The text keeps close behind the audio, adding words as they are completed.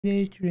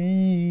Day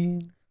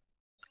train.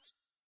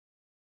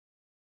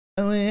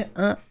 I went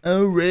a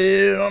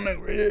red on a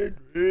red.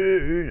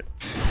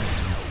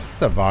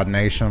 What's up, VOD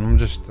Nation? I'm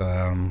just,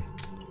 don't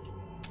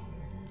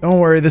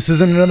worry, this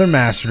isn't another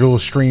Master Duel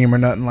stream or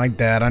nothing like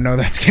that. I know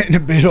that's getting a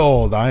bit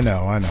old. I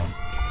know.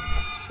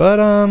 But,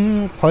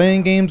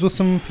 playing games with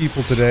some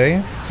people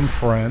today, some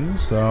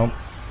friends, so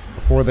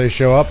before they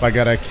show up, I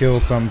gotta kill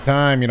some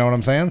time, you know what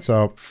I'm saying?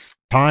 So,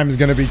 time's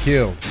gonna be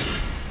killed.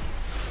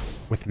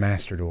 With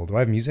Master Duel. Do I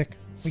have music?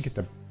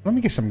 Let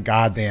me get some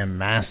goddamn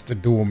Master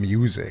Duel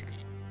music.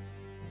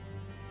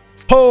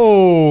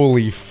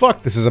 Holy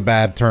fuck, this is a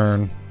bad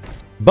turn.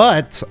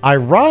 But,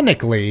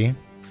 ironically,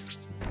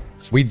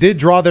 we did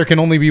draw There Can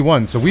Only Be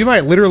One, so we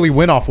might literally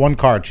win off one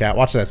card, chat.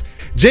 Watch this.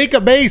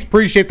 Jacob Ace,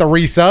 appreciate the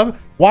resub.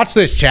 Watch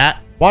this,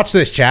 chat. Watch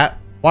this, chat.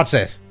 Watch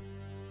this.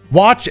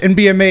 Watch and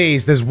be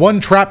amazed as one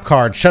trap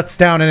card shuts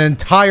down an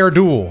entire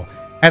duel.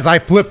 As I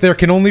flip There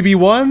Can Only Be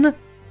One,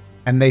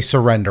 and they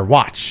surrender.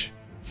 Watch.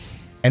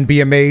 And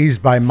be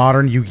amazed by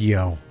modern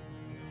Yu-Gi-Oh!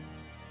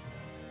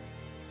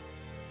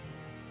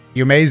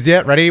 You amazed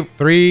yet? Ready?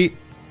 3,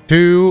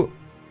 2,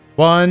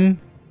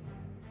 1.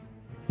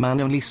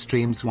 Man only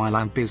streams while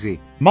I'm busy.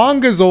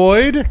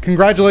 Mongazoid,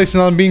 congratulations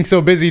on being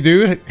so busy,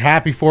 dude.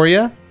 Happy for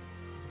you.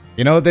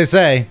 You know what they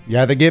say. You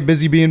either get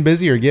busy being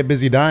busy or get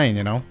busy dying,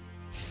 you know?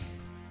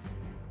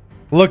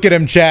 Look at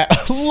him, chat.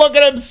 Look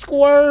at him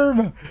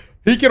squirm.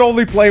 He can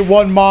only play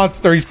one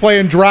monster. He's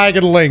playing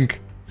Dragon Link.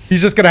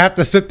 He's just gonna have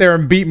to sit there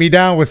and beat me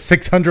down with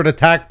 600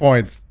 attack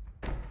points.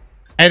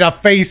 And a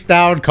face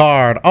down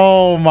card.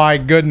 Oh my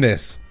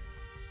goodness.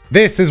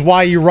 This is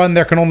why you run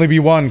There Can Only Be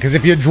One. Because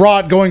if you draw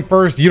it going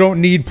first, you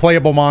don't need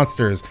playable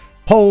monsters.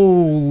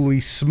 Holy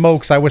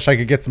smokes. I wish I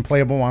could get some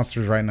playable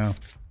monsters right now.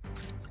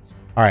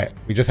 Alright,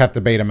 we just have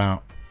to bait him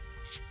out.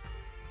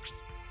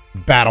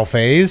 Battle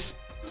phase.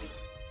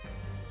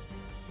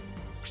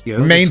 Yo,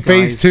 Main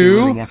phase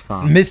 2.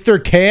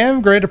 Mr.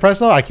 Cam, Great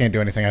Depresso. I can't do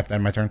anything. I have to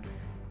end my turn.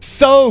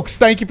 Soaks,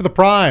 thank you for the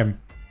prime.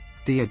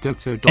 Dear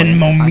DotoDoya,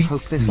 And I hope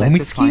this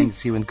letter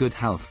finds you in good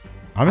health.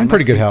 I'm in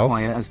pretty good health.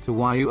 Inquire as to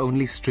why you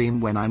only stream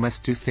when I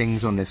must do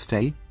things on this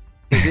day.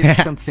 Is it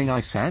something I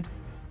said?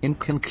 In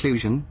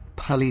conclusion,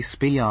 police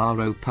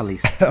BRO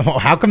police. Oh,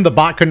 how come the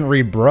bot couldn't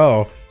read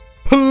bro?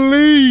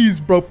 Please,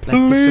 bro, please.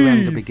 Let the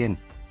surrender begin.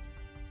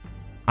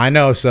 I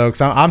know, Soaks.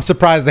 I'm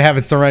surprised they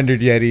haven't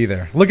surrendered yet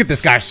either. Look at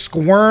this guy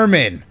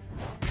squirming.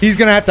 He's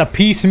gonna have to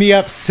piece me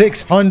up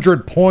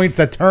 600 points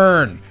a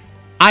turn.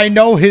 I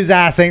know his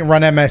ass ain't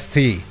run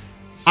MST.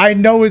 I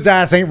know his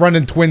ass ain't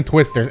running Twin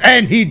Twisters.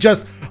 And he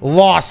just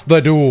lost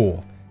the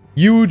duel.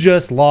 You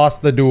just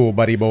lost the duel,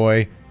 buddy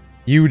boy.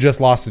 You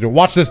just lost the duel.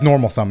 Watch this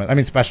normal summon. I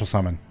mean special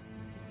summon.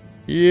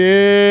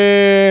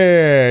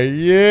 Yeah.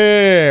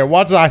 Yeah.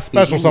 Watch that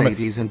special summon.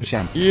 Ladies and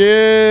gents.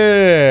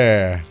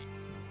 Yeah.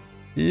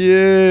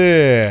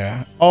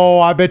 Yeah.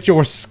 Oh, I bet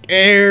you're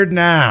scared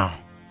now.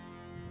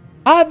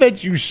 I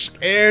bet you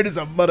scared as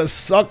a mother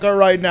sucker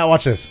right now.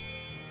 Watch this.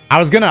 I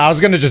was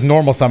gonna just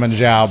normal summon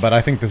Zhao, but I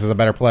think this is a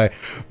better play.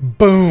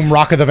 Boom,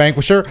 Rock of the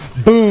Vanquisher.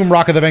 Boom,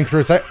 Rock of the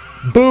Vanquisher.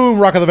 Boom,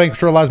 Rock of the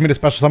Vanquisher allows me to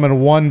special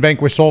summon one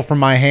Vanquished Soul from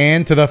my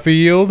hand to the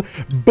field.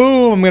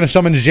 Boom, I'm gonna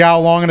summon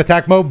Zhao Long in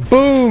attack mode.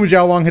 Boom,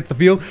 Zhao Long hits the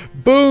field.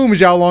 Boom,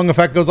 Zhao Long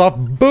effect goes off.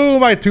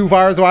 Boom, I get 2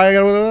 fires. So I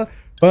got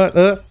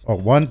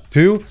 1,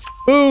 2.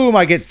 Boom,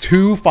 I get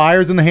 2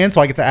 fires in the hand,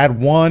 so I get to add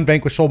 1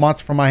 Vanquished Soul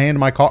monster from my hand to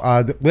my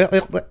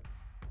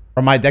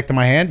from my deck to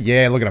my hand.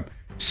 Yeah, look at him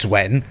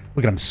sweating.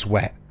 Look at him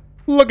sweat.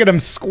 Look at him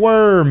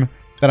squirm.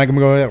 Then I can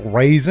go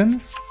Raisin.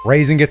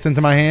 Raisin gets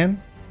into my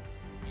hand.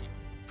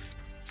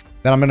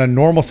 Then I'm gonna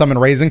normal summon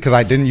Raisin because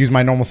I didn't use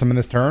my normal summon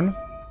this turn.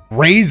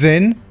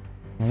 Raisin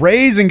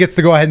gets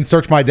to go ahead and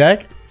search my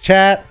deck.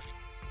 Chat,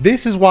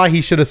 this is why he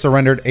should have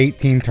surrendered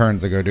 18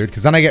 turns ago, dude.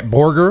 Because then I get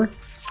Borger.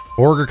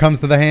 Borger comes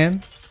to the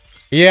hand.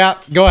 Yeah,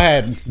 go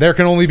ahead. There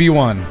can only be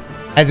one.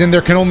 As in,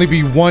 there can only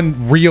be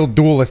one real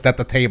duelist at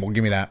the table.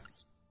 Give me that.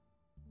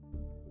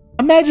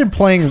 Imagine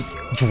playing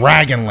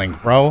Dragon Link,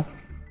 bro.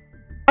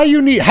 How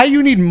you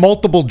need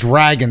multiple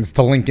dragons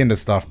to link into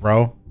stuff,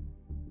 bro?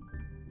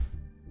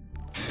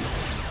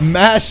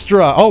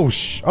 Mastra.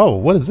 Oh,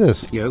 what is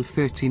this? Yo,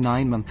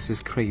 39 months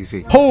is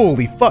crazy.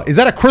 Holy fuck. Is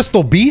that a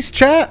Crystal Beast,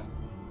 chat?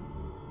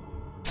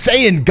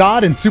 Saiyan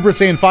God and Super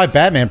Saiyan 5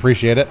 Batman.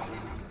 Appreciate it.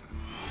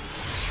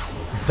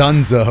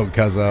 Dunzo,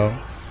 cuzzo.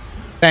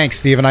 Thanks,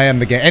 Steven. I am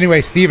the game.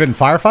 Anyway, Steven,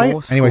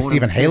 Firefight? Anyway,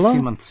 Steven, Halo?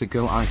 30 months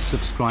ago, I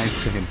subscribed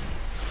to him.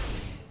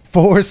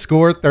 4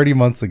 score 30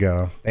 months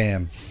ago.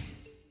 Damn.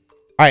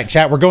 All right,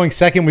 chat. We're going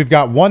second. We've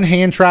got 1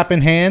 hand trap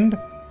in hand.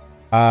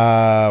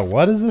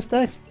 What is this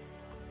deck?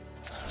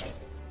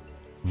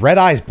 Red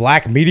Eyes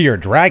Black Meteor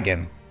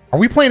Dragon. Are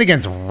we playing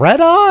against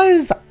Red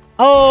Eyes?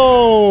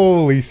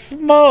 Holy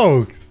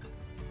smokes.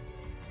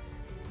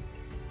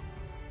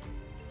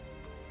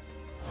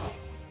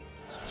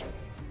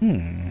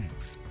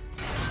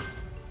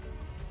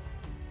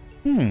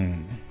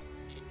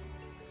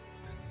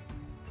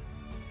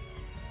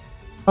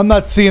 I'm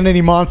not seeing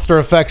any monster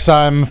effects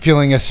I'm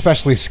feeling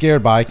especially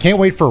scared by. Can't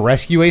wait for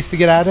Rescue Ace to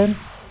get added.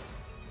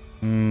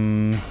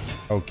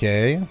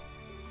 Okay.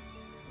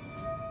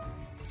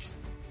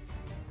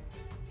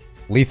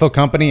 Lethal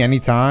Company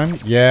anytime?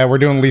 Yeah, we're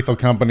doing Lethal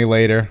Company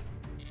later.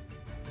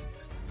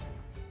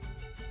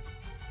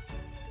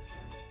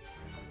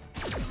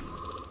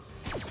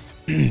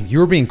 You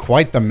were being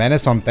quite the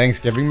menace on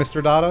Thanksgiving,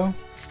 Mr. Dotto.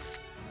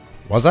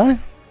 Was I?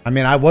 I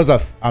mean, I was a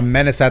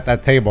menace at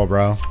that table,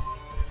 bro.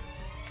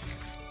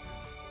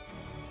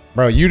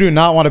 Bro, you do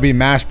not want to be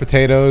mashed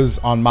potatoes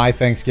on my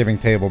Thanksgiving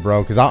table,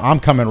 bro, because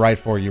I'm coming right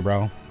for you,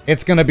 bro.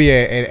 It's going to be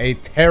a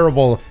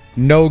terrible,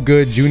 no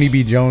good Junie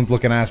B. Jones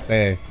looking ass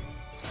day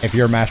if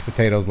you're mashed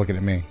potatoes looking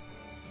at me.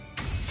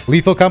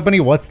 Lethal Company,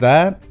 what's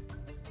that?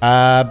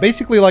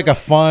 Basically like a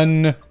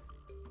fun...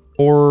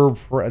 Or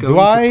do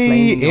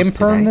I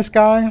imperm this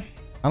guy?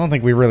 I don't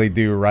think we really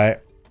do, right?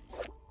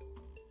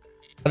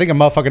 I think a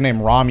motherfucker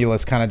named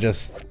Romulus kind of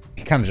just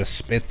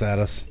spits at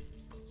us.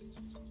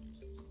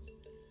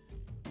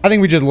 I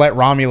think we just let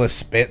Romulus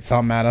spit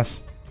something at us.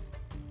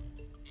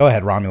 Go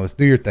ahead, Romulus.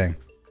 Do your thing.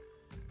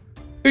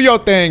 Do your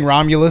thing,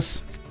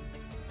 Romulus.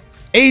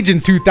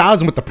 Agent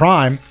 2000 with the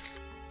prime.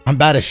 I'm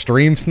about to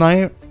stream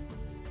snipe.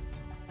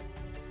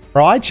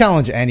 Bro, I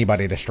challenge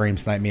anybody to stream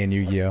snipe me in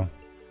Yu-Gi-Oh!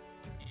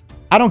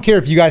 I don't care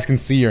if you guys can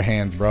see your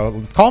hands,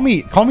 bro. Call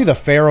me the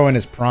Pharaoh in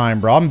his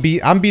prime, bro. I'm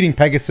beating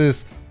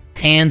Pegasus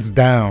hands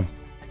down.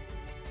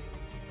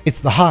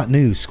 It's the hot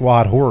new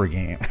squad horror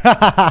game.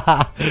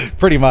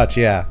 Pretty much,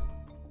 yeah.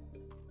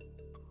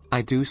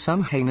 I do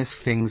some heinous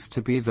things to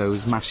be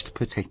those mashed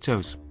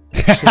potatoes.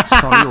 Shit,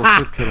 sorry,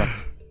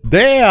 autocorrect.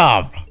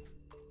 Damn!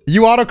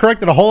 You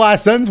autocorrected a whole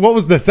ass sentence? What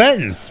was the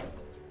sentence?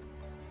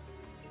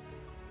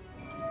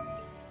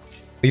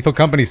 Lethal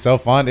Company's so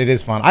fun. It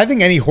is fun. I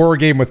think any horror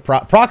game with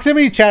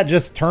proximity chat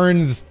just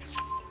turns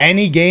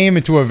any game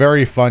into a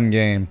very fun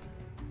game.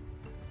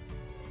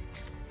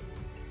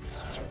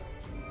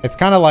 It's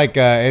kind of like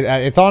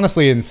it's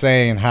honestly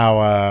insane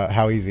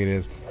how easy it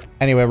is.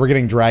 Anyway, we're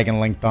getting Dragon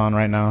Linked on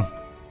right now.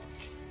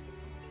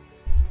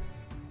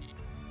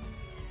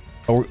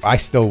 Oh, I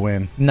still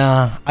win.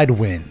 Nah, I'd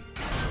win.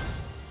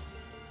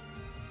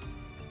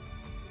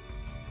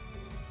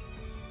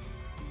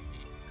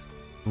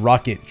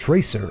 Rocket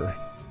Tracer.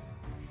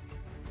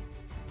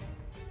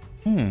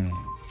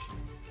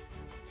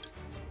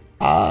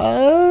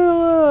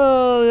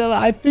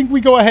 I think we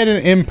go ahead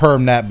and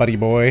imperm that, buddy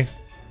boy.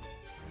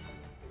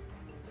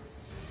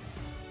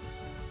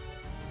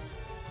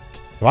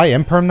 Do I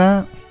imperm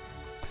that?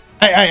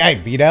 Hey,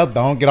 Vidal,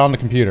 don't get on the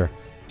computer.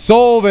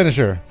 Soul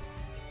Finisher.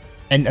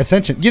 And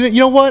Ascension. You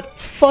know what?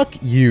 Fuck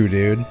you,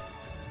 dude.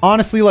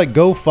 Honestly, like,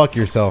 go fuck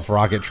yourself,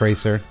 Rocket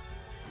Tracer.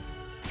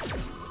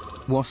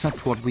 What's up?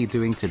 What we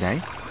doing today?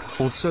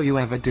 Also, you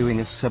ever doing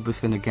a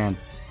subathon again?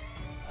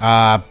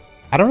 I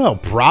don't know.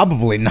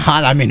 Probably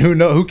not. I mean,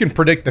 who can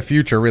predict the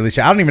future, really?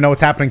 I don't even know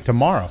what's happening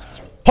tomorrow.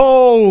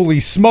 Holy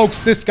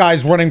smokes, this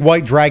guy's running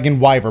White Dragon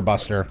Wyver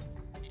Buster.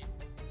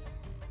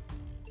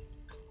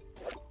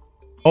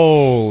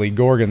 Holy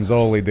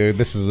Gorgonzoli, dude.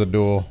 This is a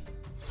duel.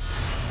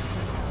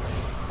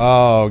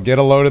 Oh, get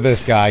a load of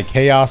this guy.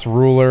 Chaos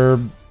Ruler,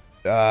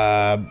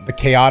 the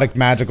Chaotic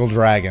Magical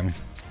Dragon.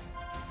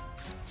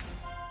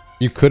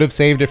 You could have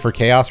saved it for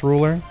Chaos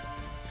Ruler.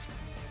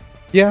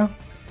 Yeah.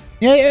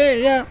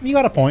 Yeah. You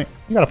got a point.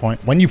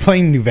 When you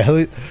playing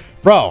Nouvelle...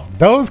 Bro,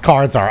 those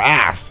cards are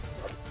ass.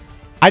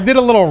 I did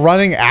a little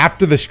running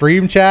after the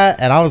stream chat,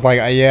 and I was like,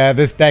 yeah,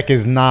 this deck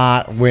is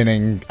not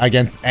winning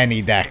against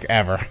any deck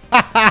ever.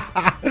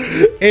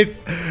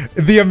 It's...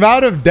 The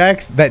amount of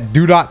decks that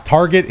do not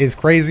target is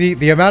crazy.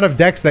 The amount of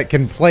decks that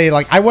can play...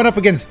 Like, I went up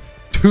against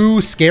 2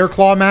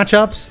 Scareclaw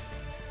matchups.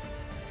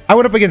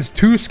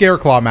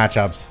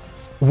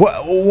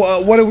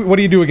 What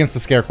do you do against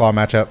the Scareclaw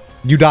matchup?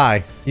 You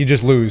die. You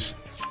just lose.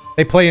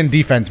 They play in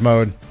defense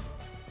mode.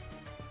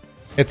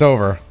 It's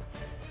over.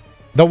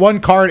 The one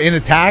card in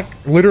attack,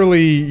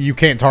 literally, you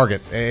can't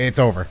target. It's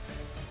over.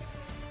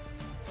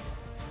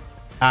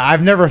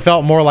 I've never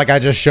felt more like I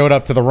just showed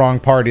up to the wrong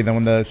party than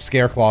when the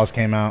Scareclaws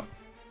came out.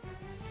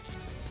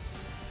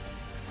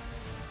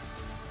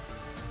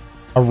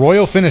 A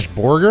Royal Finish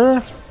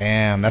Borger?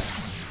 Damn,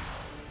 that's...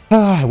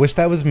 I wish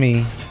that was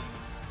me.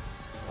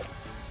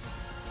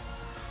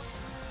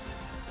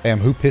 Damn,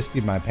 who pissed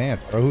my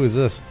pants, bro? Who is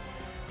this?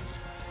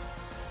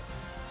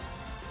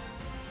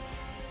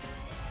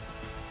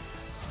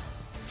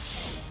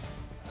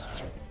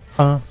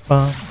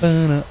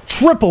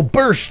 Triple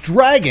Burst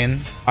Dragon.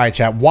 All right,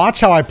 chat. Watch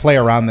how I play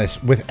around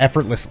this with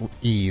effortless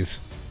ease.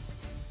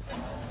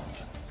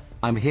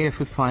 I'm here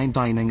for fine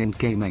dining and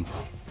gaming.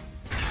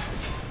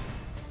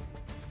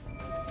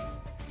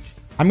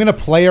 I'm going to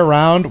play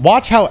around.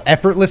 Watch how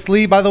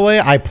effortlessly, by the way,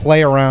 I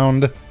play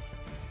around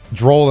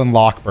Droll and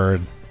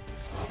Lockbird.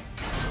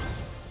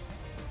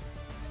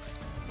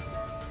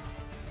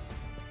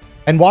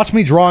 And watch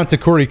me draw into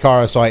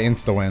Kurikara so I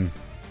insta-win.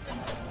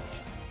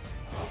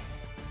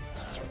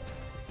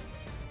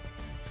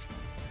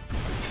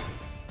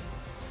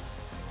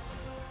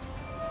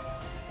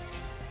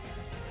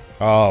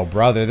 Oh,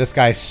 brother, this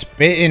guy's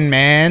spitting,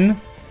 man.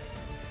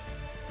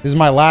 This is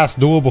my last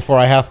duel before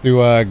I have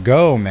to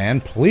go,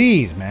 man.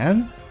 Please,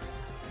 man.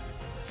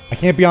 I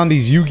can't be on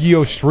these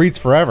Yu-Gi-Oh streets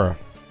forever.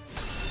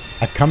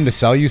 I've come to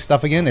sell you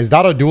stuff again. Is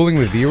Dotto dueling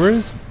with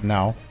viewers?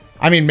 No.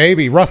 I mean,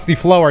 maybe. Rusty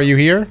Flow, are you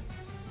here?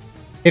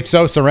 If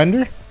so,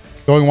 surrender.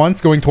 Going once,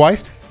 going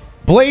twice.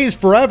 Blaze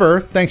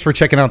Forever, thanks for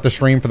checking out the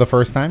stream for the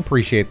first time.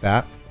 Appreciate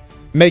that.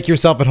 Make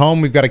yourself at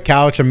home. We've got a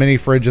couch, a mini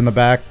fridge in the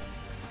back.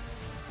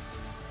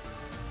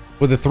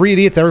 Would the 3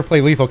 idiots ever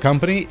play Lethal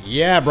Company?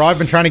 Yeah, bro. I've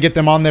been trying to get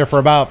them on there for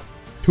about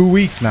 2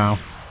 weeks now.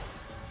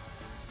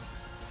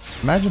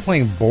 Imagine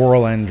playing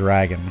Boral and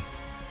Dragon.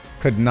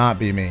 Could not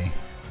be me.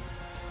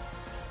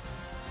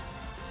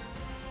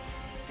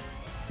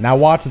 Now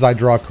watch as I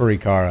draw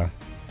Kurikara.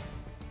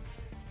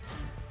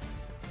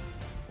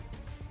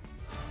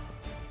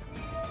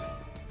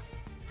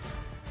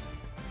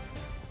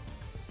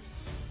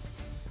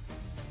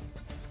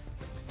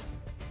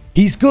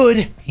 He's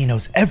good. He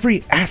knows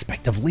every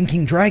aspect of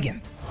linking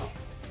dragons.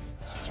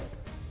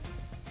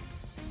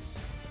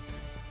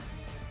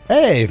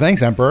 Hey,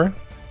 thanks, Emperor.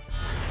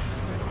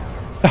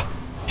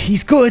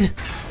 He's good.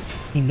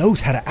 He knows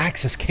how to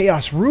access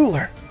Chaos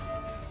Ruler.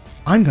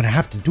 I'm gonna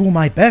have to do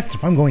my best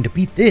if I'm going to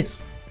beat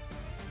this.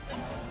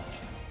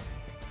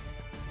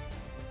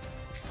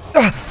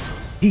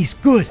 He's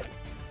good.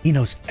 He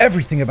knows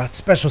everything about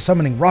special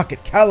summoning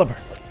Rocket Caliber.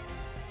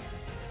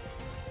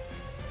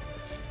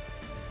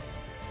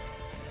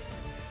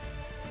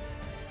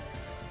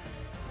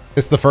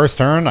 It's the first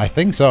turn? I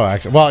think so,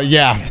 actually. Well,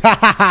 yeah.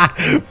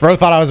 Bro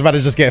thought I was about to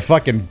just get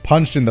fucking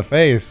punched in the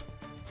face.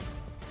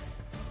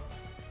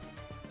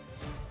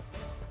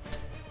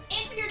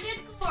 Answer your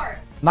Discord.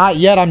 Not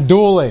yet, I'm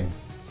dueling.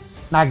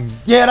 Now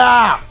get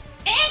out.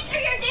 Answer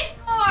your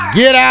Discord.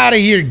 Get out of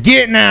here.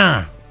 Get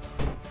now.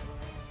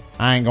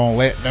 I ain't gonna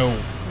let no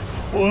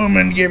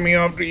woman get me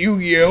off the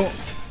Yu-Gi-Oh.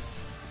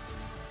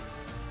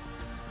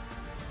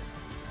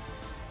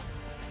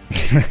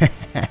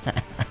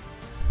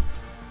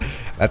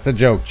 That's a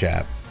joke,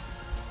 chat.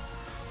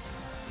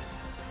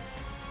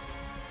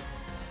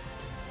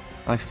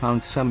 I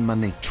found some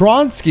money.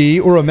 Tronsky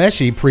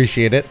Urameshi,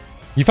 appreciate it.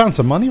 You found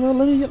some money? Well,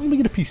 let me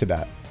get a piece of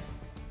that.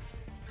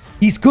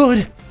 He's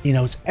good. He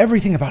knows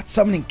everything about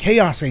summoning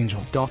Chaos Angel.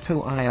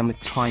 Dotto, I am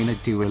trying to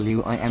duel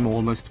you. I am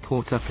almost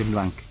caught up in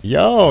rank.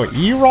 Yo,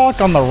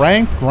 E-Rock on the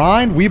ranked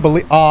grind. We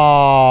believe.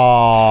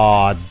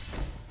 Aww.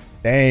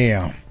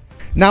 Damn.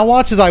 Now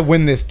watch as I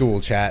win this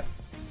duel, chat.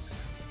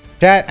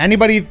 Chat,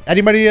 anybody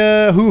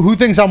who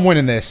thinks I'm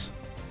winning this?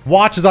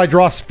 Watch as I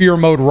draw Sphere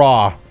Mode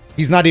Raw.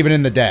 He's not even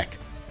in the deck.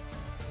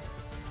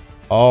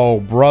 Oh,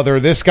 brother,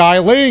 this guy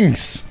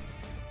links.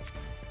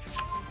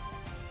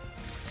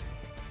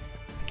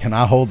 Can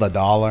I hold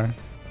 $1?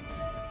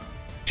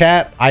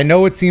 Chat, I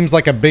know it seems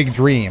like a big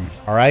dream,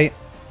 all right?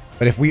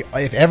 But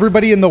if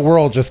everybody in the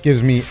world just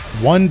gives me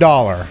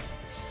 $1,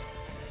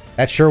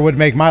 that sure would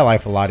make my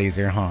life a lot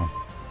easier, huh?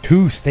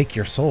 2 stake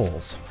your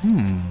souls.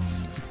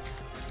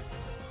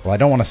 Well, I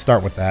don't want to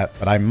start with that,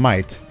 but I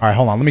might. All right,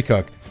 hold on. Let me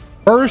cook.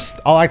 First,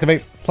 I'll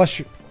activate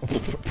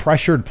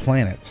Pressured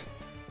Planet.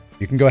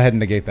 You can go ahead and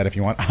negate that if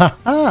you want.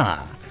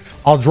 Ha-ha!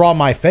 I'll draw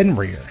my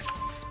Fenrir.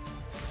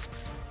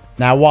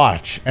 Now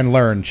watch and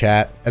learn,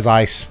 chat, as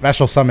I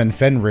special summon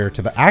Fenrir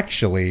to the...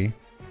 Actually...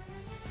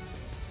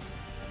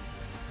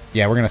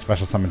 Yeah, we're going to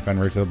special summon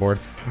Fenrir to the board.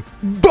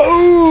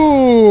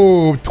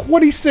 Boom!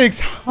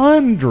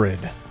 2,600!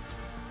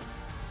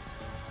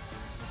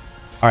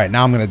 All right,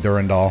 now I'm going to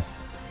Durandal.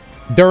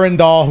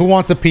 Durandal, who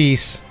wants a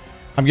piece?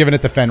 I'm giving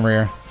it to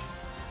Fenrir.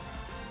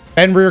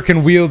 Fenrir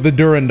can wield the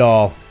Durandal.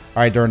 All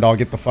right, Durandal,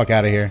 get the fuck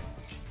out of here.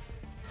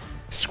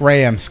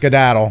 Scram,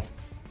 skedaddle.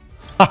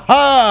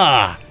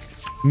 Ha-ha!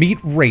 Meet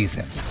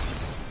Raisin.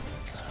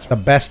 The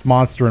best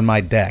monster in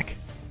my deck.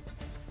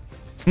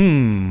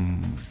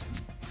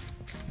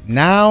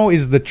 Now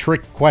is the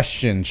trick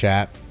question,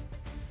 chat.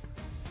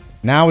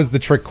 Now is the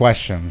trick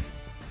question.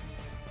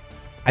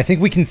 I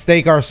think we can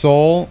stake our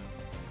soul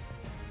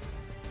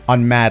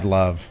on Mad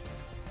Love.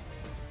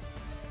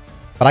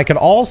 But I could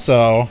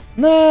also...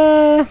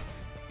 Nah.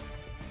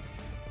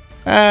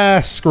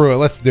 Screw it.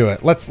 Let's do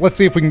it. Let's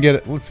see if we can get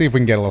it. Let's see if we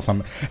can get a little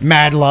something.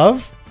 Mad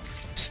Love?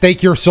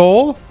 Stake your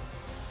soul?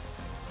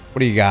 What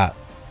do you got?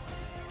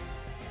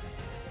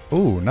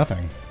 Ooh,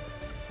 nothing.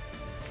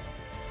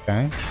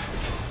 Okay.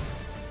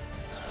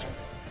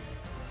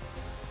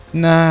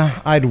 Nah,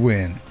 I'd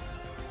win.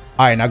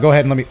 Alright, now go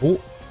ahead and let me...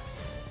 Ooh.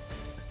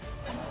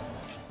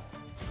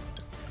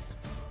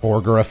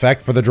 Orger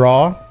effect for the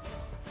draw.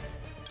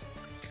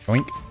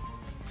 Oink.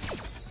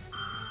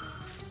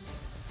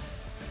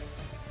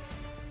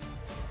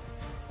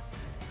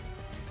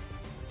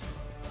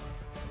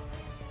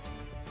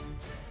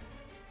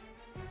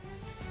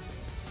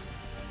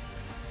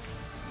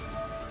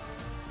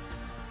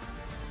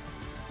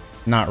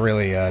 Not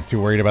really too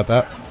worried about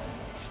that.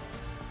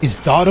 Is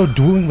Dotto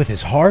dueling with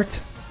his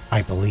heart?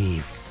 I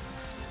believe.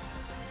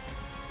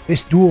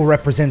 This duel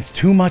represents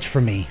too much for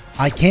me.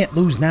 I can't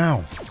lose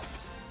now.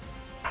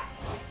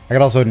 I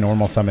could also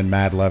normal summon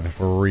Mad Love if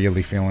we're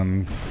really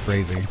feeling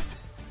crazy.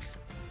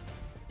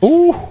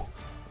 Ooh!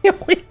 Yeah,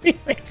 wait.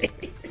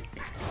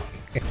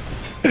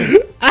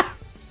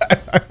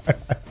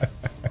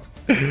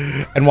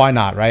 And why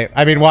not, right?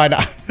 I mean, why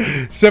not?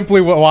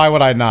 Simply, why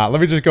would I not? Let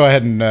me just go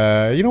ahead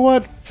and, you know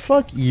what?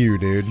 Fuck you,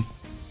 dude.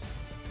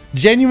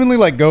 Genuinely,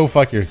 like, go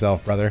fuck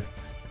yourself, brother.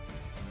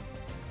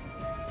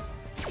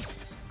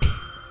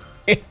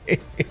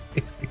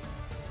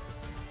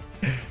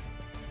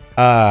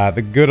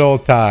 The good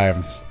old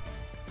times.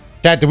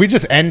 Chat, did we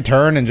just end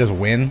turn and just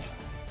win?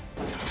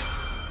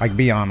 Like,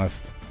 be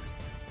honest.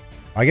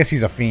 I guess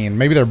he's a fiend.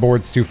 Maybe their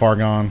board's too far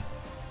gone.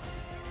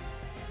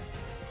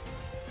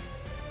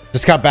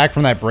 Just got back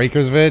from that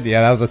Breakers vid.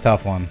 Yeah, that was a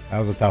tough one. That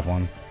was a tough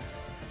one.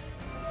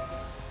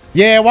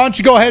 Yeah, why don't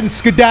you go ahead and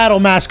skedaddle,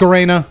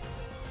 Masquerena?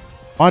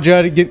 Why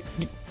don't you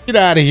get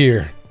out of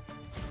here?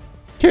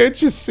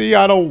 Can't you see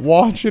I don't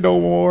want you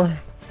no more?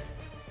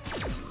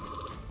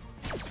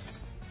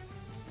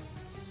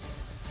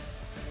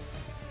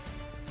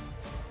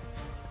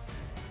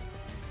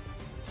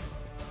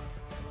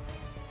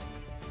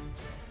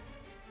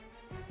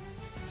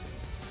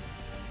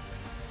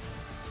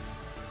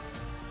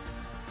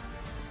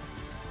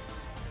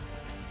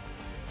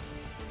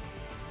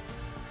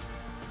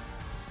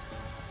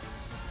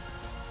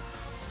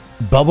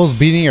 Bubbles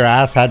beating your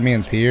ass had me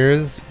in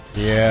tears.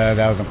 Yeah,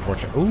 that was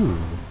unfortunate. Ooh.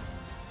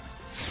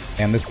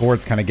 And this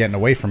board's kind of getting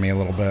away from me a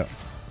little bit.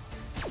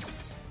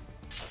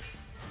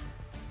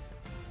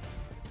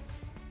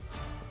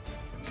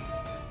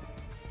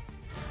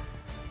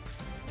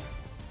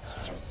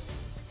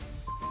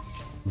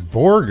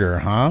 Borger,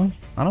 huh?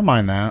 I don't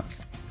mind that.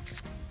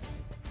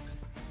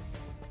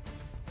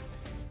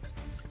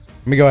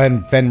 Let me go ahead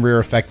and fend rear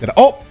effected.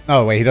 Oh!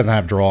 Oh, wait, he doesn't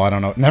have draw. I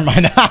don't know. Never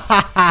mind.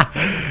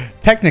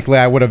 Technically,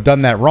 I would have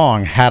done that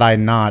wrong had I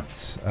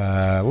not.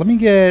 Let me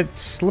get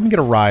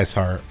a Rise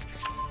Heart.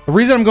 The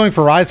reason I'm going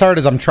for Rise Heart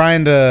is I'm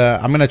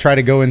gonna try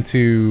to go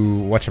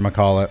into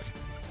whatchamacallit.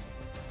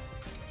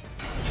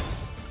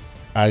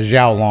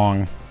 Xiao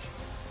Long.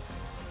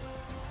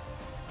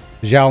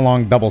 Xiao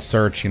Long double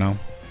search, you know.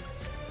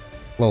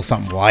 Little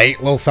something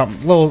light, little something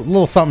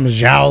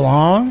Xiao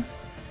Long.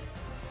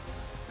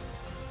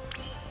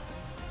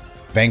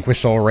 Vanquish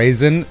Soul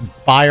Raisin,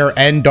 Fire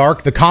and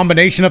Dark, the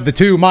combination of the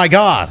two, my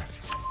god.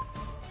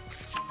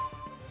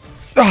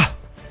 Ah,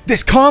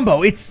 this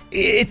combo,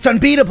 it's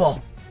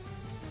unbeatable.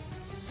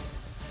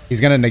 He's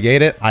gonna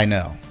negate it, I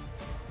know.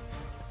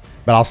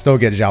 But I'll still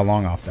get Xiao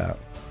Long off that.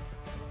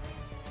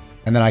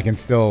 And then I can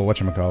still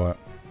whatchamacallit.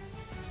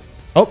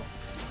 Oh,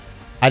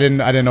 I didn't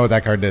know what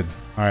that card did.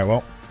 Alright,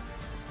 well.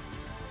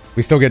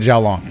 We still get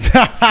Xiao Long.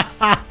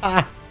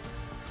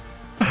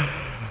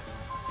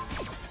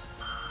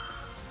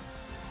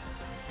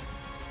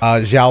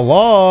 Xiao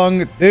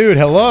Long, dude,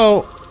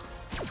 hello.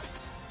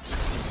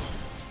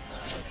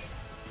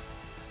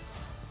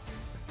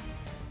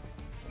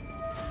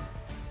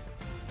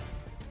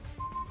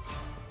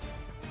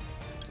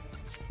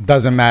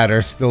 Doesn't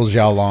matter, still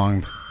Xiao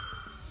Long.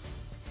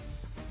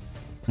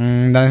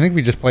 Then I think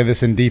we just play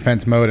this in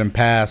defense mode and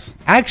pass.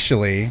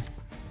 Actually,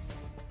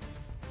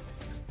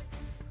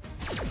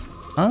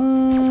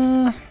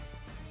 yeah,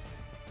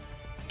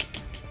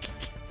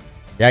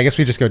 I guess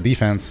we just go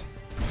defense.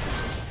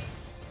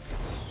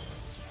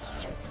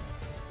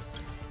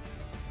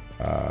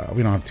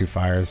 We don't have two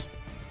fires.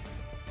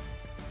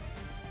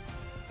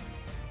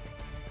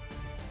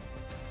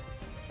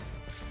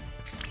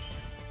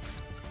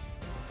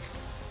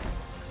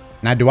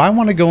 Now, do I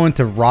want to go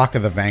into Rock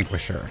of the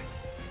Vanquisher?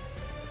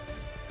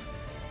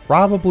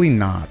 Probably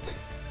not.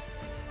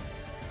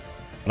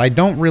 But I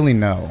don't really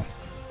know.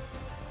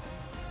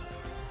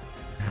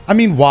 I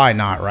mean, why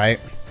not, right?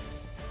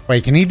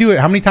 Wait, can he do it?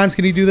 How many times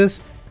can he do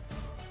this?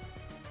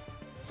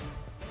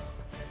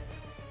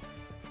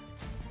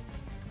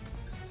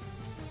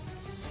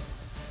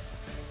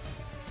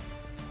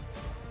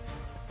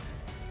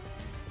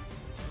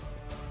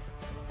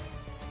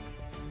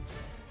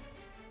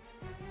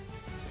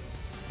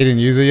 He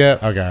didn't use it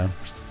yet? Okay.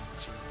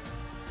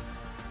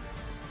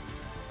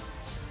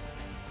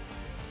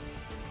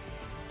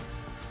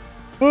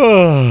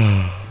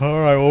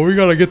 Alright, well, we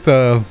gotta get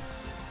the...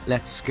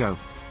 Let's go.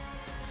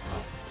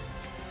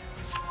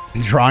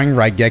 Drawing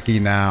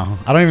Raigeki now.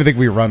 I don't even think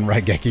we run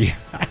Raigeki.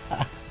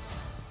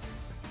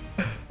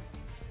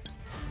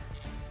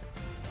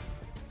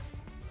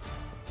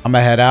 I'm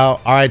gonna head out.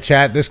 Alright,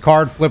 chat. This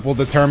card flip will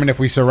determine if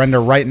we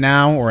surrender right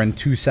now or in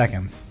 2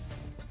 seconds.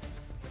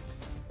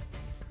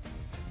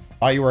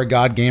 Thought you were a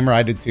god gamer.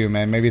 I did too,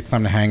 man. Maybe it's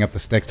time to hang up the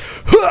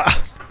sticks.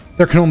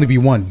 There can only be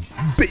one.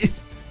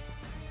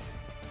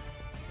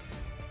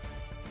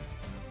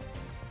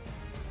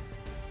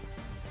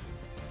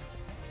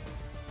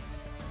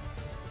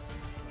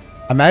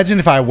 Imagine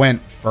if I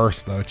went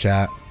first, though,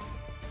 chat.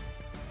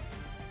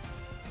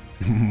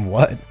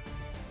 What?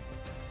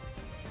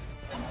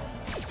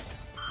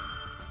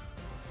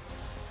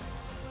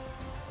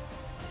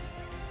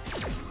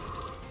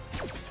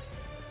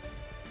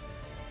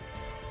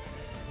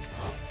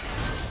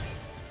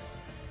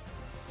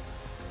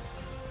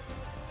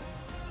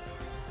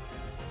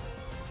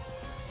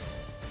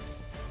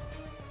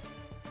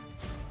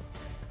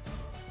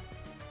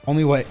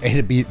 Only way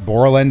to beat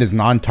Borland is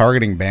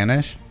non-targeting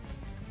banish?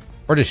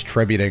 We're just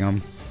tributing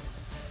him.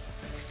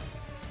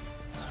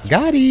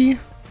 Gotti.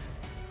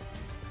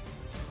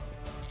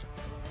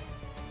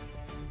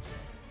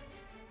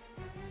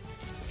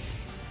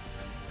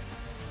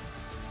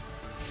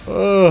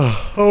 Oh,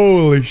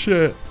 holy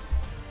shit.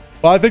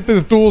 Well, I think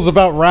this duel's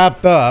about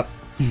wrapped up.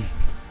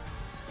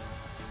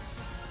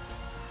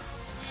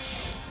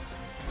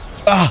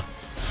 Ah.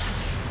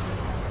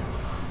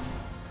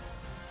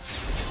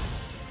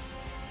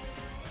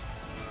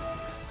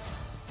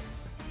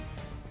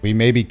 We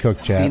may be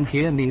cooked, chat. Been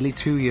here nearly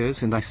 2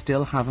 years and I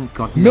still haven't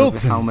gotten Milton.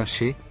 over how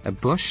Mushy, a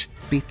bush,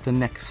 beat the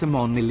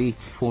Nexamon Elite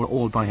Four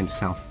all by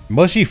himself.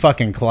 Mushy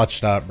fucking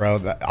clutched up, bro.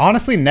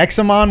 Honestly,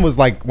 Nexamon was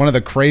like one of the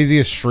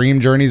craziest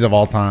stream journeys of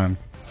all time.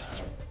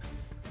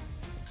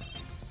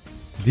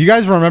 Do you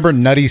guys remember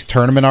Nutty's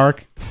tournament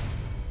arc?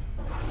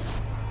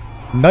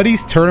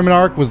 Nutty's tournament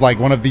arc was like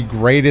one of the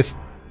greatest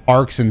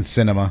arcs in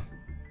cinema.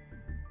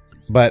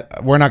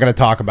 But we're not going to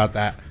talk about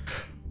that.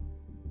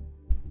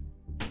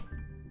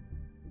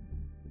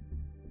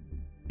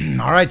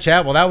 All right,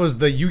 chat. Well, that was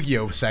the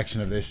Yu-Gi-Oh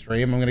section of this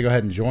stream. I'm going to go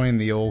ahead and join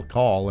the old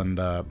call and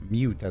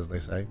mute, as they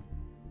say.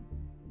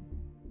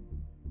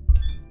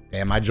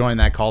 Damn, I joined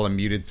that call and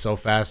muted so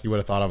fast, you would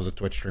have thought I was a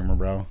Twitch streamer,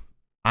 bro.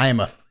 I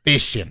am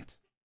efficient.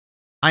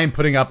 I am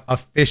putting up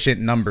efficient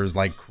numbers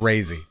like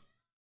crazy.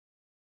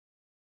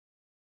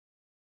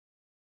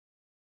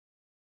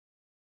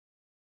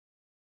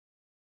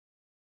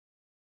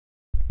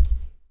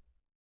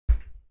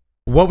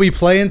 What we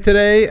playing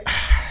today?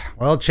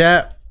 Well,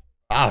 chat.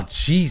 Oh,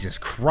 Jesus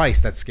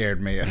Christ, that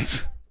scared me.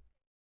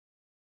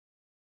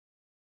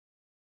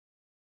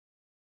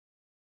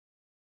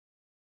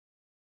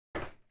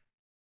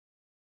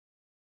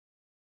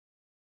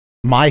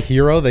 My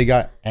Hero, they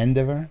got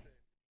Endeavor.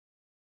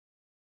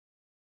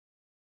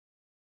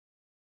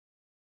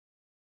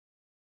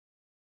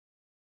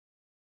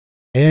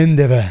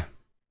 Endeavor.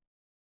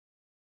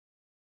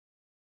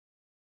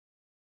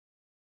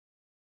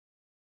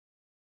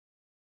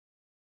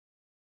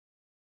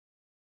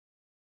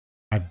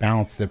 I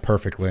balanced it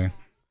perfectly.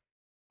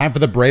 Time for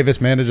the bravest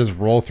man to just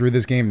roll through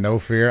this game, no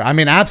fear. I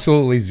mean,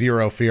 absolutely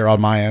zero fear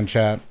on my end,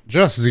 chat.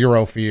 Just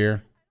zero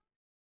fear.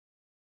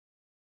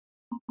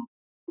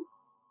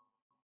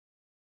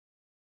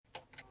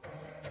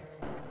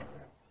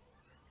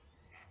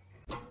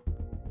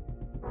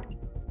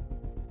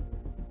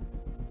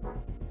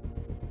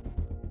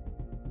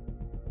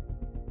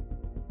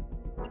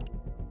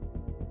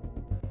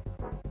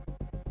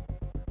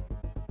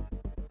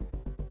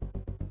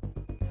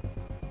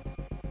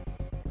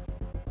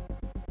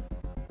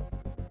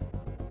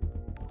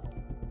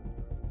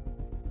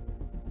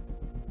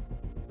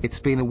 It's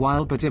been a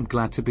while, but I'm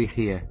glad to be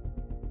here.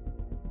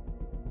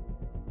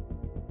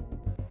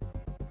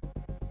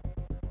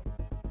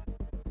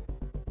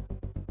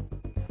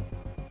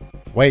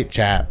 Wait,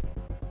 chat.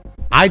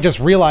 I just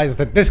realized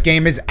that this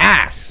game is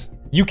ass.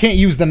 You can't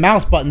use the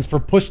mouse buttons for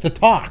push to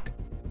talk.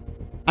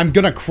 I'm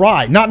gonna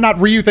cry. Not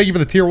Ryu, thank you for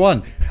the tier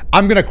 1.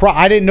 I'm gonna cry.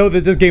 I didn't know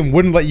that this game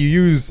wouldn't let you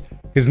use,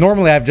 because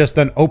normally I've just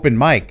done open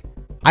mic.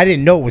 I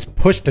didn't know it was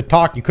push to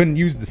talk. You couldn't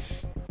use the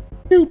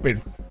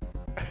stupid...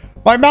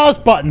 My mouse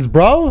buttons,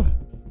 bro.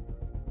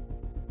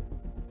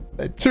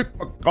 They took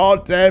my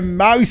goddamn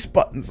mouse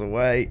buttons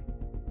away.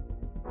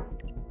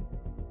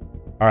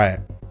 All right,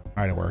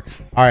 it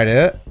works. All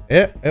right,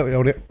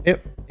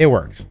 it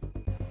works.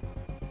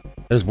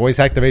 There's voice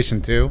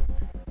activation too.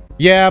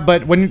 Yeah,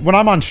 but when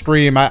I'm on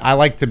stream, I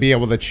like to be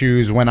able to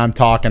choose when I'm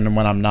talking and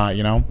when I'm not.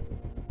 You know.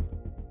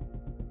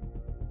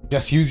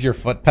 Just use your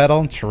foot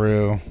pedal.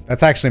 True.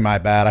 That's actually my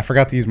bad. I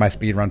forgot to use my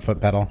speedrun foot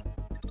pedal.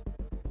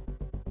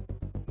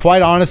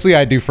 Quite honestly,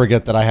 I do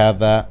forget that I have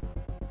that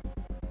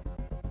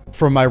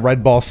from my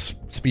Red Ball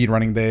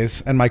speedrunning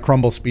days and my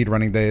Crumble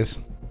speedrunning days.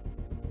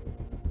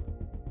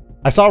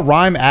 I saw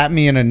Rhyme at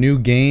me in a new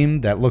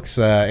game that looks,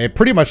 it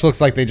pretty much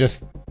looks like they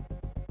just,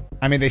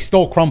 I mean, they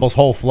stole Crumble's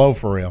whole flow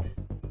for real.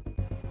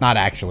 Not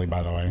actually,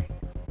 by the way.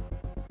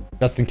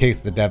 Just in case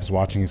the dev's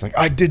watching, he's like,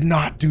 I did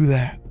not do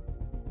that.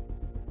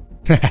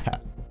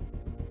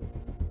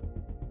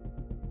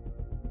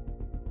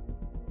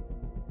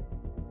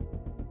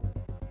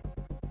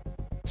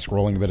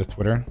 Scrolling a bit of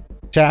Twitter.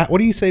 Chat, what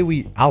do you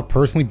say I'll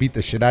personally beat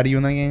the shit out of you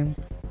in that game?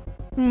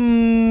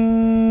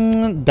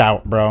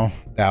 Doubt, bro.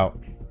 Doubt.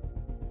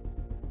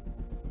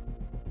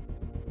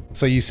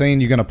 So you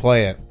saying you're gonna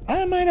play it?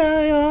 I might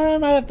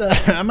have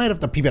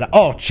to peep it out.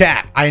 Oh,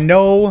 chat, I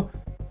know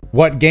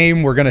what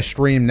game we're gonna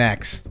stream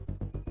next.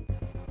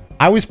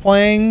 I was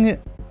playing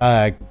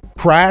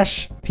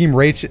Crash Team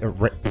Racing.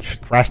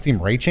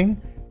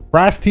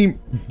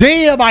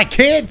 Damn, I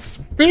can't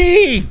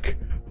speak.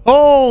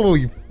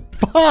 Holy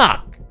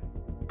fuck!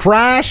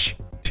 Crash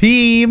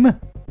Team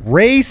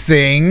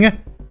Racing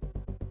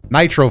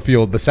Nitro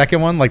Fueled, the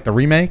second one, like the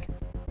remake.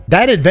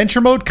 That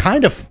adventure mode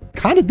kind of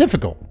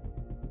difficult.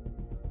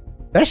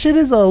 That shit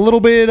is a little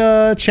bit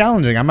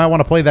challenging. I might want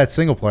to play that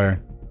single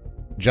player.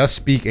 Just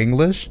speak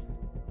English.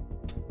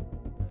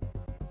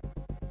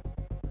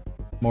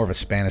 More of a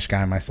Spanish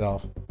guy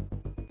myself.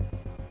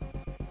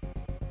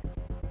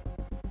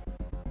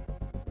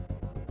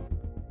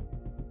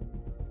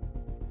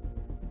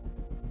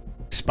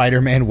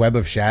 Spider-Man Web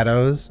of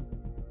Shadows.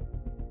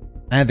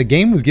 And the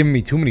game was giving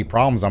me too many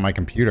problems on my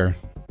computer.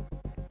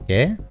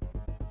 Yeah?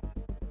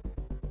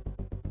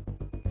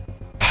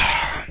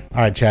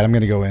 Alright, chat, I'm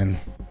gonna go in.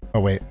 Oh,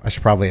 wait. I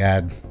should probably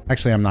add...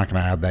 Actually, I'm not gonna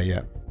add that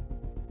yet.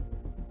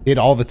 Did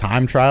all the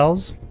time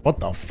trials? What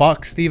the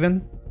fuck,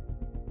 Steven?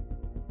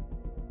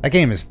 That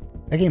game is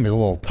a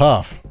little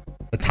tough.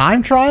 The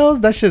time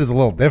trials? That shit is a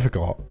little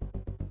difficult.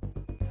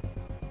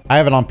 I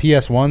have it on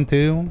PS1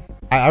 too.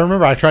 I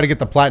remember I tried to get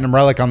the Platinum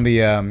Relic on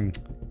the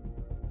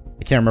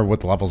I can't remember what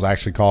the level's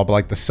actually called, but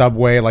like the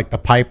subway, like the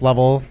pipe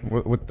level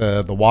with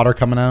the water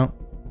coming out.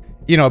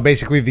 You know,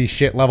 basically these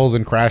shit levels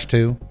in Crash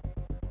 2.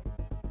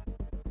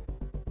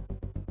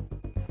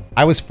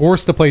 I was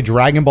forced to play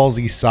Dragon Ball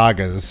Z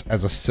Sagas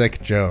as a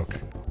sick joke.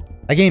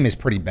 That game is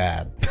pretty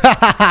bad.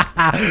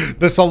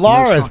 The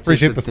Solaris,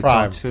 appreciate this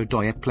prime.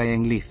 DotoDoya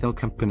playing Lethal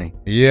Company.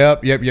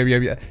 Yep.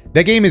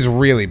 That game is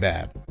really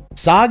bad.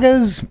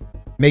 Sagas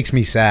makes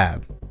me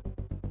sad.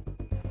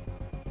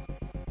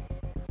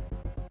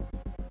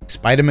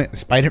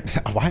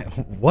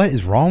 What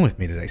is wrong with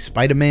me today?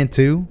 Spider-Man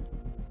 2?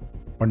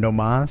 Or no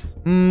mas?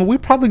 We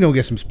probably gonna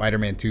get some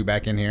Spider-Man 2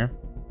 back in here.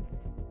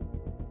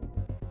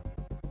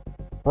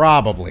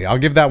 Probably. I'll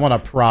give that one a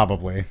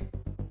probably.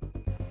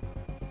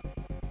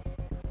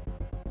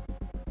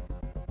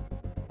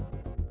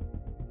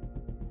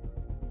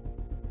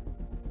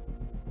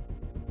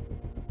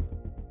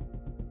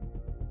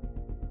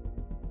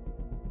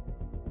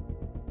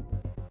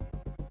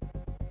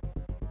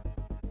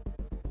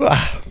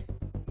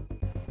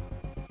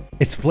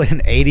 It's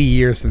been 80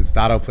 years since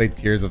Doto played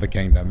Tears of the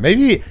Kingdom.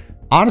 Maybe,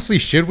 honestly,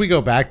 should we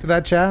go back to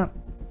that, chat?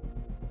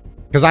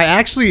 Because I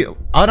actually,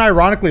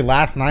 unironically,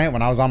 last night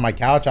when I was on my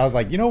couch, I was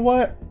like, you know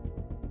what?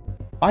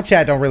 My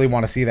chat don't really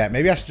want to see that.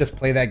 Maybe I should just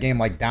play that game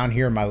like down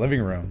here in my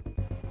living room.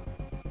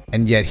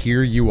 And yet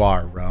here you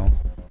are, bro.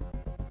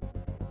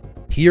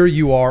 Here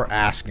you are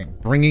asking,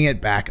 bringing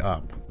it back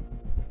up.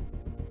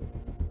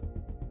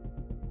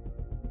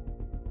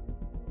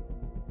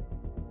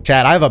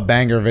 Chat, I have a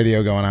banger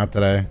video going out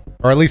today.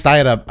 Or at least I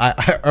had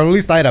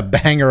a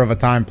banger of a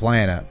time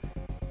playing it.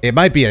 It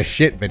might be a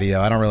shit video,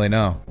 I don't really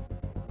know.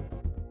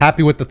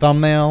 Happy with the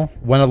thumbnail.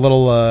 Went a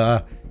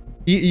little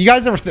you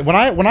guys ever when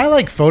I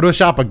like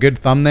Photoshop a good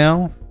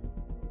thumbnail,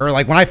 or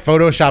like when I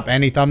Photoshop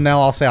any thumbnail,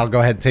 I'll say I'll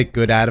go ahead and take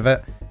good out of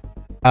it.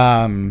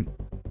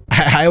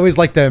 I always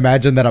like to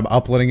imagine that I'm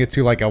uploading it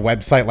to like a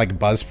website like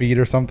BuzzFeed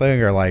or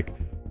something, or like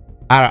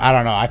I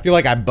don't know. I feel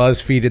like I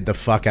BuzzFeeded the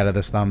fuck out of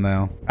this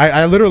thumbnail.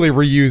 I literally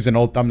reused an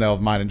old thumbnail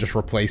of mine and just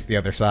replaced the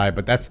other side,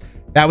 but that's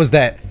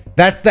that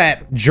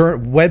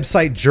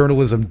website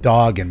journalism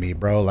dog in me,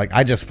 bro. Like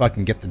I just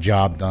fucking get the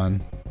job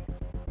done.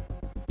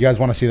 You guys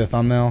want to see the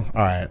thumbnail?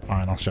 All right,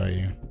 fine. I'll show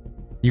you.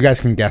 You guys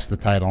can guess the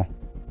title.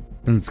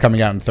 Since it's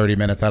coming out in 30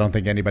 minutes, I don't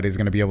think anybody's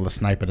going to be able to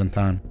snipe it in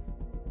time.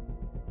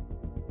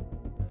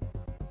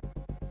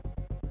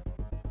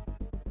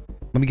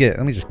 Let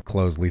me just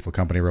close Lethal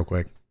Company real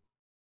quick.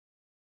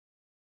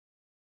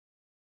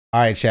 All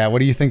right, chat. What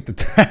do you think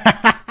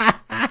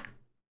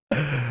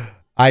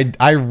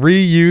I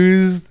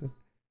reused.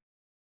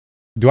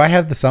 Do I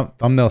have the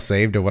thumbnail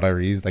saved or what I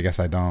reused? I guess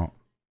I don't.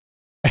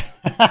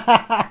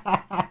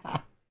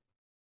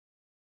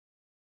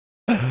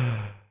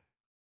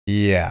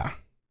 Yeah.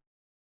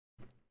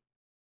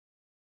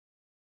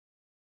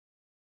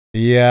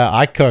 Yeah,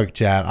 I cooked,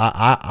 chat.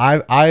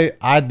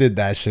 I did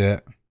that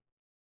shit.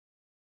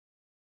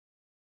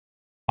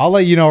 I'll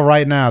let you know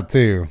right now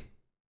too.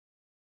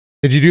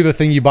 Did you do the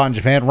thing you bought in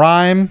Japan?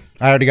 Rhyme,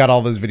 I already got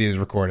all those videos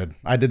recorded.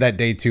 I did that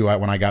day 2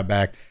 when I got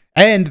back.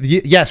 And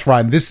yes,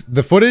 Rhyme,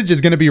 the footage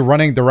is going to be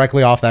running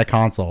directly off that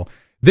console.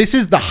 This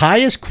is the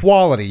highest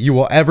quality you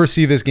will ever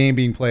see this game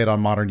being played on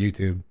modern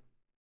YouTube.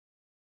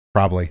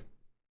 Probably.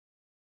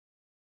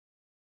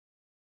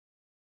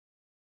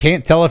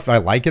 Can't tell if I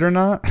like it or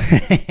not.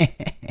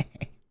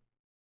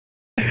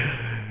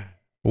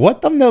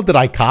 What thumbnail did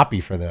I copy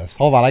for this?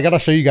 Hold on, I gotta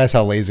show you guys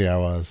how lazy I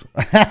was.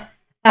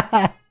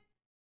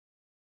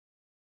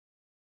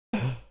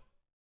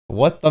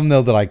 What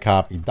thumbnail did I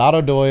copy?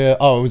 DotoDoya.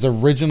 Oh, it was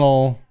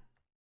original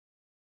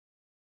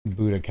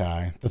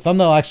Budokai. The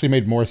thumbnail actually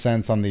made more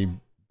sense on the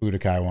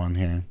Budokai one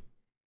here.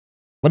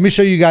 Let me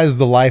show you guys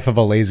the life of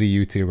a lazy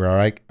YouTuber,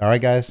 alright?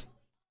 Alright, guys?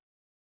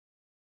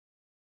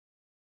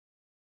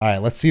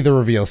 Alright, let's see the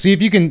reveal. See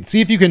if you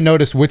can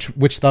notice which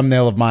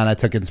thumbnail of mine I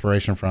took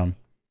inspiration from.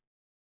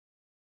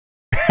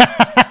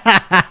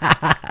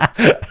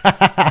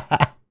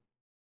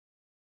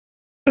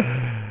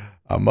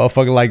 A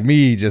motherfucker like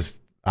me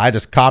I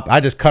just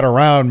cut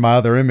around my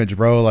other image,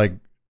 bro. Like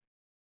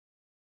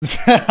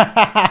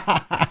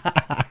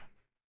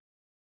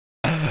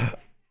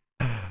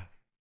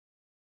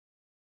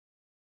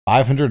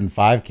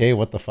 $505K,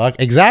 what the fuck?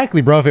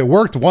 Exactly, bro. If it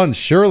worked once,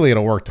 surely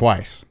it'll work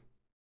twice.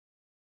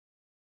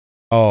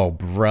 Oh,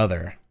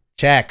 brother.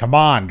 Chat, come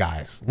on,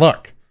 guys.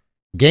 Look.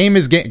 Game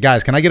is game.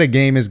 Guys, can I get a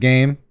game is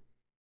game?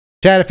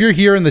 Chat, if you're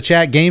here in the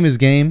chat, game is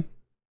game.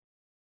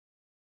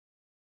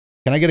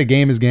 Can I get a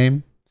game is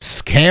game?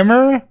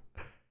 Scammer?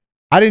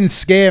 I didn't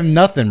scam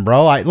nothing,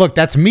 bro. Look,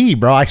 that's me,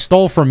 bro. I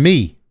stole from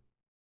me.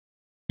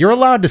 You're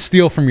allowed to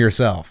steal from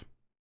yourself.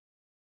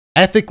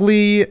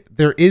 Ethically,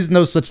 there is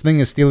no such thing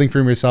as stealing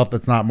from yourself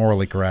that's not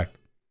morally correct.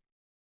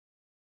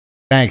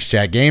 Thanks,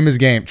 chat. Game is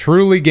game.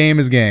 Truly, game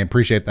is game.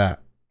 Appreciate that.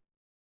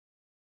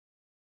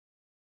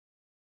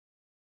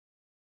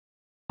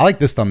 I like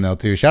this thumbnail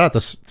too. Shout out to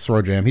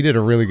Srojam. He did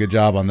a really good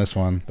job on this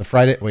one. The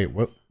Friday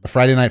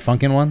Night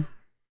Funkin' one.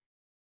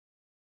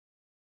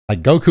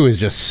 Like Goku is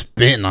just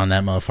spitting on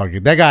that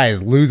motherfucker. That guy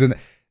is losing.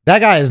 That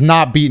guy is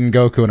not beating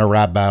Goku in a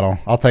rap battle.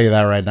 I'll tell you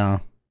that right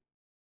now.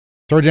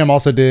 Srojam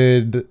also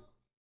did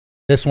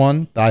this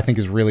one that I think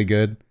is really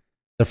good.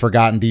 The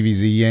Forgotten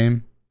DBZ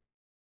game.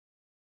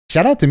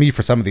 Shout out to me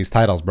for some of these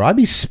titles, bro. I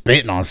be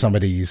spitting on some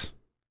of these.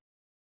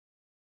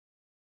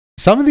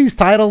 Some of these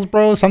titles,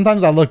 bro,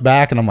 sometimes I look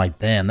back and I'm like,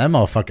 damn, that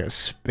motherfucker is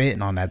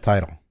spitting on that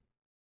title.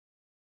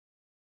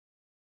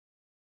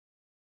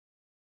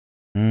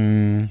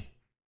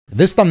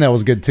 This thumbnail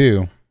was good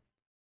too.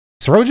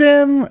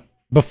 Srojam,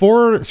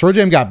 before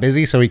Srojam got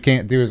busy, so he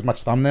can't do as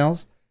much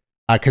thumbnails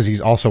because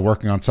he's also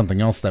working on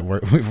something else that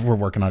we're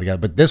working on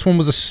together. But this one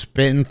was a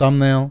spitting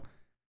thumbnail.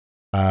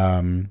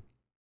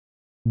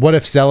 What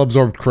if Cell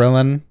absorbed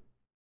Krillin?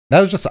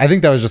 I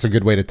think that was just a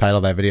good way to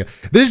title that video.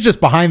 This is just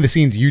behind the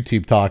scenes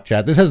YouTube talk,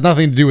 chat. This has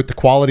nothing to do with the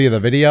quality of the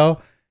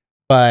video,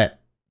 but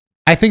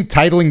I think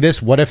titling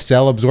this, What if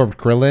Cell absorbed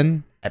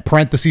Krillin,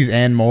 parentheses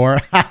and more.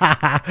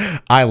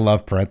 I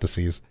love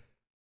parentheses.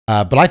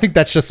 But I think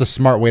that's just a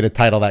smart way to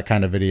title that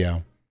kind of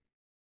video.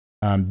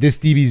 This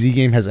DBZ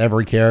game has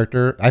every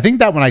character. I think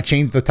that when I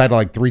changed the title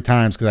like 3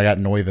 times because I got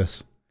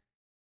nervous.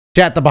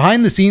 Chat, the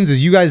behind the scenes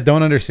is you guys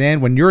don't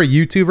understand. When you're a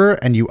YouTuber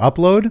and you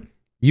upload,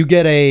 you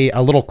get a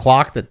little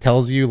clock that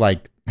tells you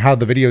like how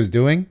the video is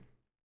doing.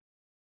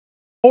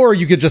 Or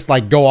you could just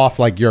like go off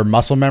like your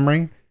muscle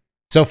memory.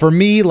 So for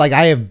me, like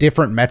I have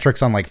different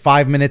metrics on like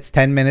 5 minutes,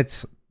 10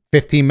 minutes,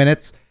 15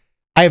 minutes.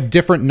 I have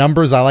different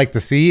numbers I like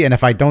to see. And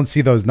if I don't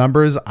see those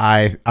numbers,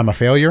 I'm a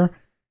failure.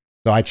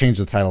 So I changed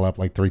the title up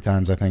like 3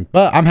 times, I think.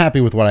 But I'm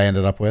happy with what I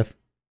ended up with.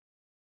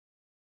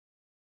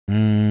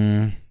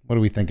 What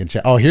are we thinking,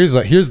 chat? Oh,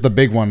 here's the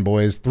big one,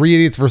 boys. 3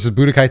 Idiots versus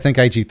Budokai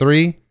Tenkaichi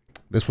 3.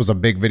 This was a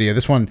big video.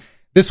 This one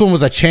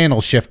was a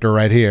channel shifter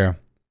right here.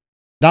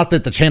 Not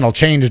that the channel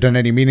changed in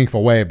any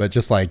meaningful way, but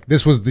just like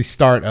this was the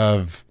start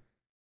of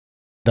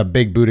the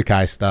big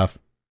Budokai stuff.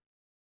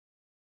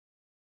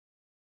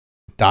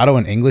 Dotto,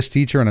 an English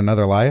teacher in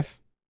another life.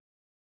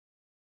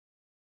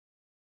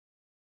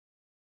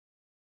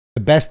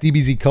 The best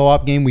DBZ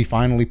co-op game, we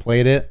finally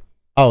played it.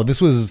 Oh,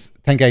 this was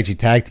Tenkaichi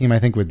Tag Team, I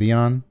think, with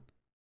Dion.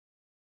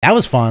 That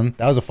was fun.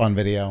 That was a fun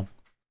video.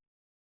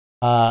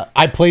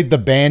 I played the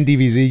band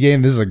DBZ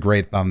game. This is a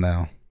great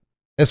thumbnail.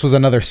 This was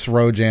another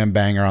Srojam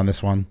banger on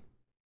this one.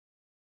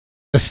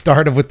 The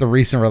start of with the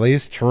recent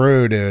release.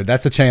 True, dude.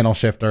 That's a channel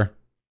shifter.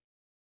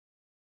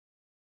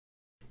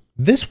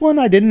 This one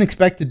I didn't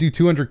expect to do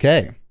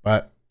 200K,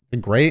 but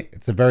great.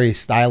 It's a very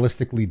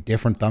stylistically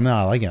different thumbnail.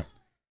 I like it.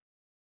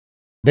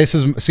 This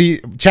is, see,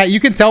 chat,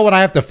 you can tell when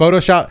I have to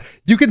Photoshop.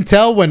 You can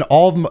tell when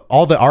all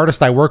the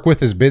artists I work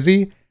with is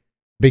busy.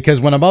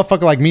 Because when a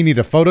motherfucker like me need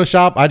to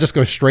Photoshop, I just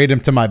go straight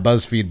into my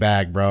BuzzFeed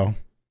bag, bro.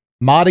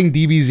 Modding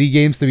DBZ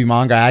games to be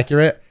manga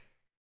accurate.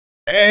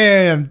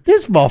 Damn,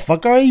 this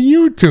motherfucker a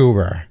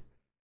YouTuber.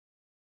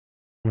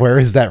 Where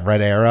is that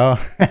red arrow?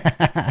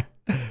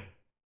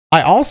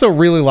 I also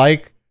really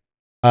like,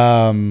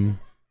 I'm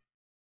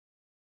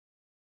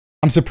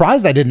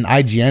surprised I did an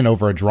IGN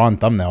over a drawn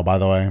thumbnail, by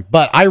the way.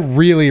 But I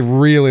really,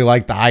 really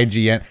like the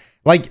IGN.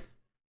 Like,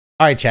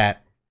 all right,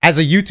 chat. As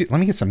a YouTube, let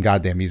me get some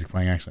goddamn music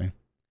playing, actually.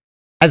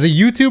 As a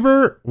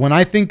YouTuber, when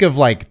I think of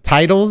like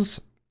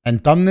titles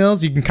and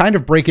thumbnails, you can kind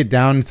of break it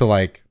down into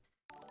like,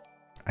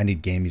 I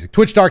need game music.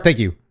 Twitch Dark, thank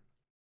you.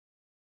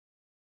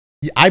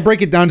 I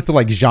break it down into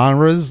like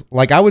genres.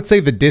 Like I would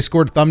say the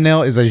Discord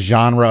thumbnail is a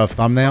genre of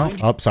thumbnail.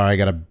 Oh, sorry, I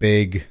got a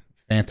big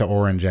Fanta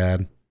orange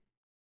ad.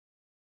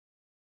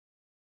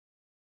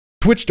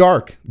 Twitch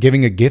Dark,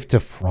 giving a gift to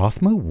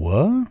Frothma?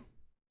 What?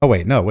 Oh,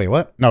 wait, no, wait,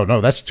 what?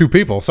 No, that's 2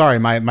 people. Sorry,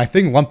 my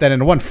thing lumped that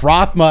into one.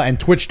 Frothma and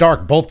Twitch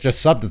Dark both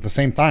just subbed at the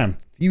same time.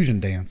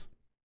 Fusion dance.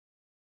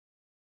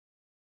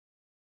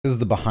 This is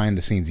the behind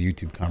the scenes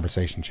YouTube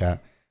conversation,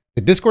 chat.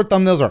 The Discord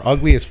thumbnails are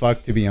ugly as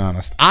fuck, to be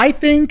honest. I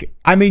think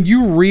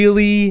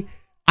the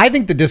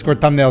Discord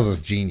thumbnails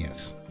is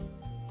genius.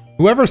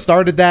 Whoever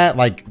started that,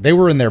 like, they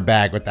were in their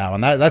bag with that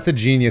one. That's a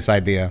genius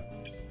idea.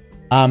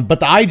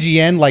 But the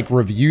IGN like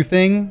review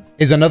thing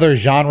is another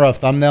genre of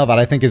thumbnail that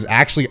I think is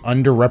actually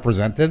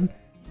underrepresented.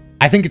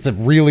 I think it's a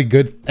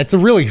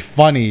really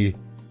funny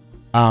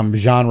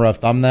genre of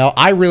thumbnail.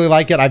 I really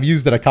like it. I've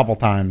used it a couple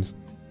times.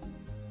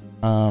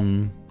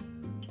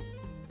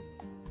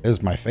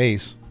 There's my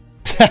face.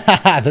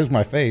 There's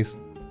my face.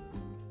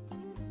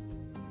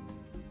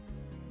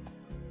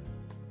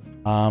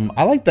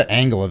 I like the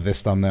angle of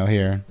this thumbnail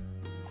here.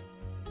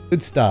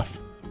 Good stuff.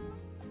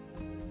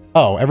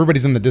 Oh,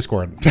 everybody's in the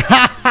Discord.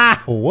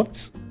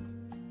 Whoops.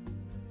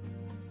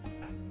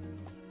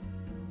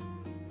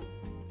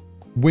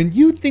 When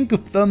you think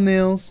of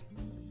thumbnails,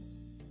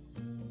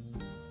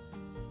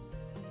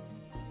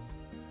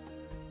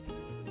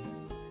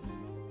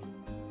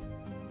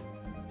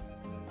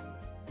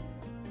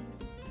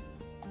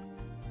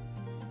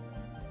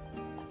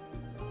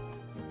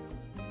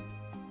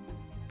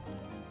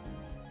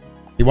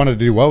 you wanted to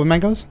do what with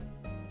mangoes?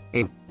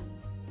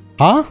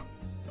 Huh?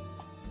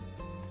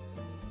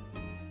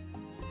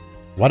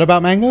 What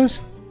about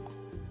mangoes?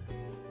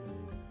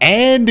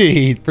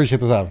 Andy,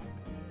 appreciate the sub.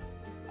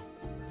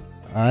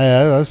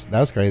 Yeah, that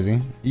was crazy.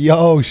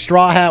 Yo,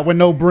 straw hat with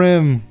no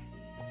brim.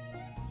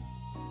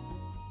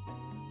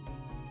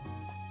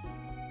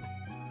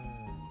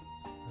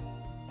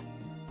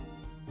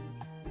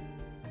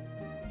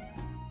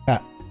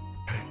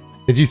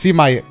 Did you see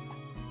my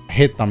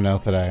hit thumbnail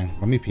today?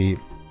 Let me peep.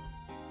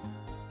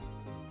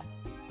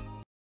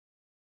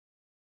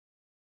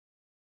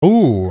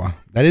 Ooh,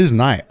 that is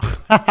nice.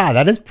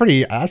 That's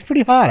pretty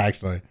hot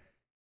actually.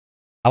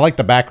 I like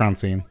the background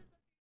scene.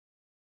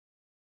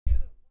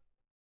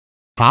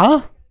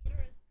 Huh?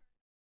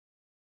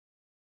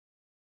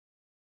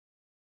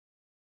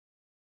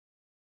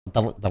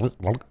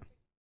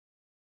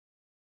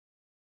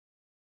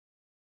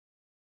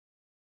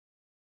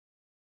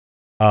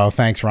 Oh,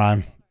 thanks,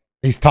 Rhyme.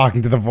 He's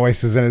talking to the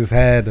voices in his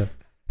head.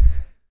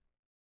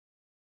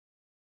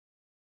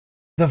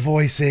 The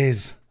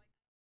voices.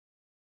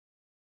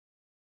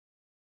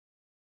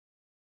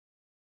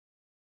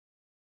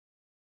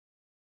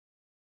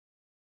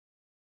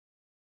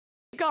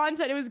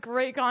 Content. It was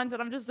great content.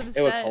 I'm just upset.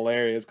 It was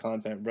hilarious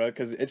content, bro.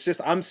 Because it's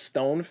just I'm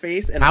stone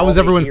faced. And how was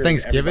all they everyone's hear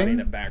is everybody in Thanksgiving?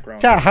 the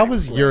background. Chat, how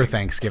was your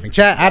Thanksgiving?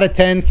 Chat, out of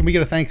 10, can we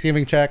get a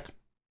Thanksgiving check?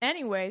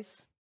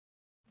 Anyways.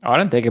 Oh, I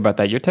didn't think about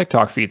that. Your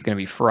TikTok feed's gonna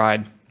be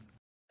fried.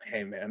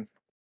 Hey, man.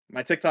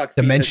 My TikTok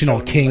feed Dimensional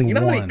has shown me, King like, you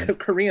know how 1. many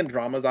Korean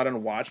dramas I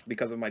didn't watch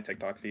because of my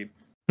TikTok feed?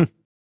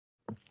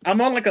 I'm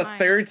on like a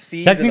third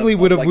season. Technically,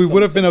 we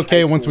would have been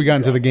okay once we got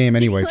into the game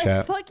anyway, Let's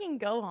chat. fucking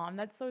go on.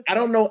 That's so. I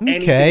don't know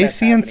anything Okay, that's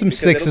seeing some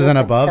happening because it'll 6s go and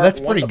from above. part That's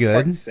 1 pretty to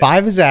good. part 6.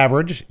 5 is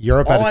average.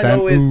 Europe All out of I 10.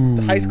 know is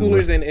Ooh. high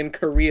schoolers in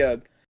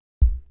Korea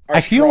are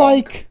I feel strong.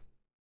 like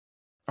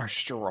Are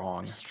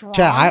strong.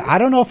 chat, I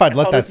don't know if I'd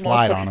let saw that this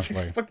slide, motherfucker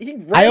honestly. just he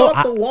ran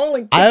off the wall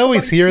and I kicked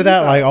always somebody's hear teeth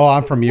that out. like, oh,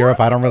 I'm from Europe.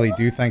 I don't really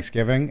do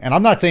Thanksgiving. And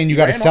I'm not saying you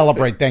got to ran off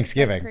celebrate it.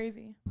 Thanksgiving.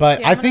 Crazy. But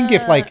Okay, I I'm think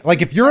if gonna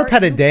if Europe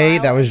had a start day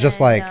new that was file just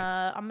and like then,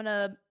 I'm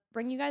gonna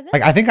bring you guys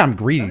in. I think I'm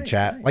greedy, Nice,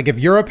 chat. nice. Like if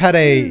Europe had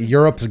a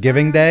Europe's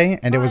Giving Day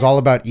and it was all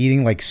about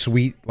eating like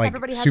sweet, like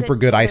Everybody has super it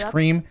good set ice up.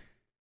 cream,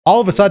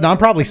 all of a sudden I'm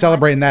probably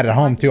celebrating that at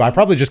home too. I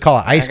probably just call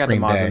it ice I got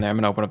cream the mods day. in there. I'm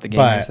gonna open up the game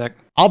in a But sec.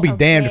 I'll be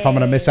damned if I'm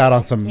gonna miss out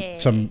on Okay.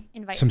 some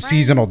Invite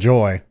seasonal friends.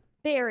 joy.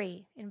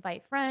 Barry,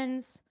 invite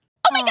friends.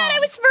 Oh my god, I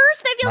was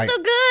first. I feel Like, so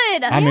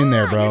good. I'm in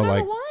there, Yeah, bro. you're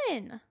Like number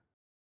one.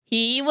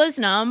 He was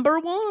number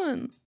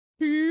 1.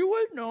 He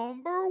was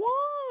number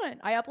 1.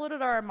 I uploaded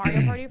our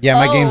Mario Party. Yeah,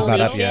 my game's not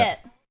Holy up yet.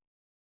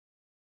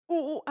 shit.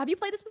 Ooh, have you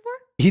played this before?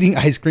 eating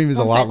ice cream is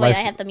a One lot sec, wait, I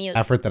less have to mute.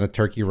 effort than a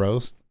turkey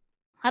roast.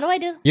 How do I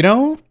do? You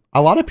know,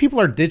 a lot of people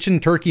are ditching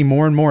turkey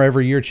more and more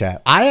every year,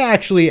 chat. I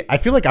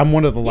feel like I'm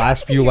one of the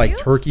last I can few hear like you.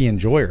 turkey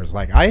enjoyers.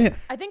 Like I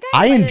think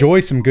I invited- enjoy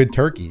some good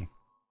turkey.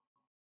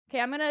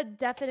 Okay, I'm gonna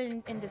def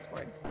it in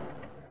Discord.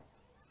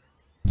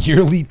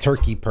 Yearly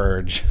turkey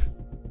purge.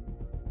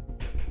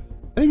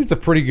 I think it's a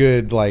pretty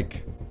good,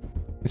 like,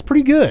 it's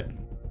pretty good.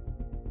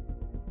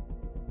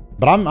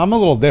 But I'm a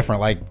little different.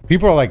 Like,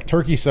 people are like,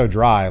 turkey's so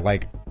dry.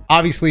 Like,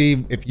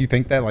 obviously, if you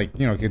think that, like,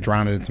 you know, you could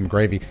drown it in some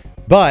gravy.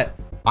 But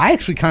I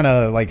actually kind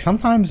of, like,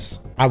 sometimes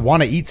I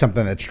want to eat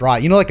something that's dry.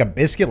 You know, like a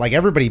biscuit? Like,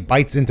 everybody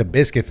bites into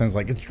biscuits and it's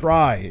like, it's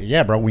dry.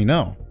 Yeah, bro, we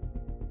know.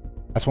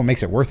 That's what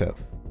makes it worth it.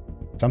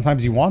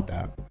 Sometimes you want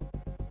that.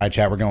 All right,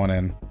 chat, we're going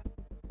in.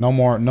 No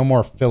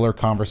more filler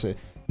conversation.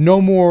 No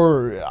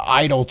more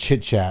idle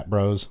chit chat,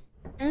 bros.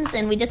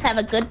 And we just have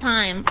a good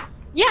time.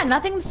 Yeah,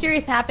 nothing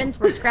mysterious happens.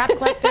 We're scrap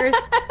collectors.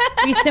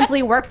 We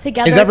simply work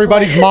together. Is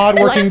everybody's mod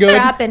working good?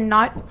 Scrap and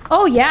not.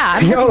 Oh yeah.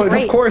 I'm Yo, doing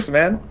great. of course,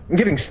 man. I'm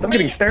getting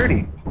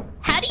sturdy.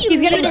 How do you He's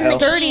mute getting in the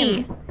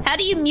sturdy. game? How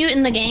do you mute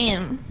in the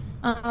game?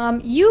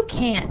 You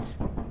can't.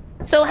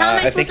 So how am I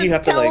I think supposed you to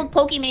have to, tell like-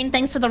 Pokimane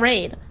thanks for the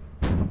raid?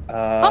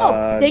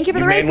 Thank you for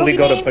the raid, manually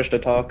go to Pokimane. push to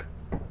talk.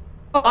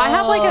 Oh, I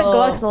have like a Go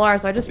XLR,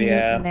 so I just mute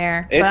Yeah. in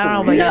there. It's but I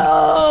don't know weird.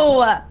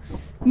 about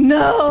you.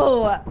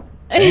 No.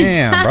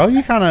 Damn, bro,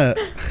 you kind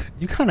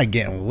of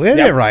getting with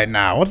Yeah. it right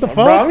now. What the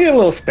Bro, I'm fuck? getting a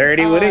little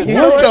sturdy with it. You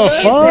What know the what?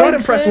 fuck? Go ahead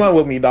and press 1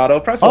 with me, Dotto.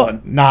 Press Oh,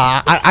 1.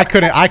 nah, I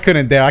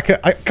couldn't dare.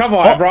 Come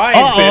on,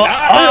 Brian.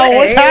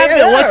 What's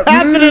happening? What's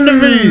happening to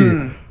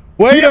me?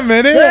 Wait a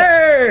minute.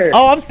 Sir.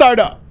 Oh, I'm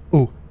starting to.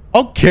 Ooh,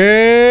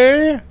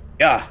 okay.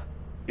 Yeah.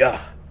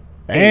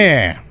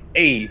 Damn.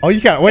 Hey. Oh,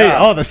 you got wait. Yeah.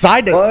 Oh, the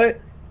side. What?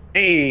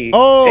 Hey.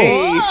 Oh.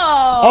 Hey.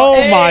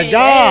 Oh my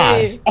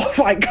gosh. Oh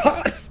my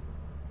gosh.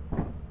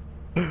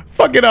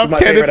 Fuck it up, My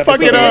Kenneth. favorite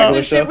Fuck it episode of up.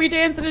 English show. We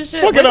dancing and shit.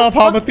 Fuck it up,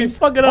 Homathy.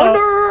 Fuck it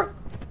up.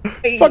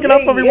 Fuck it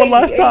up for me one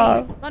last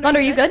time. Thunder,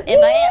 you good? If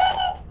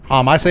I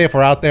I say if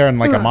we're out there and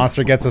like a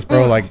monster gets us,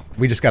 bro, like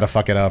we just gotta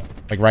fuck it up,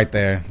 like right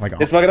there, like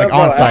Just fuck it like up, bro.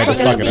 on site, Fuck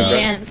just it fuck up, it just up.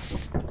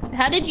 dance.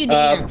 How did you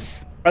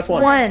dance? Press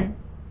 1. One.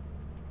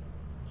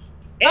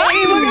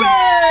 Hey, look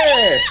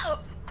at her!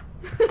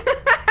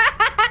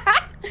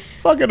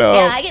 Fuck it Yeah,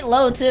 up. I get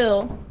low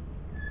too.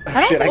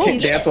 Shit, I think can't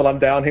he's- dance while I'm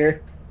down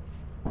here.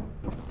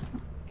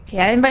 Okay,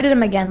 I invited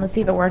him again. Let's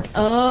see if it works.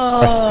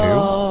 Press 2.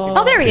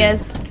 Oh, there he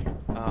is.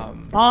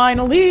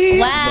 Finally.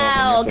 Wow,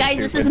 No, you're so guys,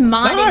 this is stupid.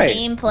 modded Nice.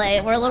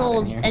 gameplay. We're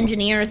little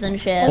engineers and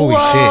shit. Holy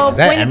Whoa, shit. Is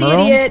that point at the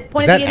Emerald? idiot,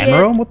 point Is at that the idiot.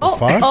 Emerald? What the Oh,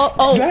 fuck? Is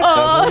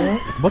that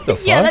What the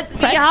fuck? Yeah, that's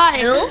Press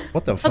behind. 2?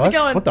 What the How's fuck? it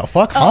going? What the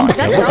fuck? Oh, Hamaka? that's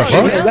What the Emerald.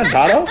 fuck? Is that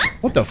Dotto?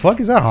 What the fuck?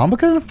 Is that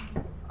Hamaka? Let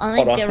me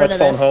Hold on, get rid let's of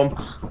phone this.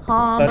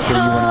 home. Okay, you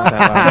went out that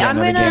loud. Yeah, I I'm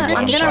know the gonna- game Does this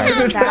went game fire. have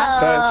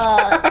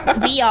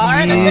VR?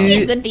 That's gonna be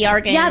a good VR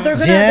game. Yeah, they're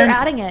gonna. Jen? They're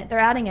adding it. They're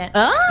adding it.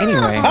 Oh.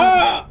 Anyway,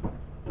 Ah!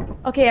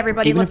 Okay,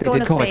 everybody, Even let's if it go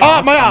did into go like space.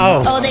 Oh, my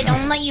oh. Oh, they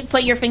don't let you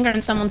put your finger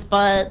in someone's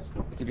butt.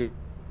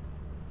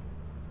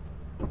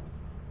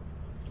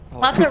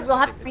 We'll have to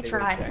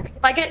retry.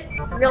 If I get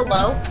real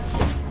low,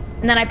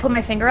 and then I put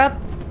my finger up.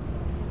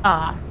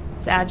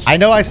 Sad. I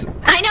know I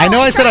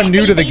said I'm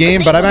new to the but you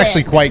game, but I'm disabled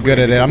actually it. quite good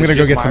at it. I'm gonna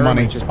go get some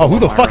money. Oh, who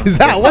the fuck is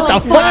that? What Oh, the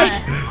it's fuck?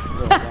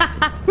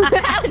 not.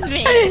 That was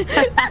me.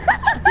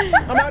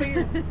 I'm out of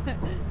here.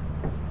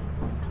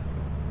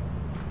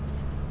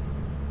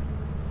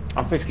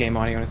 I'll fix game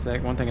audio in a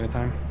sec. One thing at a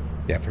time.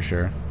 Yeah, for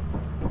sure.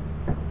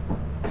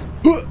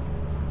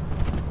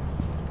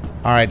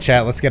 All right,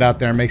 chat. Let's get out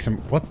there and make some.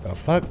 What the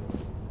fuck?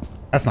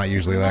 That's not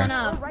usually Going there.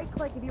 up. Right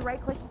click. If you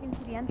right click, you can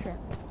see the entrance.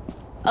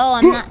 Oh,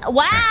 I'm not.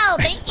 Wow,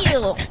 thank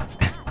you.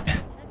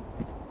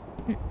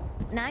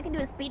 Now I can do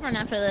a speedrun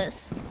after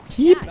this.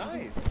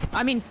 Nice.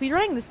 I mean,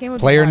 speedrunning this game would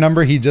be Player nuts.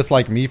 number, he just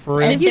like me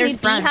for And it. if there's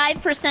need friends.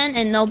 beehive percent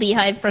and no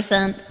beehive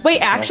percent. Wait,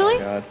 actually? Oh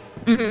my God.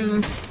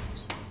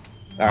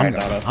 Mm-hmm. All I'm,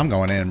 right, Dotto. I'm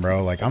going in,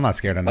 bro. Like, I'm not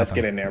scared of Let's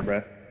nothing. get in there,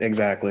 bro.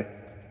 Exactly.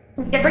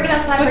 Yeah, bring it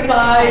outside. Bring it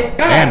outside.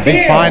 Damn,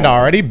 big find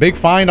already? Big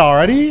find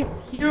already?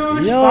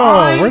 Huge Yo,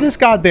 find. where this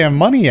goddamn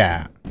money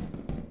at?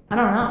 I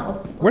don't know.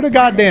 Where the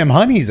goddamn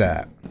honey's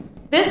at?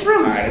 This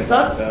room Alright,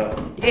 sucks. so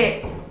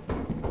Dick.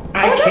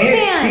 I Oh, that's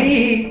can't man.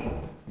 see.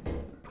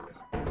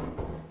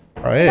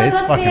 Bro, it's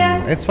that's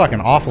bad.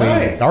 fucking awfully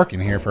Nice. dark in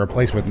here for a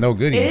place with no It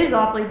goodies. is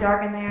awfully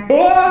dark in there.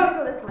 Ah!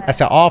 Go this way.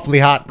 That's an awfully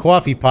hot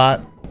coffee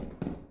pot.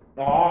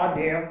 Aw,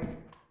 damn.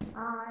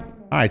 All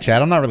right,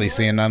 Chad. I'm not really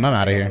seeing none. I'm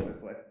out of here.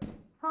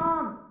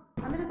 I'm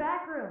in the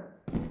back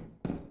room.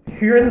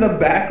 You're in the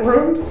back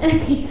rooms?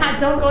 Yeah,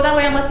 don't go that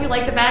way unless you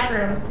like the back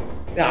rooms.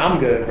 Yeah, I'm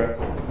good, bro.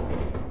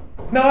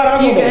 No,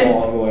 I'll You go the good?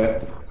 long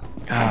way.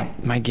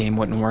 My game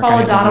wouldn't work. Follow I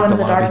had to Dotto leave into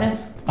the lobby.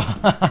 darkness.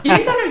 You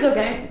think Thunder's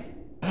okay?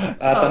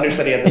 Thunder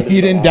said he had to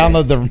You didn't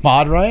download the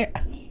mod, right?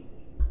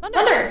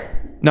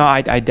 Thunder! No,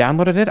 I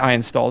downloaded it. I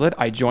installed it.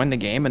 I joined the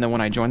game, and then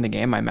when I joined the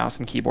game, my mouse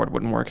and keyboard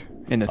wouldn't work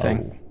in the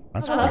thing.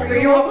 That's Oh, that's weird.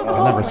 weird. You're also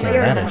I've never the seen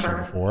player that number. issue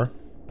before.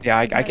 Yeah,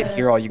 I could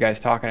hear all you guys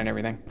talking and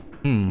everything.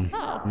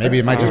 Maybe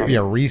it might just be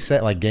a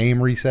reset, like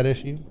game reset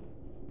issue.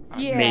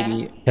 Yeah.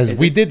 Maybe. Because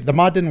Is the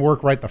mod didn't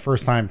work right the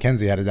first time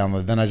Kenzie had it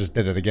downloaded. Then I just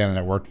did it again and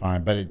it worked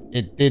fine. But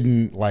it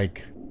didn't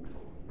like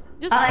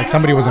Just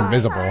somebody was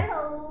invisible.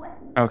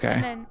 Okay.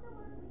 and then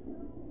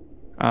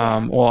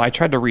Well, I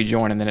tried to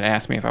rejoin, and then it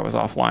asked me if I was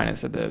offline. It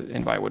said the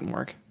invite wouldn't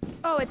work.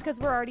 oh, it's because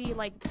we're already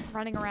like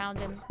running around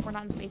and we're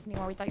not in space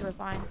anymore. We thought you were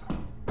fine.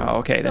 Oh,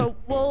 okay then. So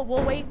we'll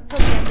wait till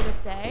the end of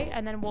this day,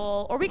 and then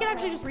or we can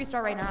actually just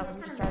restart right now because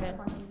we just started.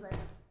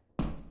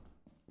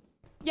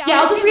 Yeah,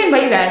 I'll just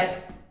re-invite you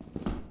guys.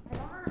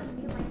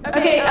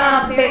 Okay,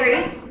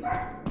 Barry.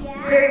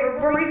 Barry,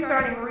 we're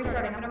restarting. We're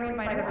restarting. I'm gonna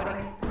reinvite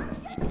everybody.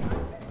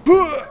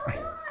 I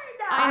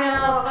I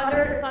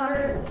know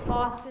Thunder's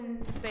lost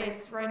in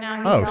space right now.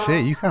 He's Oh out.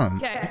 shit! You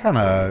kind Okay.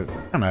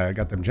 of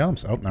got them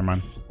jumps. Oh, never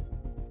mind.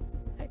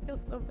 I feel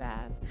so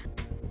bad.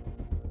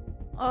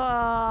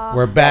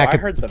 We're back I at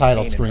heard the the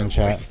title pain in her screen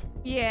chat. voice.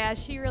 Yeah,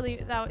 she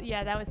really that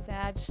was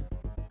sad.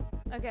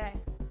 Okay.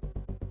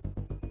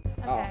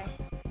 Oh. Okay.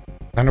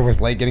 Thunder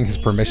was late getting his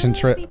permission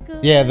trip.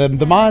 Yeah,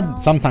 the mod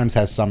sometimes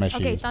has some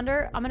issues. Okay,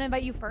 Thunder, I'm gonna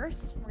invite you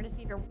first. We're gonna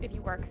see if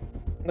you work.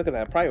 Look at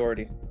that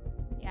priority.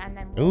 Yeah, and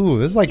then. Ooh,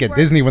 this is like He at works.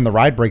 Disney when the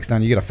ride breaks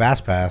down, you get a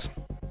fast pass.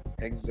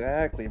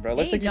 Exactly, bro.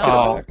 Let's There take you you to the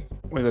Oh, back.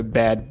 we have a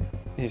bad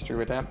history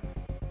with that.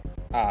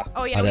 Ah.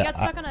 Oh yeah, I we did- got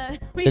stuck on a.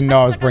 We didn't got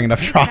know I was stuck on bringing a up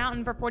steep trauma.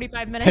 mountain for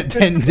 45 minutes.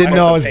 didn't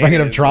know I was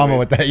bringing up Potatoes, trauma boys.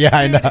 with that. Yeah,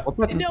 I know. What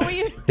button? No,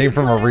 we Came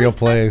from a real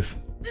place.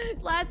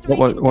 last week.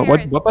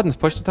 What button's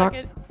push to talk?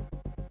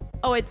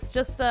 Oh, it's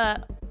just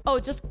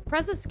just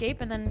press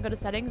escape and then go to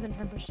settings and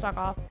turn push to talk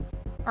off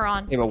or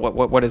on. Yeah, but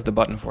what is the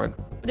button for it?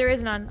 There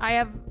is none. I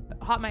have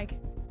hot mic.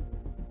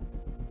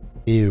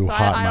 Ew, So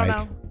hot I don't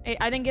mic. know.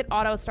 I think it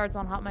auto starts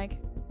on hot mic.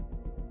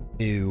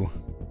 Ew.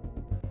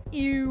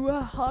 Ew,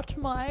 hot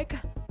mic.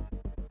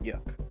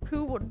 Yuck.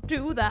 Who would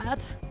do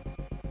that?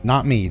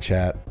 Not me,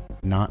 chat.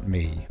 Not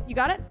me. You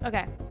got it?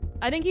 Okay.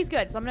 I think he's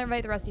good, so I'm gonna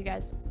invite the rest of you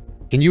guys.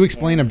 Can you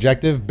explain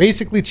objective?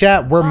 Basically,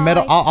 chat, we're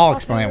metal. I'll Bye.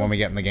 explain it when we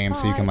get in the game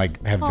so you can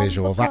like have Bye.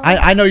 visuals. Bye.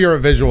 I know you're a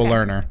visual Okay.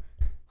 learner.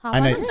 Hot I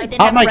know. mic? I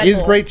did Hot have a mic Red is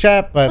Bull. great,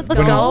 chat, but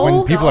Let's go.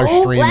 when people are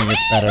Go. streaming,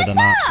 it's better to not.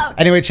 What's up?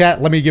 Anyway,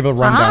 chat, let me give a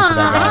rundown to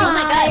that Oh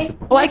guy. my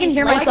god. Oh, I can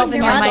hear myself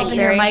in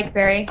your mic,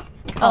 Barry.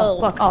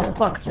 Oh,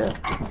 fuck.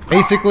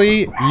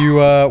 Basically,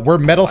 we're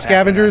metal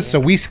scavengers, so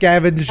we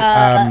scavenge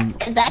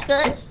is that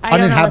good?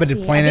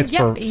 uninhabited planets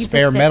for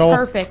spare metal.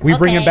 Perfect. We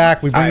bring them Okay.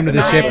 back, we bring them to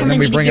the ship, and then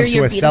we bring them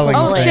to a selling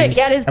thing.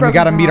 And we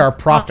got to meet our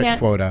profit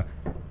quota.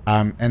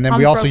 And then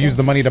we also use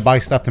the money to buy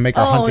stuff to make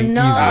our hunting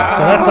easier.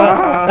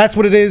 So that's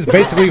what it is.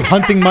 Basically,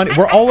 hunting money.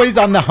 We're always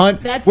on the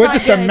hunt. We're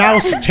just a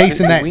mouse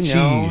chasing that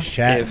cheese,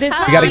 chat. We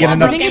got to get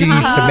enough cheese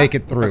to make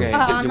it through.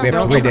 Okay, We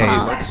have 3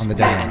 days on the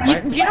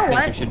deadline. You know I think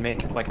what? you should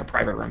make like a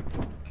private room.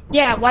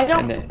 Yeah, why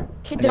don't... And then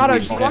Dotto, we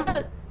do you join want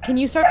to... Can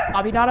you start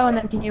lobby, Dotto, and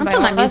then can you I'm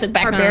invite putting my us music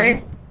back or on.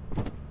 Barry?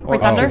 Or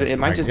Thunder? 'cause it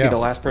might just Yeah. be the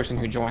last person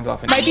who joins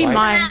off. Might be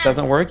mine.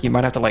 Doesn't work. You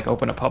might have to like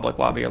open a public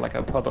lobby or like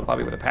a public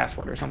lobby with a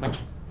password or something.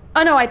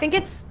 Oh, no, I think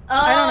it's...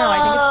 I don't know,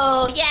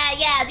 I think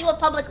yeah, do a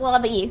public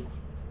lobby.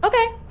 it's...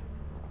 Okay.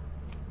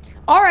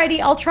 Alrighty,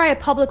 I'll try a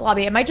public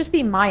lobby. It might just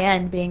be my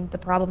end being the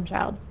problem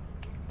child.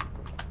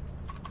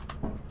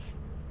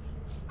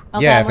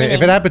 Okay, Yeah, I'm if it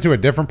leaving. happened to a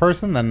different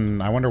person,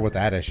 then I wonder what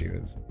that issue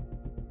is.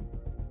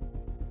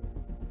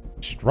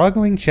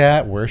 Struggling,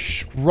 chat. We're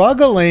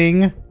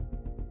struggling.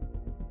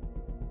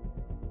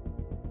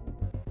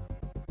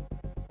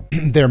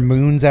 They're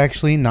moons,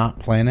 actually, not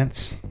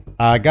planets.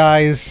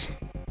 Guys,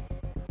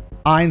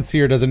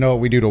 Einseer doesn't know what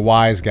we do to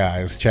wise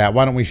guys. Chat,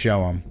 why don't we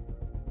show him?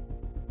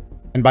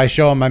 And by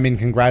show him, I mean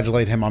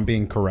congratulate him on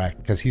being correct,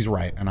 because he's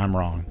right and I'm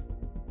wrong.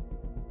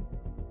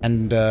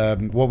 And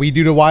what we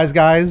do to wise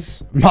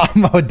guys?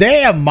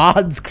 Damn,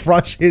 mods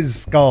crush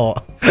his skull.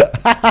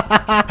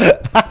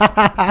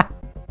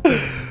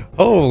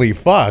 Holy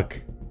fuck.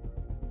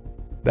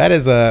 That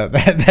is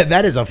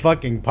a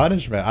fucking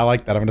punishment. I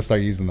like that. I'm gonna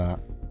start using that.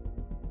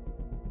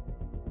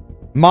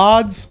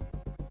 Mods,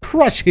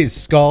 crush his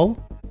skull.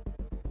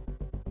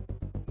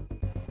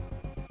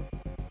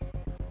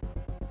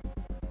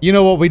 You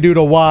know what we do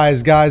to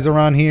wise guys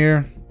around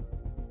here?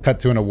 Cut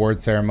to an award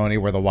ceremony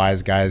where the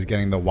wise guy is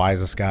getting the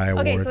wisest guy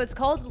award. Okay, so it's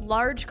called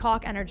large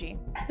cock energy.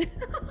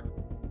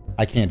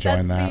 I can't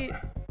join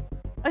that.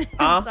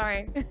 I'm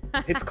sorry.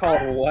 It's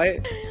called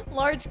what?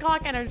 Large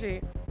cock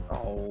energy.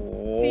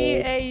 Oh.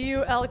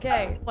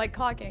 C-A-U-L-K, like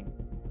cocking.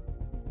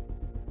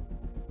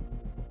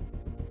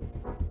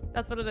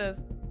 That's what it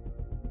is.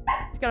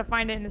 Just gotta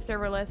find it in the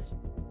server list.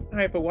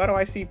 Alright, but why do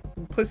I see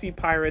pussy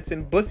pirates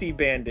and bussy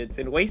bandits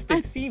and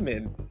wasted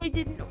seamen? I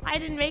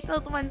didn't make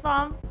those ones,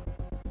 Mom.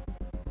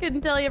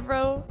 Couldn't tell you,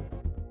 bro.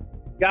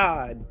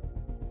 God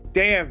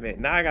damn it.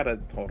 Now I gotta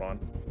hold on.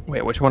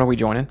 Wait, which one are we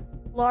joining?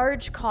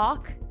 Large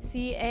cock,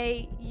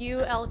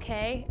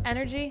 C-A-U-L-K,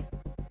 energy.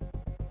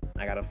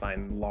 I gotta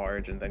find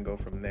large and then go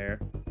from there.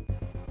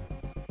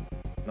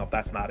 Nope,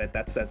 that's not it.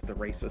 That says the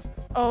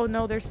racists. Oh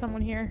no, there's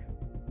someone here.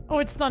 Oh,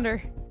 it's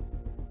Thunder.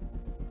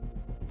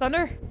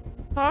 Thunder?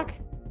 Talk?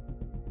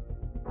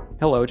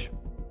 Hello.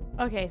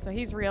 Okay, so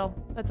he's real.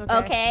 That's okay.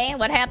 Okay,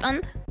 what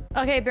happened?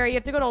 Okay, Barry, you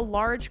have to go to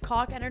large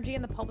cock energy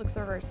in the public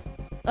servers.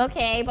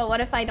 Okay, but what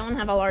if I don't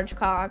have a large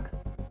cock?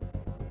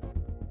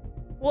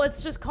 Well,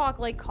 it's just cock,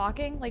 like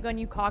cocking, like when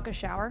you cock a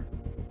shower.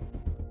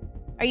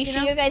 Are you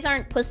sure you guys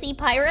aren't pussy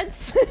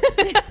pirates?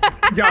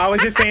 Yo, I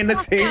was just saying the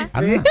same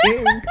thing.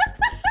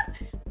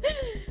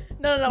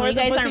 No, Well, we're you the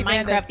guys Bussy aren't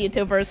Minecraft Bandits.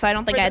 YouTubers, so I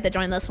don't think We're I had to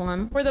join this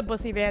one. We're the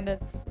Bussy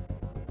Bandits.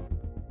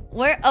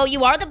 Where? Oh,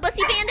 you are the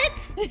Bussy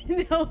Bandits?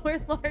 No,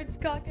 we're large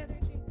cock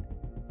energy.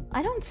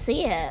 I don't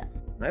see it.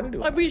 Neither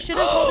do I. We should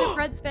have called it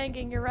Fred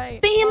Spanking, you're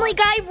right. Family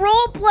Guy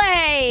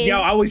roleplay!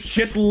 Yo, I was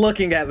just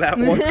looking at that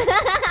one.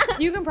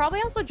 You can probably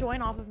also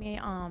join off of me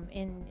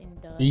in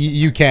the...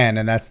 You can,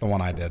 and that's the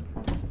one I did.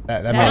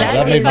 That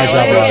That made my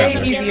job a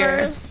lot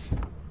easier.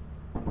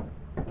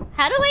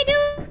 How do I do?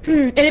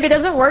 And if it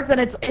doesn't work, then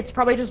it's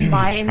probably just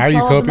my install. How are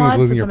you of the coping with mod,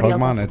 losing so your somebody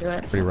else Pokemon? has It's to do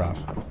it. pretty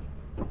rough.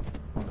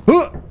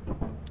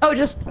 Oh,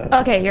 just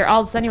okay. Here,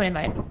 I'll send you an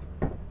invite.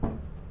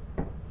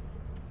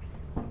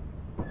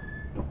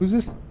 Who's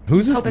this?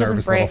 Who's this Hope it doesn't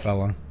nervous little break.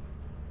 fella?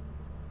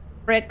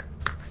 Rick.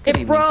 Good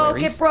It evening, broke.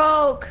 Clarice. It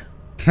broke.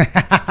 Okay,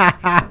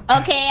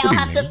 I'll Good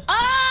have evening. to.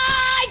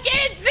 I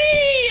can't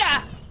see!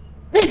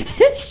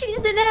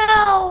 She's in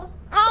hell!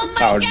 Oh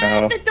my Oh,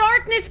 god, no. the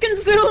darkness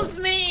consumes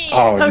me!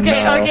 Oh,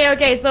 Okay, no.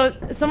 okay. So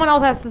someone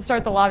else has to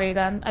start the lobby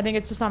then. I think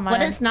it's just on my What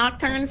end. does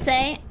Nocturne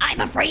say?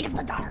 I'm afraid of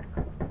the dark.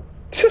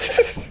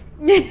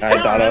 Alright, I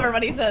don't remember Dotto.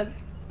 what he said.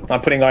 I'm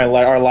putting our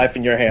life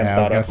in your hands, Yeah, I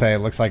was Dotto. gonna say it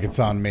looks like it's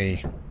on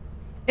me.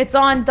 It's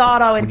on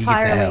Dotto When you get to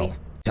entirely. hell,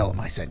 tell him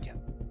I sent you.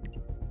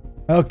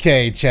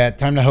 Okay, chat,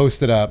 time to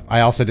host it up.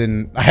 I also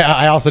didn't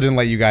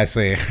let you guys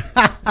see.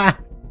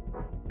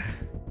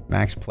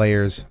 Max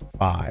players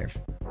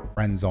 5.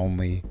 Friends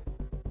only.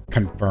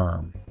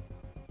 Confirm.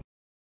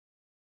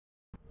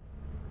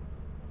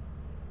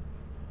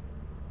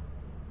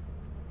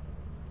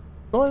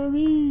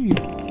 Sorry.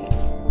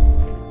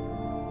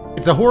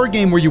 It's a horror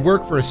game where you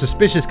work for a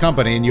suspicious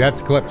company and you have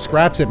to collect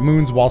scraps at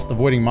moons whilst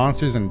avoiding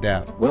monsters and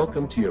death.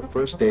 Welcome to your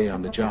first day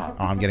on the job.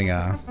 Oh, I'm getting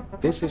a...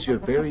 This is your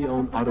very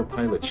own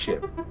autopilot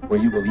ship, where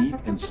you will eat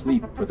and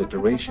sleep for the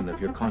duration of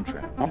your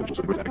contract.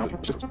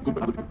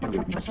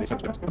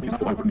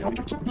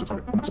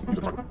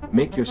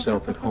 Make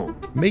yourself at home.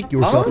 Make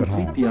yourself at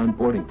Complete home. the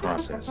onboarding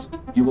process.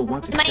 You will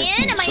want to Am I check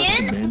in? the Am I in?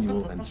 instruction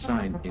manual and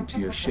sign into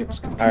your ship's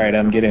computer. All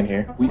right, get in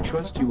here. We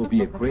trust you will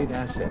be a great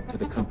asset to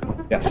the company.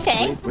 Yes.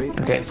 Okay.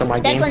 Okay, so my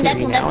Declan, game's gonna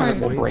be Declan, now, and Declan.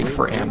 then we'll break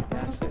for M.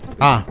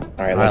 Ah.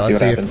 All right, let's see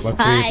what happens. Let's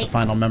see Hi. if the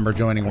final member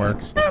joining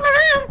works.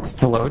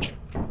 Hello.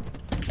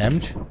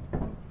 Emj?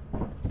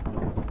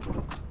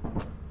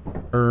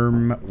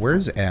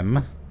 Where's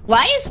M?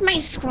 Why is my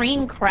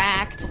screen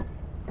cracked?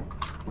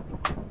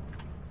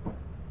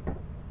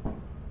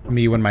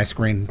 Me when my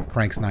screen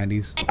cranks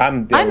 90s.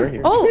 We're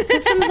here. Oh,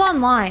 systems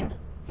online.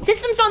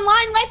 Systems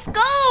online, let's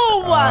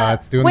go!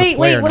 It's doing wait, the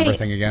player wait, number wait.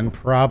 thing again.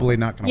 Probably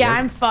not gonna Yeah, work.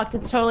 I'm fucked.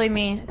 It's totally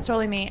me. It's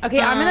totally me. Okay,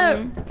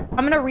 I'm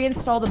gonna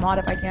reinstall the mod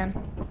if I can.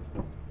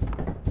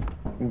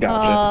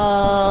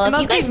 Gotcha. It If you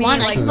must be guys me,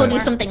 want, I like, can go do somewhere.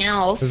 something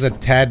else. This is a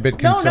tad bit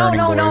concerning,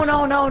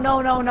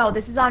 No.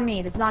 This is on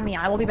me. This is on me.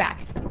 I will be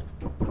back.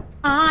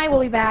 I will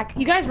be back.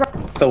 You guys.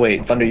 So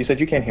wait, Thunder, you said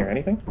you can't hear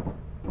anything?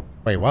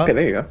 Wait, what? Okay,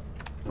 there you go.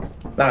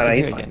 No,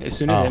 he's Again, fine. as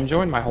soon as Oh. M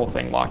joined, my whole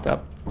thing locked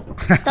up.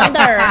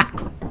 Thunder.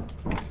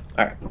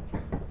 All right.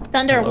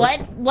 Thunder, Hello?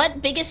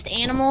 what biggest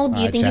animal do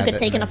you think you Chad could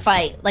didn't take in a know.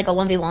 fight? Like a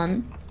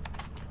 1v1?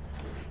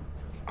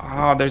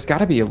 Oh, there's got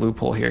to be a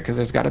loophole here because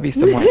there's got to be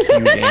some like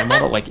huge animal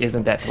that like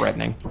isn't that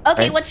threatening.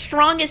 Okay, right? what's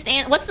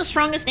the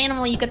strongest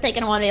animal you could take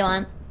in a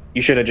 1v1?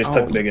 You should have just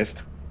took Oh,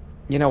 biggest.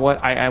 You know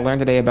what? I learned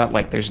today about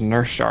like there's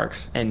nurse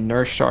sharks, and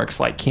nurse sharks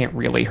like can't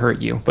really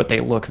hurt you, but they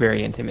look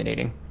very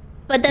intimidating.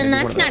 But then Maybe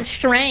one that's of not those.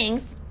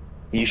 strength.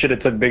 You should have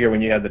took bigger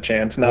when you had the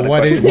chance. Not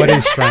What is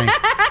strength?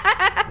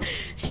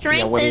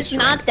 Strength what is is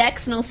not strength?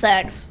 dex, no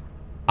sex.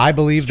 I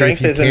believe that if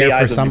Strength you is in the care eyes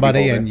for of the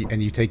somebody beholder.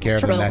 and you take care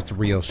of them, True. that's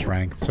real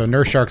strength. So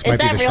nurse sharks Is might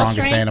be that the real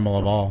strongest strength? animal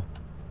of all.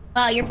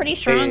 Wow, you're pretty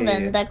strong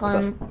then, Hey, what's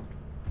Declan.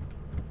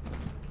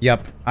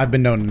 Yep, I've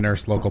been known to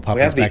nurse local We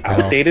puppies have the back to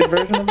health. outdated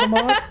version of the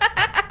mod.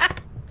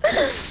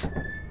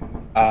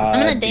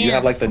 gonna Do you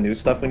have like dance. the new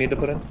stuff we need to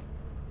put in?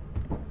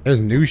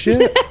 There's new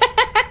shit?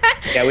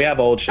 Yeah, we have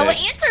old shit. Oh, well,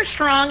 answer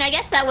strong. I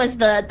guess that was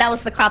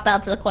the cop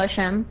out to the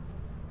question.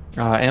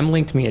 M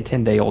linked me a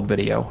 10-day-old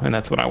video, and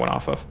that's what I went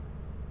off of.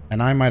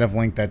 And I might have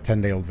linked that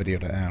 10-day-old video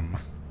to M.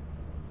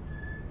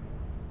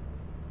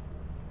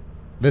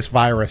 This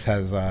virus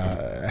has All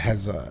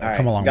right,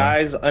 come along.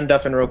 guys,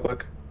 unduffing real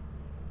quick.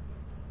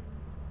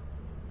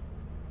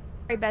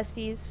 Sorry,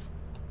 besties.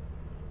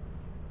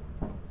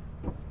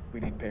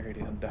 We need Barry to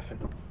unduffin.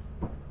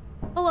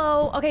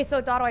 Hello. Okay,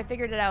 so Dotto, I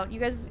figured it out.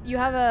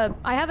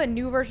 I have a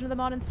new version of the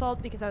mod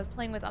installed because I was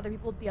playing with other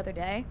people the other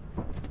day.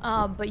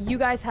 But you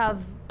guys have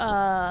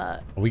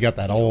We got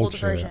that the old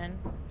shit. version.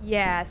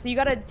 Yeah, so you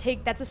gotta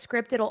that's a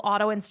script. It'll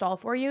auto install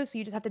for you. So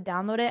you just have to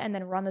download it and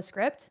then run the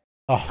script.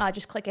 Oh,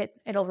 Just click it.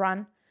 It'll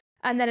run,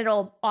 and then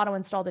it'll auto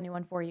install the new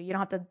one for you. You don't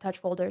have to touch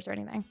folders or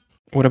anything.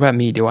 What about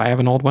me? Do I have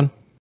an old one?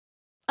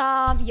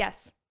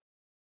 Yes.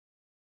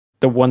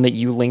 The one that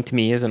you linked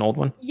me is an old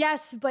one?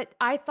 Yes, but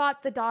I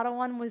thought the Dotto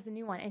one was the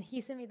new one, and he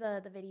sent me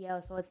the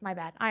video, so it's my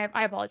bad. I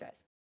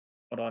apologize.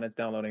 Hold on, it's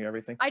downloading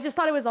everything. I just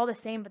thought it was all the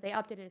same, but they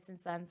updated it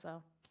since then,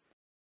 so.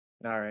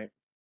 All right.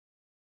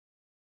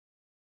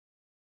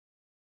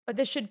 But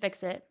this should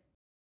fix it.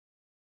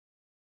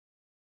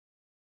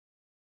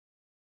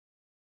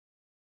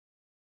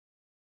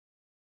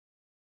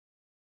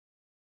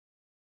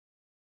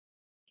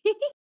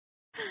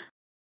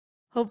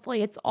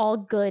 Hopefully it's all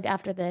good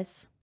after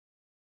this.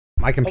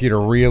 my computer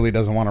really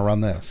doesn't want to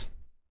run this.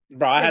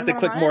 Bro, I You had to wanna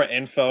click run more it?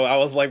 info. I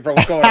was like, bro,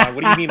 what's going on?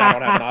 What do you mean I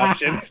don't have an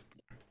option?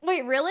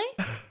 Wait, really?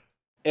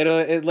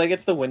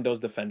 It's the Windows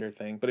Defender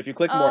thing. But if you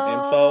click more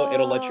info,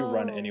 it'll let you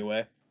run Oh.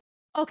 anyway.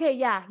 Okay,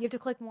 yeah, you have to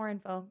click more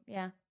info.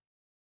 Yeah.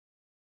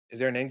 Is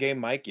there an in-game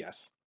mic?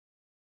 Yes.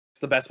 It's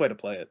the best way to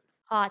play it.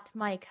 Hot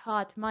mic,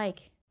 hot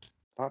mic.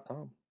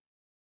 .com.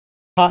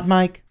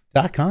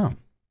 Hotmic.com.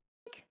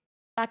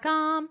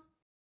 .com.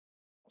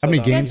 How many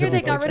So, You games guys hear have they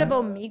we got played, rid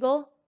of Chad?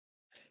 Omegle?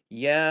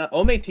 Yeah,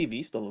 Ome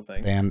TV still a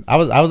thing. Damn, I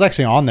was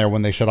actually on there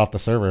when they shut off the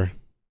server.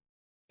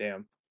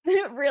 Damn.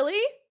 Really?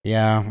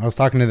 Yeah, I was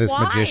talking to this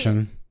Why?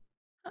 magician.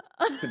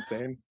 It's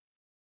insane.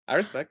 I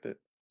respect it.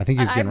 I think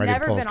he was I've getting ready to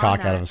never pull his been on cock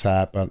out that. of his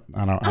hat, but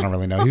I don't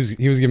really know.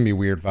 He was giving me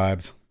weird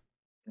vibes.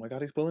 Oh my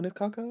god, he's pulling his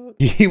cock out.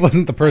 He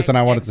wasn't the person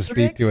I wanted to extra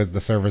speak dick? to as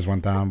the servers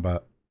went down,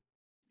 but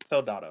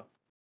So Dotto,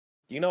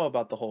 you know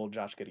about the whole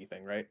Josh Giddey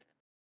thing, right?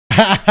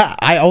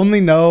 I only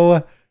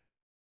know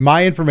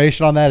my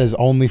information on that is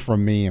only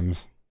from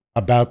memes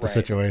about the Right.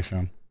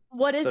 situation.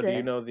 What is So it? do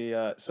you know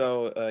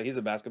the he's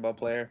a basketball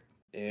player.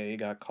 Yeah, he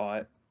got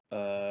caught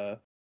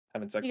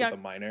having sex He with got- a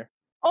minor.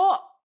 Oh,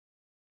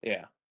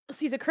 Yeah, so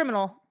he's a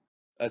criminal.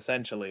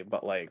 essentially,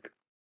 but like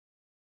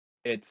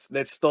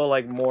there's still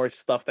like more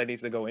stuff that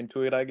needs to go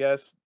into it, I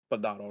guess.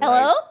 But Dotto, Hello?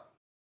 right?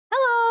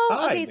 Hello.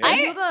 Oh, okay. So I-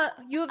 you have the.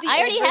 I old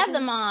already have the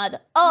version. mod. No,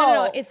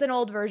 Oh, it's an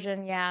old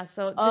version. Yeah.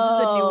 So this is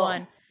the new Oh.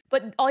 one.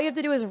 But all you have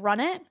to do is run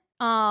it.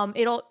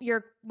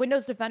 Your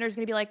Windows Defender is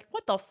gonna be like,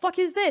 what the fuck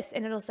is this?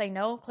 And it'll say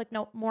no. Click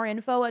no more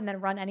info and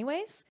then run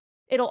anyways.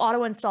 It'll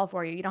auto install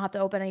for you. You don't have to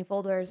open any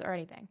folders or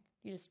anything.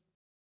 You just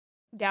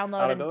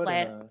download Dotto, and go play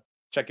ahead it. and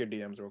check your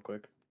DMs real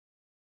quick.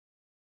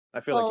 I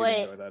feel Oh, like you'd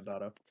wait. enjoy that,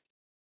 Dotto.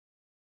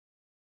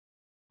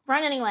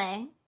 run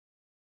anyway.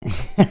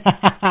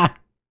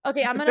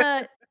 Okay, I'm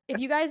gonna. If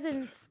you guys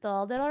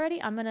installed it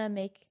already, I'm gonna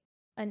make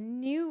a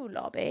new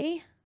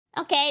lobby.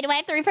 Okay, do I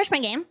have to refresh my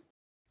game?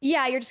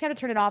 Yeah, you're just gonna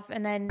turn it off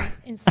and then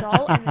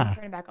install and then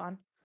turn it back on.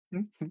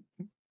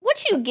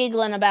 What you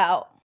giggling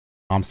about?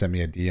 Mom sent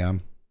me a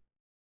DM.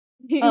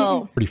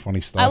 Oh, Pretty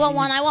funny stuff. I want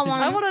one. I want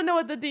one. I want to know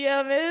what the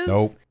DM is.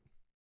 Nope.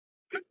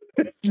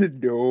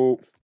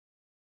 Nope.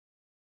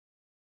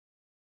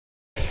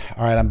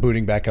 All right, I'm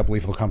booting back up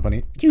Lethal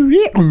Company.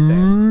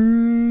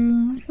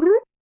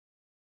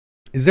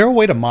 Is there a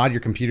way to mod your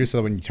computer so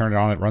that when you turn it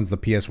on, it runs the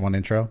PS1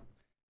 intro?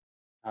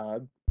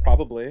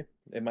 Probably.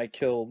 It might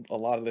kill a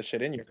lot of the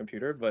shit in your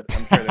computer, but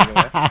I'm sure there's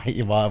a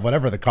way. Well,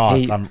 whatever the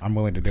cost, Hey, I'm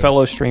willing to do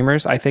Fellow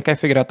streamers, I think I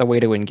figured out the way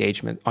to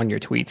engagement on your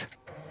tweet. it.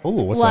 Oh,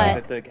 what's What? Is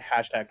that? it the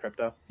hashtag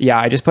crypto? Yeah,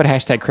 I just put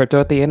hashtag crypto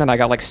at the end, and I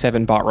got like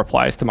 7 bot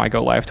replies to my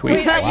go live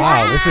tweet.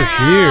 Wow, this is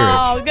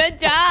Wow, huge. good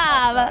job.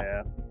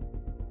 Yeah.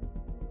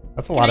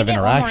 That's a Can lot I of get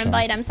one more interaction.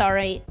 invite? I'm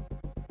sorry.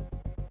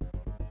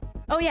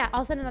 Oh yeah,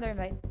 I'll send another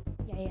invite.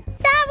 Yeah.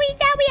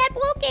 Sorry, I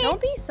broke it.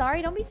 Don't be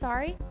sorry. Don't be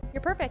sorry.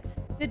 You're perfect.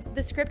 Did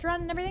the script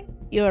run and everything?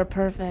 You're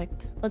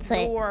perfect. Let's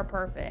see. You're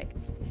perfect.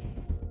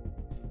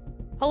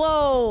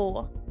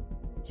 Hello.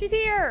 She's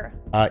here.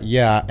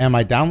 Yeah,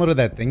 I downloaded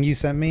that thing you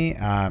sent me,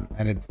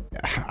 and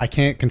I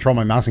can't control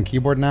my mouse and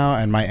keyboard now,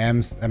 and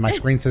my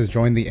screen says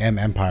join the M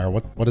Empire.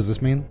 What does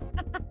this mean?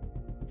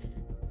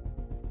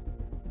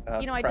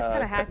 You know, I just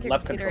kind of hacked your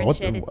left computer control.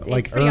 What and the, shit. It's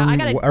like pretty- I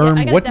gotta- Erm,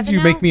 I gotta what did deafen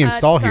you make now. me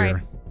install sorry.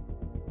 here?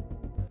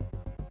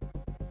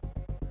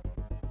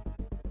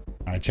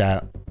 All right,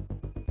 chat.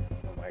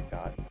 Oh my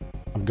god.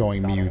 I'm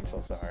going Dotto, I'm mute. so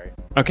sorry.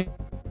 Okay,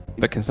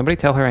 but can somebody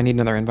tell her I need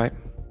another invite?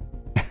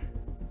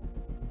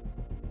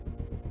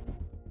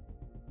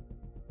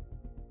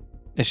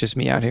 It's just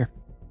me out here.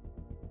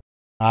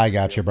 I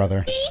got you,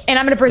 brother. And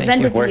I'm gonna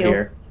present you. it to We're you.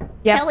 here.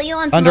 Yeah. Tell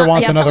Elon Under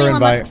wants tell another Elon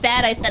invite. Musk's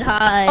dad I said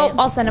hi. Oh,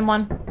 I'll send him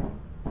one.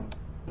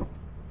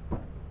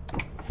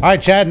 All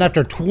right, chat, and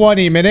after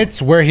 20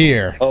 minutes, we're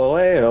here. Oh,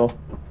 hey,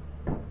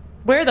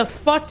 Where the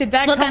fuck did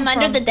that Look, come I'm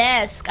from? under the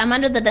desk. I'm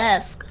under the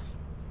desk.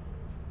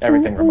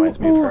 Everything reminds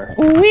me of her.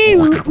 What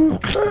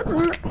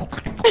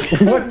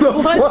the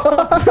Hold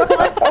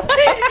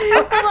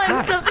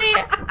on,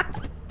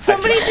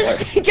 somebody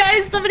just,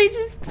 guys, somebody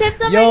just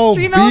tipped on Yo, my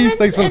stream Beast, elements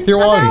thanks for the and tier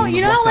somehow, one.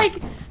 you know, What's how, up?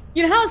 like,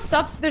 you know how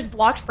stuff's there's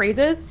blocked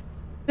phrases.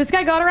 This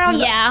guy got around.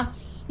 Yeah.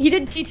 He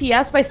did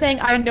TTS by saying,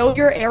 "I know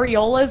your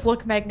areolas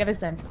look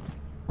magnificent."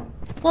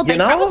 Well, You they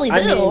know, probably do.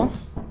 I mean-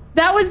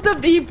 That was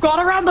he got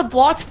around the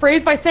blocked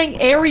phrase by saying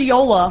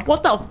areola.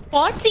 What the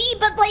fuck? See,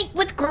 but like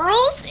with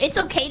girls, it's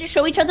okay to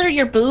show each other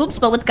your boobs,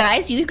 but with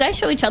guys, you guys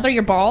show each other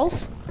your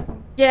balls.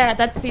 Yeah,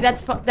 that's All the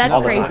time.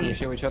 We crazy.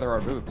 show each other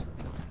our boobs.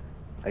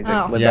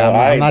 Oh. Yeah,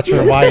 I'm not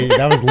sure why.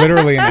 That was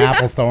literally an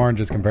apples to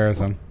oranges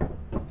comparison.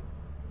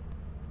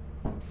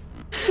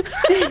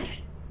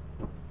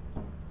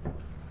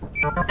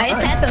 I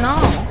just had to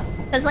know.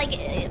 Cause like,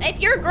 if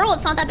you're a girl,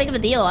 it's not that big of a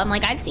deal. I'm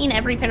like, I've seen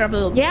every pair of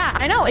boobs. Yeah,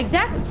 I know,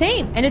 exactly,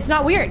 same, and it's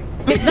not weird.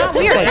 It's not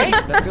weird, right?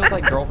 That feels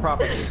like girl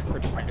propaganda for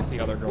trying to see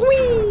other girls.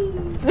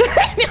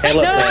 Hey,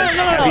 look, No, man,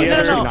 have you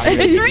ever- no.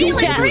 It's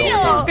really Yeah.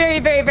 real. Very,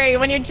 very, very.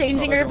 When you're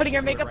changing or putting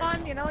your makeup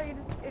on, you know, you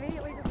just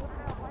immediately just look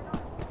around. Why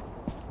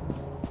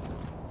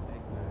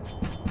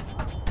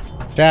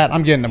not? Chat,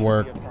 I'm getting to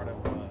work. Be a part of,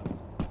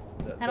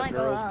 How do I the go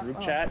girls up? group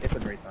Oh. chat. It's a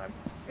great time.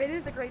 It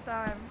is a great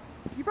time.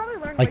 You probably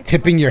learned Like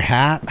tipping your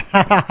hat.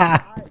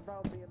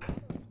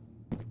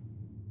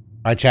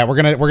 All right, chat. We're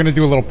gonna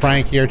do a little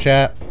prank here,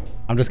 chat.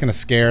 I'm just gonna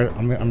scare.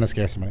 I'm gonna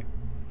scare somebody. All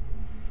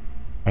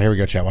right, here we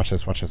go, chat. Watch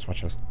this. Watch this.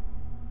 Watch this.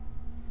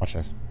 Watch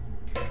this.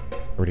 Get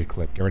ready to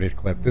clip. Get ready to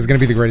clip. This is gonna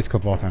be the greatest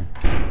clip of all time.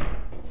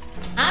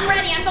 I'm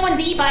ready. I'm going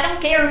deep. I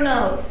don't care who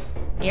knows.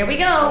 Here we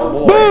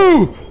go.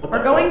 Boo!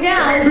 We're going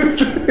down.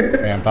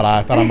 Man,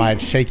 thought I might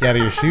shake you out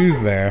of your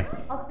shoes there.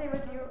 I'll stay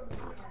with you.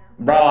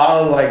 Bro, I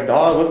was like,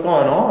 dog, what's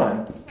going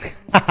on?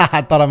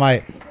 I thought I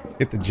might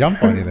get the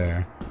jump on you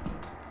there.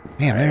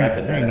 Damn, Alright,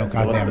 there ain't no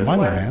so what's goddamn this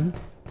money, way? man.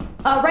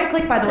 Right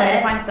click, by the way,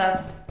 to find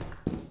stuff.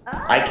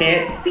 I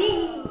can't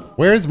see.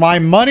 Where's my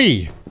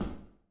money?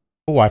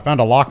 Oh, I found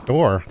a locked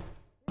door.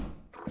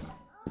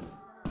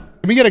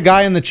 Can we get a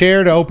guy in the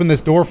chair to open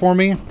this door for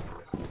me?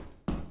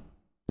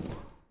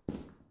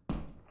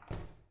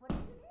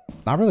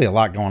 Not really a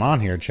lot going on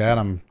here, Chad.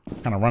 I'm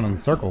kind of running in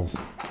circles.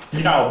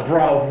 Yo,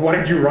 bro, why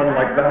did you run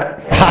like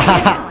that?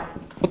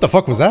 What the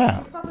fuck was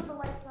that?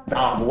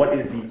 What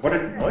is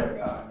what?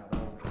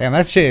 Damn,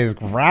 that shit is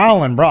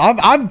growling, bro.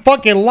 I'm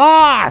fucking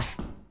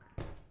lost.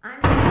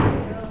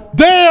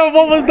 Damn,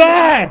 what was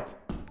that?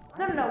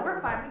 No, we're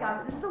fine. We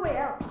got it. This is the way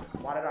out.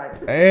 Why did I?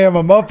 Damn,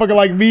 a motherfucker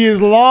like me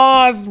is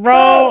lost,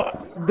 bro.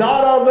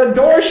 Doto, the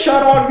door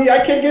shut on me.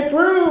 I can't get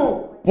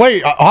through.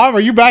 Wait, Ham, are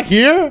you back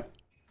here?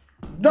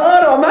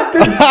 Doto, I'm at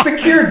the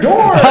secure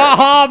door.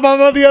 Ham,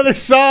 I'm on the other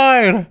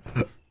side.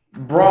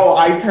 Bro,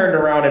 I turned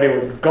around and it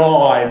was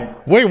gone.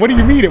 Wait, what do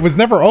you mean? It was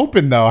never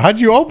open though. How'd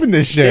you open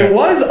this shit? It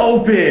was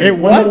open. It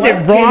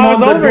wasn't, bro. I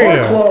was over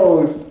here.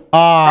 Closed.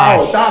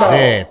 Ah,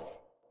 shit.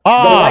 The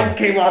lights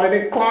came on and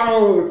it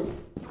closed.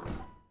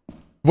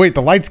 Wait,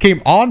 the lights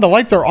came on? The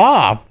lights are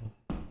off.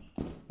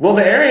 Well,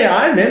 the area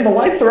I'm in, the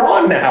lights are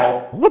on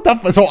now. What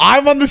the So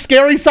I'm on the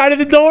scary side of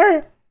the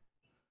door?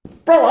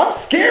 Bro, I'm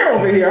scared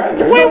over here.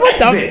 Wait,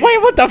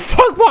 what the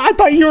fuck? Well, I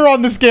thought you were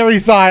on the scary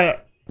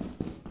side.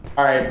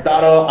 All right,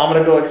 Doto, I'm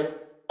gonna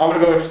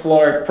go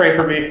explore. Pray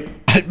for me.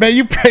 Man,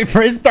 you pray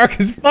for it. It's dark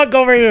as fuck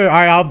over here.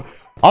 All right,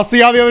 I'll see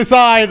you on the other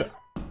side.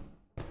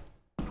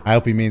 I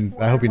hope he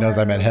knows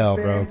I'm at hell,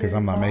 bro, because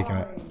I'm not making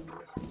it.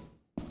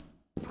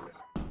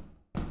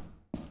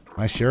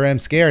 I sure am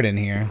scared in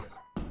here.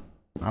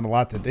 Not a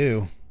lot to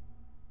do.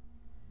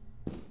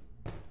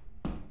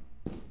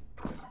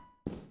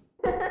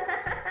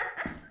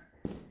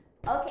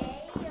 Okay.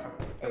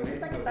 Is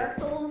this like a Dark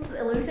Souls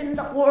illusion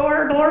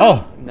door?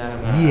 Oh. No.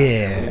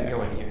 Yeah.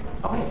 Go in here.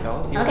 Oh, hey,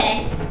 fellas. You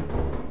Okay.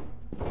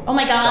 Oh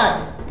my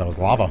god. That was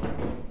lava.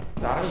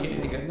 Doto, you get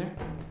anything good in there?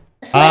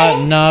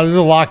 No, this is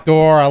a locked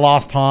door. I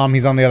lost Tom.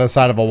 He's on the other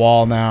side of a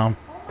wall now.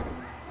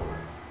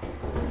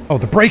 Oh,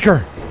 the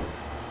breaker.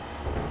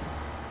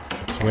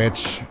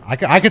 Switch.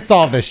 I could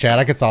solve this, Chad.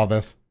 I could solve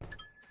this.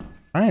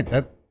 All right,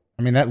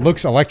 that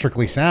looks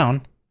electrically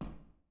sound.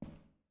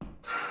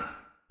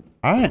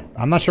 All right,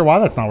 I'm not sure why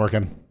that's not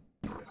working.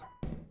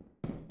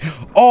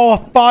 Oh,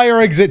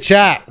 fire exit,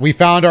 chat. We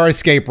found our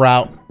escape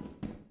route.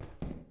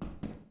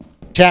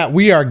 Chat,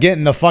 we are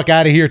getting the fuck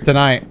out of here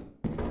tonight.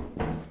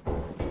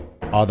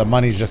 Oh, the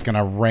money's just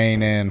gonna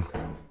rain in.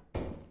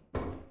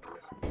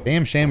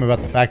 Damn shame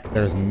about the fact that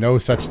there's no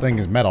such thing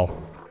as metal.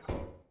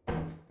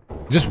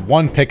 Just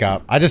one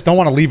pickup. I just don't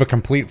want to leave a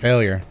complete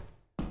failure.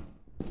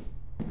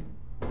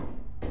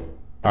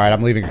 Alright,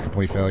 I'm leaving a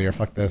complete failure.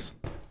 Fuck this.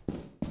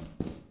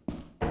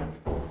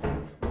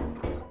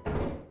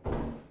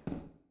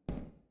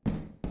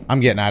 I'm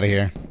getting out of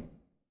here.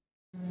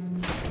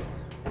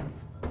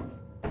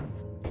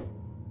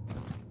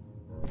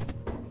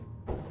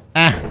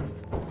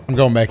 I'm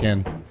going back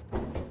in.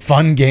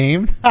 Fun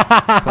game?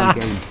 Fun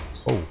game.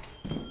 Oh.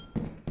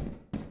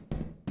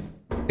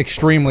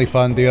 Extremely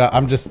fun, dude.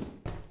 I'm just...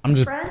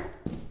 Friend?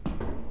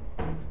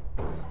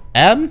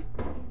 Em?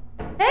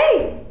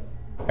 Hey!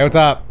 Hey, what's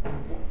up?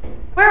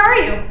 Where are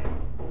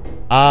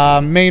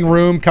you? Main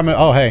room coming...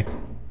 Oh, hey.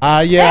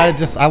 Yeah,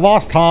 I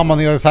lost Tom on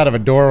the other side of a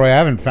doorway. I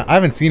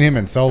haven't seen him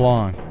in so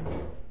long.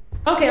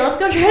 Okay, let's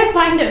go try to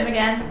find him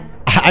again.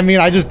 I mean,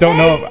 I just don't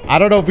know. I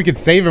don't know if we could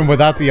save him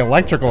without the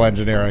electrical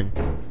engineering.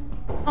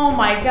 Oh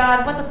my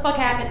god, what the fuck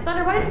happened?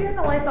 Thunder, why did you turn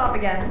the lights off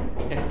again?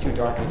 It's too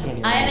dark. I can't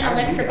even. I have an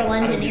electrical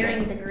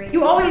engineering degree.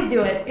 You always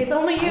do it. It's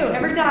only you,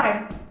 every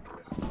time.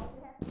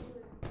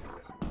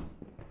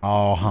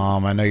 Oh,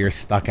 Hom, I know you're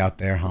stuck out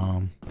there,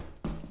 Hom.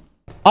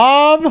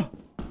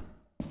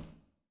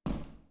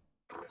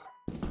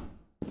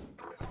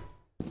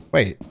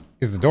 Wait,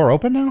 is the door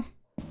open now?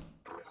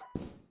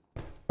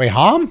 Wait,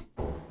 Hom?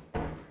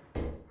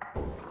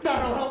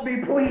 Doto, help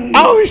me, please.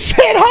 Oh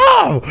shit,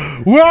 Hom!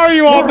 Where are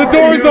you, Hom? The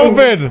door's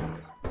open!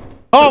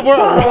 Oh,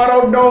 I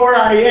don't know where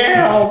I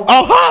am.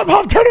 Oh,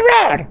 Hom, turn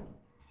around!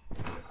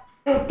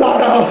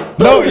 Doto.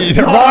 No,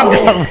 you're wrong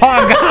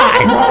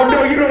guy. Bro,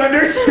 no, you don't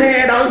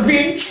understand. I was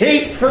being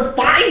chased for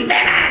 5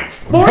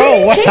 minutes.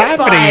 Bro, what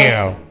happened to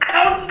you?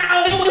 I don't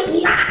know. It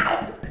was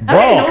loud. Bro,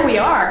 I don't know who we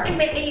are.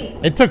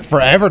 it took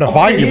forever to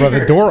find you, bro.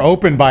 The door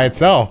opened by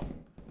itself.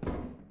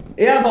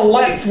 Yeah, the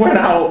lights went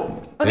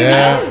out. Okay,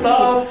 Yeah.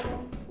 Stuff.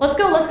 let's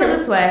go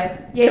this way.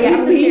 Yeah, Can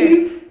I'm we here.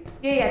 leave?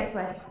 Yeah, this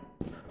way.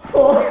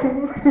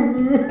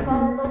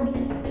 Follow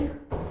me.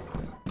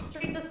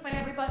 Straight this way,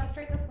 everybody,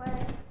 straight this way.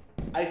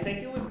 I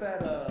think it was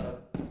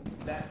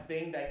that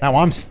thing that. Now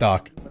I'm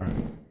stuck.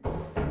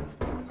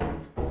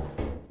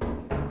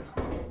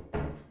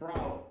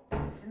 Bro,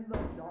 in the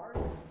dark.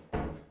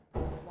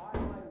 Why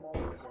am I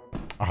lost?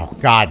 Oh,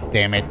 god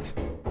damn it.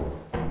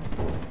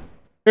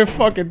 It's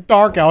fucking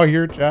dark out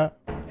here, chat.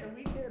 Can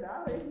we get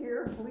out of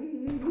here,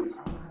 please?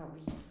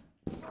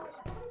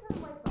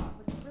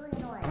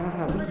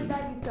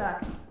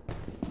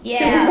 Yeah.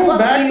 Can we go look,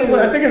 back the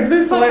way? I think it's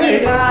this way.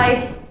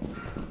 Guy.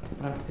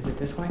 Is it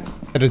this way?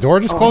 Did the door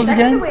just close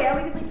again?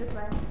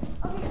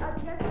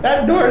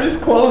 That door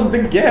just closed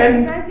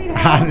again.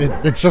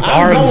 It's just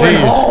I'm going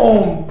RNG.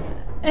 home.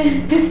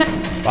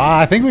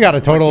 I think we got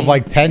a total of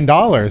like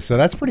 $10, so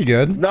that's pretty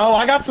good. No,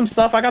 I got some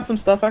stuff. I got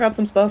this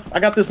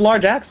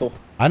large axle.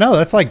 I know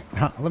that's like.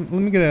 Let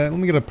me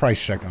get a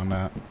price check on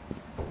that.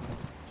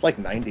 It's like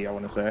 90, I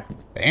want to say.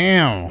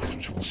 Damn.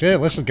 Well,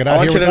 shit. Let's just get I out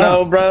want here you with to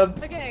know, that.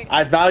 bruh.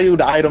 I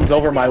valued items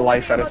over my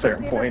life at a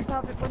certain point.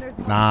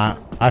 Nah,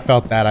 I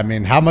felt that. I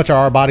mean, how much are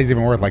our bodies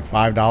even worth? Like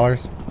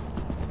 $5?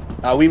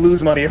 We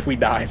lose money if we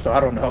die, so I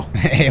don't know.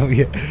 Hey,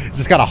 we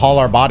just gotta haul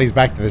our bodies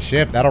back to the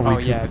ship. That'll Oh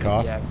recoup yeah, the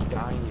cost. yeah. If you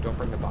die and you don't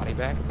bring the body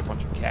back, it's a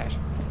bunch of cash.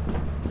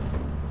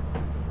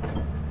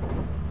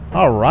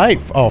 All right.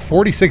 Oh,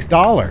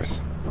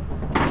 $46.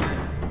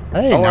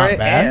 Hey, All not right,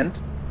 bad. and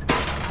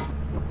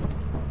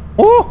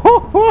Ooh, hoo,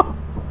 hoo. yeah,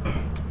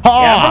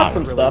 I Ah, brought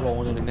some really stuff.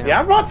 rolling in it now. Yeah,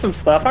 I brought some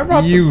stuff. I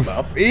brought you some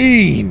stuff.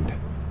 fiend.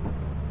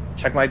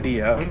 Check my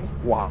DMs.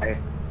 Why?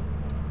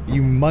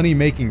 You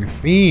money-making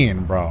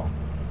fiend, bro.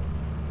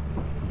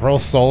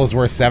 Bro's soul is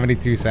worth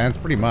 72 cents,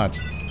 pretty much.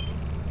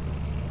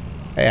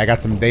 Hey, I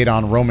got some data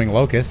on roaming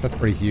locust. That's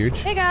pretty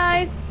huge. Hey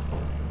guys.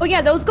 Oh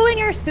yeah, those go in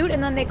your suit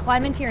and then they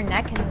climb into your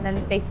neck and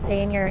then they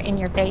stay in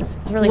your face.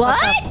 It's really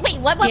fucked What? up. Wait,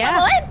 what? Yeah.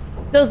 What?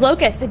 Those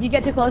locusts, if you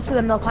get too close to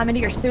them, they'll climb into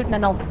your suit and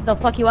then they'll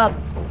fuck you up.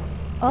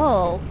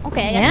 Oh,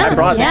 okay. Yeah. I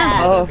brought.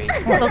 Yeah. Oh,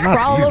 They'll not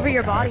crawl these over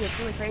your body. guys. It's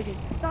really crazy.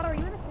 Dot, are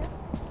you in a suit?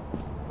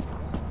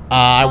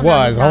 I Oh, no,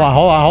 was. he's Hold not. on,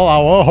 hold on, hold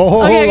on,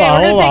 hold on, Okay, okay, hold we're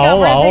on, gonna take off,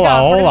 hold we're on, gonna hold take on, off,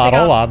 hold we're on, gonna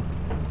hold take on.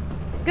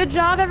 Good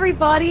job,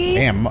 everybody.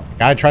 Damn,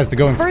 guy tries to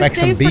go inspect First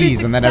some day's pretty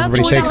bees and then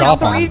everybody successful. takes We got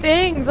off on three him.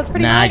 things. That's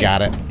pretty Nah, nice. I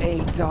got it.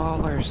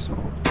 $8.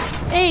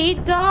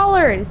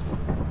 $8.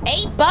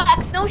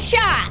 $8, no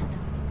shot.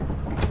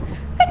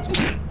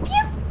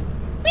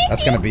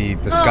 That's gonna be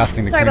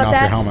disgusting to sorry clean about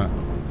off your that. helmet.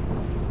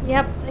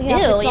 Yep. Ew,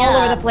 It's all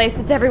yeah. over the place.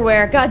 It's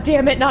everywhere. God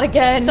damn it! Not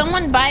again.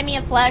 Someone buy me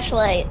a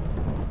flashlight.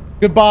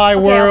 Goodbye, Okay,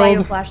 I'll buy you a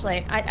world.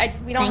 flashlight.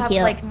 We don't Thank have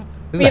you. like.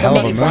 This we is a have hell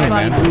of a maybe moon, 20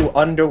 man. bucks. blue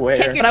underwear.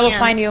 Check your But I will DMs.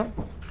 find you.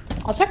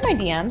 I'll check my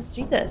DMs.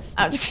 Jesus.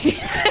 Oh,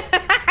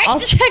 I'll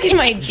check in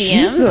my DMs.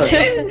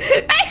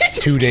 Jesus.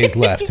 2 days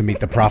left to meet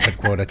the profit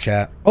quota,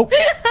 chat. Oh,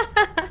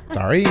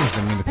 sorry,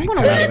 didn't mean to take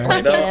gonna that read out of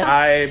it. there.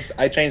 Okay.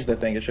 I changed the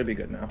thing. It should be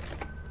good now.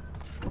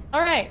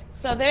 All right.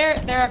 So there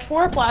are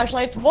 4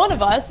 flashlights. One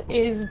of us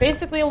is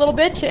basically a little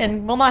bitch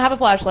and will not have a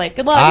flashlight.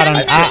 Good luck.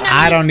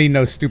 I don't need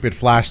no stupid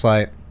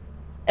flashlight.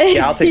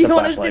 Yeah, I'll take You the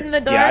wanna flashlight. sit in the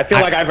dark? Yeah, I feel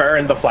like I've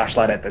earned the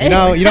flashlight at this You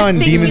know, point. in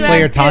Think Demon you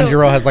Slayer, have too.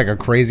 Tanjiro has like a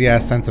crazy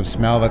ass sense of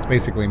smell. That's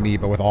basically me,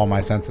 but with all my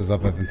senses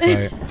other than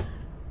sight.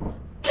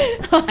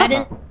 I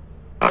didn't.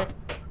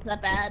 Not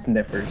bad.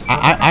 Sniffers.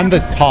 I'm the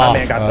My Toph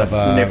man got the of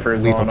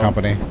sniffers Lethal on him.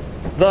 Company.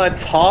 The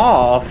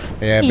Toph.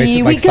 Yeah, Here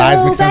basically we like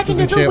seismic go, back senses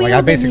and into the shit. Like I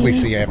basically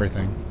see wilderness.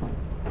 everything.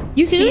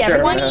 You see Sure,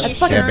 everyone? man. That's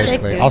fucking Yeah, sick.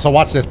 basically. Dude. Also,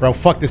 watch this, bro.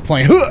 Fuck this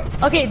plane.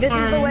 Okay, this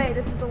is the way.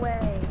 This is the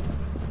way.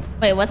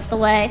 Wait, what's the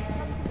way?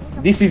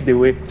 This is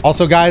Dewey.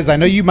 Also, guys, I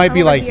know you might be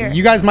Over like, here.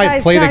 you guys might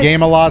Guys, play the guys.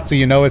 game a lot, so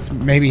you know it's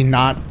maybe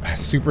not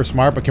super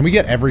smart, but can we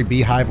get every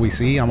beehive we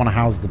see? I want to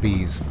house the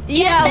bees.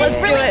 Yeah, That's let's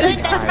do really it.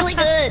 good. That's really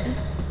good.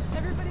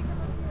 Everybody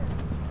come up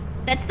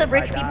here. That's the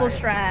rich people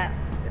strat.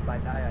 If I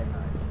die, I die.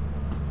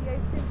 The ice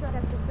cream truck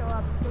has to show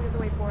up, so we have to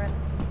wait for it.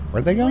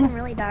 Where'd they When you go?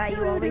 really die,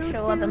 you always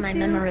show up in my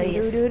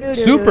memories.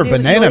 Super You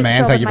banana, always man.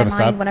 show up Thank in you for my the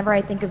mind sub. Whenever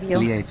I think of you.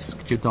 Damn,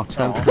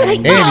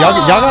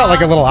 y'all got like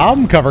a little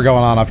album cover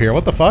going on up here.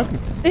 What the fuck?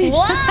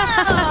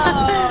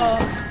 Whoa!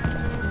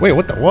 Wait,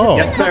 what the? Whoa.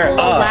 Yes, sir.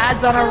 Little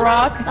lads on a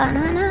rock.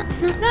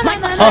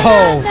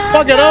 Oh,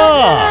 fuck it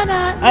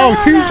up! Oh,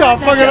 two-shot,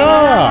 fuck it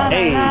up!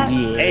 Hey,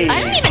 hey.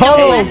 I don't even know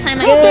the last time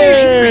I saw an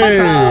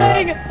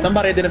ice cream truck.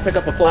 Somebody didn't pick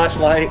up a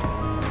flashlight.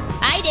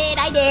 I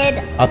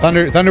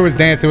did. Thunder was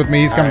dancing with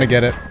me. He's coming to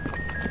get it.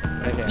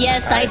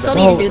 Yes, I still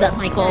need to do that,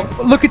 Michael.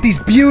 Look at these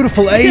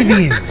beautiful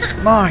avians.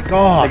 My Like I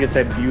God.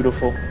 said,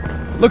 beautiful.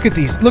 Look at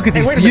these wait a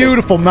minute.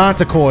 beautiful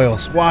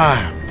manticoils.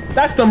 Wow.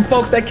 That's them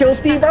folks that killed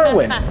Steve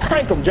Irwin.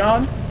 Prank them,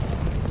 John.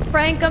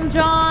 Prank 'em,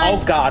 John.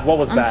 Oh God, what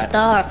was I'm that?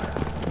 stuck.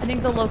 I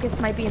think the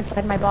locust might be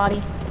inside my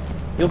body.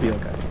 You'll be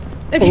okay.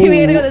 Okay, we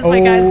gotta go this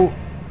way, guys.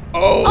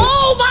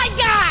 Oh my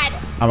God!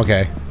 I'm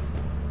okay.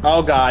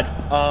 Oh God.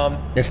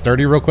 Get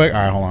sturdy real quick.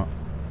 All right, hold on.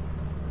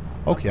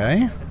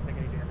 Okay.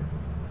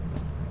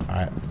 All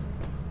right.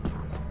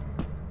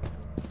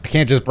 I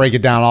can't just break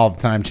it down all the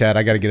time, Chad.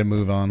 I got to get a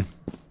move on.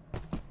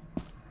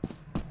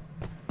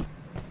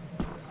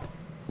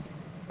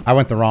 I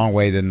went the wrong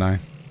way, didn't I?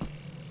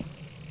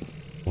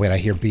 Wait, I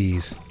hear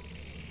bees.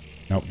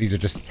 Nope, these are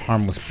just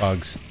harmless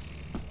bugs.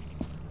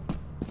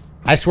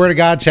 I swear to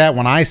God, chat,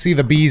 when I see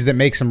the bees that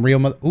make some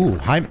real... Ooh,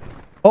 hi...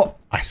 Oh,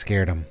 I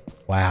scared them.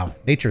 Wow,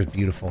 nature is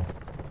beautiful.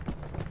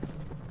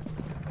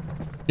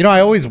 You know,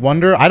 I always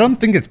wonder... I don't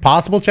think it's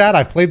possible, chat.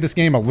 I've played this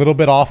game a little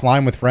bit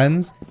offline with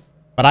friends.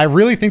 But I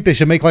really think they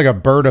should make like a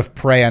bird of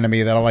prey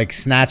enemy that'll like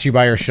snatch you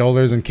by your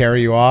shoulders and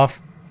carry you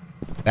off.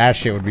 That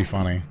shit would be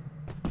funny.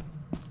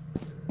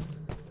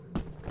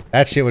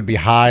 That shit would be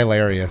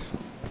hilarious.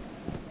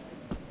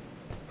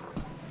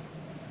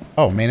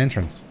 Oh, main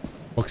entrance.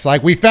 Looks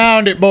like we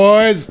found it,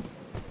 boys.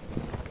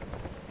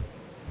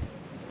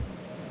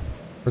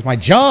 Where's my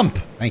jump?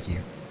 Thank you.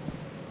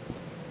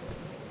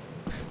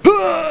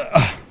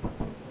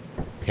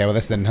 Okay, well,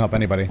 this didn't help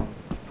anybody.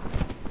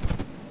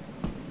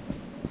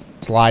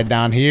 Slide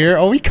down here.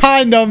 Oh, we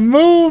kind of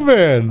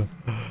moving.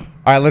 All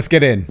right, let's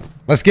get in.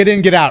 Let's get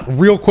in, get out.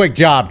 Real quick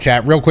job,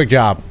 chat. Real quick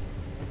job.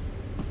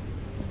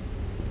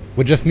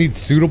 We just need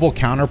suitable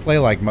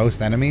counterplay like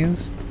most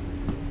enemies.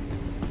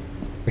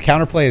 The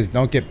counterplay is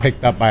don't get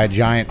picked up by a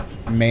giant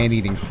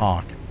man-eating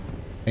hawk.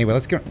 Anyway,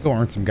 let's go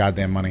earn some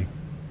goddamn money.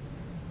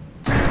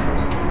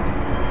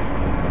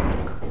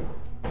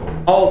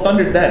 Oh,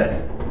 Thunder's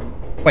dead.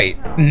 Wait,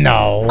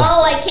 no.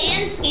 Oh, I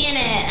can scan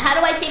it. How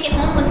do I take it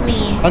home with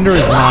me? Thunder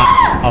is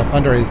not. Oh,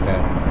 Thunder is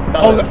dead.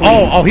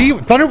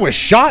 Thunder was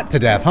shot to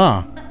death,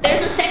 huh?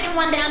 There's a second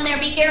one down there.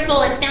 Be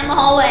careful. It's down the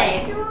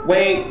hallway.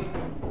 Wait.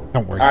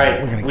 Don't worry. All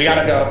right, we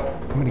gotta go.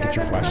 I'm gonna get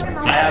your flashlight.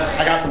 Too.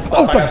 I got some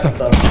stuff. I got some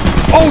stuff.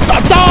 Oh,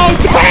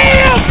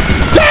 damn!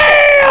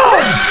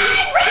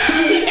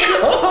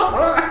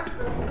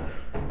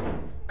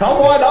 Come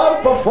on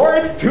up before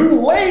it's too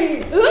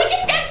late. Who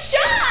just got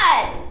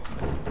shot?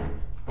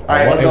 All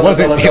right, let's go.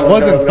 It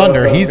wasn't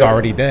Thunder. He's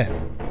already dead.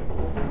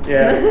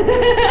 Yeah.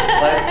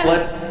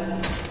 let's.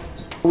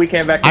 We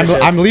came back.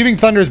 I'm leaving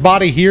Thunder's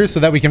body here so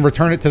that we can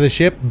return it to the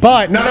ship.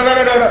 But no.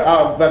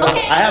 But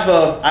okay.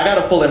 I got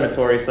a full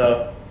inventory,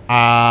 so.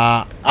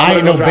 I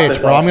ain't no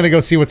bitch, bro. I'm gonna go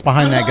see what's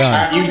behind that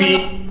gun.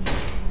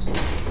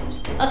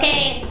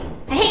 Okay.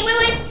 Hey,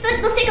 wait.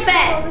 Let's take a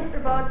bet.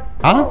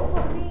 Huh?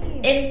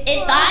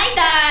 If I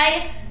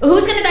die,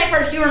 who's gonna die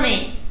first? You or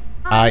me?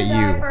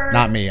 You,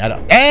 not me. I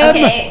don't.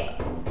 Okay.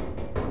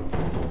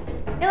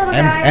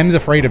 M's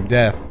afraid of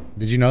death.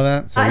 Did you know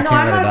that? So we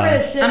can't let her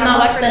die. I'm not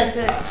watching this.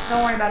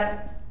 Don't worry about it.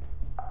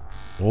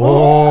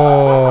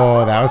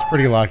 Oh, that was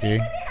pretty lucky.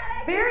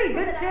 Very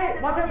good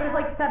shit. Watch out, there's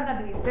like 7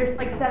 of these. There's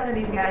like 7 of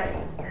these guys.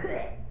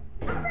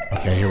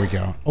 Okay, here we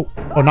go. Oh,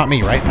 not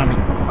me, right? Not me.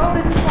 Oh,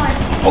 this is fine.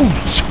 Oh,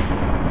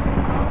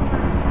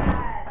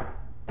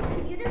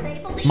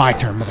 my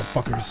turn,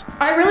 motherfuckers.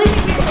 I really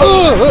think we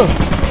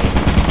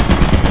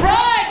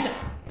Run!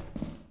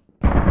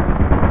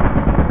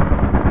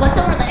 What's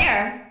over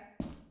there?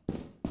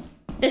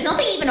 There's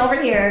nothing even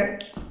over here.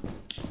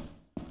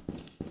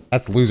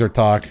 That's loser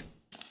talk.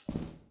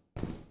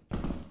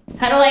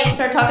 How do I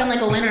start talking like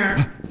a winner?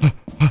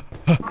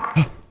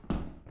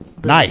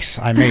 Nice,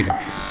 I made it.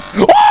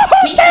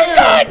 Me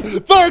too.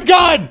 Third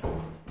gun!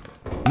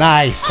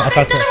 Nice. I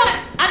thought so.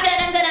 I'm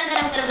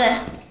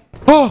good.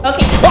 Oh.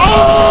 Okay.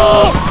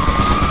 Oh!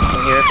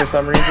 I'm here for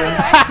some reason.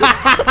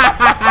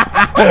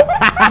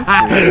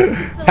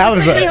 That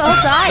was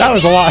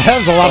a lot. That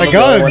was a lot of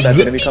guns. That's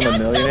gonna become a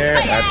millionaire.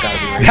 That's gotta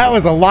be right. That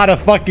was a lot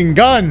of fucking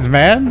guns,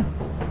 man.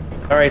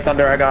 All right,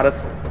 Thunder, I got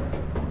us.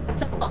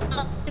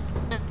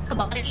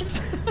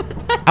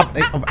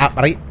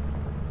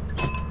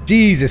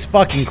 Jesus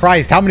fucking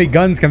Christ! How many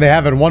guns can they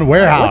have in one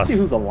warehouse? Let's see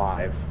who's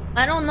alive.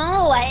 I don't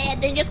know.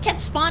 They just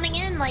kept spawning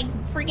in like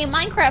freaking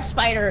Minecraft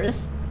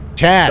spiders.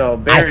 Chat, So,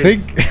 I think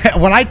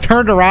when I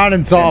turned around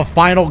and saw a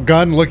final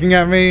gun looking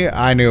at me,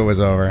 I knew it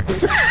was over.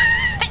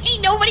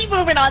 Ain't nobody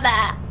moving on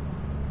that.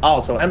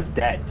 Oh, so M's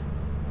dead.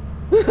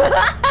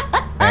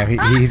 Yeah,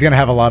 he's gonna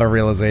have a lot of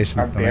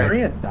realizations Are tonight.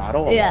 Barry and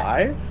Dotto Yeah.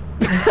 alive?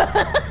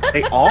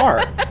 They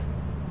are.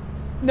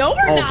 No,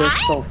 we're not. Oh, they're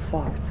so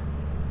fucked.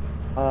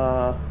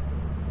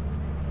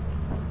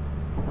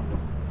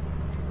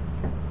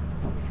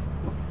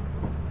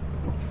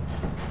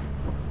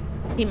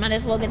 You might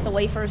as well get the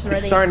wafers ready.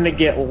 It's starting to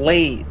get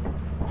late.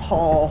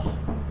 Oh. What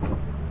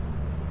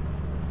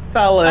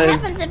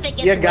Fellas, happens if it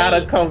gets you gotta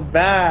late? come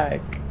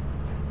back.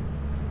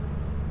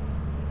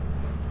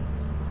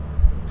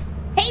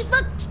 Hey,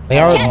 look! They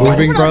are Chat,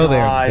 moving, listen bro. up. They're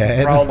God,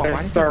 dead. bro, Why they're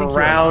does he think you're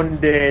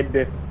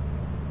surrounded.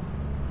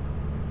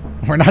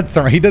 We're not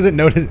sorry. He doesn't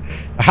notice.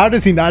 How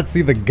does he not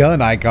see the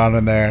gun icon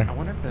in there? I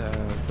wonder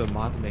if the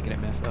mod's making it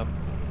mess up.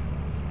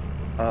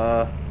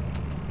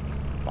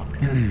 Fuck.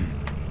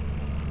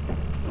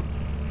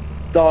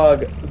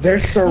 Dog, they're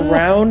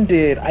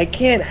surrounded. I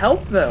can't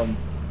help them.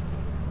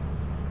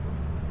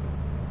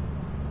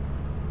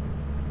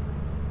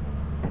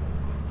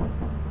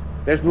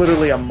 There's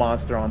literally a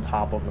monster on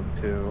top of them,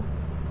 too.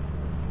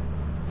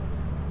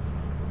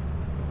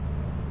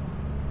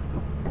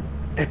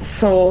 It's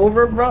so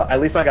over, bro.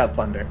 At least I got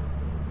Thunder.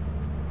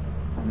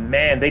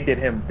 Man, they did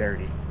him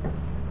dirty.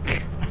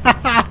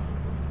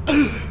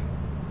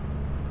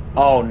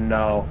 Oh,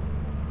 no.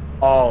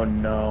 Oh,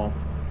 no.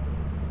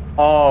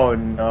 Oh,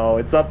 no.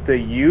 It's up to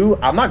you.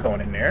 I'm not going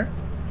in there.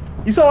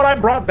 You saw what I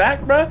brought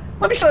back, bruh?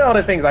 Let me show you all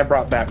the things I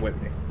brought back with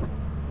me.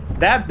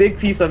 That big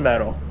piece of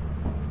metal.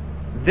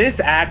 This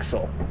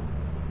axle.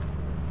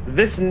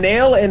 This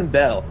nail and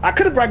bell. I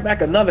could have brought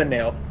back another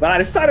nail, but I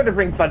decided to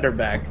bring Thunder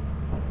back.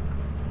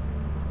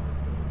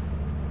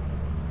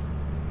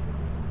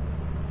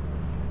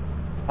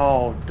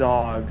 Oh,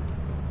 dog.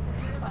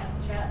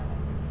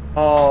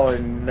 Oh,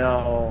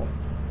 no.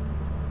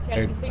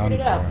 They're done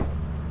for.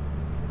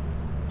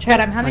 Chad,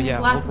 I'm Oh having a yeah,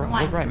 glass we'll of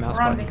wine. write because mouse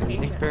we're on button because he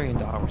thinks vacation. Barry and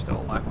Dot were still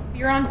alive.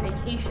 You're on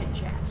vacation,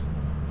 chat.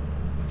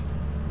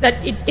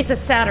 It's a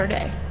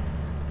Saturday.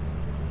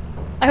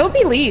 I hope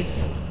he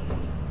leaves.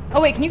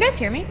 Oh wait, can you guys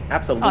hear me?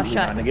 Absolutely, Oh,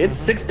 shut. my nigga. It's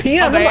 6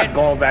 p.m. Oh, I'm man. not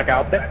going back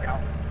out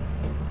there.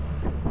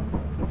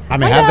 I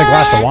mean, have the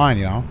glass of wine,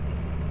 you know.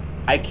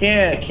 I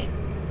can't.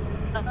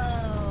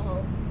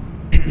 Oh.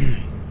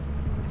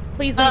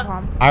 Please leave,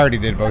 Mom. I already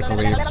did vote to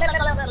leave.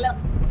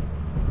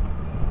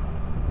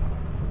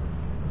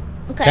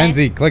 Okay.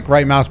 Kenzie, click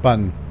right mouse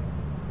button.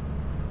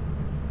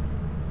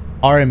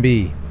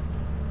 R&B.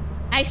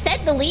 I said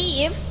to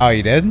leave. Oh,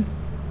 you did?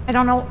 I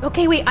don't know.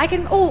 Okay, wait. I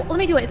can. Oh, let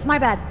me do it. It's my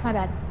bad. It's my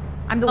bad.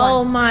 I'm the one.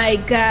 Oh my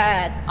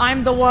god.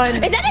 I'm the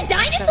one. Is that a They're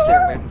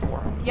dinosaur? waiting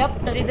for him.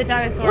 Yep, that is a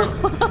dinosaur.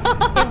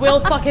 It will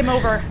fuck him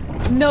over.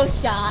 No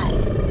shot.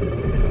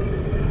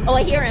 Oh,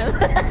 I hear him.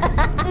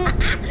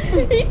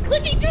 He's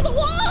clicking through the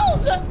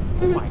walls.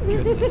 Oh my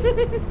goodness.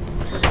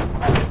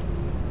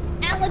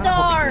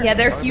 Aladar. Yeah,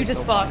 they're huge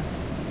as fuck.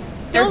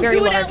 They're Don't very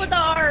do it, large.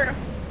 Aladar.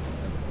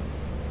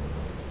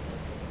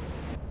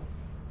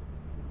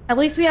 At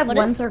least we have What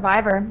one is-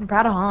 survivor. I'm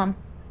proud of Hom.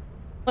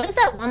 What does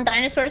that one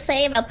dinosaur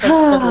say about the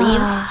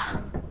leaves?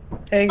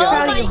 Hey Oh guys.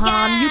 Proud of my you,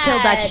 Hom. You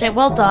killed that God. shit.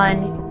 Well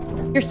done.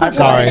 You're so I'm good.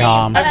 Sorry, Thank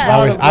Hom. you.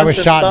 I was bunch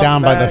of shot stuff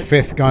down by the back.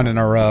 5th gun in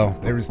a row.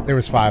 There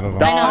was 5 of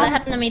them. I know, that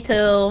happened to me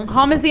too.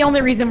 Hom is the only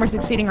reason we're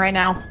succeeding right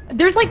now.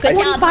 There's like Good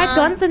job, 45 Hom.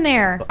 guns in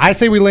there. I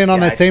say we land on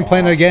Yeah, that I same saw.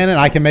 planet again, and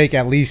I can make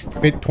at least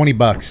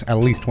 $20. At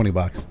least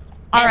 $20.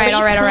 All At right,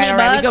 all least right, all right, all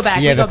right. We go $20.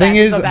 back. Yeah, we go the thing back, we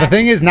is, go the back.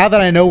 thing is, now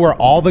that I know where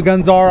all the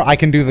guns are, I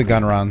can do the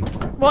gun run.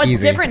 Well, it's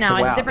Easy. different now.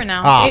 It's Wow. different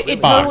now. Ah, it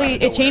fuck. totally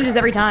it changes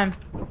every time.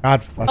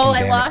 God fucking Oh,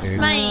 damn I lost it,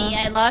 dude.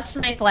 I lost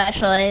my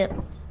flashlight.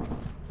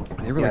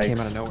 They really came out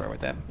Yikes. of nowhere with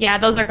that. Yeah,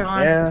 those are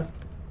gone. Yeah,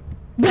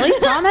 At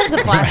least Hom has a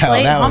Well,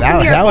 flashlight. that, Hom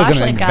can be our that was an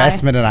flashlight guy.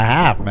 investment and a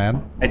half,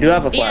 man. I do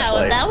have a Yeah, well,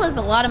 flashlight. that was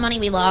a lot of money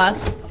we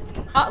lost.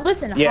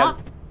 Listen, Yeah. Hom.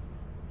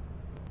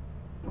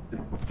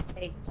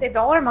 He saved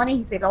all our money.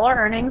 He saved all our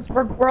earnings.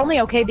 We're only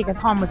okay because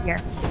Hom was here.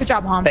 Good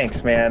job, Hom.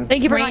 Thanks, man.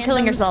 Thank you for not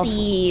killing Random yourself.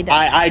 seed.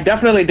 I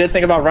definitely did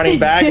think about running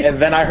back, and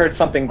then I heard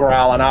something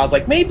growl, and I was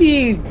like,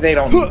 maybe they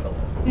don't need to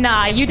live.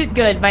 Nah, you did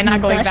good by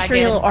not going back in.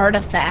 Industrial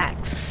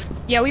artifacts.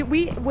 Yeah, we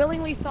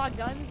willingly saw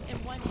guns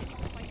and went in.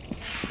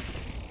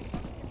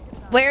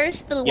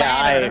 Where's the Yeah,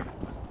 ladder?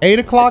 8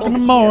 o'clock in the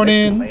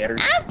morning. Later.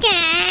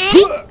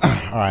 Okay.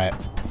 All right.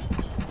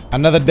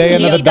 Another day, Yeah,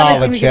 another you gotta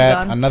dollar, get chat.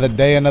 done. Another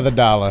day, another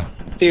dollar.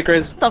 See you,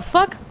 Chris. The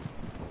fuck?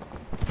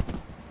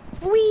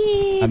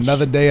 Wee.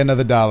 Another day,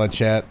 another dollar,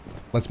 chat.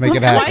 Let's make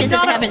it Why happen. does it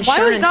have Why was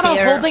insurance Doto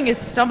here? holding his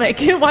stomach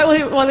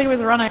while he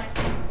was running?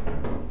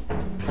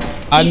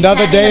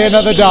 Another having day, a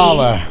another baby.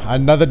 dollar.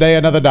 Another day,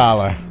 another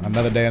dollar.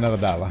 Another day, another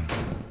dollar.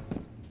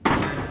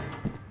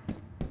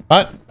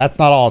 But that's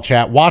not all,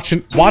 chat. Watch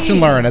and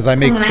learn as I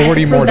make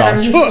 40 more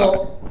dollars.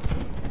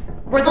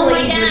 We're the Oh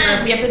my lazy God.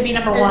 group. We have to be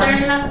number Is there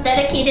one. enough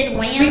dedicated We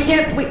wham?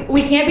 can't.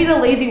 We can't be the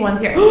lazy ones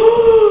here.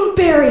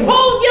 Barry.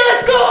 Oh yeah,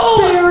 let's go!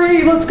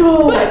 Barry, let's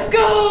go. Let's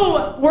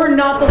go. We're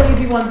not the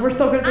lazy ones. We're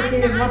so good at this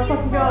game. Let's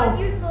fucking go.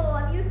 I'm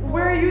useful.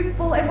 We're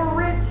useful and we're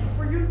rich.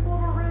 We're useful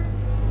and we're rich.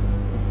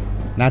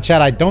 Now,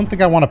 chat, I don't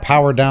think I want to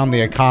power down the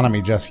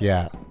economy just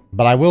yet.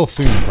 But I will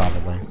soon,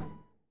 probably.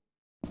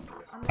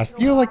 I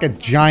feel like a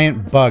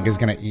giant bug is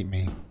going to eat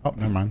me. Oh,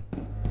 never mind.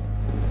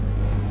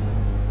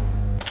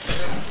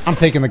 I'm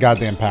taking the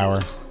goddamn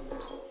power.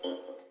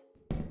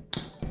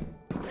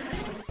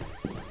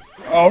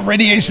 Oh,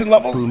 radiation Ooh,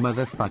 levels!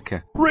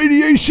 motherfucker.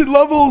 Radiation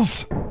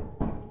levels!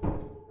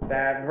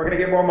 Dad, we're gonna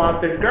get more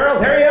monsters.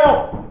 Girls, hurry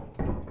up!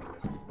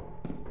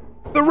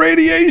 The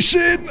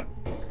radiation!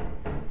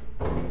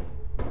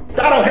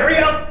 Doto, hurry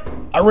up!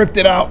 I ripped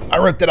it out. I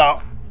ripped it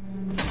out.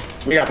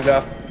 We got to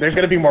go. There's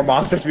gonna be more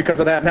monsters because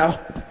of that now.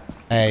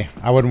 Hey,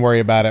 I wouldn't worry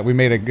about it. We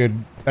made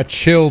a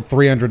chill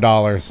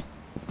 $300.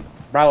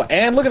 Bro,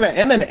 and look at that.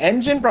 And an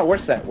engine? Bro, we're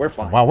set. We're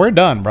fine. Wow, we're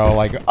done, bro.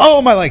 Like,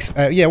 oh, my legs.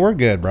 Yeah, we're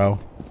good, bro.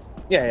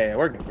 Yeah,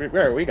 we're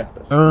good. We got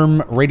this.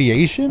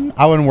 Radiation?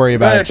 I wouldn't worry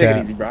about it, Take it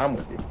chat. easy, bro. I'm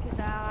with you.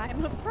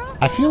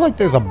 I feel like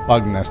there's a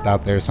bug nest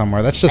out there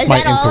somewhere. That's just Is my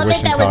that all of it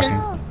intuition that was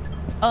talking. in?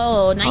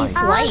 Oh, nice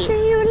light.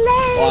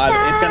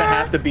 Well, it's gonna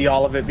have to be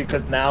all of it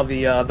because now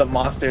the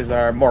monsters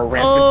are more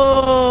rampant.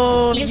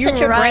 Oh, You have you're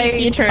such a right. bright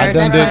future. I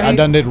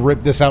done did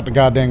rip this out the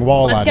goddamn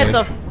wall. Let's I get did.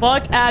 the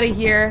fuck out of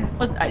here.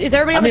 Is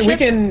everybody I on the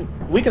mean,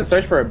 ship? we can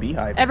search for a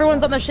beehive.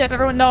 Everyone's on the ship.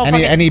 Everyone, no. fuck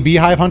it. Any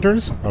beehive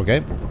hunters?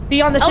 Okay.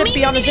 Be on the Oh, ship. me,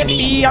 Be on the me, ship. me,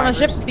 Be on the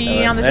ship.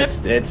 Be on the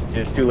ship.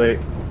 It's too late.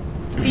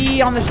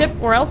 Be on the ship.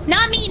 Or else.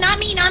 Not me, not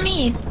me, not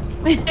me.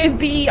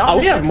 Be on Oh, the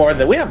we ship.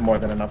 have more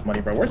than enough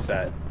money, bro. We're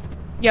set.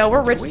 Yo,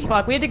 we're rich as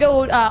fuck. We had to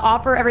go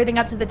offer everything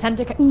up to the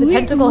tentacle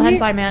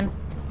hentai man.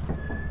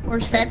 We're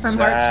set from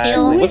Exactly.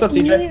 Heartsteel. What's up,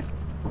 TJ?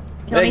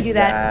 Let me do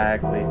that.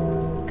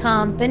 Exactly.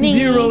 Company.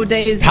 0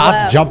 days Stop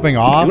left. jumping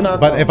off. Do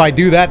not But go. if I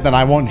do that, then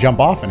I won't jump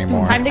off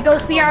anymore. Time to go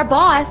see our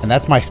boss. And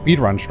that's my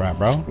speedrun strat,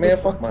 bro. Man,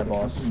 fuck my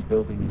boss.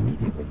 Building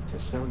immediately to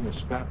sell your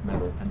scrap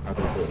metal and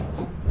other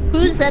goods.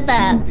 Who said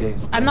that?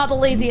 I'm not the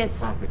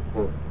laziest. Profit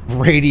quarter.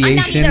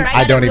 Radiation? I'm not either.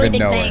 I got don't a really even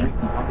big know thing.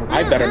 her.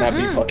 I better not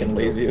be fucking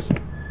laziest.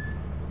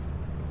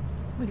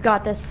 We've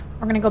got this.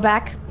 We're gonna go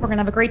back. We're gonna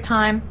have a great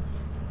time.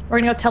 We're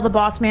gonna go tell the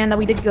boss man that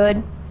we did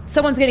good.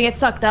 Someone's gonna get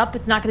sucked up.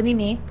 It's not gonna be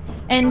me.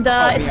 And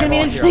it's gonna be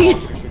an interesting.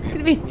 It's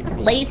gonna be.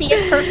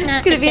 Laziest person has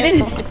It's gonna the be an,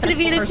 most it's gonna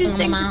be an successful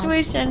person on the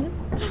interesting mound. situation.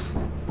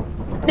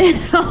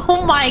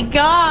 Oh my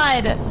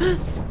god.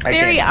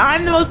 Barry, can't see.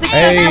 I'm the most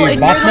Hey, successful Hey,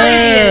 and boss you're the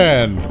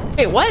laziest. man!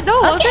 Wait, what? No,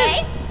 it wasn't.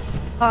 Okay.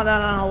 Oh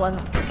no, it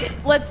wasn't.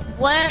 let's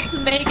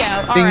make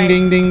out. All Ding, right.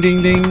 ding, ding,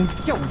 ding, ding.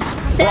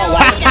 So, Oh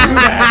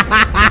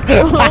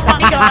my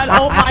god!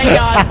 Oh my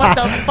god! What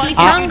the fuck? He's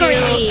did you hungry.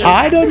 do?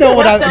 I don't know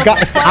what What I the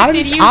got. fuck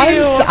did you do?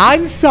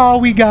 I'm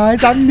sorry,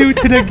 guys. I'm new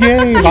to the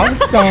game. I'm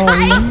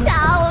sorry. I'm No,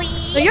 sorry.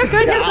 you're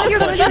good. You're good. You're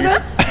good. You're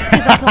good.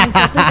 Please don't kill me,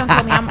 sir. Please don't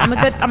kill me. I'm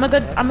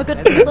a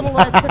good little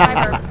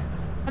survivor.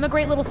 I'm a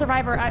great little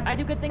survivor. I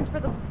do good things for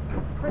the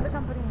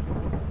company.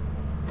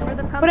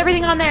 Put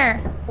everything on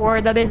there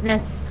for the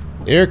business.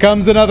 Here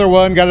comes another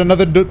one. Got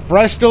another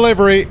fresh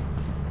delivery.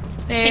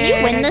 Can you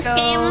win this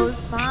game?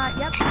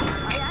 Yep.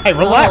 Hey,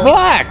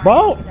 relax,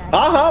 bro.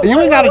 You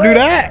ain't got to do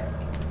that.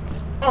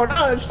 Oh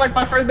no, it's like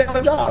my first day on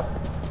the job.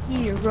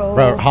 Hero.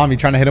 Bro, Hom, you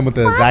trying to hit him with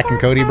the Zach and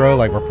Cody, bro?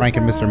 Like we're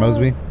pranking Mr.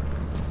 Mosby?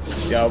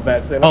 Yo,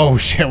 that's it. Oh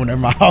shit! Never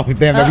mind. Oh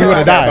damn, we would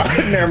have died.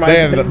 Never mind.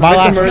 Damn, my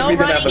last. No running in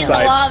the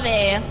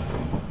lobby.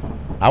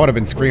 I would have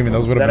been screaming.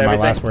 Those would have Is been that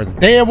my last everything? words.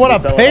 Damn, what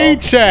a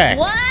paycheck!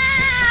 Wow.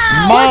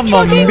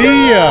 Mamma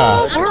mia!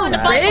 I'm going to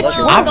fight Blue.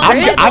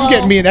 I'm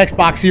getting me an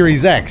Xbox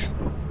Series X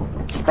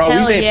Bro,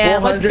 Hell we made yeah,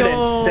 let's go.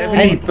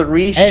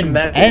 473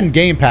 and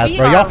Game Pass, We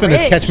bro. Y'all are finna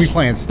catch me rich.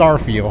 playing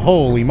Starfield.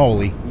 Holy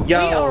moly! Yo,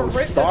 are rich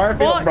as Starfield,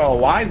 fuck. bro.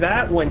 Why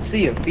that when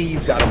Sea of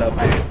Thieves got an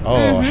update?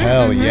 Oh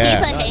hell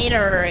yeah! He's a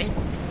hater.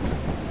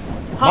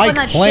 Hop Mike on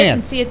that Plant. shit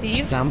and see if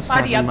these Damn,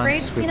 body 7 upgrades,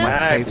 months with you know? my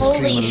fave Holy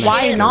streamer shit.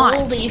 Why not?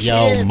 Holy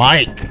Yo, shit.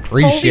 Mike,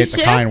 appreciate the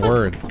shit. kind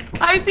words.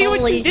 I see what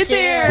Holy you did shit.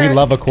 there. We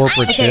love a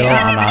corporate Okay, chill.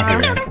 I'm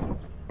out here.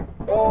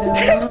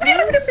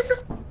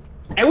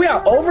 And we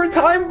got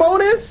overtime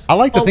bonus? I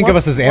like to Oh, think of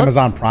us whoops, as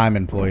Amazon Prime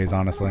employees,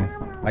 honestly.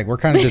 Like we're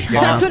kind of just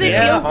getting That's out what it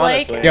there. feels like.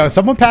 honestly. Yo,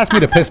 someone pass me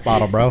the piss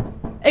bottle, bro.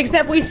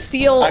 Except we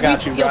steal I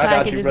got you, bro. I got you,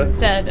 packages bro.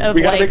 instead of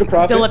We gotta like make a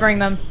profit. delivering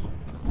them.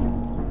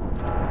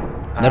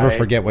 Never Alright.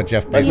 forget what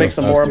Jeff Bezos Let's make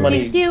some does more to us. money,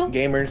 Please do.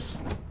 gamers.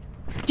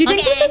 Do you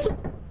think Okay. this is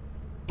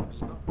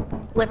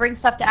delivering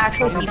stuff to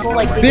actual people?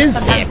 Like they just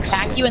sometimes Physics.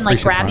 attack you and like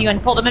Appreciate grab that. you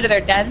and pull them into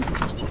their dens?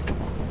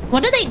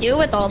 What do they do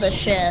with all this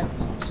shit?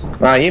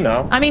 You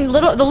know. I mean, the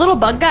little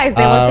bug guys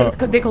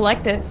they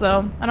collect it,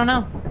 so I don't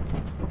know.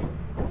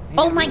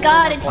 Oh my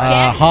god, it's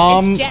Jack.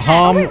 Hom, It's Jack.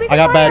 I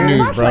got bad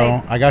news, bro.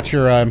 flashlight. I got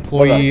your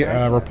employee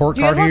report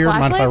Do you card have a here.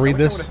 Mind if I flashlight? read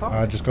this?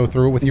 Just go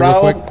through it with you Bro,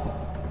 real quick.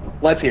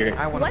 let's hear it.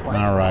 All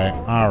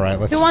right.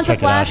 Let's Who wants a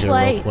check it out here real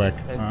flashlight? quick.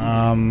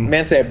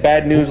 Man said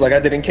bad news like I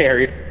didn't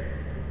carry.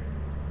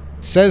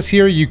 Says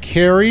here you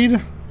carried.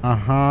 Made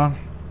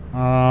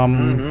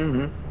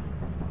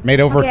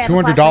over Okay, I have a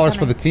 $200 flashlight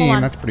for the coming. Hold team.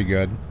 on. That's pretty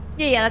good.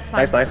 Yeah, that's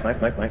fine.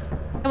 Nice.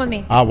 Come with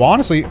me. Well,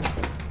 honestly,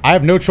 I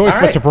have no choice All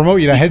but right. to promote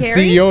you to head carried?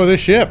 CEO of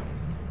this ship.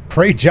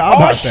 Great job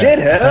Oh, out shit,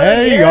 there. hell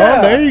There you yeah.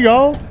 go. There you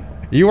go.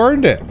 You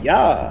earned it.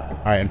 Yeah. All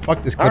right, and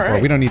fuck this clipboard.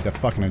 right. We don't need the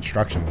fucking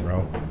instructions,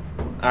 bro.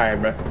 Alright,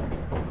 bro.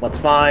 Let's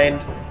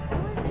find.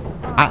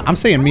 I'm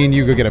saying me and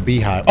you go get a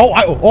beehive. Oh,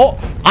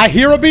 I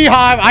hear a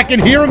beehive. I can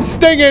hear him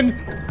stinging.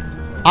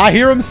 I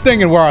hear him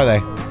stinging. Where are they?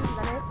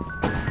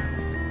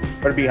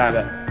 Where the beehive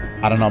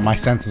at? I don't know. My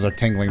senses are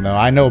tingling, though.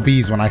 I know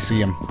bees when I see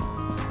them.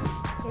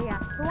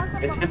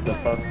 It's hit the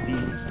fuck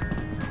bees.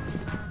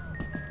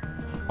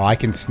 Oh, I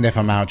can sniff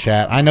them out,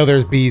 chat. I know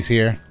there's bees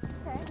here.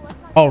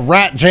 Oh,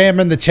 rat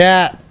jam in the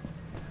chat.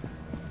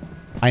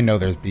 I know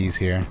there's bees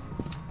here.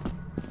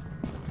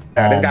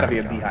 There's Oh gotta my be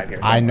a God. beehive here.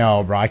 I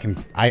know, bro.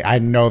 I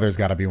know there's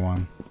got to be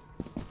one.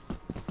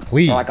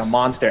 Please. Or like a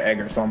monster egg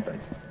or something.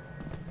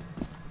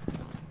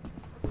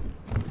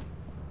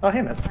 Oh,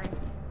 hey, man.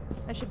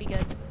 That should be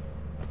good.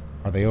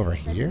 Are they over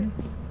here?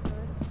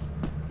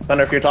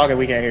 Thunder, if you're talking,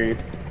 we can't hear you.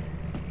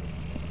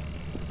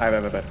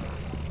 Alright, bet.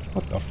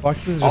 What the fuck?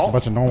 This is just a Oh.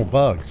 bunch of normal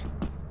bugs.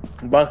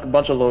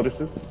 Bunch of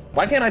lotuses.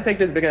 Why can't I take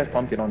this big ass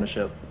pumpkin on the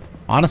ship?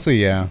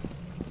 Honestly, yeah.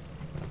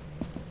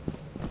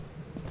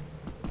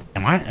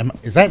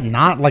 Is that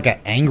not like an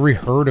angry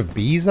herd of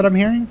bees that I'm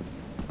hearing?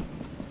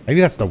 Maybe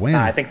that's the wind.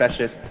 Nah, I think that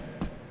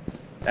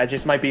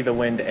just might be the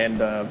wind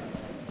and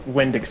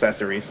wind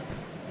accessories.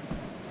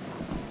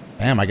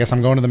 Damn, I guess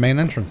I'm going to the main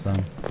entrance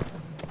then.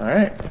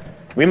 Alright.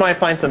 We might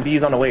find some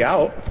bees on the way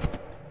out.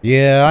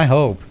 Yeah, I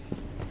hope.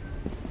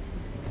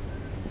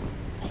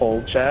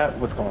 Hold, chat.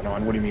 What's going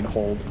on? What do you mean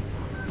hold?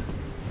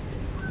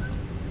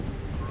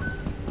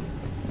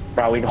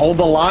 Bro, we hold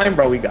the line,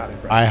 bro. We got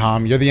it, bro. Alright,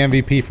 Hom, you're the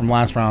MVP from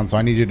last round, so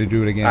I need you to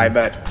do it again. I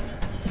bet.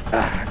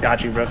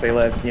 Got you, bro. Say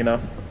less, you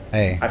know.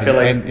 Hey, I feel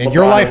like and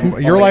your LeBron life,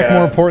 and your life more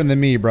Gas. important than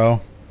me, bro.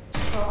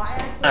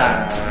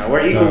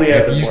 We're So equally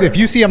as important. if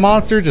you see a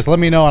monster, just let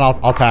me know and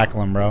I'll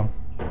tackle him, bro.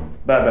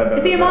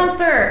 Is See a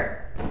monster.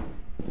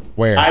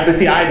 Where? But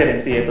see, I didn't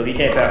see it, so he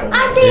can't tackle me.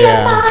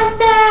 Yeah.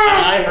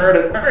 I heard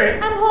it. Alright.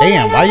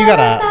 Damn, why you got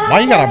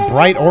a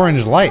bright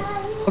orange light?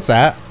 What's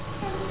that?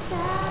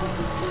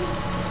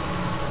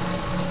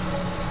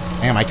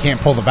 Damn, I can't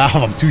pull the valve.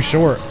 I'm too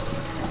short.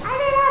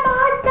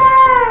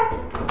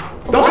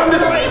 Don't come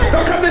this way!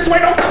 Don't come this way!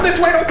 Don't come this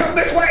way! Don't come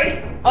this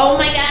way! Oh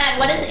my god,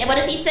 what does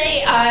he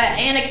say?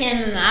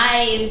 Anakin,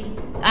 I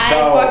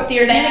No. fucked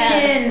your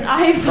dad. Anakin,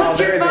 I No, fucked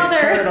there your is a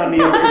father. turn on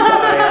the other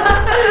side.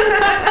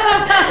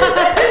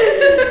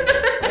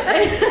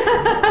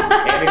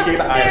 Anakin,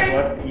 I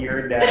fucked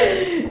your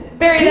dad.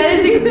 Barry, that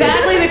is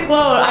exactly the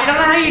quote. I don't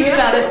know how you do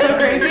that. It's so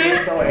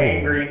crazy. So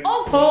angry.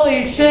 Oh,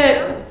 holy shit.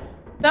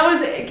 That was.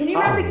 Can you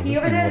grab the this key is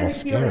over getting a there?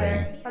 little The key over scary.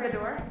 there by the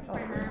door. Oh.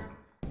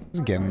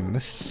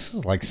 This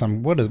is like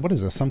some, what is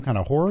this, some kind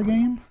of horror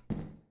game?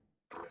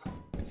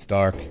 It's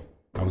dark.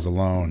 I was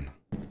alone.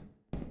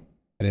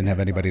 I didn't have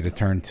anybody to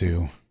turn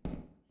to.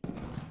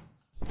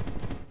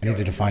 I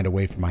needed to find a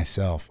way for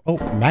myself. Oh,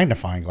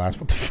 magnifying glass,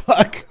 what the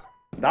fuck?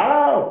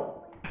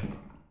 No!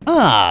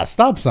 Ah,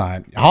 stop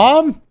sign.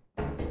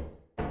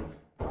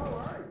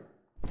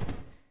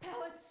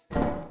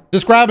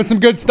 Just grabbing some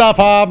good stuff,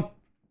 Hob.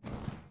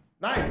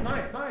 Nice,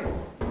 nice,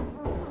 nice.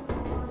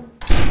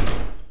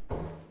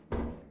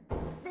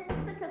 This is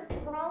such a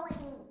sprawling.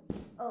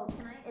 Oh,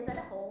 can I? Is that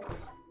a hole?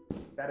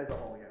 That is a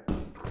hole, yes.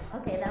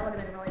 Okay, that would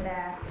have been really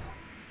bad.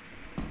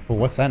 Oh,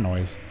 what's that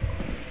noise?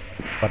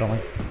 I don't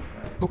like.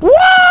 Whoa!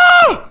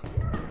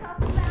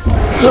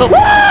 Whoa!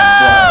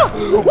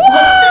 What's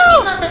the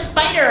name of the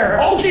spider?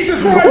 Oh,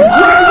 Jesus, run! Run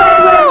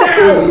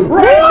now!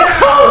 Right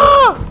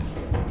now!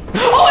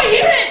 Oh, I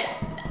hear it!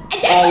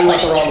 Oh, we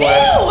went the wrong way. Do?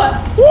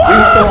 We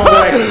went the wrong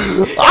way.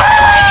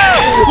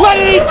 Let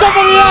it eat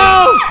somebody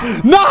else!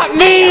 Not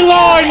me,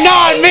 Lord,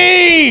 not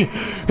me!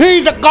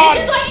 He's a god.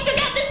 This is why you took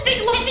out this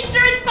big life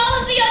insurance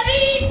policy on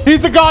me!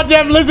 He's the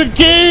goddamn lizard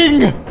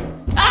king!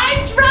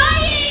 I'm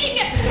trying!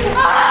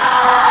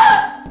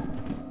 Ah!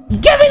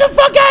 Get me the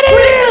fuck out of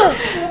here!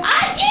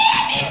 I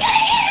can't! He's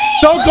gonna get me!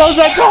 Don't close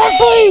that door,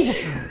 please!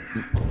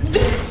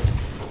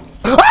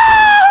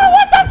 Ah!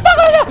 What the fuck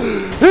was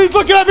that? He's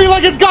looking at me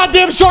like it's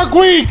goddamn Shark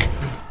Week!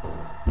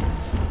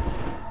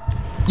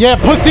 Yeah,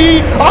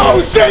 pussy!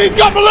 Oh shit, he's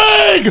got my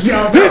leg!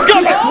 He's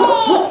got my...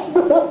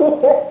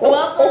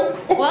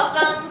 Welcome,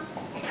 welcome.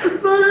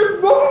 There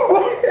is no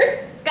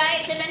way.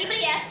 Guys, if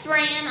anybody asks where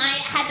I am, I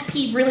had to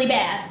pee really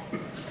bad.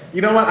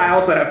 You know what? I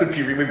also have to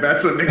pee really bad,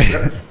 so it makes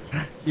sense.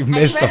 You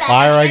missed the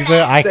fire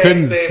exit? I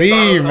couldn't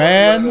see,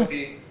 man.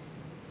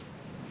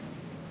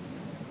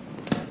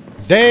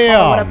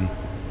 Damn.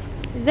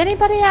 Is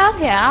anybody out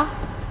here?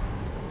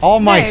 All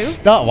my No.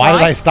 stuff. Why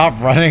did What? I stop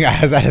running? I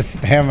was out of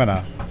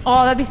stamina.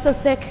 Oh, that'd be so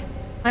sick.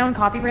 My own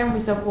copy brand would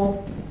be so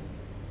cool.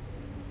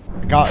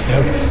 Got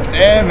no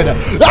stamina.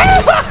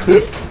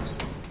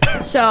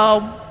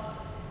 So,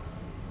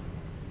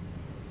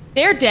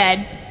 they're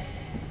dead.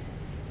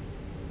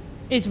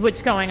 Is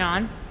what's going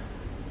on.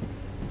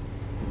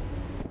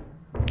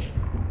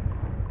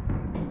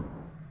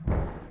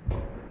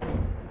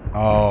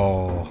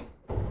 Oh.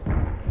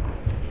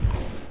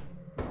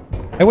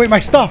 Hey, wait, my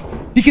stuff.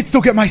 He can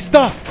still get my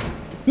stuff.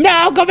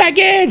 No, go back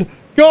in.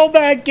 Go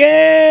back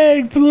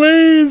in.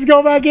 Please,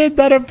 go back in,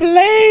 Thunder,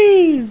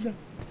 please.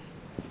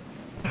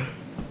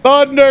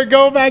 Thunder,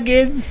 go back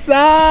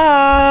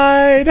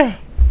inside.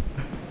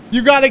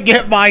 You gotta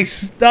get my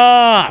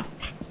stuff.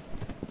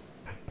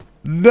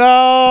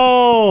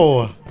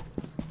 No.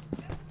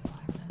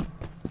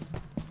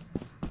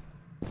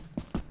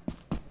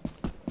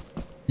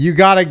 You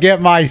gotta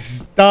get my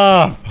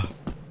stuff.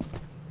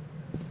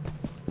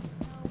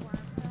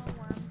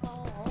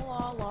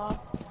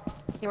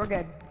 Okay, we're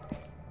good.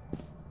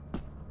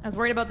 I was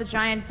worried about the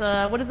giant,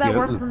 what is that Yo.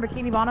 worm from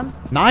Bikini Bottom?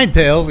 Nine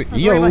Tails. I was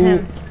worried about Yo.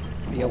 him.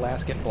 The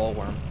Alaskan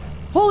bullworm.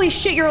 Holy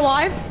shit, you're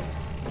alive?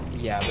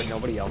 Yeah, but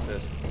nobody else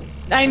is.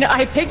 I know,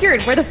 I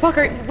figured.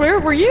 Where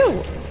were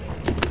you?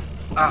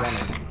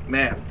 Ah,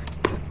 man.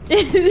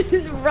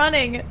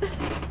 Running.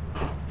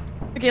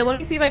 Okay, let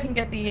me see if I can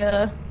get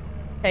the,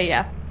 Hey,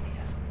 yeah.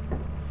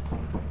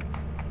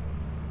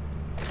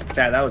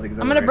 Chad, that was I'm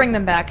exhilarating. gonna bring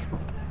them back.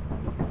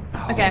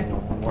 Okay.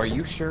 Oh, are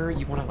you sure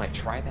you want to like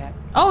try that?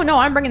 Oh, no,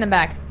 I'm bringing them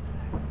back.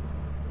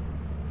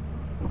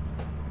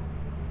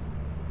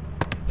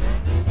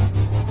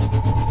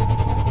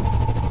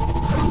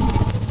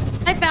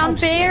 I found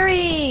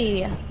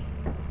Barry!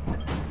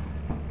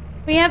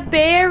 We have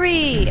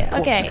Barry!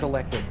 Okay.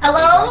 Collected.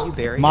 Hello? You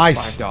buried My $5.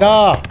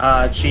 stuff.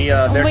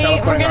 They're Wait,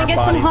 teleporting we're gonna our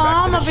get some bodies back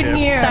Hom to up the in ship.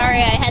 here. Sorry,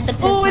 I had to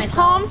piss Oh, it's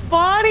myself. Hom's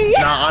body!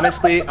 Nah,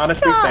 honestly,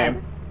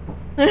 same.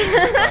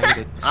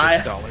 $6.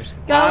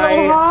 Got a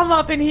little Hom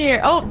up in here.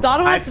 Oh,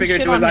 Dotto I wants some figured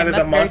shit it was on him. either the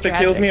That's very monster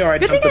kills me tragic. or I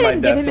Good jumped thing to my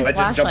didn't give death, him so his I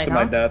just jumped to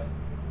my flashlight, death.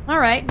 All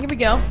right, here we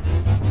go.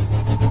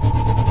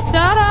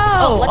 Dotto!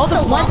 Oh, what's the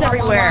the blood's wah, wah,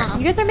 everywhere. wah?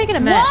 You guys are making a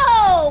mess.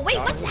 Whoa! Wait,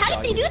 how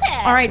did they do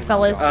that? All right,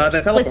 fellas. The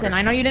teleporter. Listen,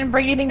 I know you didn't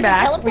bring anything Is it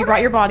back. We teleporter?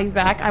 brought your bodies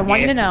back. I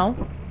want you Yeah. to know.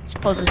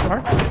 Just close this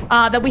door.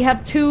 That we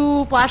have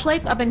 2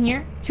 flashlights up in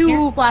here.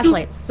 2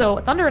 flashlights. So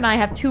Thunder and I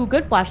have 2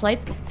 good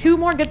flashlights. 2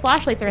 more good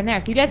flashlights are in there,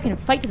 so you guys can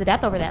fight to the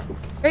death over them.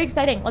 Very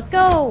exciting. Let's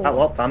go. Oh,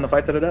 well, time to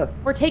fight to the death.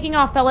 We're taking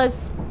off,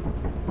 fellas.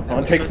 No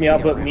one takes me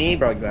out but me,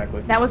 bro,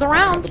 exactly. That was a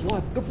round.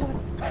 The blood.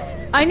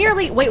 I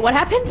nearly. Wait, what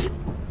happened?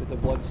 The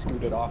blood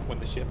scooted off when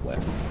the ship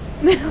left.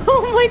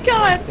 Oh my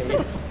god.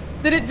 Stayed.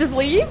 Did it just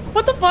leave?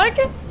 What the fuck?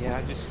 Yeah,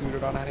 I just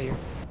scooted on out of here.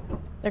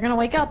 They're gonna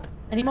wake up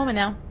any moment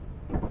now.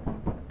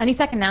 Any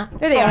second now.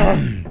 There they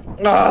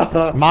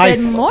are. My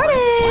Good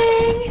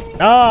morning.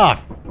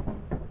 stuff.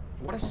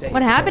 What a save.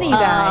 What happened to you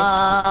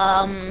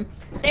guys?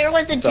 There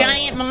was a So-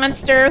 giant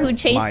monster who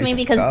chased My me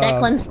because stuff.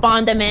 Declan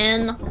spawned him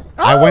in.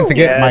 I went to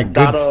get Yeah, my good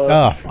Dotto.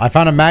 stuff. I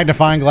found a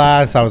magnifying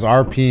glass. I was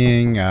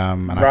RPing,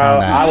 and I Bro,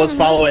 found that. I was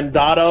following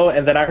Dotto,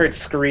 and then I heard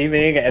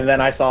screaming, and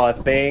then I saw a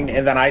thing,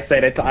 and then I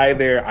said it's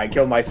either I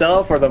kill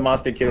myself or the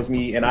monster kills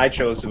me, and I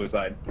chose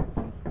suicide.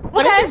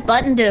 What does this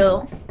button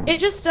do? It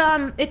just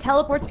it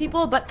teleports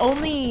people, but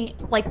only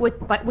like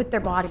with their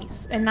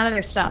bodies and none of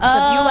their stuff. So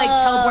if you like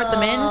teleport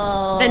them in,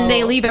 then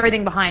they leave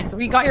everything behind. So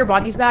we got your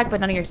bodies back, but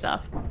none of your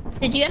stuff.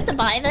 Did you have to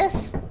buy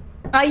this?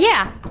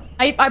 Yeah.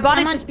 I bought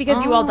it just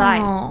because you all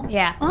died.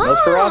 Yeah.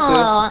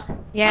 Nosferatu.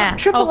 Yeah.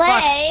 Triple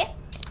fuck. A.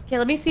 Okay,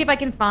 let me see if I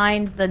can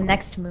find the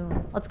next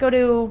moon. Let's go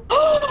to.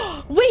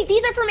 Wait,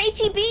 these are from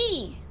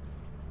HEB.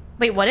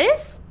 Wait, what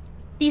is?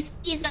 These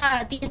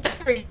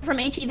batteries from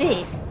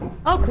HEB.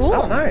 Oh, cool.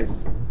 Oh,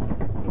 nice.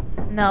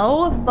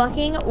 No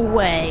fucking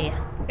way.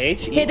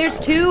 Okay, there's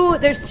two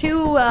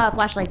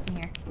flashlights in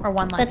here, or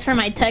one light. That's for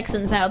my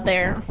Texans out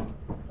there.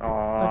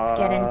 Let's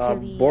get into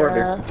the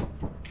border.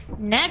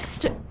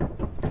 Next.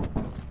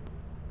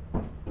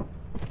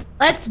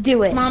 Let's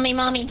do it.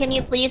 Mommy, can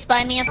you please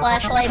buy me a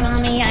flashlight,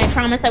 Mommy? I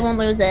promise I won't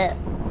lose it.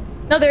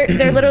 No, there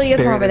literally is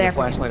one over There's there. a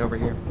flashlight over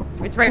here.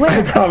 It's right.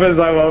 I promise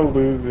I won't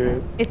lose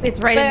it. It's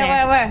right in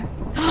there. Where?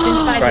 It's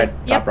inside.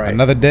 Right, top right.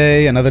 Another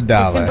day, another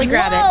dollar. Simply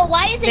grab Whoa, it.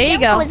 why is it There you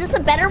yellow? go. Is this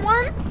a better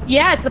one?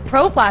 Yeah, it's the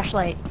pro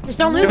flashlight. Just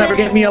don't lose You'll never it.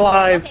 get me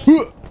alive. Okay.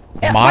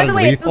 By Mod the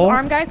way, if those lethal?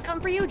 arm guys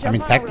come for you, jump I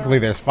mean, on technically, a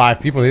there's 5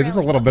 people here. This is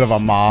a little bit of a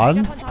mod.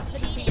 Jump on top of the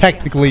TV.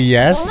 Technically, Well,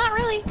 yes. not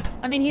really.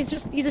 I mean, he's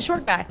a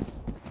short guy.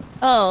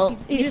 Oh,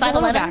 he's just a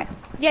little 5'11"? guy.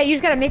 Yeah, you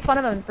just gotta make fun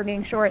of him for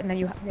being short, and then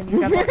you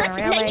jump up on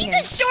a No, railing. he's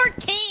a short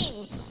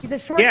king. He's a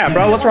short. Yeah,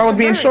 bro, what's wrong with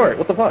being short?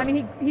 What the fuck? I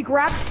mean, he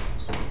grabbed.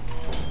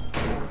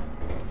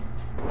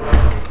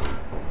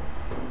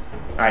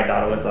 Alright,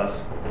 Dotto, it's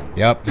us.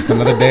 Yep, just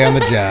another day on the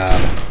job.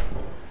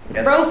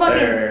 Yes, Bro, fucking-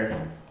 sir.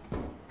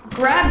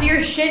 Grabbed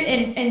your shit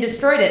and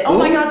destroyed it. Oh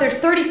my Ooh, god, there's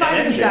 35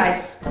 of these engine.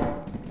 guys.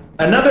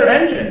 Another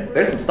engine.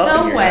 There's some stuff in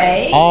No here.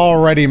 way.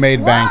 Already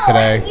made bank Whoa,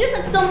 I today. use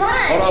it so much.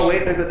 Hold on,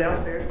 wait, there's a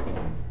downstairs.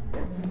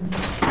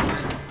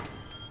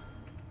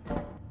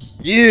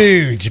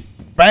 Huge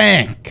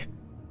bank.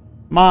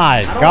 My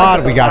I don't God,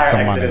 think we the got fire some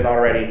exit money. is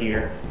already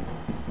here.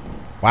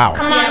 Wow.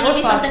 Come Yeah, on, we're give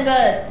me fucked. something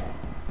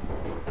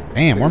good.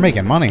 Damn, we're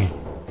making money.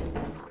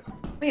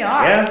 We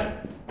are. Yeah.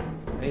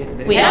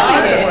 We Yeah,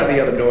 are. Check okay. one of the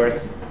other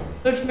doors.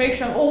 Let's make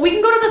sure. Oh, we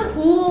can go to the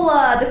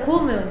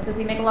cool moons if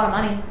we make a lot of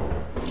money.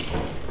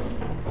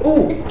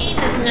 Ooh. This game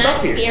is some not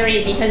stuff here.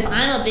 scary because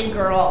I'm a big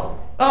girl.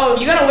 Oh,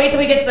 you gotta wait till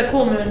we get to the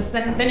cool moons.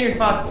 Then you're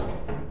fucked.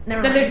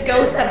 Never Then mind. there's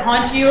ghosts that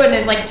haunt you, and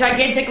there's like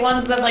gigantic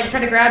ones that like try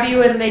to grab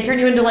you, and they turn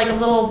you into like a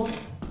little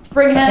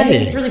spring head.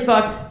 Hey. It's really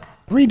fucked.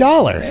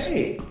 $3.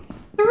 Hey.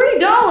 $3.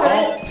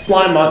 Oh,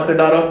 slime monster,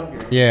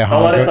 Dotto. Yeah,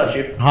 Don't let Ham, it go, touch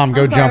you. Ham,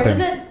 go I'm sorry, jump what is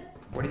him. it?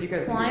 What did you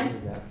guys Slime?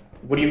 do?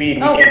 What do you mean?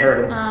 We Oh, can't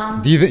hurt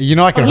him. Do you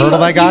know I can he hurdle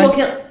will- that he will guy?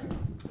 kill-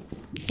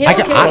 he'll I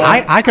could, kill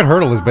I could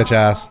hurdle his bitch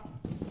ass.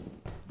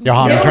 Yo,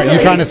 Ham, you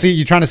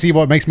trying to see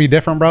what makes me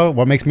different, bro?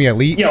 What makes me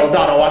elite? Yo,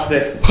 Dotto, watch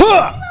this.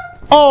 Huh!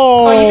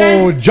 Oh,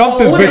 you guys- jump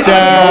this look bitch at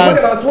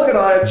us, ass. Look at us, look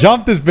at us.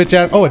 Jump this bitch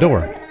ass. Oh, a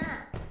door.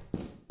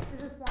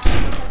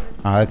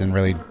 Oh, that didn't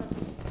really.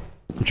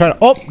 I'm trying to.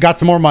 Oh, got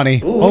some more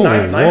money. Ooh, Oh,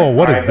 nice, nice. whoa,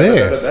 what is Alright, bet,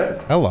 bet, this? bet,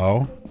 bet.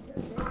 Hello.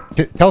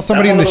 Tell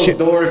somebody That's in one the of those ship.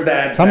 doors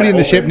that Somebody in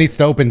the ship open. needs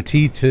to open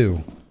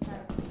T2.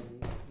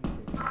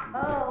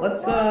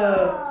 Let's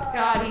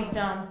God, he's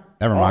dumb.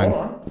 Never oh, mind.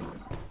 hold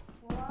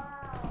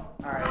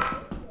on. Alright.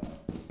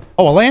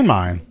 Oh, a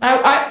landmine.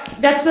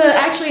 That's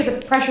actually it's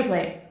a pressure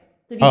plate.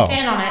 So if you Oh.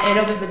 stand on it,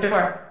 it opens the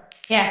door.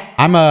 Yeah.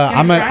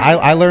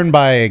 I learn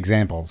by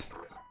examples.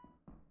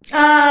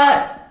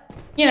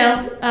 You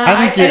know.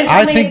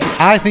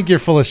 I think you're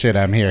full of shit.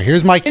 I'm here.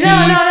 Here's my key.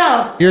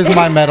 No. Here's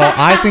my medal.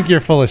 I think you're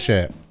full of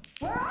shit.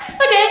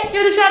 Okay,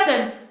 give it a shot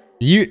then.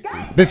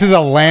 This is a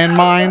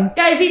landmine.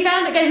 Guys, he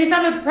found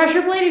a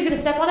pressure plate. He's gonna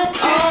step on it.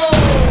 Oh.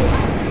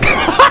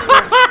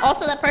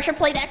 Also, that pressure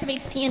plate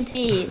activates TNT.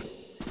 Hey,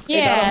 Dotto,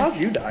 Yeah. how'd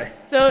you die?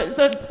 So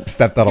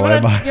Stepped on a you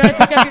wanna landmine.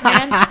 take up your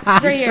hands? It's You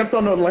right here. stepped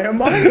on a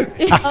landmine?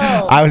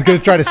 Oh. I was gonna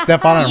try to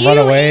step on it and run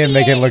You away and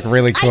make it idiot. look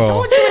really I cool.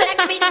 told you it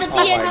activated the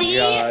Oh TNT. my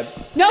god.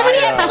 Nobody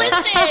Yeah.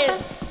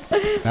 listens.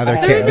 Now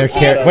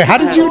they're Wait, how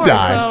did you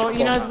die? So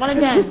you know it's 1 in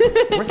 10.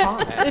 Where's Tom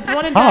at? It's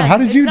 1 in 10. Tom, how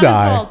did It's you not his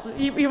die? fault.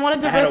 You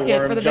wanted to I had a risk it for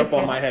worm the jump on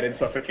biscuit. my head and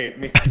suffocate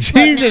me.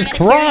 Jesus Look,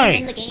 now I gotta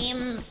Christ! turn the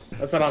game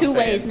That's what I'm 2 saying.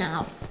 ways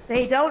now.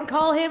 They don't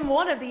call him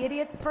one of the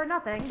idiots for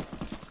nothing.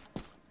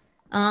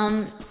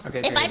 Okay,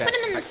 If I put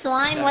him in the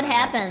slime, what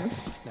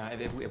happens? No,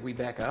 if we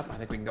back up, I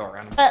think we can go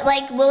around him. But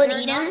like, will it They're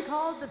eat not him?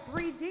 called the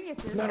 3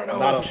 geniuses. No.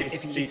 Dotto, If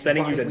she's he's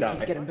sending you to we die.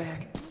 can get him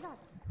back.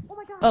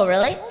 Oh,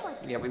 really?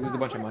 Yeah, we lose a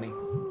bunch of money.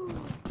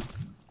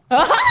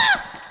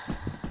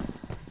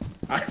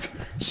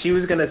 She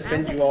was gonna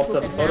send you off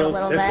to Pooping out a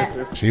little bit.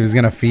 photosynthesis. She was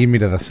gonna feed me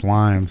to the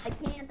slimes.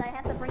 I can't. I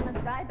have to bring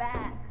this guy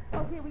back.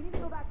 Okay, we need to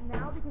go back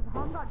now because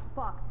Hum got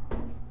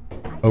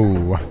fucked.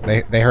 Oh,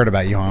 they heard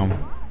about you, home.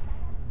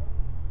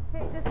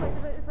 Okay, this way.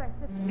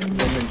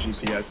 Woman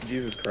GPS,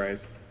 Jesus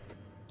Christ.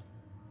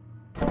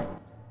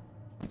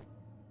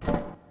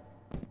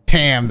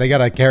 Damn, they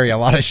gotta carry a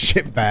lot of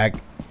shit back.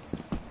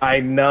 I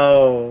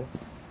know.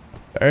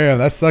 Damn,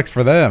 that sucks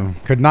for them.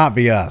 Could not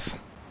be us.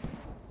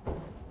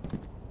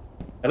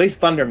 At least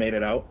Thunder made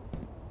it out.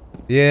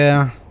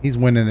 Yeah, he's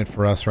winning it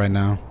for us right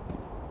now.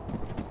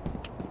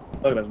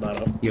 Look at us,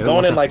 Doto. Yo, Going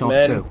what's in up, like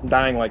men, Doto?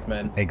 dying like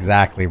men.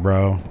 Exactly,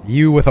 bro.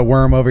 You with a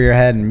worm over your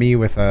head and me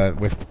with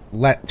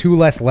two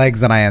less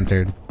legs than I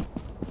entered.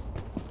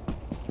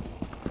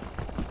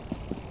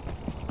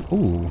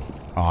 Ooh.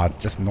 Aw,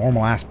 just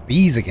normal ass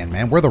bees again,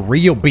 man. Where the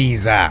real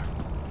bees at?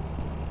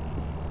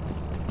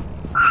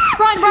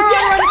 Run,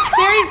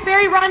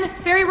 Barry, run. How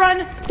do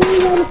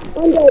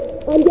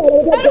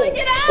I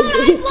get out?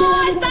 I'm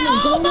lost!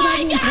 Oh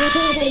my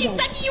god! He's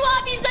sucking you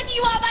up!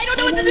 I don't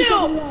know what to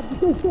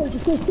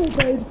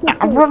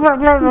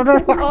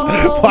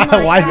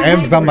do! Why is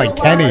M sound like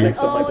Kenny? Next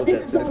to Michael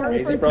Jackson is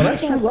crazy, bro.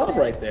 That's true love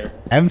right there.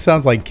 M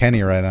sounds like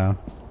Kenny right now.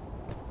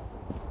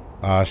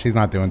 She's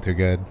not doing too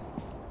good.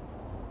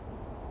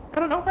 I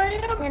don't know where I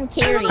am. And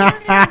Carrie.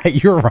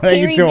 You're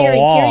running into a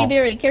wall.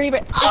 Carrie.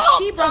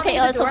 She broke Okay,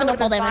 into it's the door, looking I at full would've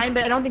been damage. fine,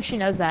 but I don't think she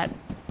knows that.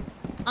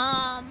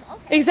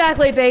 Okay.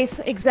 Exactly, base.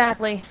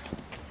 Exactly.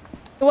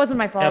 It wasn't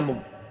my fault.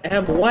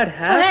 Em, what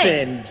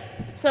happened?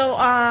 So,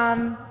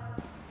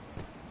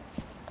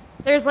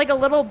 there's like a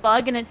little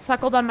bug and it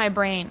suckled on my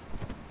brain.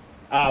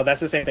 Oh,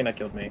 that's the same thing that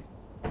killed me.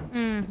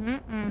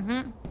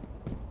 Mm-hmm.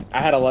 I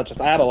had a lot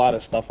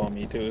of stuff on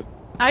me too.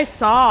 I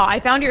saw. I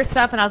found your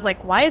stuff and I was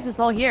like, why is this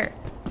all here?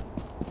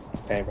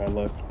 Okay, bro,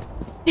 look.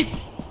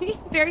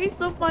 Very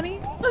so funny.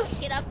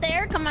 Get up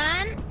there, come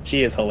on.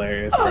 She is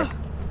hilarious, bro. Dude,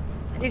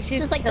 It's she's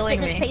just like the killing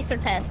fitness me. pacer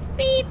test.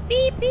 Beep,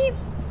 beep, beep.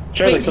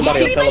 Surely Wait, somebody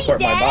will everybody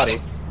teleport my dead? body.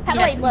 How do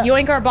Yes, I look?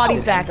 yoink our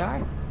bodies back.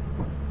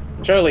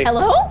 Surely.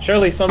 Hello?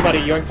 Surely somebody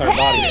yoinks our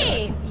body.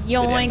 Hey!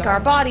 Yoink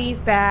our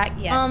bodies back.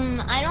 Yes.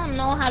 I don't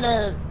know how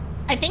to...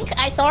 I think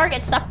I saw her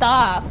get sucked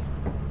off.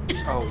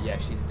 Oh yeah,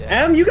 she's dead.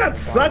 Em, you got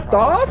sucked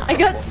off? I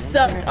got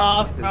sucked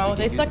off, It says bro. we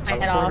They can sucked use my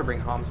the head teleporter off. to bring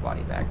Hom's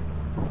body back.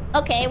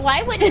 Okay,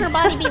 why wouldn't her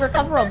body be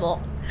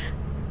recoverable?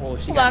 Well,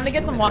 she Hold got on, I'm gonna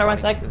get some water, her one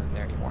body sec. just isn't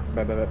there anymore.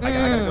 Bet. I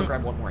gotta go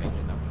grab one more agent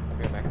though. I'll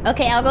be right back.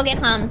 Okay, I'll go get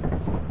Hum.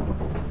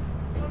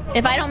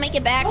 If I don't make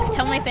it back,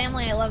 tell my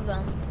family I love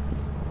them.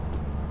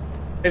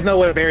 There's no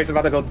way Barry's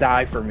about to go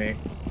die for me.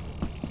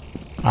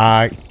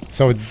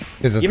 So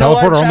does the You know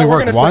what, teleporter Chad? only We're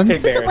work gonna once?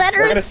 spectate Barry.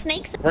 Ladders,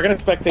 snakes, We're gonna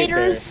spectate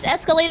Barry.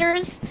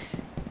 escalators,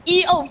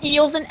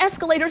 eels and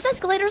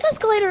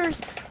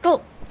escalators.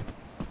 Go.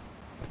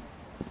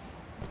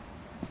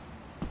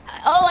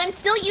 Oh, I'm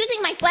still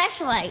using my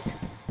flashlight.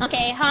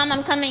 Okay, Hum,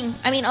 I'm coming.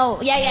 I mean, oh,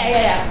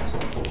 yeah.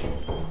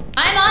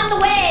 I'm on the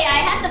way. I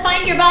have to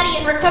find your body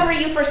and recover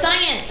you for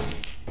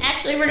science.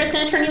 Actually, we're just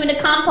gonna turn you into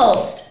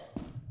compost.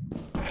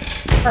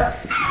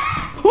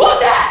 Who's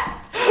that?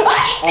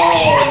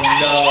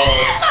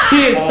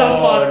 She is so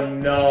fucked.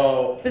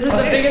 No. This is the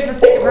biggest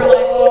mistake of her life.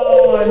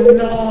 Oh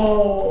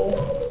no.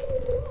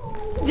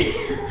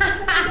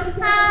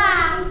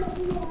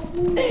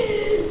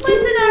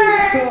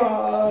 Listen to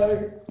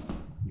her.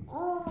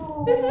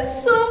 This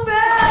is so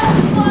bad.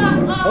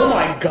 Oh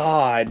my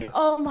god.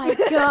 Oh my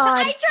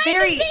god. I tried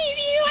Barry, to save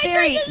you.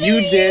 Barry,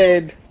 You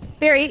did.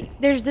 Barry,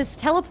 there's this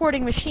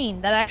teleporting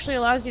machine that actually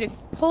allows you to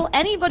pull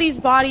anybody's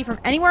body from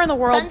anywhere in the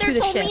world Thunder to the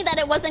told ship. me that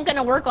it wasn't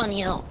gonna work on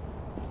you.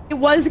 It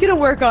was gonna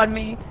work on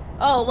me.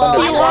 Oh, well,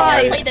 Thunder I don't know how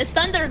to lied. play this.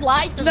 Thunder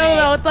lied to me.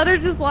 No, Thunder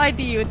just lied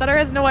to you. Thunder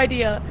has no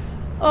idea.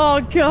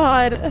 Oh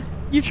god.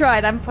 You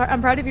tried. I'm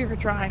proud of you for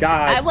trying.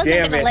 God I wasn't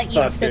damn gonna it, let you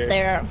Thunder. sit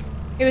there.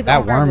 It was That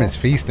all worm verbal. is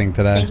feasting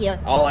today. Thank you.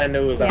 All I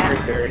knew was I Yeah.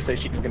 heard Barry say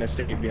she was gonna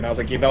save me, and I was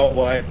like, you know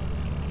what?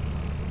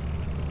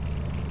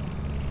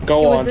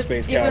 Go It on, was a-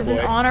 Space It was an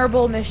Cowboy.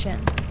 honorable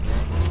mission.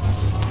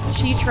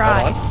 She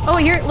tried. Oh,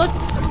 here, look.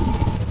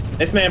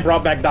 This man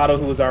brought back Doto,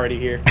 who was already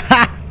here.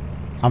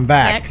 I'm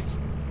back. Next.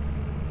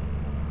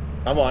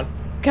 Come on.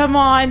 Come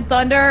on,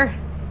 Thunder.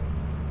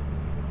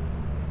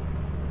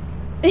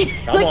 Look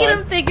Come at on.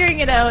 him figuring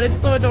it out. It's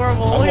so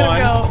adorable. Come Look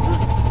at him on. go.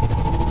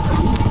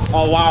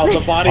 Oh wow, the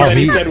body Oh, that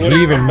he said would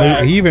he even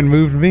back. he even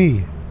moved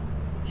me.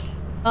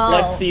 Oh.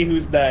 Let's see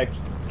who's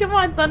next. Come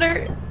on,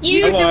 Thunder.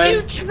 You Come on.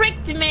 you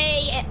tricked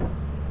me.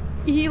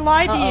 He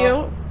lied to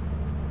you.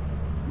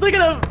 Look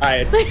at him.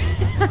 Alright,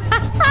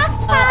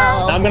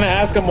 Uh-oh. I'm gonna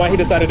ask him why he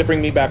decided to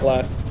bring me back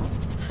last.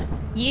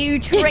 You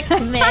tricked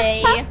me.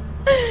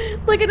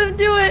 Look at him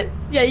do it.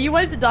 Yeah, you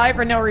wanted to die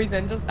for no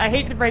reason. Just, I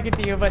hate to break it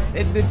to you, but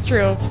it's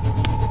true.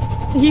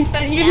 He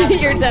said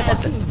you're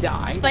dead.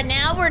 Die. But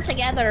now we're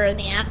together in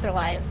the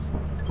afterlife.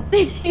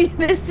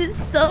 This is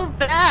so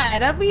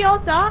bad. And we all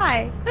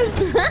die.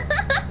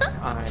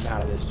 I'm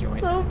out of this joint.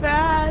 So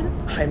bad.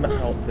 I'm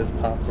out this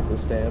popsicle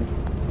stand.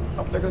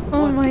 Oh, there goes the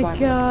Oh blood. my Goodbye.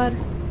 god.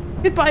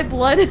 Goodbye,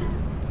 blood.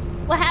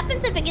 What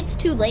happens if it gets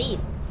too late?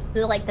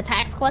 Do like the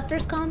tax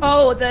collectors come?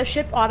 Oh, the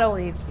ship auto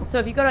leaves. So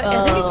if you go to,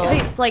 I Oh.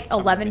 think it's like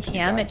 11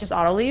 p.m. It just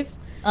auto leaves.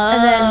 Oh.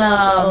 And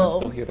then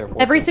Still hear their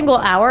every voices single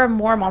sometimes. hour,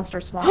 more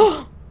monsters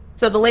spawn.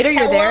 So the later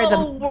you're there,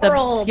 Hello, the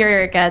world.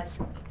 scarier it gets.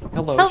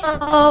 Hello.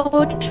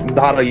 Hello.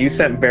 Doto, you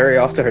sent Barry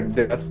off to her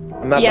death.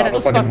 I'm not Yeah, about that to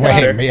was fucking fucked Wait,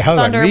 matter. me? I was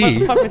Thunder, like what me.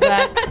 the fuck was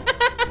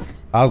that?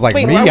 I was like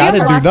Wait, me. were we I on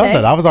didn't the do last nothing.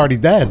 day? I was already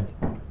dead.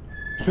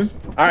 All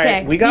right,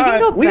 Okay, we you can got,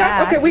 go we got,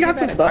 back. okay, we got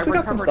some I stuff. We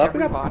got some recovered stuff. We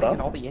got some everybody and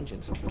stuff. all the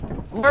engines.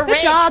 We're Good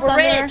rich. job, We're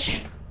Thunder.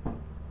 rich.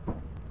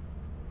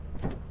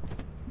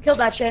 Kill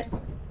that shit.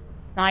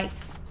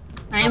 Nice.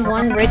 I am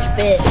one rich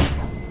bitch.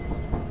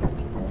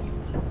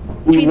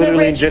 We She's a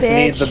literally rich just bitch,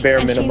 need the bare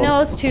and minimum. she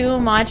knows too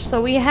much,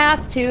 so we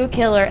have to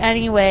kill her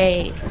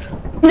anyways.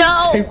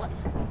 No.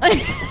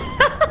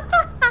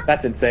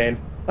 That's insane.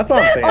 That's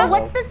what I'm saying. Oh,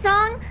 what's though. the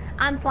song?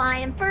 I'm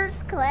flying first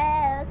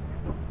class.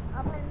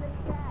 Up in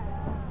the sky.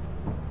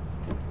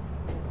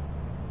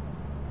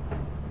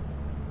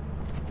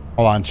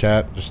 Hold on,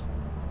 chat. Just.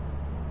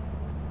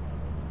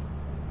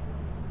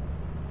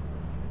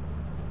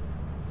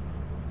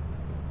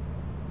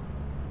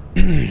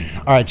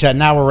 All right, chat.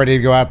 Now we're ready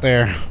to go out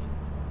there.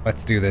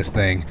 Let's do this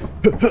thing.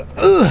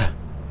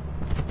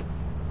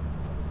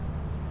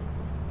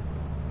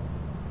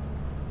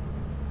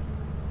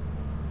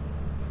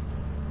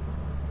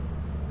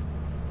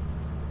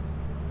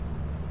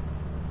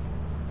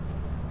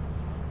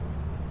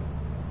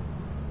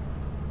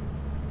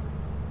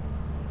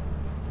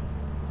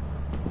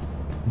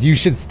 You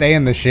should stay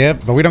in the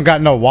ship, but we don't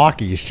got no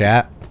walkies,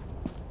 chat.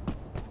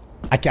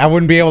 I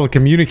wouldn't be able to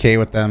communicate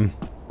with them.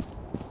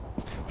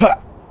 Huh.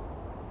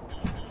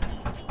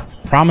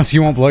 Promise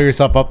you won't blow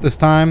yourself up this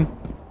time?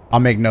 I'll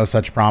make no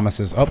such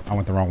promises. Oh, I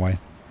went the wrong way.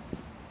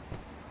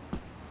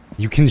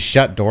 You can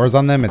shut doors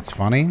on them? It's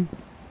funny.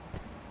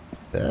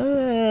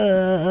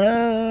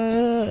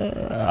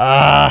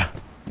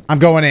 I'm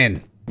going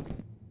in.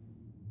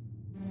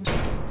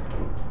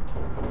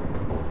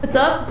 What's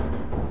up?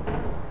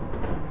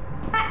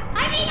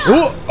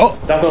 Ooh, oh,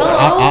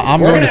 I'm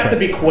We're going gonna this have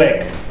way. to be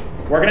quick.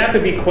 We're gonna have to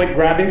be quick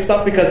grabbing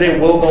stuff because they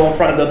will go in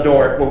front of the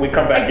door when we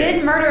come back I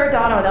did murder a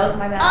Dono. That was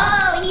my bad.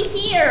 Oh, he's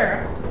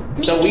here.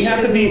 in. So we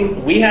have to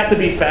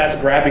be fast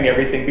grabbing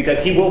everything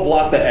because he will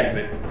block the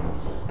exit.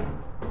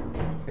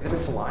 Is it a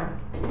slime?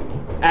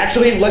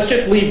 Actually, let's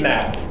just leave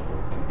now.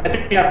 I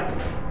think we have.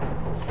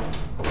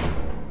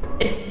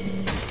 It's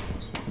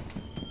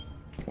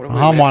What if we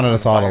Mom miss wanted the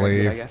us all to fire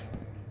exit, leave. I guess?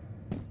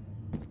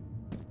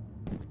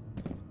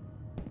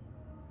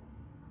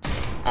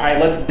 All right,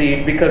 let's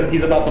leave because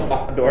he's about to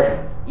block the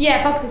door.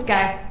 yeah. Fuck this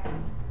guy.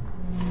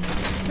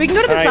 We can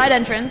go to the Alright. side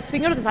entrance. We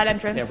can go to the side Yeah,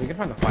 entrance. we can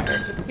find the fire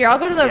exit. Here, I'll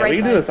go to the Yeah, right we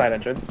can side. do the side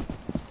entrance.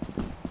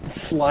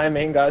 Slime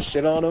ain't got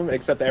shit on him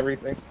except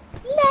everything.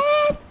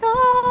 Let's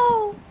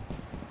go.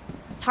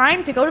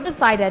 Time to go to the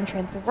side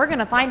entrance. We're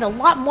gonna find a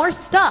lot more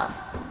stuff.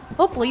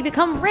 Hopefully,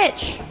 become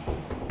rich.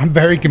 I'm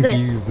very this?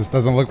 confused. This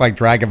doesn't look like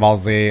Dragon Ball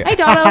Z. Hey,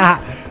 Dono.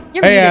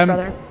 You're Hey, muted,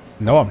 brother.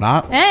 No, I'm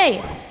not.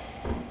 Hey.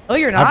 Oh,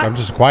 you're not. I'm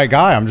just a quiet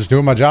guy. I'm just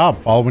doing my job,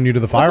 following you to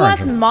the What's fire the last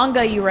entrance.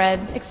 manga you read?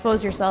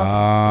 Expose yourself.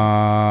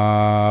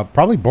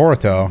 Probably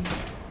Boruto.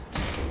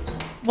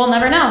 We'll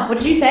never know. What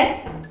did you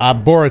say?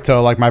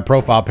 Boruto, like my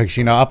profile picture,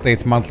 you know,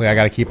 updates monthly. I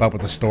got to keep up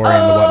with the story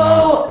and the whatnot.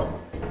 Oh,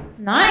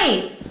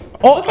 nice.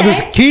 Oh, Okay. there's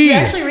a key. Did you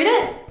actually read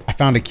it? I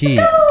found a key.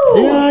 go.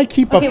 Yeah, I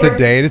keep Okay, up to where's-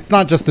 date. It's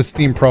not just a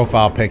Steam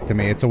profile pic to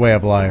me. It's a way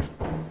of life.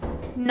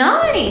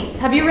 Nice.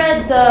 Have you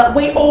read the...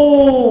 Wait,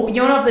 oh,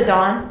 Yona of the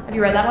Dawn. Have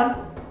you read that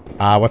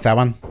one? What's that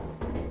one?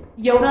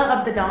 Yona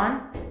of the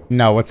Dawn.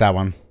 No, what's that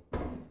one?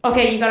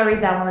 Okay, you gotta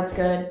read that one. That's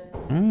good.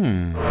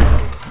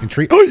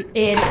 Intrigue. Oh,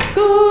 It's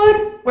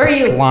good. Where are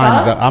you?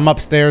 slime's Up? up. I'm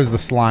upstairs. The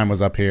slime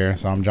was up here,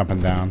 so I'm jumping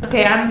down.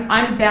 Okay,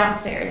 I'm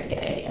downstairs.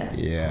 Yeah.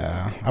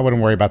 Yeah, I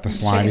wouldn't worry about the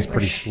slime. He's a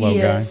pretty slow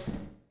guy.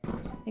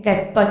 That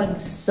guy fucking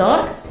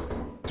sucks.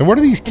 So what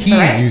are these keys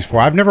right. used for?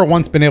 I've never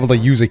once been able to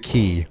use a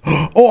key.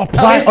 Oh,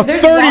 there's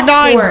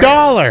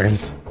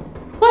 $39.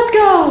 Let's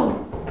go.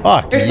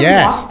 Fuck There's some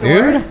yes, locked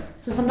dude. doors,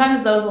 so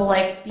sometimes those will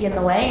like be in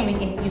the way, and we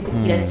can use the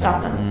key to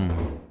stop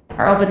them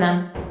or open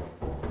them.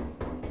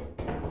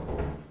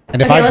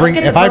 And if Okay, I let's bring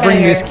get the if I fuck bring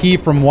outta this here. key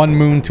from one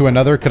moon to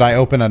another, could I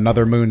open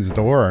another moon's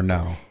door or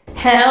no?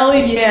 Hell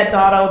yeah,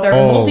 Doto. They're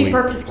Holy-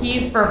 multi-purpose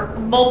keys for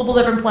multiple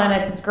different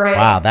planets. It's great.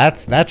 Wow,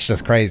 that's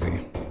just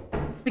crazy.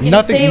 We can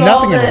Nothing- save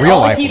nothing all in the, real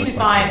all life the keys we looks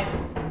like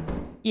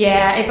find.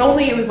 Yeah, if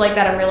only it was like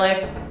that in real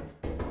life.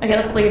 Okay,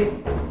 let's leave.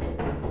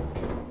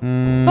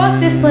 Fuck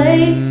this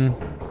place.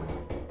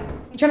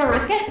 You trying to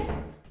risk it?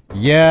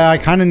 Yeah, I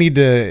kind of need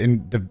to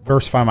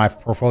diversify my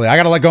portfolio. I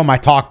got to let go of my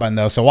talk button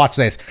though, so watch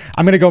this.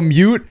 I'm going to go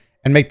mute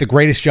and make the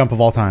greatest jump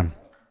of all time.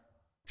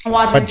 I'm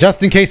watching. But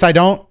just in case I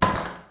don't,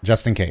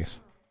 just in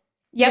case.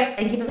 Yep,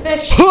 and keep the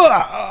fish.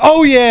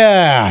 Oh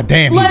yeah!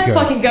 Damn, he's Let's good.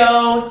 fucking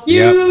go.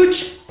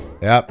 Huge.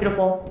 Yep.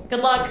 Beautiful. Good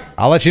luck.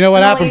 I'll let you know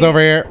what I'll happens leave. over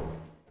here.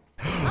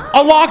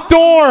 A locked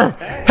door!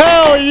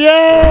 Hell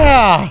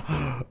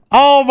yeah!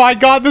 Oh my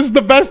god, this is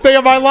the best day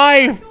of my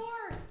life!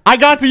 I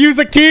got to use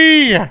a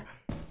key!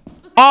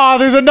 Ah,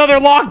 there's another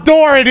locked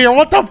door in here.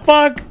 What the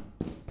fuck?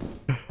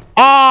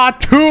 Ah,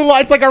 two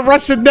lights like a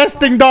Russian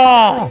nesting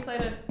doll.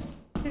 Excited.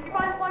 Did you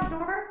find a locked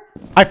door?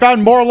 I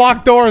found more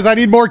locked doors. I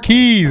need more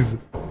keys.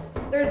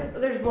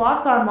 There's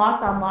locks on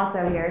locks on locks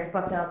out here. It's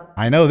fucked up.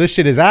 I know this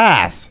shit is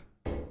ass.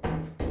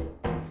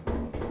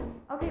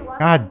 Okay, what?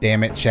 God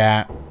damn it,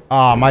 chat.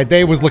 Ah, my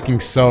day was looking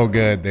so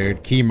good,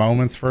 dude. Key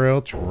moments for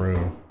real.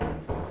 True.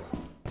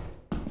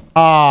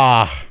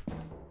 Ah.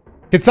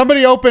 Can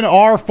somebody open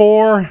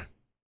R4?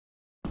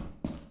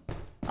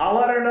 I'll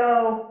let her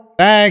know.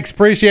 Thanks,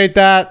 appreciate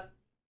that.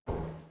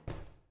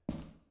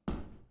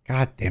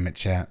 God damn it,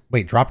 chat.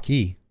 Wait, drop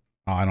key.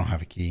 Oh, I don't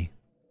have a key.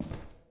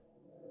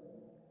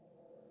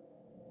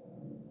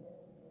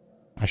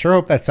 I sure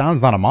hope that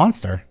sound's not a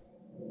monster.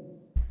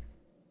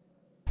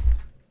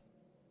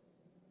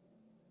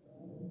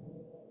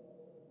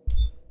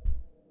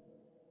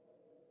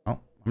 Oh,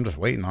 I'm just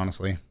waiting,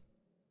 honestly.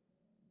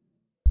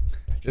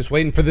 Just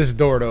waiting for this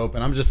door to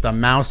open. I'm just a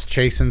mouse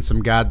chasing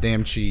some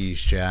goddamn cheese,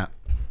 chat.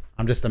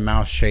 I'm just a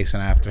mouse chasing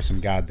after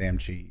some goddamn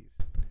cheese.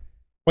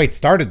 Wait,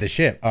 started the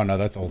ship. Oh no,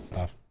 that's old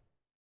stuff.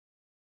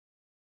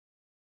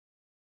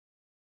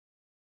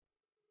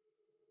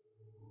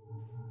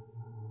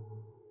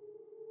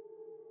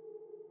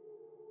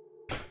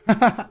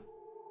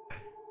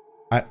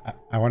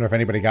 I wonder if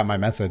anybody got my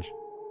message.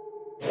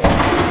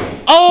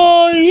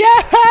 Oh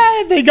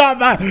yeah, they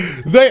got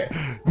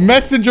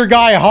messenger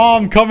guy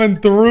Hom coming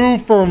through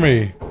for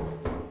me.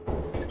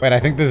 Wait, I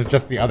think this is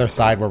just the other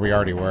side where we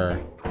already were.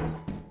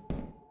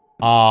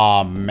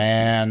 Aw,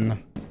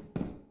 man.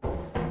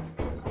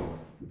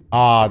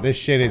 Aw, this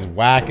shit is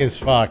whack as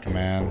fuck,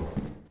 man.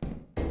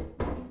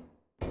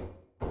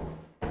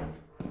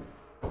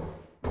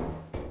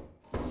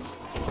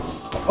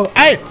 Oh,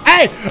 hey,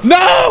 hey,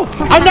 no!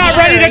 I'm not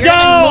ready to go!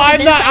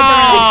 I'm not,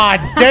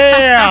 ah,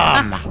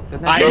 damn!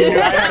 I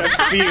had a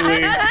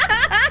feeling.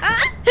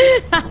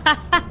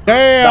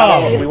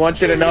 Damn! No, we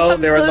want you to know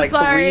there was like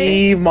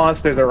 3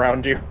 monsters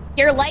around you.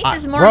 Your life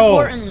is more bro,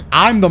 important.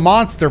 I'm the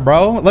monster,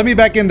 bro. Let me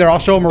back in there. I'll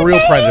show him a real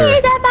predator.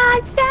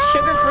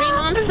 Sugar-free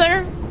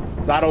monster?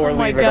 Not Oh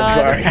my leaving, God.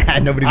 I'm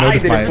sorry. Nobody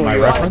noticed my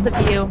reference.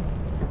 The view.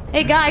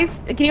 Hey guys,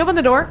 can you open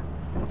the door?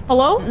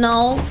 Hello?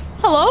 No.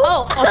 Hello?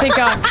 Oh, thank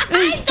God.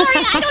 I'm sorry,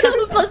 I don't know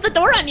who closed the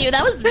door on you.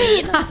 That was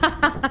mean.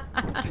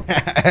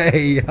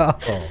 Hey, yo.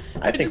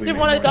 I just didn't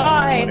want to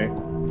die.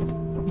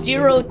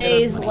 0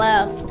 days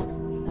left.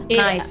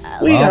 Nice.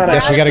 Well,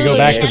 guess we gotta go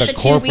back to the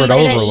That's corporate what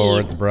you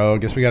overlords, bro.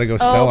 Guess we gotta go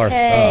sell our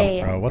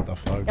stuff, bro. What the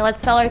fuck? Yeah,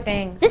 let's sell our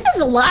things. This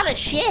is a lot of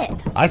shit.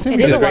 I say It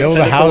we is just a build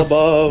a tentacle house.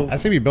 above. I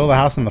say we build a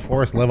house in the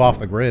forest, live off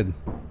the grid.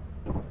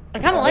 I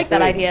kind of like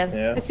that idea.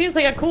 Yeah. It seems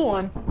like a cool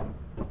one.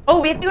 Oh,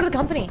 we have to go to the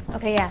company.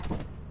 Okay, yeah.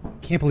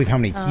 Can't believe how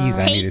many keys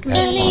I needed to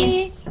have.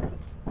 me.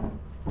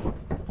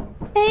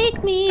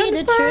 Take me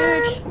to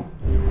church.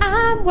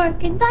 I'm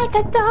working like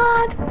a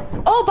dog.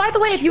 Oh, by the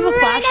way, if you have a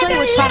flashlight,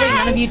 which probably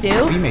none of you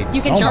do, We made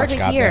you so can charge much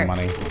it here.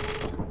 goddamn money.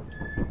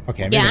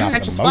 Okay, maybe Yeah, I'm not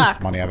rich the as most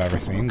fuck. money I've ever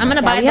seen. I'm gonna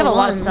Yeah, buy we have a the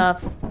lot of one.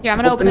 stuff. Here, I'm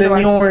gonna open Open the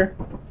the door. door.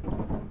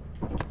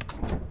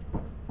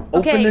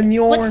 Open the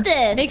door. What's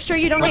this? Make sure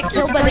you don't What's get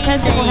killed this by the green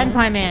tentacle thing?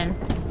 hentai man.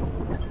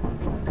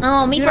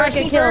 Oh, me Do not first,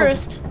 get me killed.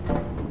 first.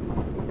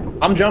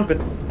 I'm jumping.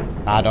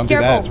 Ah, don't do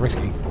that. Careful. It's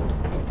risky.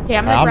 Okay,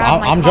 I'm I'm- gonna grab I'm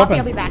my coffee. jumping.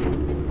 I'll be back.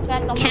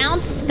 Chad, don't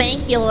Count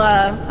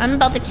Spankula. I'm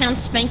about to count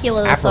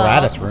Spankula.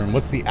 Apparatus room.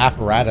 What's the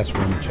apparatus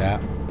room,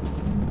 chat?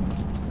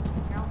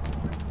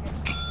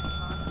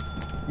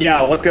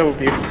 Yeah, let's go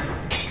with you.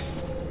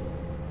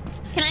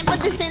 Can I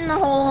put this in the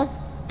hole?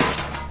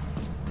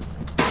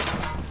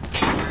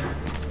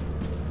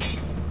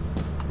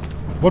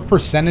 What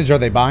percentage are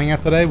they buying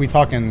at today? We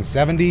talking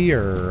 70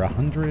 or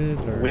 100?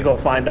 Or... We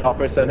gonna find out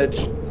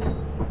percentage.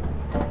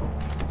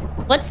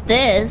 What's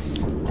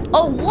this?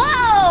 Oh,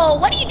 whoa!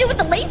 What do you do with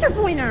the laser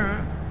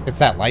pointer? It's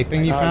that light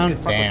thing you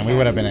found? Damn, we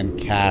would have been in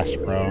cash,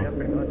 bro.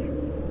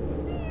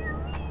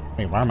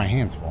 Wait, why are my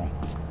hands full?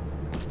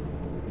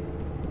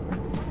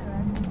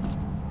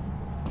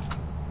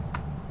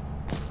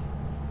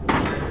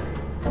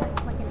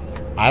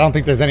 I don't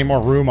think there's any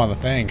more room on the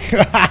thing.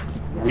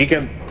 We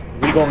gonna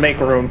make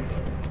room.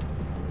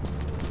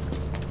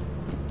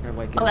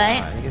 Okay.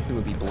 I guess it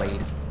would be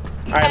blade.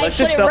 All right, let's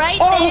Put just it sell. right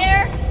Oh!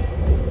 there.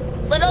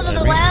 Little to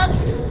the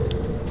left.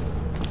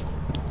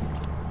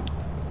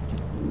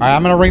 Alright,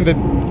 I'm gonna ring the...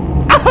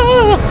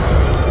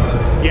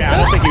 Yeah, I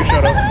don't think you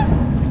should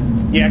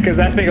have. Yeah, because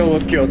that thing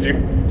almost killed you.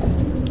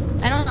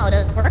 I don't know.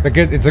 Does it work?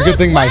 It's a good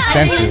thing my Wow,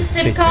 senses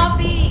Instant kicked in.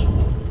 coffee.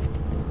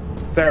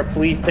 Sir,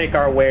 please take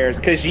our wares,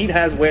 because Jeet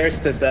has wares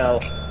to sell.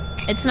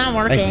 It's not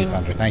Thank you, working.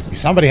 Thunder. Thank you.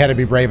 Somebody had to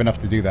be brave enough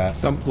to do that.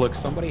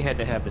 Somebody had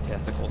to have the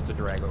testicles to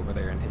drag over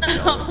there and hit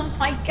the Oh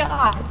my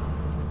God.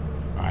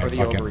 Alright, Or the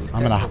fuck it. ovaries,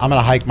 I'm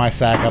gonna hike my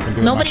sack up and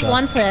do Nobody it myself.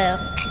 wants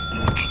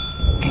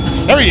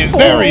it. There he is!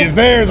 There he is!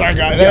 There's our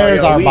guy!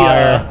 There's our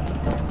buyer!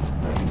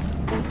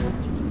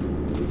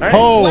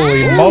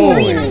 Holy Wow,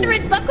 moly!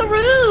 300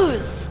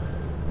 buckaroos.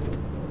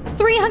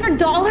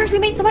 $300? We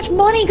made so much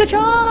money. Good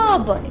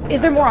job.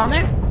 Is there more on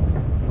there?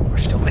 We're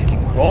still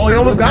making money. Oh, you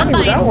almost got I'm me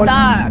with that buying one.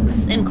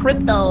 stocks and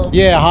crypto.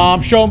 Yeah,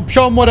 Hom, show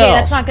him what Okay,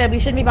 else. that's not good. We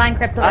shouldn't be buying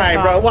crypto. All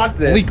right, bro, watch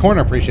this. Elite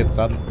Corner, appreciate the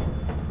sub.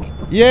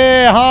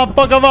 Yeah, Hom,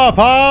 fuck him up,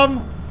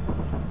 Hom!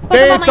 Oh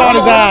Dance my on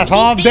his God. ass,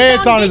 Hom, He's dance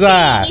ding-dong on his ditching.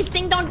 ass! He's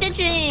ding dong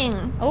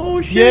ditching.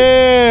 Oh shit.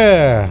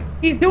 Yeah!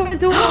 He's doing it.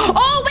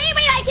 Oh, wait,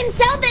 I can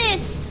sell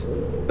this.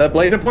 The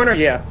blazer pointer,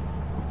 yeah.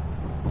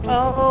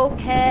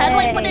 Okay. How do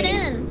I put it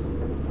in?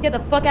 Get the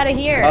fuck out of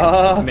here.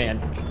 Man,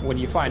 when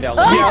you find out.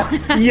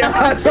 Yeah,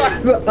 that's what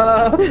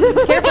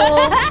Careful.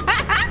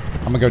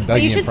 I'm gonna go You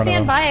Dougie in should front of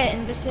stand him. by it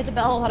and just hit the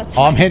bell a lot of times.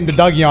 Oh, I'm hitting the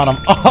Dougie on him.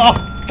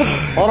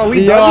 Hold on,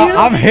 we Yo, done here?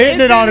 I'm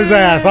hitting it on his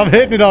ass. I'm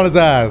hitting it on his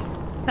ass.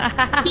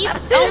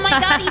 Oh my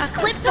god, he's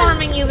clip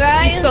farming you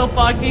guys. He's so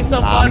fucked. He's so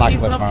Nah, I'm fucked. not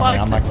He's so clip farming.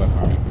 fucked. I'm not clip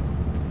farming.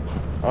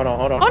 Hold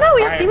on. Oh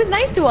no, Alright. he was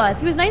nice to us.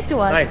 He was nice to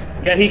us. Nice.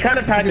 Yeah, he kind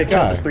of tried to good kill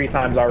guy. us 3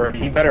 times already.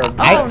 He better.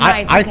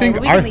 Nice, I okay, think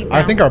well, we can leave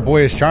I now. think our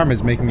boyish charm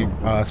is making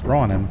us grow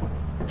on him.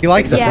 He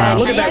likes us Yeah, now.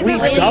 Look at He that. has We a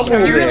way to doubled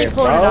really it,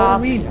 pull it bro.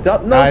 off. We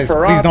doubled. Guys,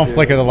 please don't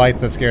flicker the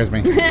lights. That scares me.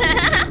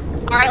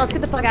 All right, let's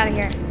get the fuck out of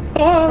here.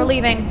 Oh. We're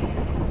leaving.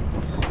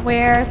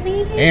 We're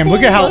leaving. Damn,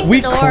 look at how Close we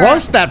the door.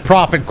 crushed that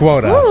profit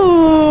quota.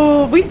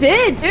 Ooh, we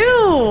did too.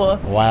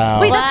 Wow.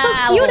 Wait, that's so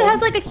cute. It Wow.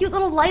 has like a cute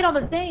little light on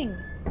the thing.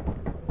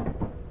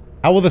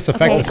 How will this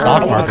affect Okay, the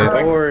stock Close the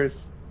market?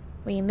 doors.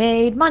 We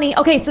made money.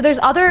 Okay, so there's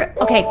other.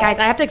 Okay, guys,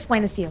 I have to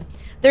explain this to you.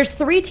 There's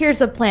 3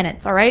 tiers of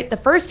planets, all right? The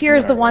first tier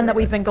is the one that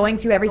we've been going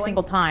to every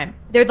single time.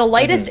 They're the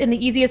lightest and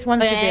the easiest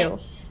ones Okay. to do.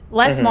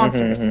 Less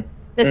monsters.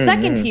 The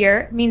second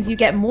tier means you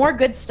get more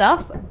good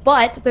stuff,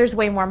 but there's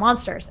way more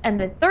monsters.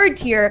 And the third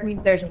tier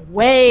means there's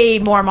way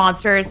more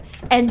monsters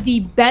and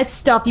the best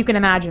stuff you can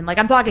imagine. Like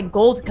I'm talking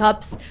gold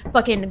cups,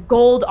 fucking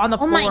gold on the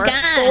Oh floor, my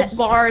God. gold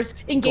bars,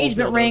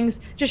 engagement dildos. rings,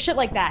 just shit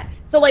like that.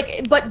 So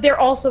like, but there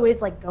also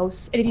is like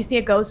ghosts, and if you see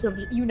a ghost,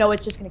 you know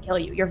it's just gonna kill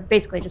you. You're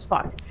basically just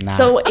fucked. Nah.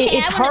 So Okay,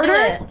 it's I wanna do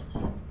harder.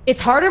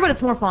 It's harder, but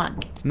it's more fun,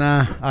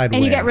 Nah, I'd and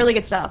win. you get really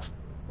good stuff.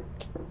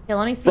 Okay,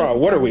 let me see. Bro,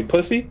 what are we,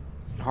 pussy?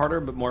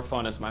 Harder but more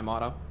fun is my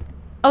motto.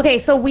 Okay,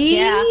 so we.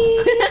 Yeah.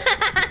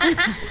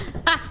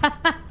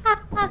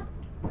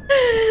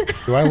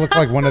 Do I look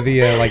like one of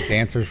the like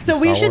dancers from So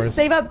we Star should Wars?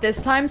 save up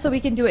this time so we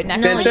can do it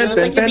next No, week. you look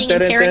like you're being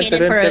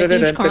interrogated for a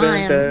huge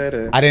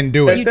crime. I didn't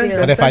do it, You do.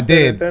 but if I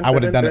did, I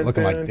would have done it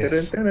looking like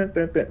this.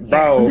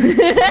 Bro,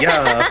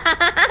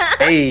 yeah.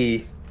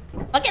 Hey.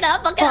 Fuck it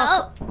up, fuck it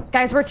up.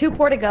 Guys, we're too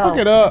poor to go. Look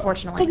it up.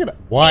 Unfortunately. Look it up.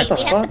 What? Wait,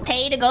 we have to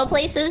pay to go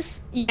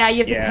places? Yeah, you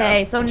have Yeah. to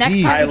pay. So next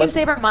Jeez. time we can let's-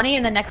 save our money,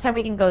 and the next time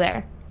we can go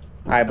there.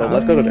 Alright, but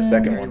let's go to the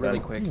second one Really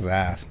then. quick. This is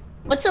ass.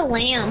 What's a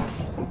lamp?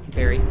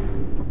 Barry,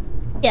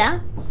 Yeah?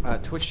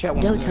 Twitch chat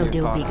wants to know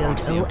your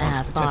thoughts on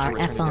CM Punk's potential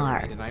return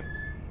to WWE tonight.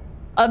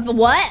 Of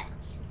what?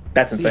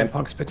 That's CM insane.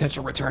 Punk's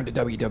potential return to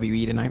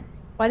WWE tonight.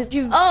 Why did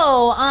you?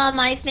 Oh,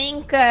 I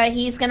think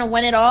he's gonna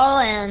win it all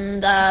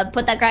and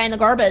put that guy in the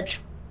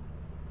garbage.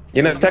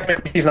 You know,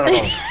 technically he's not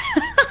wrong.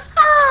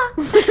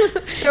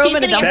 Throw him He's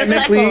in a gonna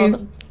get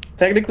dumpster.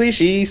 Technically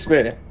she's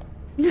spitting.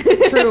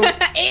 True.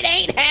 It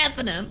ain't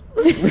happening.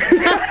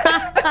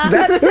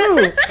 That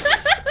too.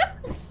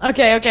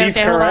 Okay, She's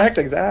okay, hold on. correct,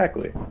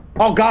 exactly.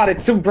 Oh god,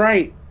 it's too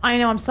bright. I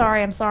know. I'm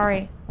sorry. I'm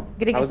sorry.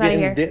 Getting I us was out of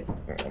here.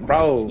 getting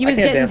bro, You I was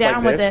can't getting dance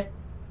down like with this. it.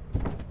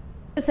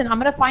 Listen, I'm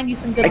gonna find you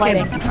some good I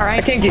lighting. can't, All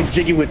right. I can't get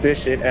jiggy with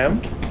this shit,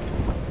 M.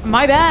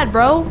 My bad,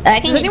 bro.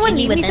 I can Does get anyone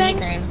jiggy need with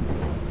anything? anything.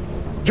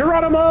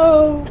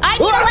 Geronimo! I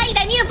need a light.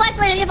 I need a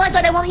flashlight. I need a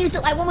flashlight. I won't use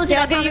it. I won't lose it.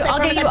 Yeah, I I'll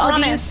get you. promise, I I'll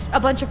promise. get you a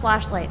bunch of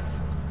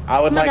flashlights. I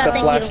would Oh my like God, a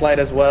thank you. flashlight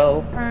as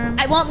well.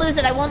 I won't lose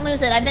it. I won't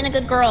lose it. I've been a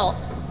good girl.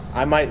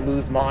 I might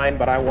lose mine,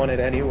 but I want it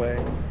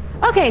anyway.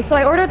 Okay, so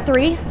I ordered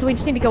 3, so we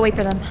just need to go wait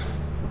for them.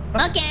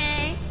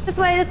 Okay. This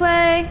way, this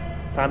way.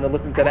 Time to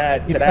listen to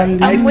that I'm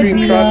with ice cream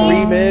you. truck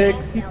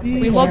remix.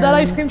 We love that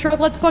ice cream truck.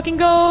 Let's fucking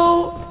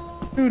go.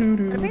 To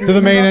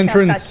the main Got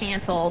entrance.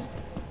 canceled.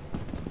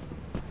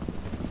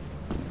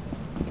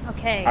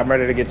 Okay. I'm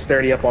ready to get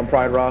sturdy up on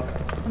Pride Rock.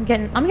 I'm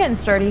getting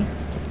sturdy.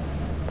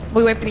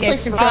 We wait for the Place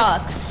ice cream truck.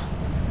 rocks.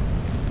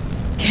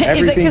 Is it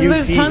Everything because you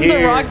there's see tons here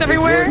of rocks is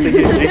everywhere? yours to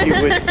get jiggy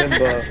with Simba.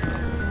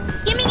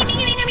 Gimme, gimme,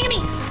 gimme, gimme, gimme.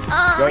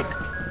 Yoink.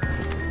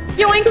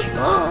 Yoink!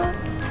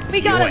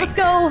 We got it. Let's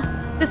go.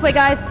 This way,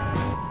 guys.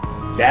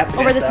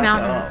 Over this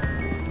mountain.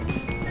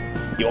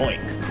 Yoink.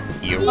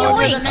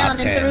 Over the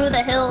mountain, through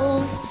the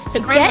hills, to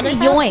grandmother's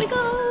house we yoinked.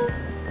 go.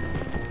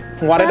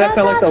 Why did that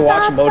sound like the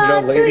Watch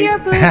Mojo lady?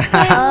 Do they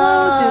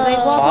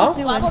wobble Huh?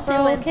 to Wobble and fro?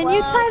 to and Can you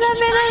fro. tie them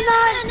in a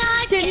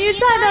knot? Can you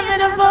tie them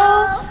in a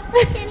bow?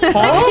 Huh?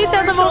 Can you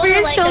tie them over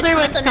your like a shoulder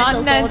with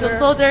continental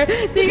soldier?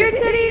 Do your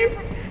titties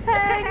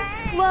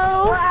hang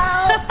low?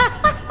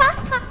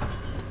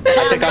 I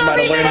think I might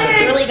have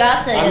learned Really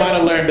got this. I might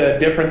have learned a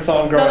different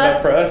song growing up.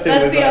 For us, it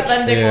was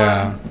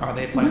Yeah. Are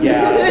they playing?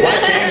 yeah.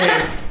 My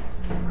champion.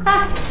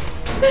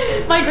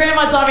 My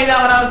grandma taught me that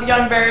when I was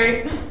young,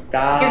 Barry.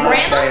 God Your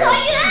grandma damn.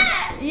 taught you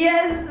that?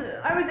 Yes,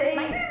 I was 8.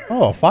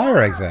 Oh, a fire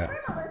exit. Wait,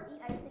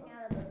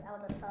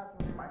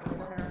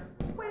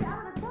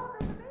 out of the tub,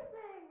 that's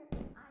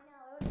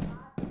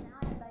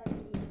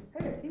amazing.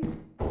 Do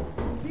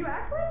you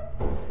actually?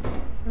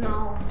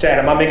 No. Chad,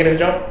 am I making this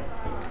jump?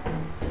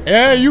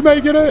 Yeah, you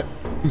making it?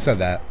 Who said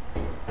that?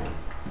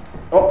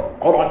 Oh,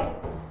 hold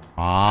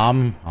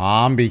on.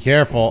 Be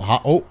careful.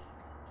 Oh.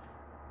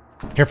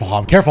 Careful,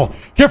 Hom. Careful.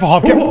 Careful,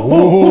 Hom. Careful.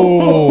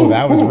 Ooh,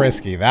 that was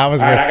risky. That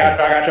was Alright, risky.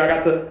 I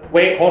got the.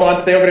 Wait, hold on.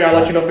 Stay over there. I'll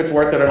let you know if it's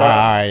worth it or not.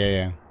 Alright,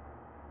 yeah.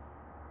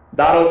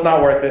 Dotto, it's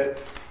not worth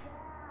it.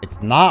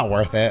 It's not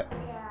worth it.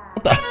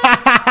 What the?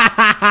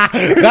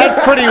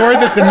 That's pretty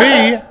worth it to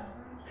me.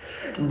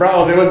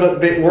 Bro,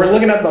 we're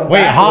looking at the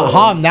Wait, back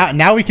Hom, rows.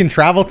 now we can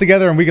travel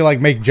together and we can like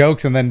make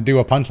jokes and then do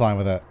a punchline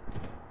with it.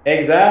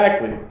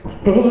 Exactly.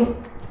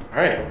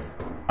 Alright.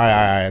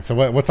 Alright. So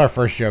what's our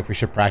first joke? We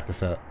should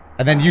practice it.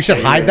 And then you should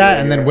hide that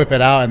and then whip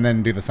it out and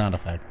then do the sound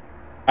effect.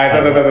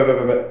 Alright,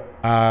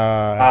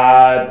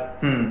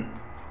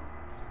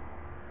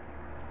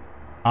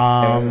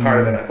 This is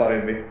harder than I thought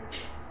it'd be.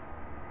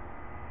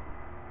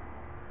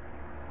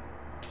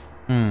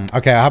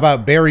 Okay, how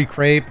about Berry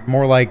Crepe?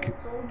 More like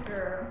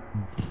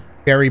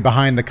Berry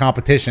behind the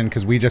competition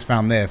because we just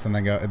found this and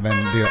then go and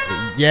then do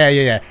that.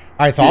 Yeah.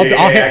 All right, so I'll hit.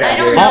 I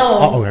don't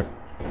know.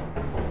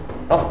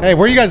 Okay. Hey,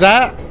 where you guys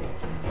at?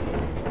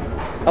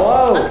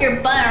 Hello. Up your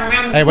butt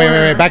around the Hey, wait.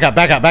 corner. Back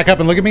up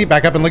and look at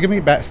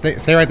me.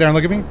 Stay right there and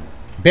look at me.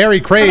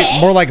 Berry Crepe, Okay.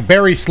 more like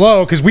Berry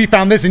Slow because we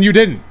found this and you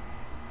didn't.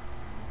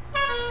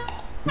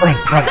 Run.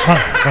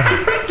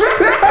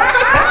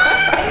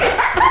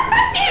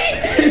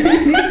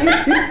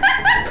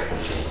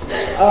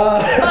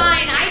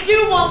 Fine, I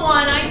do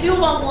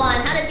want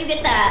one. How did you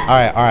get that?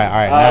 All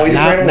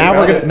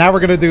right. Now we're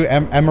gonna do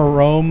Emma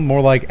Rome,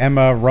 more like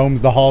Emma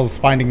roams the halls,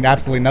 finding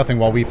absolutely nothing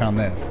while we found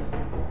this.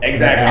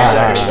 Exactly.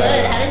 That was pretty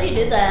good. How did you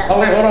do that? Oh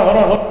wait, hold on.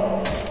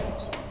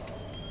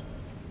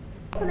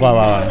 Wow.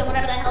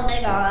 Whatever the hell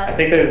they got. I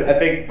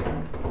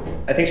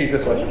think she's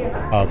this way.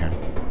 Oh, okay.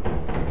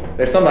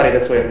 There's somebody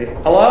this way at least.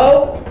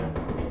 Hello?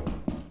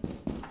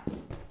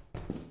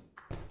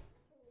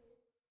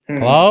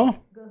 Hello?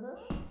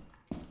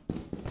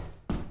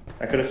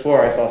 I could have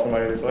swore I saw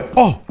somebody this way.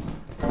 Oh.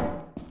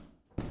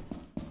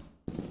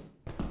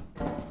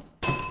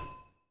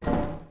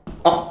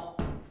 Oh.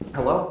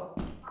 Hello?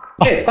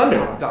 Hey, it's Thunder.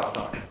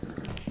 Dot.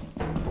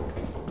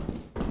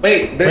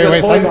 Wait, there's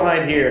a toy Thunder?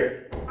 behind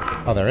here.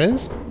 Oh, there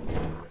is?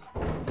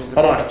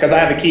 Hold on, because I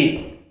have the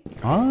key.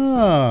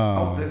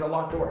 Oh. There's a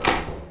locked door.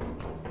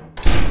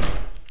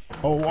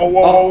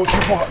 Oh,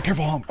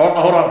 careful, Hom.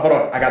 Hold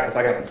on. I got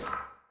this.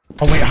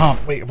 Oh, wait, Hom.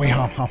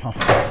 Hom.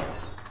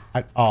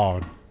 Oh,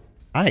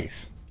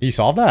 nice. You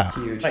solved that?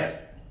 Huge. Nice.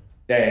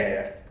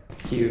 Yeah.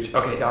 Huge.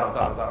 Okay,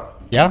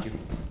 Dot. Yeah?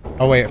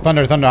 Oh, wait,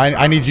 Thunder,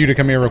 I need you to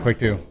come here real quick,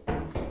 too.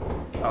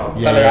 Oh.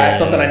 Yeah, Thunder, I have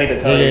something I need to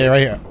tell you. Yeah, right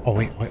here. Oh,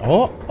 wait.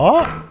 Oh.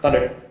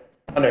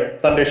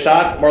 Thunder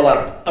shot, more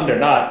like Thunder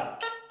not.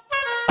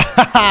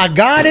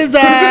 Got his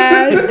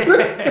ass!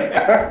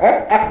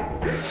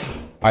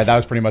 Alright, that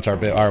was pretty much our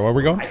bit. Alright, where are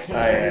we going? I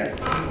can't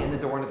see in the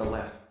door to the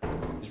left.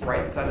 Just right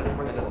inside the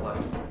door to the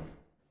left.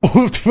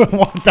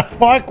 What the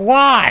fuck?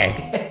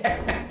 Why?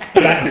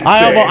 That's insane.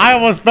 I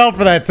almost fell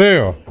for that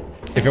too.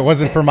 If it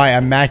wasn't for my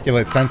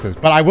immaculate senses.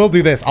 But I will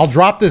do this. I'll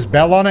drop this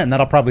bell on it and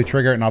that'll probably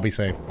trigger it and I'll be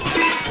safe.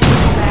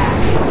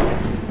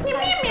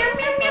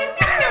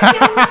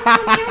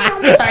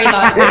 Sorry,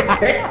 Dot.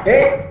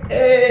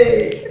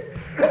 Hey.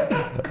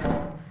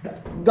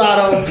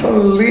 Donald,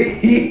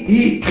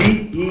 please.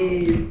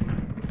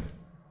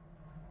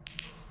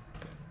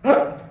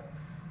 I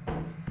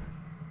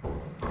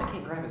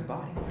can't grab his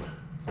body.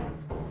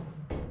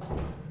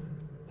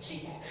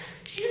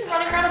 She's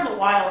running around in the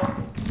wild.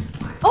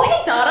 Oh,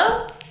 hey,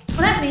 Doto.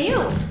 What happened to you?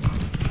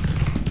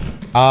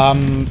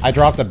 I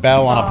dropped a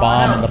bell on a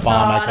bomb and the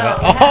bomb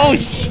activated. Oh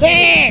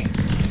shit!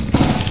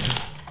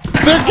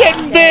 They're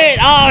getting bit!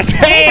 Oh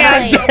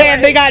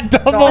damn! They got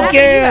double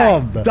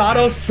kills!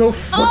 Dotto's so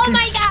fucking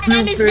my God,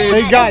 I'm his stupid. dad.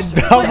 They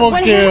got double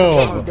His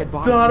kills! dead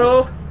body.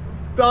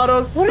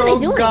 Dotto's What are so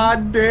they doing?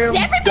 goddamn Is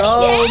everybody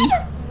dumb.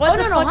 dead? What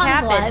the no, fuck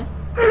Han's happened?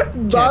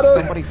 alive. Chat, Dotto,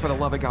 somebody for the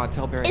love of God,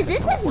 tell Barry. Is to this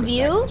his teleport us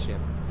view? back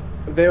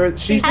to the ship.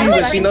 she How sees do I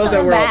it. She bring knows that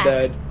someone we're all back?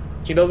 dead.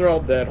 She knows we're all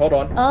dead. Hold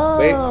on. Oh.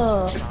 Wait.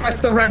 Just press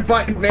the red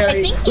button, Barry. I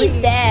think please.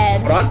 he's dead.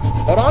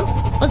 Hold on.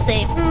 Let's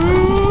see.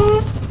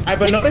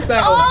 I've noticed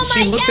that Oh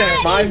she my looked at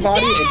God, my he's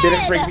body and didn't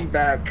dead. bring me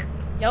back.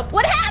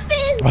 What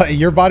happened? But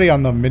your body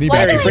on the mini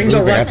Why bag do is I bring do the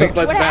moving. that? rest of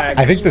us What back. happened?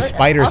 I think the What-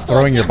 spider's also, I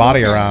throwing your can't body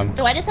move him. around.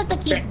 Do I just have to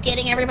keep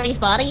getting everybody's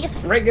bodies?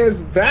 Bring us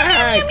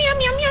back. Meow,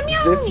 meow, meow,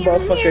 meow, This meow,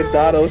 motherfucker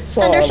meow. Dotto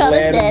saw a Thundershot is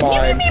dead. Meow,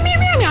 landmine. meow, meow,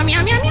 meow, meow,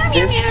 meow, meow, meow,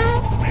 This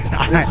meow.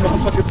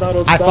 motherfucker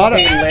Dotto I saw thought a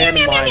it-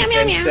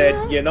 landmine and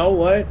said, you know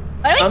what?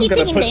 Why do I I'm keep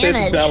gonna taking put this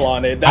damage? bell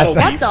on it. That'll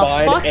What be the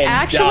fine. fuck, And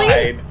actually?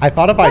 died. I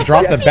thought if I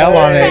dropped the bell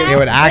on it, it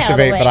would Get out of the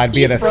activate, way. but I'd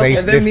be at a He's safe broken.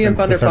 And then me and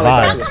distance to Thunder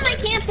probably How survive. come I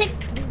can't pick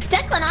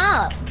Declan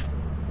up?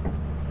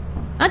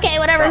 Okay,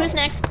 whatever. Who's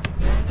next?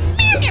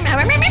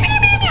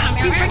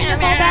 She's bringing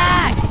us all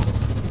back.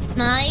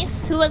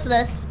 Nice. Who was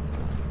this?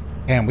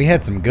 Damn, we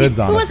had some goods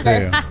on Who us was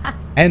this? too.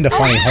 And a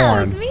funny wow.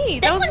 That was horn. me.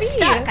 That was Declan's me.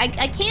 stuck. I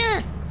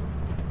can't.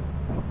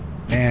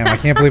 Damn, I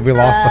can't believe we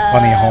lost the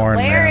funny horn,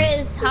 Where man.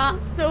 is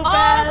This is so Oh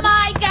bad.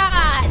 my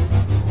god!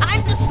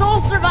 I'm the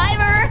sole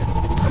survivor!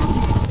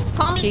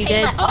 Call me She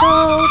Taylor. did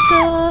Oh,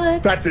 so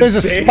good. That's There's a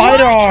insane.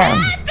 spider arm!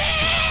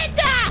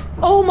 happened?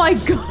 Oh my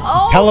god.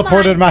 Oh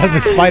Teleported him out of the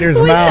spider's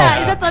Who is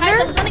that? mouth. Is that Guys, I'm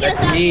Thunder? gonna get us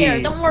That's out of me.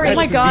 here. Don't worry. Oh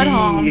my That's God, me.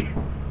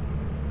 Hom.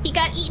 He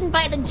got eaten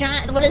by the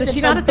giant. What is Does it?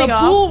 she not the take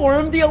off?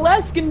 bullworm, the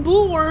Alaskan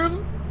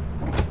bullworm.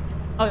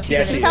 Oh, she Yeah,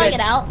 did. she That's how I did. get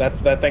out.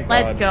 That's that thing.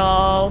 Let's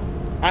go.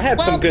 I had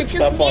Well, some good it's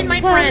just stuff me on and my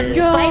me. friends. Let's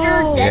go.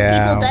 Spider, dead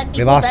Yeah, people, dead we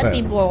people, lost dead it.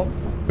 people.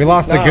 We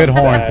lost a Not good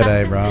horn bad.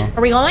 today, bro.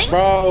 Are we going?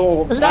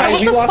 Bro, What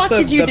we the lost fuck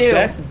did you the do?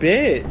 best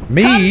bit. Come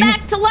Me?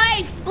 back to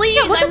life, please.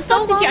 Yeah, what I'm the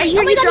so fuck did you? I lonely.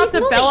 hear Oh my you God, dropped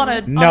he's a bell on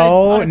moving. a.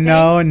 No, on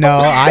a no.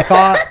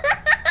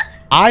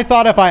 I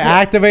thought if I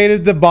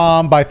activated the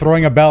bomb by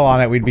throwing a bell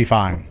on it, we'd be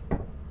fine.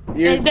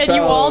 You're And then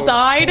you all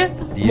died.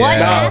 What Yeah.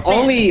 happened?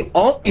 Only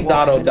Dotto And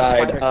then the died.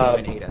 spider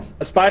came and ate us.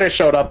 A spider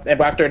showed up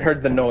after it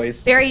heard the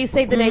noise. Barry, you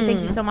saved the day. Thank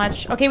you so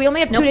much. Okay, we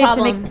only have No 2 days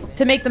problem.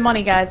 to make the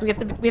money, guys. We have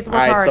to work All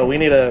right, hard. so we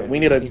need a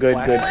good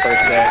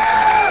first day.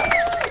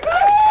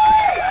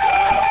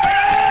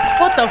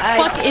 What the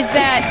fuck is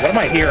that, What am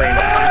I hearing?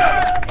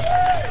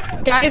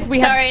 guys?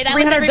 We Sorry, have that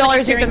was $300 everybody we have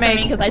to cheering for me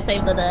make. because I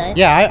saved the day.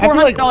 Yeah, I feel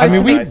like, I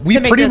mean, $400 we to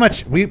make pretty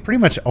this. pretty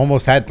much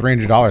almost had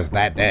 $300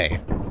 that day.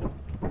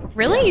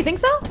 Really? You think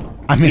so?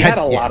 I mean, We had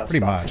a yeah, lot of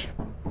pretty stuff. much.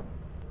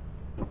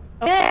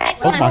 Yeah,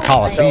 Pokemon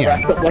Coliseum.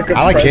 Wrapped up like a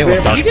I like present. Gala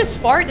Did stuff. you just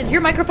fart? Did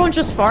your microphone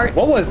just fart?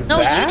 What was No,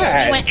 you did.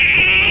 that? You went.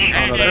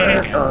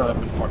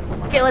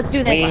 Okay, let's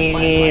do this.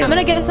 Man. I'm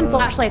gonna get some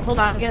flashlights. Hold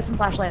on, get some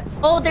flashlights.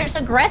 Oh, there's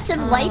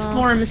aggressive life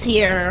forms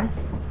here.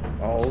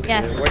 Oh, okay.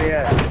 Yes. Where you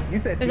at? You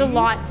said There's a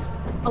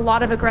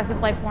lot of aggressive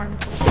life forms.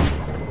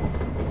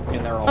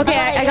 And they're all. Okay,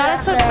 Oh, I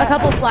got yeah, us a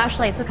couple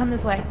flashlights, so come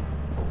this way.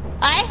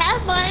 I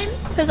have mine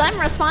because I'm a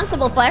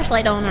responsible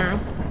flashlight owner.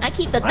 I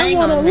keep the thing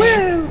on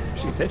there.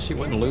 She said she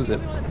wouldn't lose it.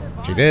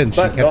 She did. She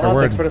But kept her thanks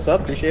word. for the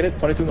sub. Appreciate it.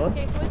 22 months.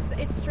 Okay, so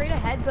it's straight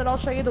ahead, but I'll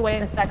show you the way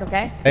in a sec,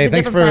 okay? Hey, It's a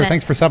different planet.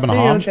 thanks for subbing a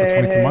Hom for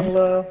 22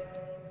 months.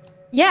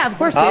 Yeah, of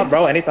course, Ah, dude.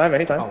 bro, anytime,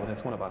 anytime. Oh,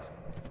 that's one of us.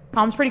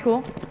 Tom's pretty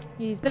cool.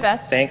 He's the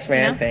best. Thanks,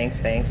 man. you know?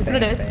 Thanks. what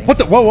it is. thanks. What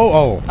the? Whoa, whoa,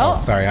 oh.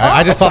 Oh. Sorry.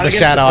 I just saw the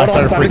shadow. I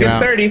started freaking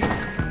out. 30.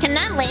 Can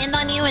that land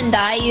on you and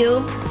die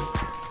you?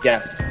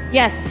 Yes.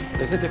 Yes.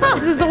 There's a different.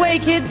 This is the way,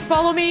 kids.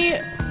 Follow me.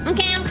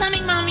 Okay, I'm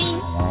coming, mommy.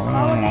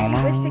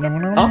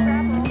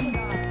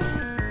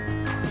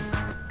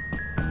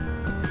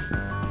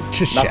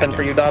 Just Nothing checking.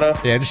 for you,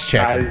 Dotto? Yeah, just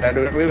checking.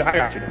 I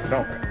got you.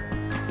 Don't worry.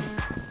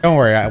 Don't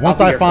worry. Once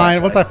be I your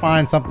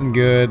find something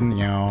good, you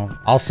know,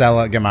 I'll sell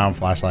it, get my own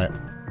flashlight.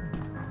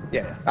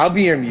 Yeah, I'll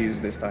be your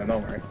muse this time.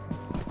 Don't worry.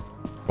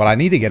 What I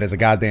need to get is a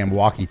goddamn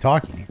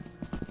walkie-talkie.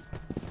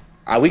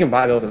 We can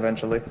buy those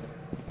eventually.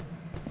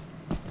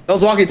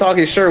 Those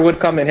walkie-talkies sure would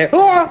come in handy.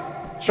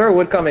 Sure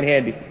would come in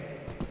handy.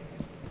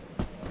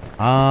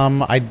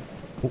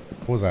 What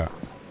was that?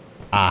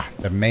 Ah,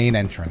 the main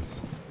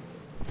entrance.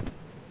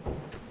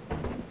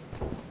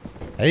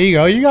 There you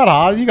go. You got.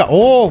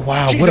 Oh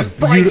wow! Jesus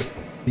what a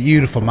Christ.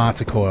 beautiful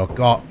monster coil.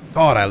 God,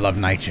 I love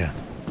nature.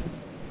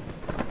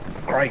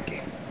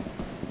 Crikey.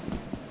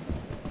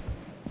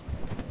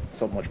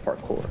 So much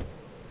parkour.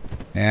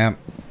 Yeah,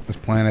 this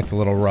planet's a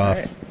little rough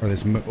Alright. for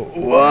this.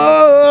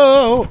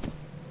 Whoa!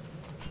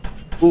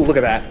 Ooh, look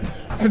at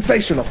that.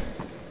 Sensational.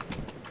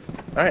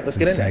 All right, let's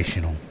get in.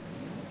 Sensational.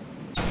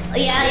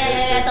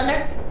 Yeah,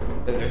 Thunder.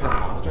 There's a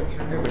monster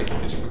through here, but if you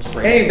just look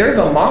straight. Hey, there's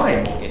a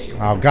mine. Won't get you.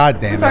 Oh god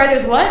damn it! Sorry,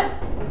 there's what?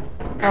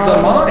 There's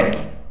a mine.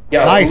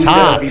 Yo, Nice who's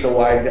gonna be hops. the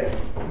wise guy?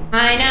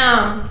 I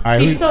know. All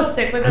right, She's so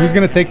sick with it. who's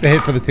gonna take the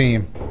hit for the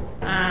team?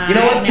 You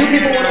know what? Two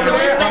people went over Noise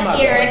there. I'm back not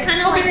here. going. It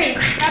kind of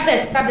like. Grab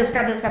this. Grab this.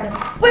 Grab this. Grab this.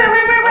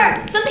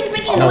 Where? Something's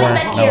making noise Nowhere,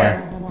 back nowhere.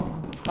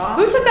 here.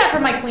 Who took that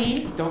from my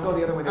queen? Don't go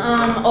the other way. There's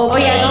Okay. Oh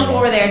yeah, don't go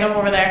over there. Don't go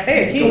over there.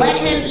 Hey, Let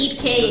him eat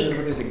cake.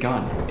 there's a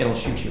gun. It'll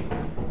shoot you.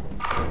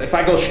 If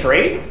I go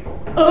straight?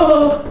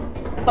 Oh.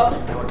 No, if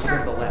you go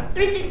to the left.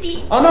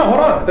 360. Oh no, hold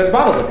on. There's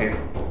bottles up here.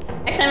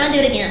 Actually, I'm gonna do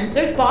it again.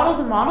 There's bottles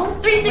and models?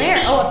 360.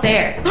 Where? Oh, up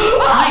there.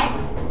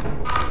 Nice.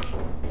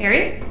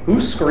 Harry? Who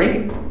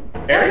screamed?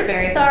 That was Eric?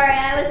 Barry. Sorry,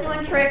 I was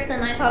doing tricks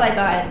and I thought I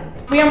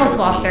died. We almost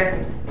lost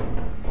her.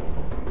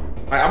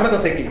 Alright, I'm gonna go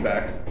take these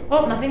back.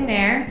 Oh, nothing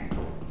there.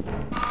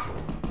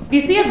 If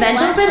you see a vent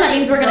open, that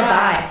means we're gonna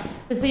die.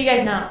 Just so you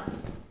guys know.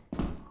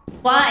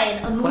 Why?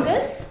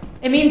 Amogus?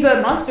 It means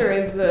a monster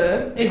is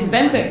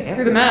venting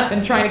through the map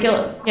and trying to kill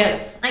us.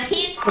 Yes. I can't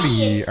see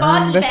Pretty, it.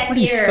 Foggy that's back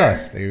pretty here.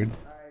 sus, dude.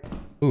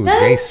 Ooh,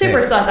 That J6. is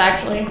super sus,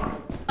 actually.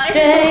 Why is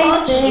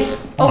it so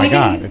foggy? Oh my we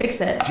god, can it's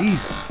fix it.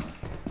 Jesus.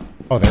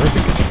 Oh, there is a.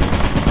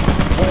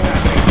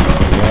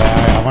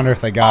 Yeah, I wonder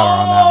if they got her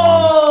on that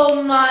one.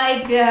 Oh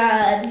my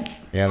god.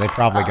 Yeah, they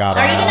probably got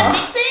her Are on you that gonna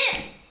one. fix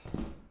it?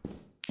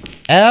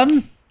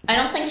 I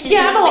don't think she's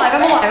Yeah, I'm gonna alive.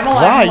 fix I'm it. alive. I'm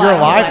alive. Wow, I'm you're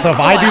alive. So if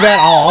I do that,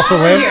 I'll also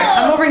I'm live. over here.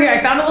 I'm over here.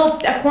 I found a little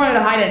corner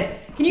to hide in.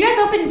 Can you guys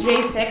open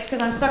J6?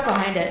 Because I'm stuck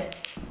behind it.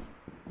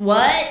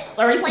 What?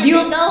 Are we playing You-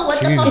 bingo? What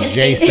She the fuck needs is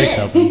J6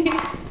 J6?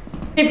 open.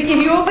 If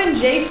you open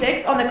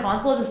J6 on the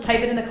console, just type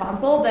it in the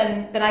console,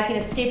 then I can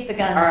escape the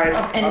guns Alright,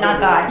 and I'll not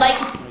do die.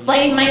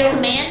 Like my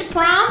command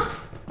prompt?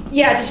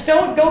 Yeah, just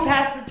don't go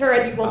past the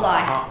turret. You will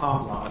die.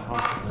 Palms on it.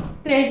 Palms on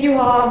Thank you,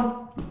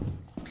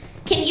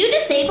 Can you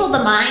disable the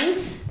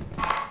mines?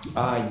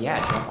 it. Yeah,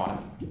 jump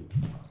on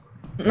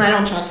it. I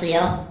don't trust you.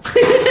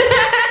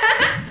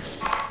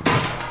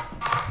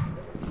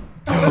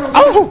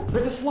 Oh!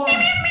 There's a slug.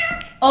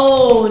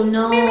 Oh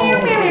no.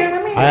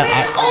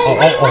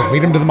 Oh,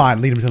 lead him to the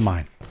mine. Lead him to the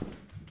mine.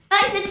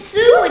 Guys, it's Sue.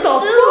 It's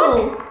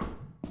Sue.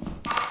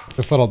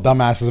 This little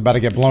dumbass is about to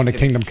get blown to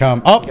kingdom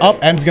come. Up,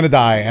 M's gonna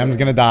die. M's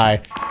gonna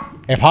die.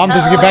 If Ham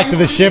doesn't get back to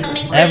the ship,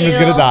 Em is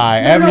gonna die.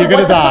 Em, you're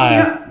gonna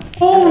die.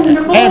 Oh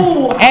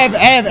no!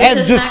 Em,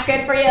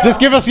 just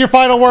give us your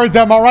final words,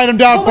 Em. I'll write them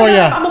down for you.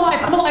 I'm alive.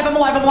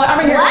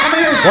 I'm here.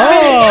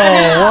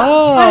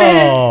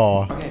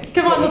 Whoa!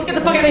 Come on, let's get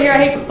the fuck out of here. I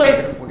hate this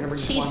place.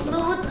 She's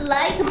smooth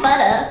like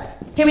butter.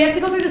 Okay, we have to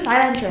go through the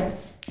side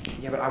entrance.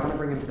 Yeah, but I want to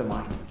bring him to the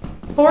mine.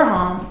 Poor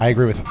Hom. I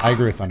agree with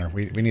Thunder.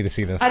 We need to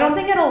see this. I don't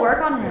think it'll work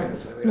on him.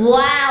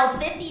 Wow,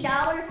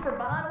 $50 per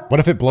bottle? What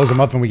if it blows him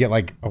up and we get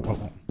like...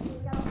 Oh.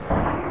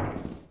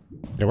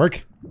 Did it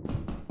work?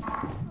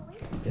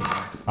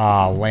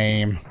 Ah,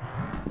 lame.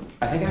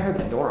 I think I heard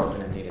that door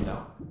open and needed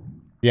though.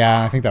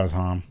 Yeah, I think that was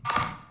Ham.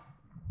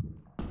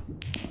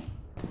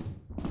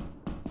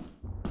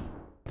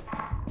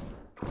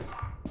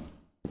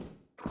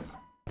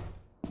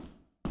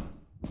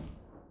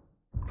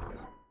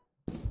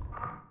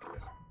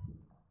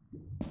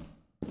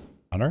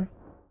 Hunter?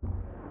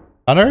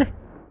 Hunter?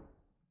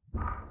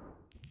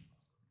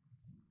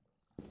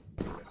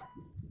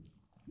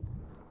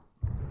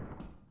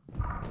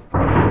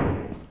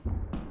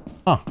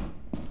 Huh.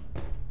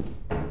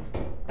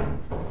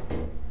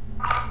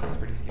 That's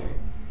pretty scary.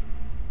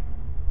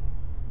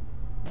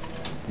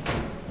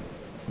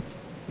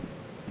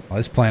 Well,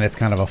 this planet's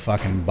kind of a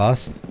fucking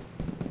bust.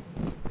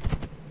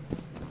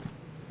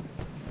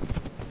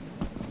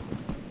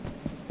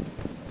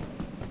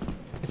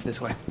 It's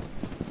this way.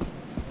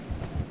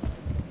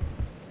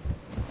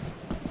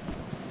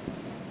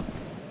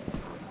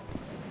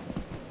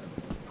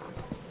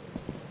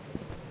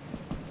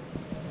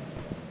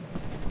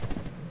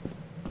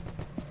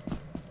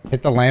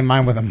 Hit the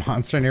landmine with a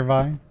monster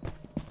nearby.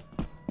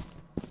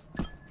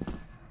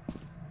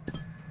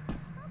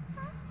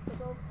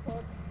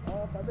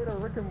 I made a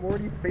Rick and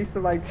Morty face to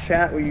my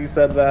chat when you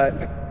said that.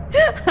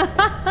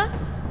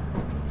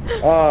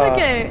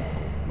 Okay,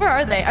 where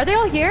are they? Are they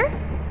all here?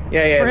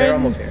 Yeah, they're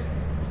almost here.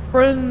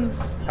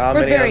 Friends. How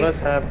Where's many Barry? of us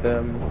have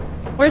them?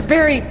 Where's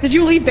Barry? Did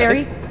you leave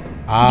Barry?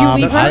 I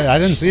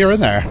didn't see her in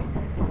there.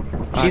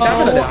 She's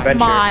having an Oh adventure.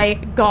 my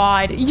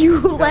god, you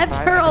left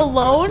her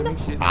alone?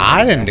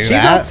 I didn't do She's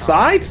that.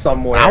 outside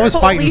somewhere. I was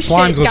fighting Holy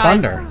slimes shit, with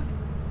guys. Thunder.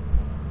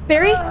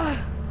 Barry?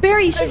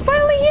 Barry, she's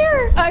finally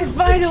here! I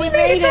finally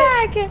made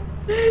it.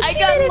 I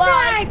got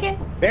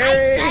lost.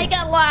 Barry! I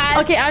got lost.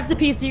 Okay, I have the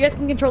piece, so you guys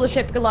can control the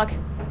ship. Good luck.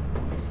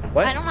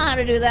 What? I don't know how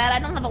to do that. I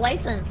don't have a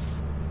license.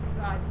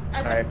 God, I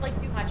Alright. wouldn't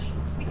like too much.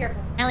 Just be careful.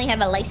 I only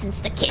have a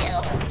license to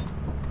kill.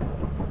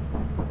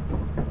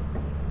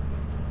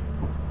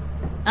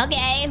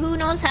 Okay, who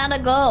knows how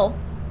to go?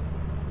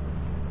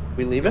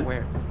 We leaving?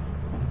 Where?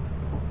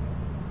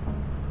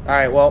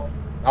 Alright, well,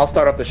 I'll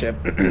start up the ship.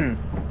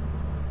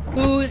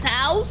 Whose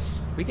house?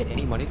 We get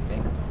any money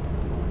today?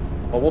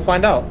 Well, we'll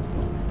find out.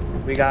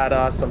 We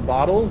got some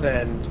bottles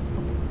and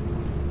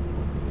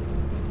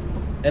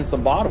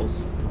some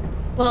bottles.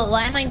 Well,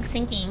 why am I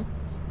sinking?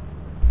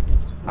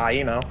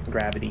 You know,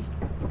 gravity.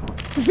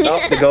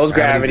 Oh, there goes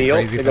Gravity's gravity. a Oh,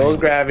 crazy there goes thing.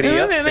 gravity.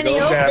 Yep, there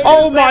goes gravity.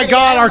 Oh my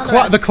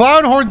god, the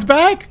clown horn's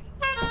back?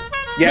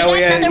 Yeah, We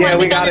got another one,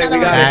 we we got got it. We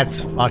another got one. it.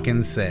 That's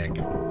fucking sick.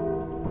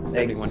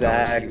 $71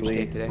 Exactly. each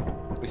day today.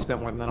 We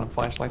spent more than that on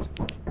flashlights.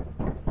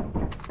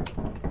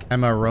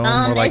 Emma roam,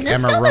 is or like this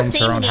Emma still the roams her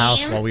same own house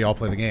game? while we all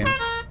play the game.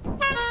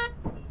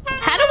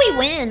 How do we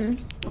win?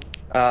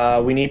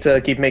 We need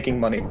to keep making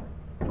money.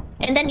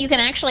 And then you can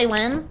actually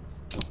win?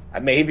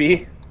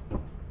 Maybe.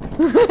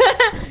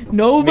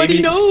 Nobody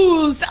Maybe-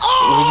 knows! We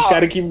Oh! just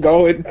gotta keep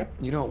going.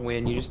 You don't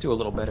win, you just do a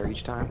little better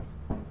each time.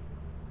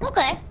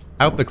 Okay.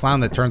 I hope the clown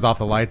that turns off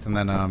the lights and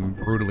then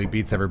brutally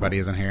beats everybody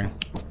isn't here.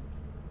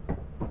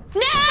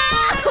 No!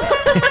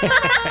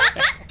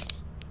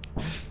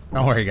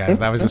 Don't worry, guys.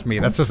 That was just me.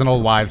 That's just an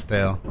old wives'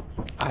 tale.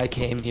 I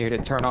came here to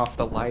turn off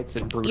the lights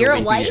and brutally You're a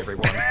beat wife?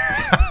 everyone.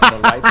 The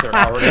lights are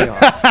already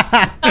off.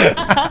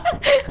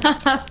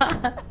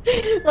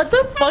 What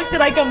the fuck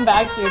did I come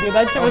back to, dude?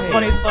 That shit was Oh,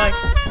 funny hey. as fuck.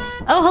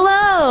 Oh,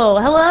 hello!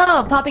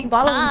 Hello! Popping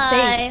bottles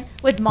Hi. in space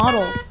with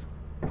models.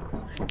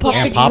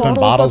 Damn, popping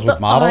bottles of with the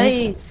models?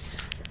 ice.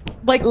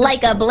 Like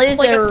a blizzard.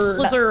 Like a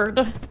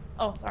slizzard.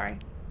 Oh, sorry.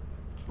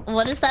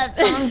 What is that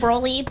song,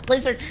 Broly?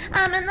 Blizzard.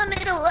 I'm in the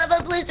middle of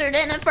a blizzard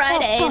and a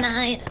Friday fuck.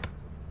 night.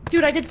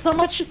 Dude, I did so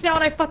much just now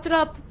and I fucked it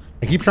up.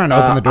 I keep trying to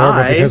open the door,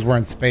 but I- because we're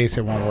in space,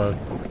 it won't work.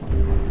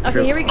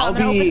 Okay, here we go. I'm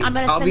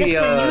gonna send it to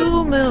the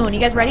new moon. You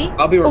guys ready?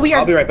 I'll be Oh, we are-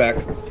 I'll be right back.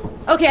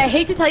 Okay, I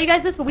hate to tell you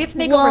guys this, but we have to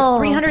make Whoa. over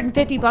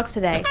 350 bucks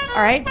today.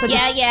 All right? So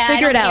Yeah, just I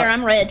figure don't it out. care.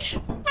 I'm rich.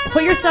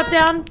 Put your stuff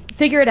down.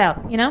 Figure it out.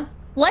 You know?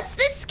 What's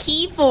this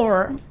key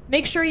for?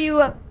 Make sure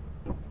you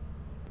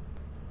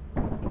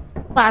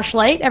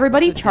flashlight.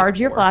 Everybody, charge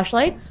your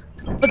flashlights.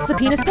 What's the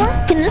penis for?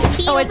 Can this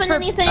key Oh, it's open for-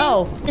 anything?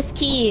 oh. This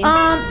key.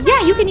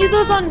 Yeah, you can use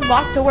those on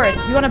locked doors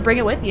if you want to bring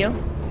it with you.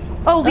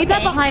 Oh, leave that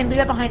Okay. behind. Leave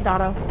that behind,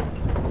 Dotto.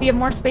 We have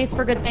more space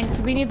for good things.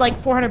 So we need like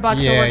 400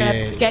 bucks, so we're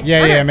gonna get.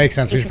 yeah, murdered, it makes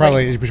sense. We should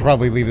basically.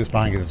 probably leave this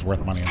behind because it's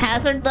worth money.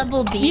 Hazard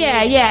level B.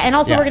 Yeah, yeah, and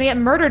also Yeah. we're gonna get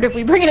murdered if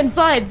we bring it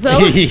inside. So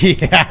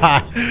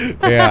yeah,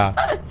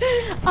 yeah.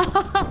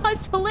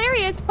 it's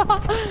hilarious.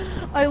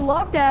 I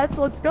love that.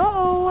 Let's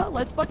go.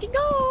 Let's fucking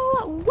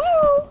go.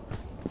 Woo!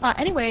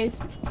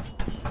 Anyways.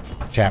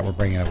 Chat, we're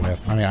bringing it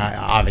with. I mean,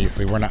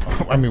 obviously, we're not.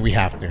 I mean, we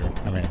have to.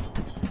 I mean,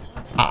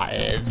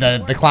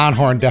 the clown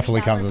horn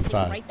definitely comes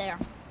inside. Right there.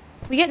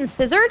 We getting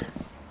scissored?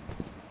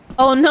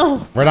 Oh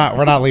no. We're not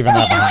leaving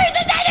that No, behind.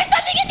 there's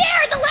something in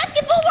there! The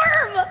Laskinful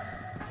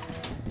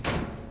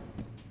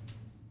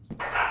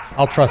worm!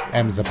 I'll trust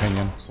M's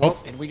opinion. Well,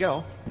 in we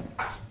go.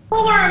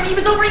 Worm, he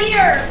was over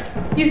here!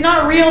 He's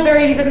not real,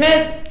 Barry. He's a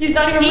myth. He's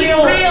not even He's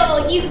real.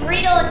 real! He's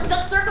real! It's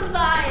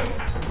uncircumcised!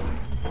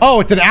 Oh,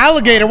 it's an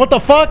alligator. What the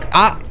fuck?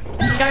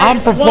 I'm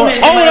from Florida.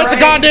 woman, Oh, am I that's a right?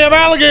 goddamn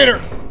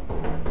alligator.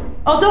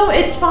 Oh, don't.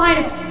 It's fine.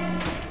 It's.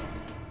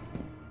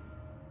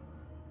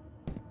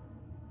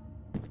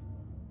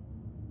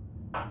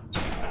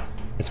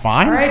 It's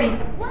fine? Alrighty.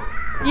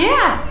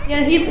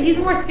 Yeah, he's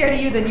more scared of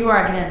you than you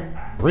are of him.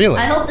 Really?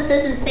 I hope this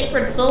isn't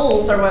Sacred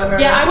Souls or whatever.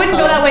 Yeah, I it's wouldn't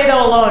go called. that way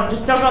though alone.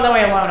 Just don't go that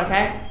way alone,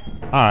 okay?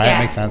 Alright, Yeah.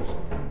 makes sense.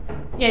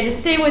 Yeah, just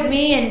stay with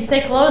me and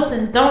stay close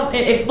and don't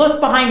look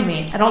behind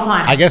me at all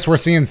times. I guess we're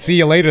seeing see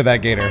you later, that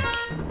gator.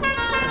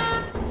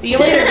 See you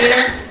later,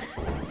 Peter.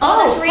 Oh,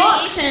 there's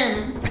fuck.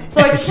 radiation.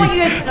 So I just want you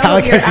guys to know I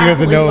like how you're she doesn't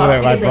absolutely know fucked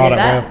that I because they brought did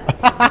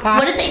it that. with.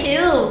 What did they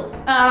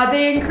do?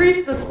 They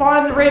increased the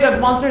spawn rate of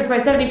monsters by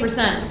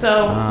 70%.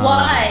 So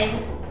Why?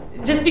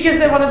 just because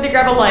they wanted to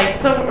grab a light,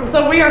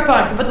 so we are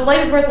fucked. But the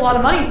light is worth a lot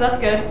of money, so that's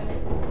good.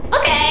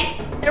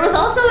 Okay. There was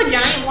also a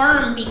giant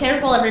worm. Be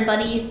careful,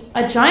 everybody.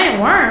 A giant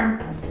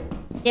worm.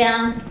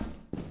 Yeah.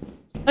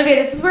 Okay,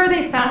 this is where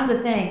they found the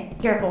thing.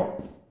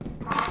 Careful.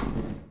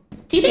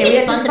 Do you think Okay, we it's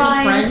have fun to to be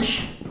find-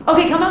 French?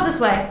 Okay, come out this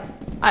way.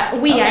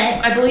 Okay.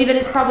 I believe it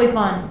is probably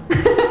fun.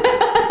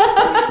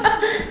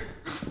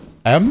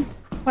 M?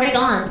 Where are you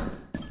going?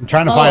 I'm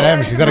trying to find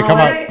M. She's gotta come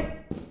out.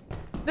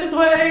 This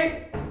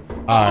way.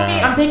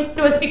 Alright. I'm taking you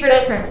to a secret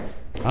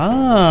entrance.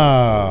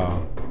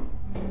 Oh.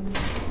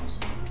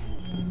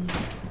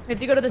 We have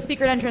to go to the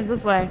secret entrance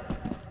this way.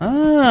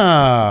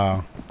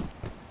 Oh.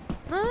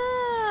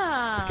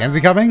 Ah. Is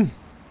Kenzie coming?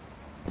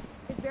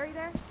 Is Barry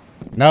there?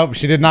 Nope,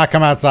 she did not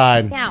come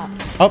outside. Now.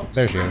 Oh,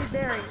 there she is.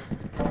 Barry.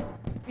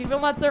 We will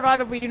not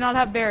survive if we do not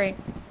have Barry.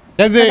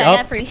 Kenzie, I oh.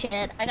 got free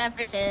shit. I got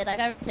free shit. I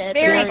got free shit.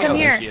 Barry, Free come iPhone.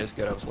 here. She is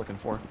good. I was looking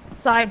for.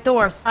 Side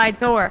door.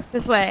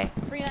 This way.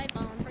 Free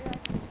iPhone. Free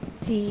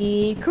iPhone.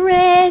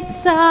 Secret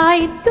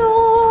side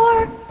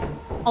door.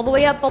 All the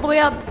way up, all the way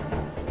up.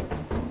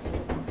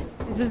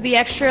 This is the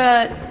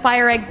extra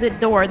fire exit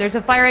door. There's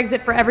a fire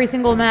exit for every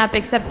single map,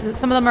 except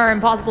some of them are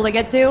impossible to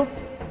get to,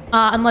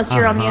 unless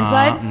you're on the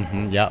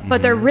inside. Yeah.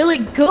 But they're really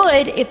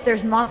good if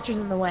there's monsters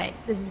in the way.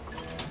 So this is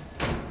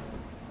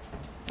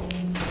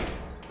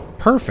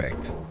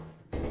perfect.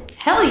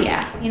 hell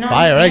yeah. You know,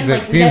 Fire what I'm saying? exit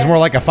Like, seems that more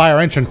like a fire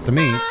entrance to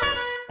me.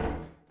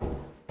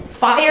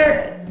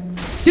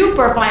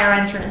 super fire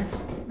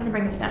entrance. I'm gonna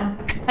bring this down.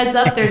 Heads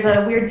up, there's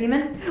a weird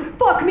demon.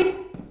 Fuck me.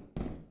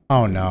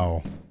 Oh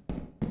no.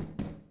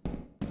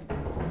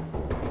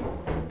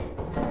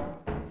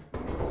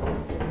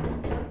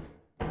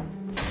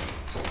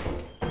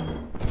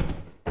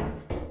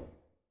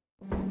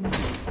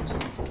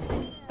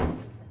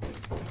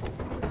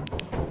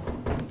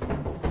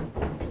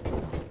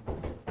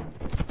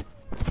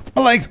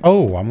 My legs.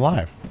 Oh, I'm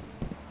live.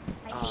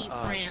 I hate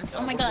France.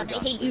 Oh my god, they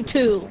hate you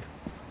too.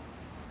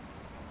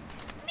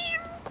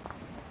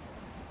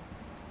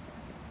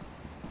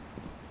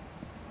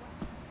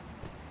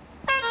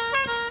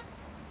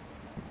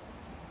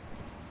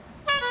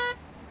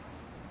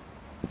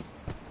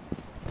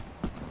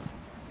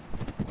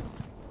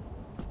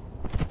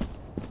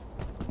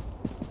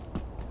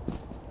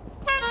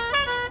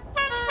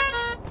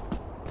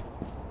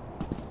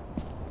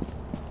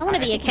 I want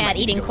to be a cat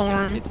eating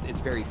corn. It's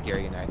very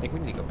scary in there. I think we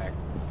need to go back.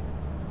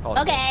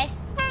 Okay.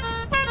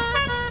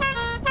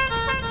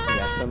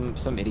 Yeah,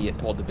 some idiot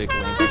told the big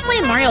wing. Who's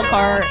playing Mario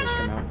Kart?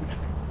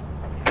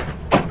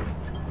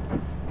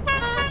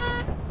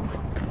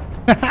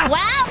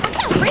 Wow, look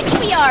how rich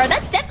we are.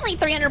 That's definitely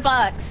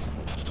 $300.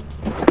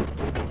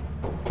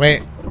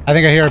 Wait, I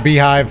think I hear a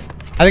beehive.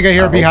 I think I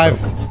hear a beehive.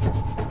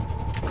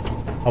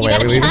 Oh You wait,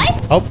 got are a we leaving?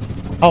 beehive?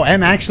 Oh,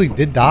 M actually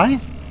did die?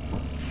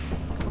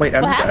 Wait,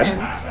 M's What dead.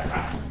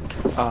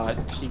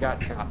 happened? She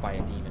got shot by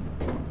a demon.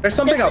 There's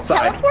something Does the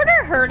outside.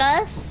 teleporter hurt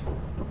us?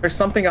 There's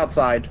something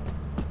outside.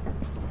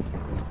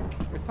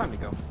 There's time to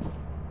go.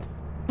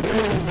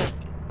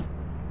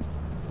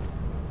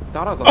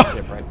 Doto's on the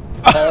ship, right?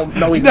 Oh,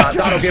 no, he's not.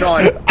 Dotto, get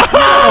on.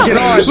 Dotto, get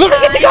on. Let me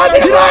get the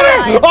goddamn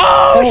ladder!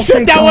 Oh, Oh, shit,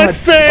 thank that God. was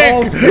sick!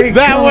 Oh, thank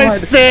That God.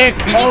 was sick!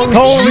 Oh,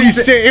 Holy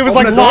Jesus. shit, it was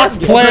Open like a door.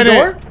 Lost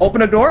Planet.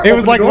 Open a door. It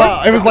was Open like a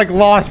door. it was like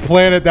Lost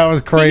Planet. That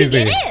was crazy.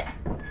 Did you get it?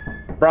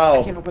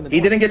 Bro,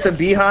 he didn't get the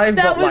beehive,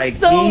 That but was like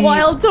so he,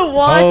 wild to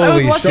watch. I was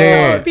Holy watching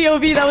shit. the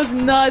POV. That was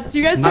nuts.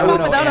 You guys I took off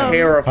was without him.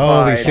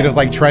 terrified. Holy shit, it was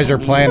like Treasure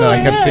Planet.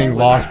 I kept seeing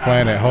Lost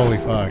Planet. Holy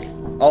fuck.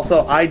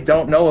 Also, I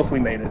don't know if we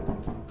made it.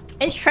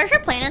 Is Treasure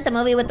Planet the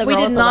movie with the We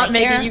girl did with the not white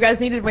make hair? it. You guys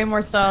needed way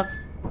more stuff.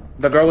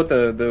 The girl with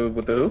the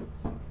who?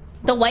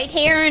 The white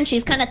hair and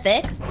she's kind of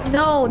thick?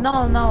 No. Wait, I No,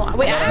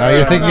 actually you're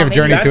don't thinking know, of maybe.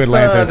 Journey to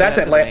Atlantis. That's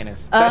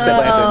Atlantis. That's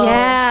Atlantis.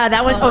 Yeah,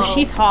 that one. Oh, Oh.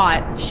 she's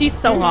hot. She's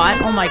so hot.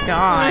 Oh my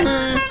god.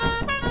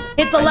 Mhm.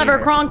 Hit the lever,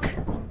 Kronk.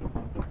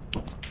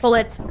 Pull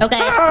it.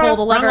 Okay. Pull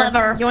the lever. Wrong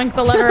lever. Yoink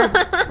the lever.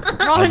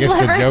 Wrong I guess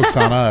lever. the joke's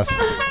on us.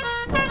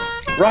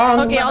 Wrong.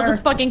 Okay, I'll lever.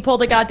 just fucking pull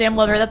the goddamn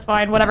lever. That's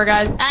fine. Whatever,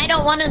 guys. I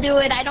don't want to do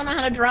it. I don't know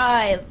how to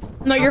drive.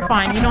 No, you're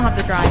fine. You don't have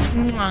to drive.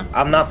 Mwah.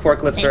 I'm not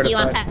forklift Thank you.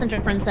 I'm certified.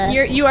 passenger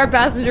princess. You are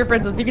passenger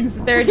princess. You can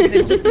sit there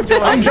and just enjoy.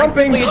 I'm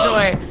jumping. Simply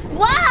enjoy.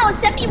 Wow,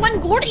 71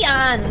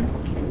 Gordion.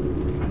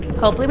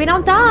 Hopefully we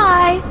don't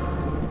die.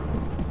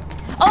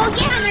 Oh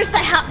yeah, and there's the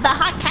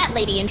hot cat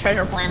lady in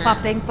Treasure Planet.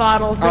 Popping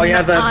bottles. Oh in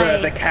yeah, the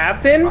eyes. the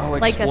captain. Oh,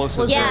 Like a explosive.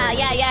 slither. Yeah.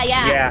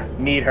 Yeah,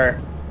 need her.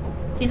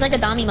 She's like a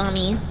dummy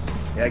mommy.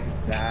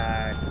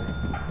 Exactly.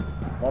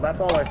 Well,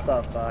 that's all our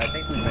stuff. I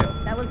think we failed.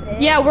 That was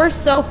it. Yeah, we're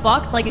so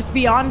fucked. Like it's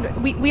beyond.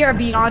 We are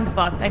beyond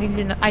fucked. I need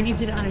you to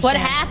understand. What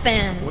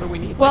happened? What do we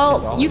need?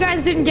 Well, you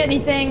guys didn't get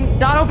anything.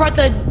 Dotto brought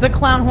the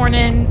clown horn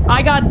in.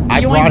 I got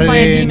I yoinked brought it by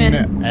a in,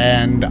 demon.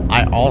 and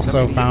I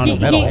also found a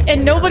medal.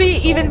 And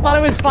nobody even thought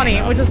it was funny,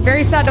 which is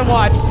very sad to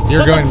watch. You're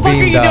what going the fuck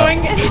beamed are up.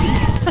 you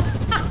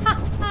doing?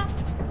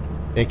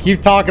 Hey,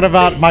 keep talking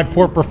about my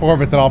poor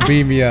performance, and I'll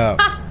beam you up.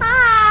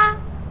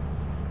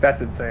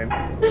 That's insane.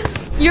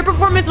 Your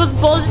performance was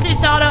bullshit,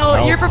 Dotto.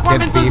 Nope, Your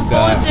performance get was beamed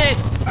up.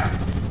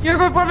 bullshit. Your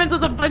performance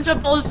was a bunch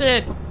of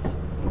bullshit.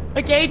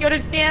 Okay, do you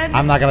understand?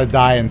 I'm not gonna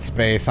die in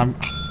space. I'm.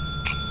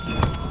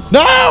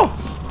 No!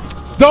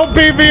 Don't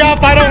beat me up.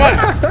 I don't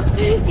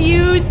want.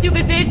 You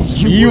stupid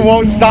bitch. You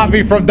won't stop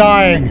me from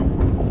dying.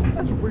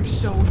 You were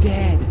so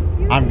dead.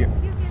 I'm. You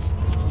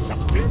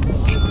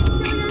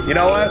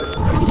know what?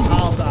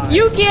 I'll die.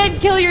 You can't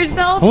kill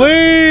yourself.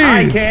 Please.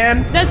 I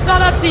can. That's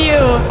not up to you.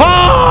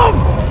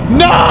 Bomb!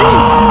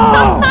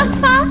 No!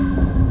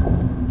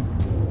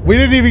 We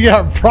didn't even get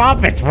our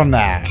profits from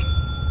that.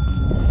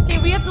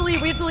 Okay, we have to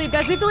leave. We have to leave,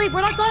 guys. We have to leave.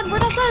 We're not done. We're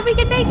not done. We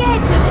can make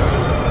it.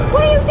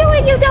 What are you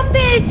doing, you dumb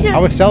bitch? I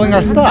was selling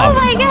our Oh stuff.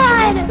 my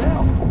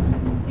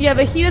god. Yeah,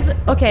 but he doesn't.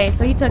 Okay,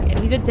 so he took it.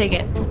 He did take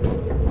it.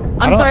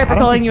 I'm sorry for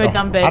calling you a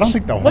dumb bitch. I don't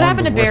think the What horn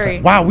happened to was worth Barry?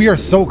 it. Wow, we are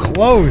so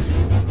close.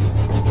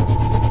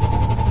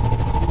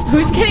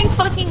 Who's getting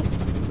fucking?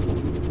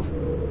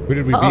 Who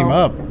did we beam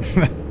up?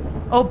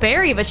 Oh,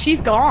 Barry, but she's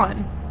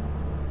gone.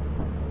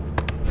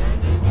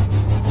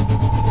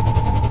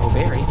 Oh,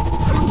 Barry.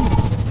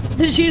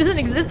 She doesn't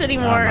exist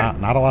anymore.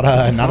 Not a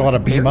lot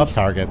of beam up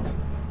targets.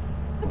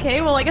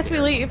 Okay, well, I guess we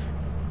leave.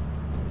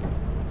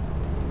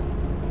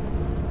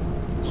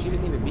 She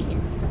didn't even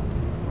beam.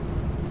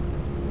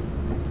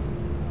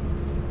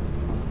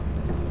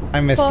 I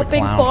missed the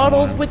Popping clown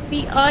bottles horn. with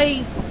the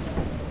ice.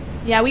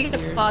 Yeah, we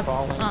get fucked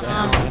falling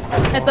down.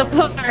 at the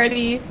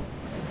party.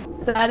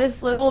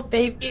 Saddest little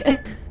baby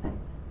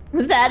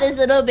That is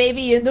little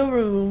baby in the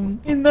room.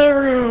 in the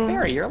room.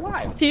 Barry, you're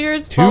alive.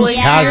 Tears Two falling,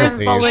 casualties.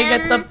 tears falling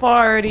at the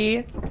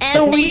party. And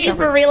So thank you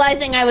for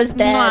realizing I was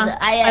dead. Mwah.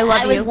 I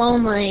love I was you.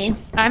 lonely.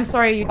 I'm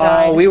sorry you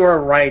died. Oh, we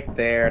were right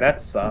there.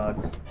 That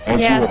sucks.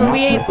 Yeah, so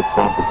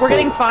we're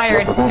getting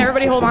fired.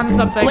 Everybody hold on to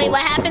something. Wait,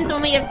 what happens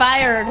when we get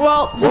fired?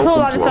 Well, just hold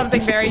on to something,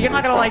 Barry. You're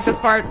not gonna like this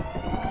part.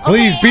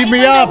 Please Okay, beat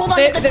me I up. Hold on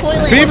to the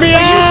toilet. Beat me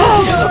up.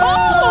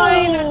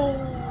 Oh!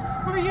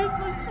 We're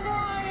useless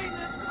swine.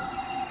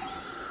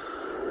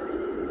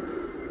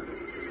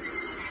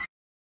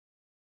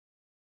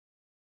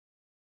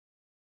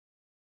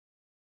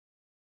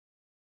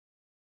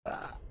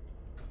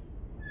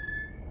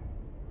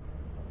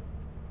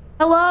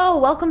 Hello,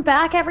 welcome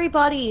back,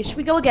 everybody. Should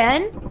we go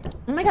again?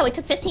 Oh my god, we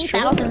took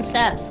 15,000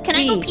 steps. Can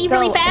I go pee Go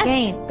really fast?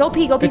 Again. Go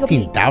pee, go pee, go pee.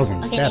 15,000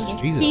 Okay, steps.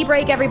 thank Jesus. Pee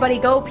break, everybody.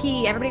 Go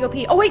pee. Everybody go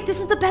pee. Oh wait, this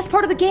is the best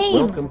part of the game.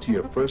 Welcome to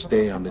your first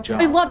day on the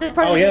job. I love this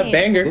part Oh of the yeah, game.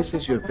 banger. This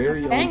is your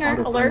very own Banger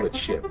autopilot alert.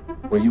 ship,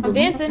 where you will eat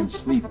dancing. and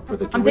sleep for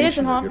the I'm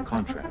duration dancing, of huh? your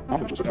contract.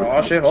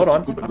 Oh shit, hold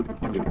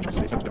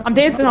on. I'm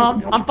dancing,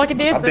 Hom. I'm fucking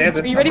dancing. I'm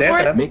dancing. Are you ready I'm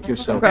for dancing. it? Make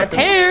yourself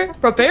Prepare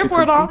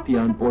for it, Hom. complete the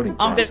onboarding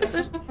I'm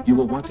process. dancing. You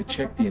will want to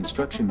check the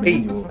instruction Hey,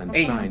 manual and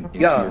hey, sign into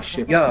yeah, your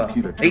ship's yeah,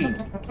 computer hey,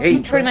 terminal. hey.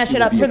 We Turn that trust you shit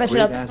will up, be turn a that shit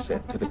great up.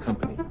 asset to the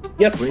company.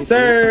 Yes, Great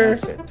sir.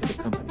 asset to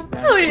the company.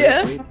 Hell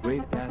yeah.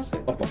 Great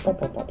asset.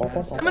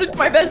 I'm gonna do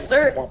my best,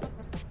 sir.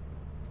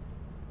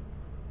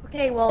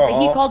 Okay, well,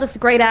 he Aw. called us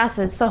great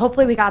asses, so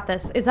hopefully we got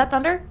this. Is that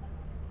Thunder?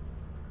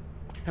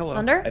 Hello.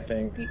 Thunder? I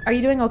think. Are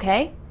you doing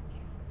okay?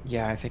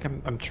 Yeah, I think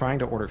I'm trying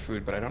to order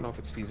food, but I don't know if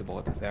it's feasible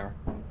at this hour.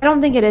 I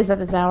don't think it is at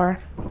this hour.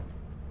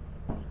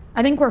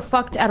 I think we're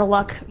fucked out of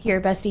luck here,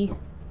 bestie.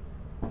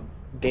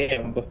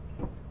 Damn.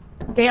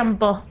 Damn.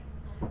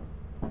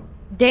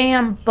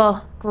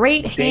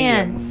 Great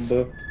hands.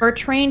 Damn. We're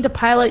trained to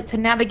pilot to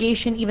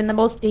navigation, even the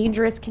most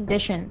dangerous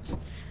conditions.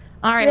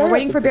 All right, Yeah, we're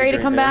waiting that's a for Barry to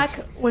pretty come great back.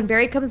 hands. When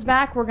Barry comes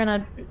back, we're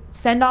gonna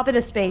send off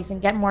into space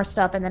and get more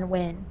stuff and then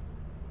win.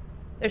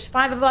 There's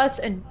 5 of us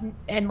and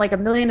like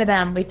 1 million of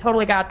them. We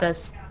totally got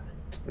this.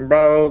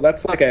 Bro,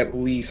 that's like at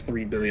least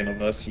 3 billion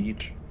of us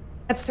each.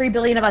 That's 3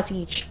 billion of us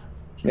each,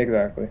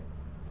 Exactly.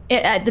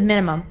 at the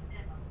minimum.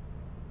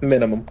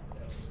 Minimum.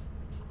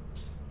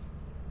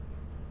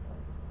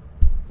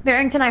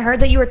 Barrington, I heard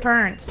that you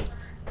returned.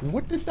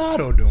 What did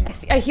Dotto doing?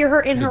 I hear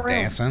her in her Just room.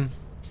 dancing.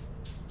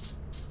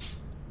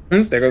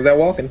 There goes that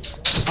walking.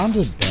 I'm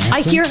just dancing. I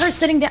hear her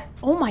sitting down.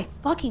 Oh my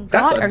fucking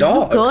god! That's a Are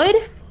dog. you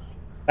good?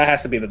 That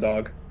has to be the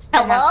dog.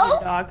 Hello?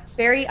 Dog.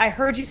 Barry, I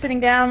heard you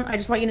sitting down. I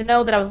just want you to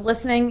know that I was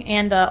listening,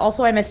 and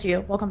also I missed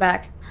you. Welcome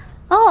back.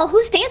 Oh,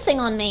 who's dancing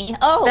on me?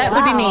 Oh, That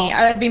would be me.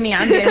 That'd be me.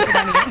 I'm dancing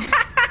on you.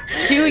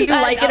 Do you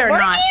like it or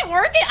not?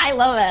 Work it. I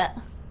love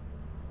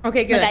it.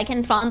 Okay, good. Look, I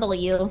can fondle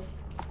you.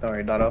 Don't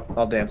worry, Doto.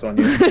 I'll dance on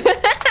you.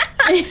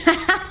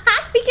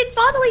 We can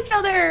fondle each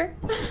other.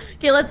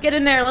 Okay, let's get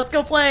in there. Let's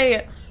go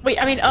play. Wait,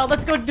 I mean,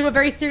 let's go do a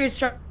very serious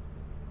show.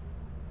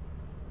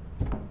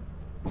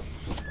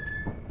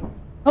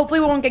 Hopefully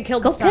we won't get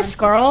killed Go this time. piss,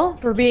 girl.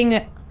 For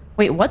being...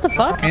 Wait, what the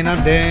fuck? And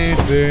I'm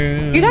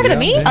dancing. You're talking to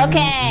me?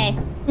 Okay.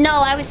 No,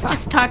 I was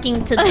just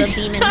talking to the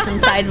demons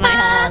inside my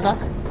head.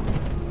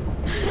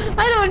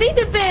 I don't need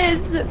to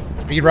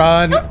piss. Speed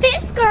run. Go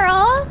piss,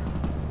 girl.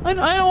 I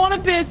don't want to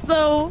piss,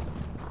 though.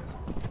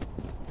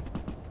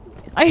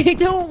 I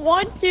don't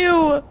want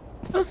to.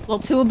 Well,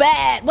 too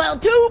bad. Well,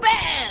 too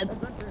bad.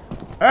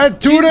 That's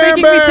too She's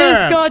damn making me piss,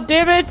 bad. god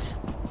damn it.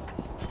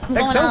 I'm going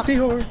up.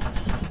 Excelsior.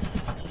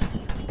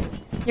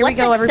 Here we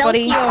go,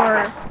 everybody.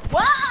 Excelsior?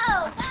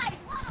 Whoa, guys,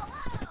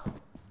 whoa.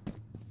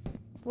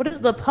 What is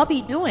the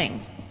puppy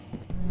doing?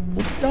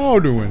 What's y'all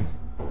doing?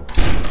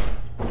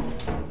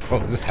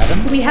 Oh, is this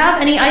heaven? Do we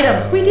have any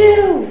items? We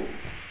do!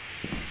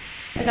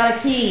 I got a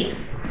key.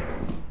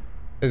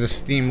 There's a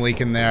steam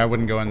leak in there. I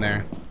wouldn't go in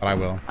there, but I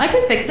will. I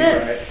can fix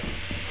it.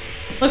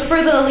 Look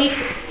for the leak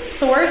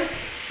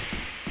source.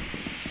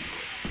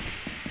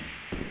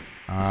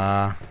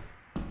 Uh,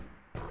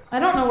 I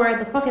don't know where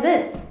the fuck it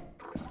is.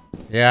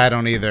 yeah, I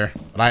don't either.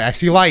 But I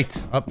see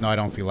light. Oh, no, I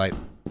don't see light.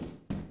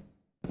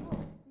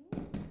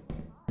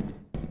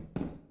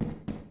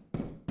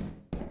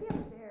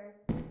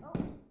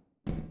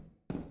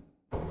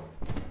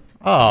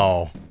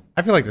 Oh,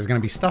 I feel like there's gonna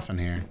be stuff in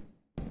here.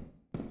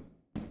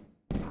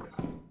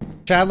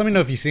 Chad, let me know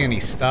if you see any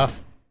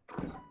stuff.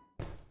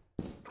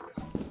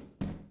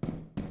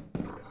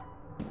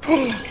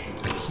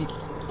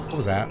 What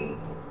was that?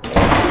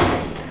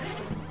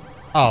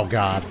 Oh,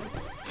 God.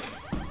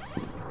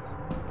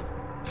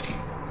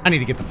 I need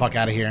to get the fuck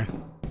out of here.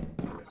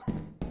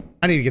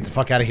 I need to get the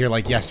fuck out of here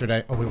like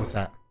yesterday. Oh, wait, what's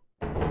that?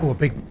 Oh, a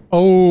big...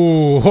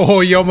 Oh,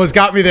 you almost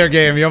got me there,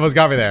 game. You almost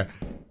got me there.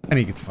 I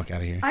need to get the fuck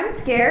out of here. I'm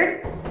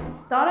scared.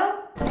 Doto?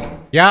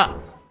 Yeah.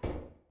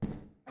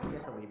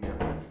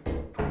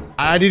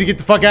 I need to get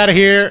the fuck out of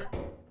here.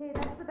 Okay,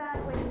 that's the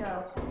bad way to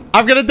go.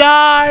 I'm gonna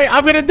die!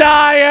 I'm gonna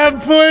die!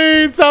 And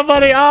please,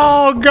 somebody!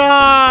 Oh,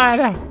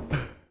 God!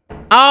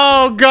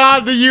 Oh,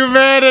 God, the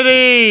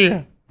humanity!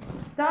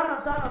 Doto,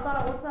 what's up?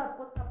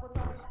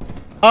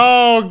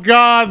 Oh,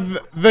 God,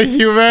 the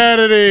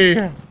humanity!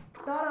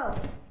 Doto?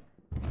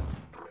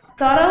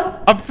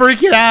 I'm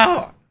freaking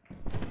out!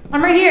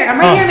 I'm right here,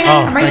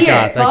 man. I'm right thank here.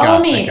 God, thank Follow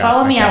God, me. thank God,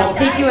 Follow me. thank I will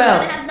take you I'm out.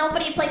 gonna have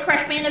nobody to play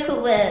Crash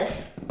Bandicoot with.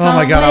 Oh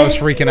my God, I was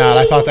freaking out.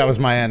 I thought that was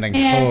my ending.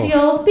 And Oh.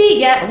 you'll be...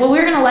 Yeah, well,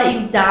 we're gonna let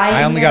you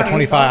die. I only got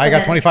 25. I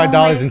got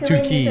 $25 and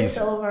 2 keys.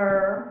 I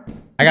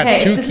got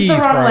Okay, 2 this is the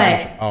keys for wrong our way.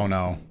 adventure. Oh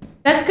no.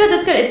 That's good.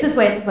 It's this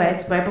way.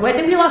 But I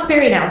think we lost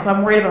Barry now, so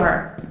I'm worried about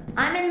her.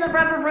 I'm in the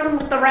rubber room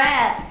with the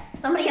rat.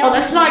 Somebody else. Oh,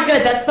 that's not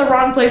good. That's the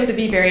wrong place to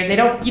be, Barry. You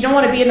don't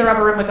want to be in the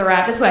rubber room with the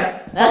rat. This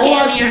way. Okay, I'm Follow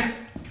us. here.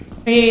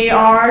 We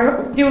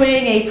are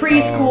doing a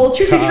preschool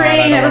choo-choo God, I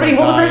train. don't Everybody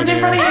wanna hold the person die, in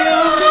front of you.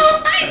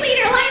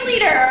 Oh, line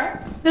leader.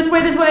 This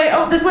way.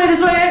 Oh, this way.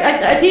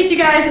 I teach you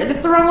guys.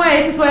 It's the wrong way.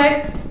 It's this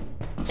way.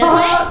 This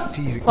way?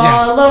 Teasing. Yes.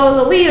 Follow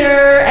the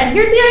leader. And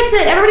here's the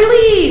exit. Everybody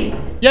leave.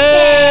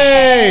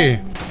 Yay!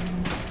 Well,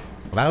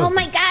 that was Oh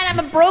my God, I'm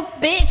a broke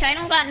bitch. I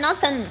don't got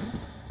nothing.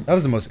 that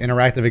was the most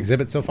interactive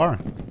exhibit so far.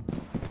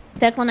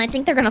 Declan, I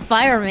think they're gonna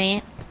fire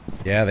me.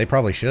 Yeah, they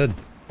probably should.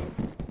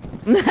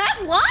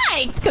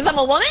 Why? Because I'm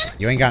a woman?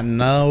 You ain't got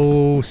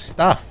no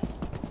stuff.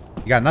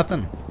 You got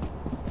nothing.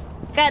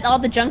 Got all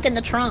the junk in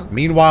the trunk.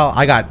 Meanwhile,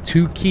 I got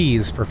 2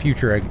 keys for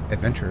future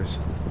adventures.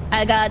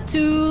 I got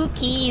 2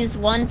 keys,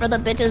 one for the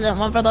bitches and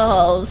one for the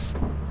hoes.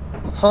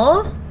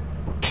 Huh?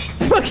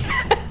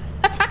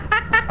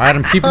 Alright,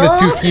 I'm keeping the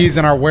 2 keys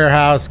in our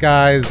warehouse,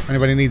 guys. If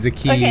anybody needs a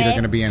key, Okay. they're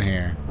gonna be in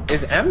here.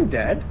 Is M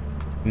dead?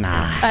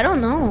 Nah. I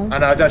don't know. Oh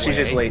no, she's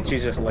just late.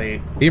 She's just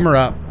late. Beam her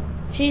up.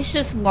 She's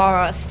just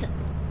lost.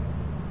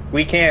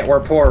 We can't. We're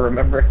poor,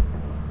 remember?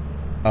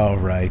 Oh,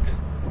 right.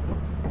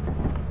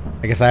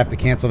 I guess I have to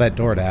cancel that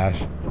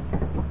DoorDash.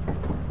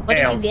 What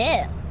did Damn. you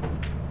get?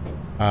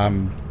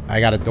 I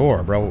got a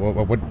door, bro.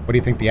 What do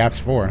you think the app's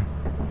for?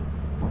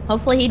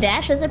 Hopefully he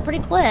dashes it pretty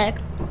quick.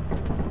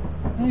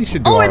 Well, you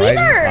should do Oh, all are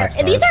right.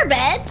 these are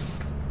beds?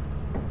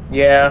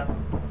 Yeah.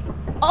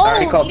 Oh, I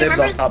already called you dibs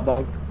on remember? top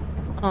bunk.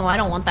 Oh, I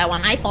don't want that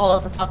one. I fall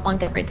off the top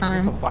bunk every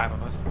time. So 5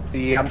 of us.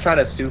 See, I'm trying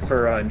to sue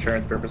for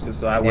insurance purposes,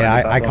 so I want Yeah,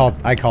 the top I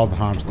bunk. called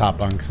Hom's top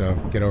bunk, so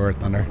get over it,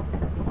 Thunder.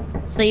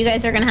 So you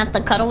guys are gonna have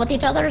to cuddle with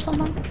each other or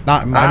something?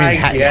 Not, I mean, I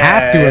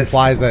have to guess.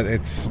 implies that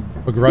it's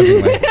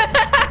begrudgingly.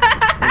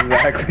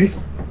 Exactly.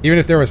 Even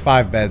if there was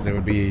 5 beds, it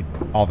would be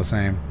all the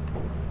same.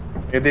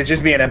 It'd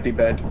just be an empty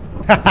bed.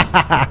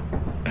 that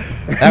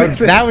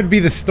would be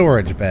the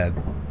storage bed.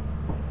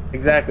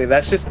 Exactly.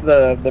 That's just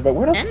the but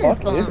where the Em is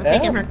fuck going, is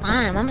taking her M?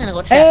 time. I'm gonna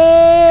go check.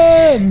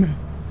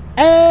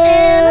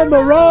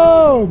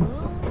 Rome.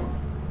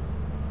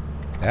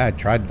 Yeah, I've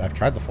tried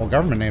the full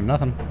government name,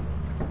 nothing.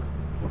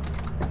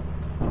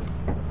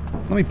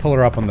 Let me pull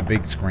her up on the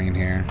big screen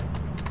here.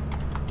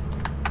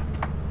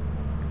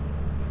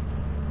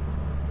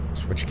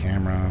 Switch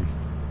camera. I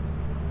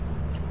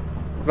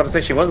was about to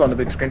say she was on the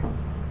big screen.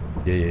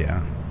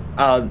 Yeah.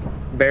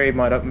 Barry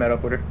met up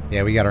with her.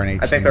 Yeah, we got her in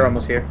HD. I think they're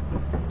almost here.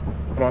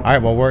 Come on. All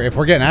right, well, if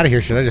we're getting out of here,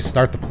 should I just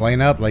start the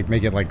plane up, like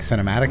make it like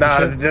cinematic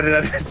and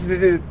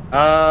shit?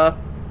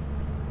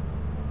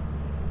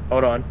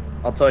 Hold on.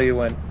 I'll tell you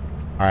when.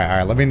 All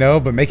right, let me know,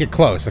 but make it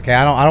close, okay?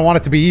 I don't want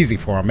it to be easy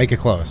for him. Make it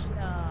close.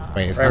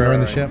 Wait, is Thunder in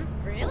the ship?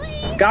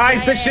 Really?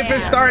 Guys, the ship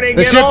is starting.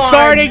 The Get ship's on.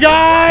 starting,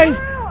 guys!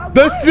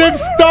 The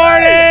ship's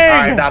starting!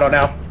 All right, Dotto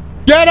now.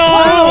 Get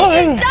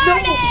on!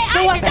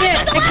 No, I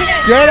can't. I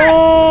can't. Get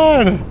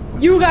on!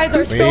 You guys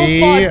are so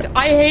See? fucked.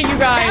 I hate you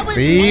guys. was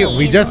See, mean.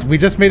 we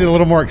just made it a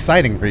little more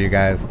exciting for you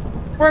guys.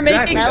 We're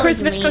making That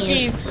was Christmas mean.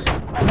 cookies.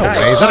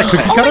 Okay, is that a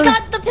cookie Oh cutter? my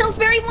god, the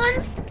Pillsbury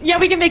ones? Yeah,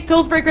 we can make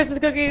Pillsbury Christmas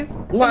cookies.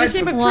 Let's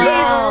In the shape of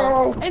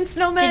Wow. trees and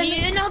snowmen. Did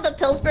you know the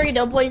Pillsbury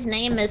Doughboy's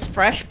name is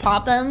Fresh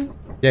Poppin'?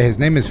 Yeah, his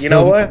name is You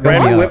know what? Fill Me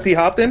Randy Up. Whippy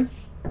Hopton?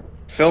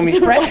 Fill me.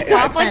 Fresh I'm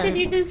Poppin'. What did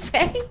you just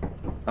say?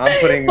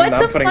 putting What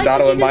the fuck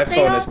Dotto did in you my just say,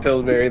 phone Rob? as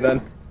Pillsbury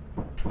then.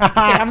 Okay,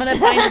 I'm gonna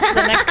find this to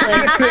the next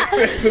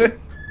place.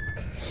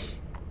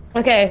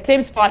 Okay,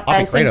 same spot, Poppy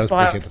guys. Same Kratos,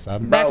 spot. appreciate the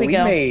sub. Back Bro, we we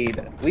go. made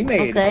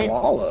Okay.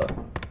 Koala.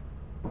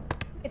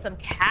 Get some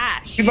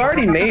cash. We've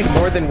already made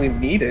more than we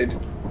needed.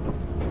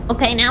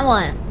 Okay, now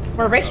what?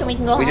 We're rich and we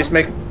can go We home?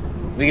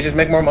 can just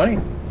make more money.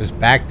 Just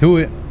back to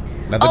it.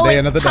 Another Oh, day,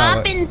 it's another dollar.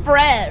 poppin'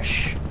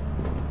 fresh.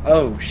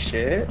 Oh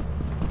shit.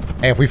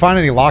 Hey, if we find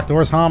any locked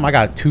doors, Hom, I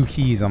got 2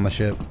 keys on the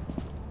ship.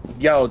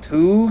 Yo,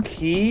 2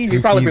 keys? 2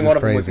 You probably keys bring is one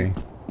of them with crazy.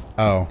 you.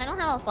 Oh. I don't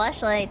have a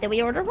flashlight. Did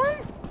we order one?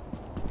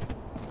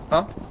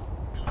 Huh?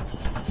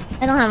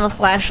 I don't have a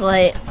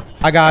flashlight.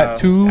 I got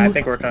 2 I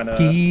think we're kind of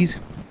keys.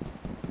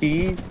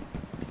 keys.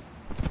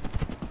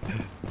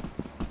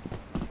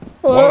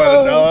 All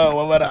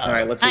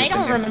Alright, let's see I what's in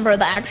don't here. remember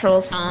the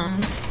actual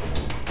song.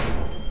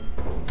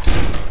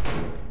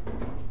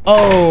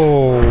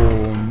 Oh,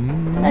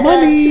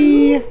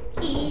 money.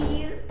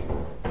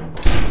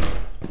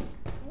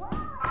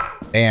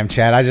 Damn,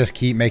 Chad, I just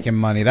keep making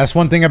money. That's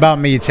one thing about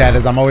me, Chad,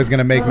 is I'm always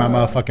gonna make my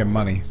motherfucking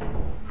money.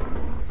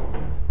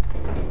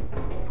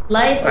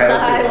 Life is Alright, a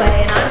let's see what's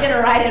highway, and I'm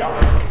gonna ride it all.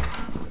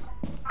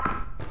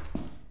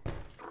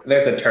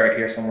 There's a turret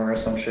here somewhere or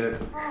some shit.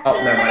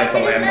 Oh, never mind, it's a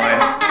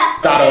landmine.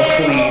 Dotto,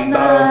 please,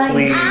 Dotto,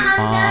 please.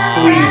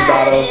 Please,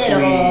 Dotto,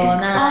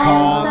 please.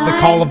 The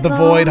call of the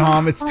void,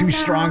 Hom. It's too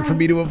strong for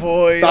me to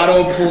avoid.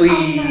 Dotto,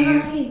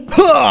 please.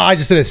 I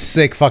just did a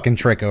sick fucking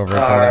trick over it.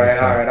 though. That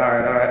was Alright, sick.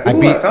 alright. I Ooh, I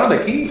beat- found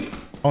a key.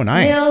 Oh,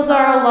 nice. Wheels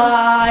are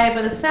alive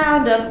by the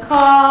sound of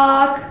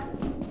cock.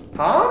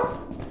 Huh?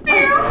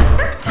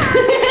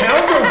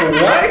 Sound of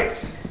what?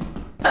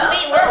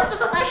 Wait, where's the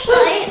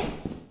flashlight?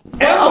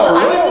 I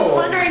was Emerald.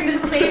 wondering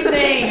the same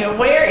thing.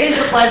 Where is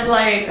the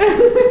flashlight?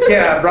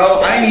 Yeah,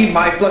 bro, I need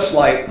my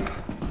flashlight.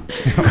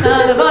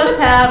 None of us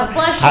have a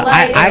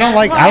flashlight. I don't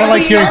like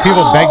hearing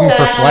people begging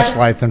for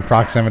flashlights in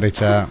proximity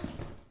chat.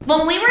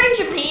 When we were in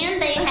Japan,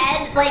 they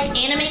had like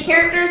anime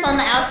characters on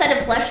the outside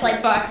of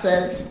flashlight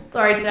boxes.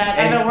 Sorry, Dad.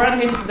 I know we're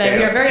unhinged today.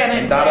 We are very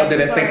unhinged. Dotto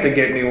today. didn't think to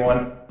get me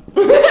one.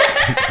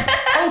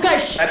 Oh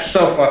gosh, That's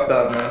so fucked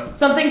up, man.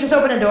 something just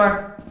opened a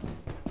door.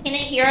 Can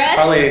it hear us?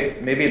 Probably,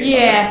 maybe it's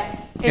Yeah.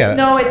 Yeah,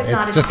 No, it's it's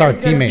not. just our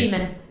just a teammate.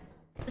 demon.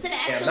 Does it Yeah,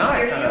 actually now I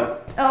hear kind you? of.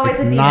 Oh, It's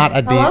a demon. not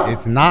a Hello?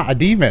 It's not a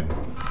demon.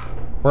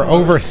 We're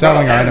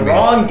overselling our enemies.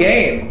 Wrong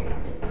game.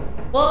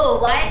 Whoa,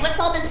 what's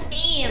all this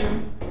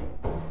steam?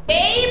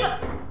 Babe?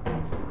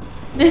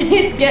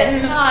 It's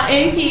getting hot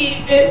in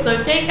here,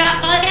 so take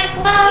off all your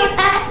clothes.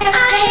 I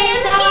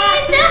am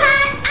getting so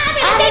hot, I'm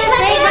gonna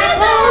take my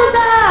clothes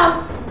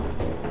off.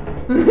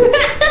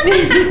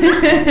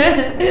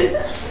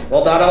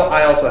 Well, Dotto,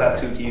 I also have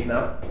 2 keys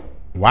now.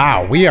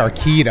 Wow, we are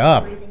keyed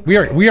up. We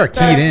are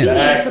keyed in.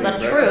 For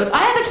the truth.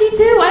 I have a key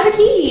too. I have a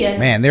key.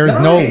 Man, there is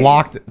no Nice.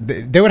 locked.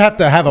 They would have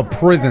to have a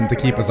prison to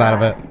keep us out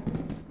of it.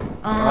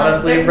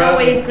 Honestly, there's bro. no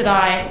way to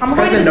die. I'm going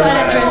to Prison no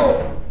decide thanks.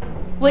 to.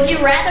 Would you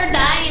rather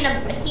die in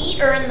a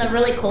heat or in the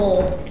really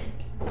cold?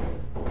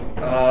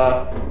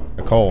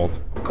 The cold.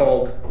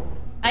 Cold.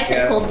 I said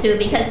Yeah. cold too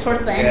because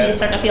towards the end Yeah. you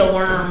start to feel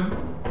warm.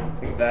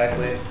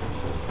 Exactly.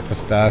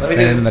 Just me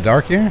standing just- in the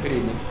dark here. Good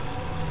evening.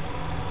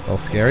 A little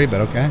scary,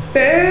 but okay.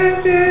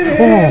 Standing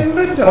Oh, in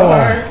the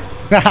dark.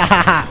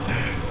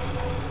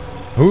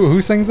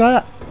 Who sings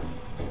that?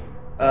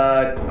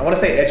 I want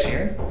to say Ed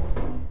Sheeran.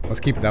 Let's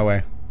keep it that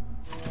way.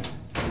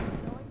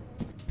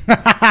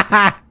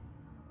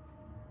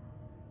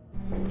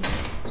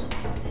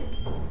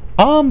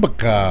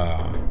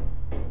 Ambaka.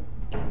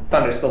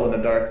 Thunder's still in the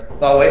dark.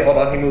 Oh wait, hold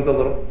on. He moved a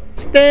little.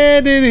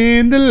 Standing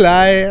in the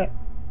light.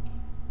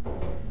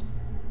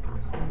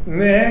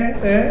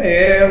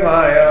 In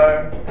my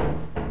arms.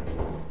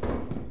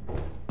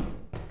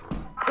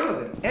 What was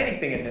it?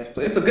 anything in this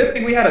place. It's a good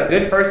thing we had a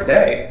good first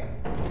day.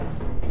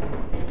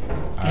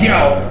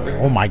 Yo.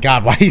 Oh my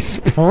god, why he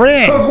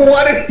sprint?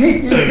 What did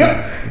he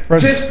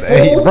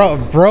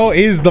just bro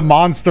is the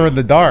monster in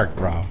the dark,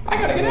 bro. I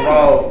gotta get out.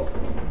 Bro.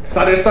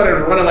 Thought it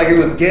started running like it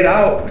was Get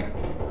Out.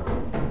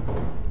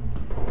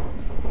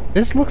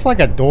 This looks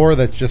like a door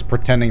that's just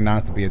pretending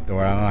not to be a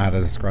door. I don't know how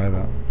to describe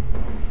it.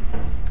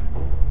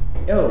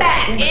 Yo.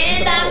 Back,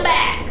 and I'm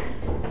back.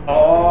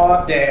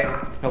 Oh,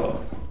 damn. Hello.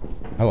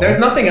 Hello. There's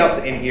nothing else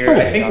in here. Hello.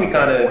 I think we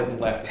kind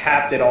of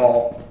tapped it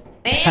all.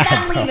 And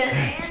I'm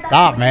leaving.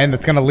 Stop, man.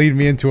 That's gonna lead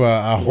me into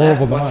a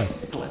horrible demise.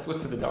 Left was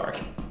to the dark.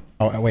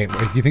 Oh, wait. Do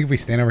you think if we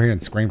stand over here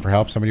and scream for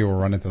help, somebody will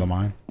run into the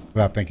mine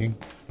without thinking?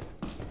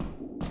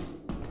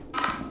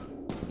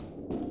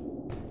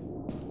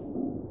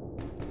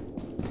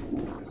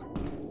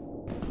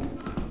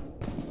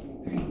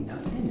 There ain't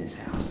nothing in this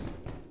house.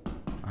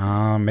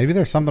 Maybe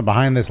there's something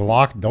behind this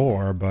locked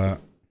door,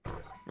 but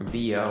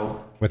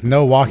VO. with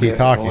no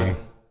walkie-talkie. Yeah,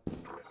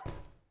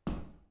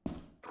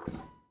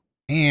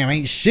 Damn,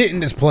 ain't shit in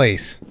this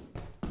place.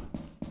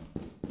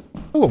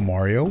 Hello,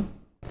 Mario.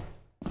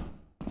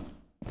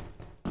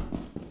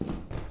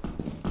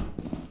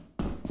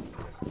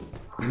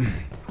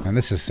 Man,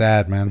 this is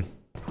sad, man.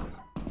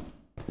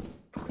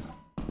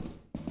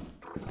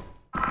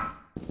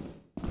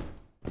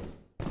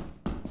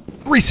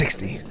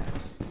 $360.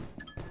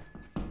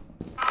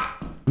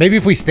 Maybe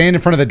if we stand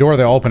in front of the door,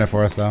 they'll open it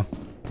for us, though.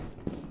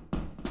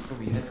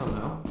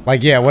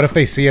 Like, yeah, what if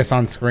they see us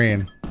on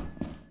screen?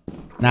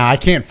 Now, I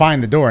can't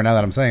find the door now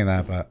that I'm saying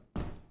that, but...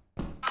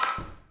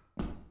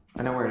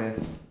 I know where it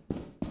is.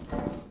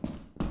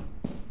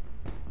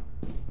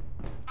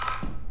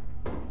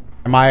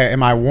 Am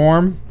I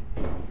warm?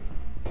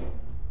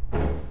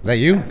 Is that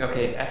you?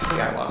 Okay, I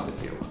think I lost it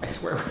too. I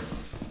swear.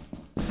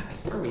 I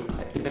swear we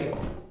had the video.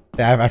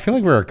 Yeah, I feel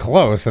like we were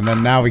close, and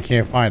then now we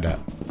can't find it.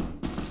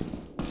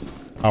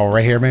 Oh,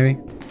 right here, maybe?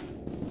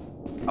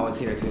 Oh, it's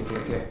here, it's here, it's here,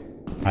 it's here.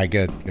 Alright,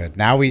 good.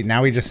 Now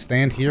we just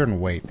stand here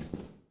and wait.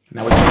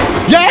 Now we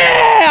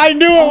Yeah! I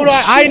knew it!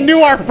 I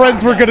knew our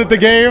friends were good at the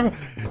game!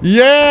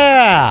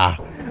 Yeah!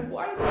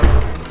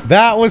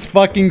 That was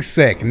fucking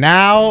sick.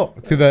 Now,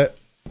 to the...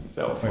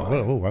 So Wait,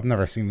 fun. whoa, I've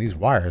never seen these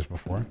wires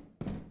before.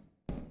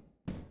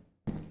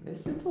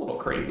 It's a little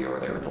crazy over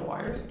there with the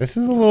wires. This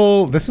is a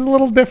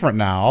little different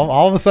now.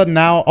 All of a sudden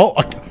now... Oh,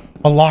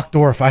 a locked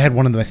door. If I had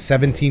one of the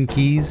 17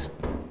 keys...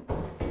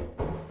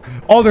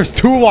 Oh, there's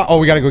two oh,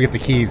 we gotta go get the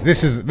keys.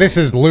 This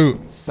is loot.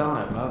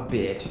 Son of a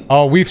bitch.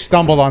 Oh, we've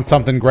stumbled on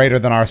something greater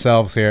than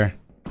ourselves here.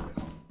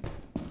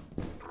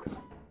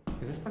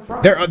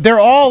 They're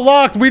all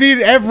locked. We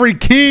need every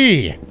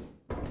key.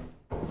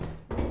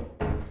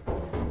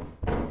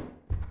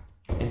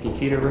 Empty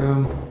theater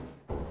room.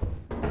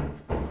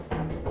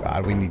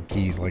 God, we need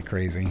keys like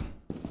crazy.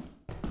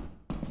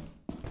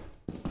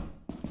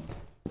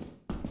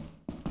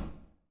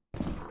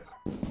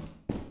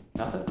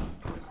 Nothing.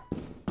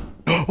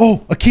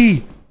 Oh, a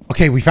key.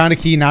 Okay, we found a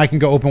key. Now I can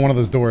go open one of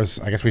those doors.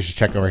 I guess we should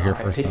check over here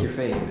Alright, first. pick Though. your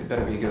fave. It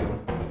better be a good one.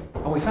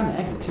 Oh, we found the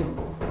exit too.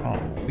 Oh,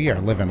 we are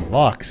living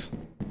lux.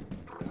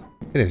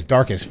 It is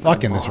dark as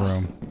fuck in this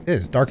room. It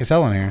is dark as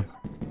hell in here.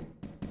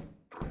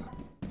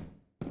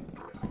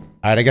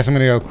 Alright, I guess I'm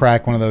gonna go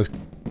crack one of those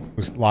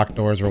locked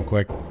doors real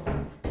quick. I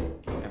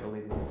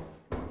believe it.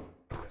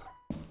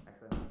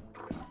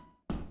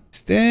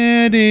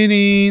 Standing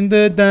in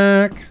the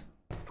dark,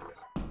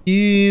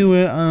 you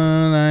were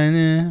all I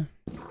knew.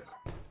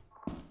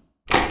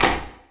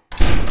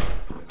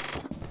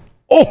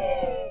 Oh!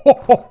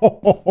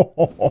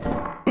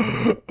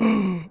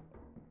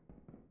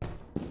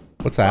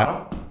 What's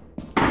that?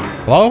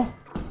 Hello?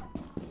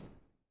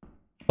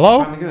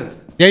 Hello? Found the goods.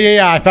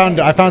 Yeah. I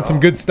found some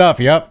good stuff.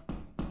 Yep.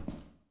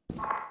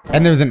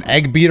 And there's an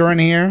egg beater in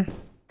here.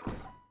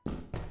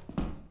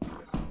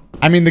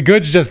 I mean, the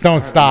goods just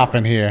don't stop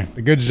in here.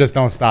 The goods just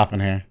don't stop in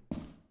here.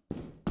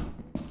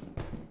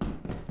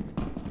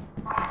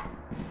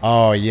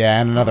 Oh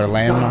yeah, and another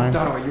landmine.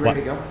 Doto, are you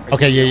ready to go?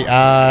 Okay,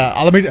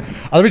 yeah. Let me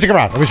check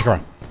around.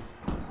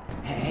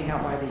 Hang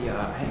out by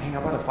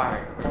the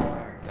fire.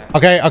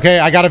 Okay.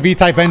 I got a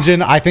V-type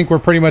engine. I think we're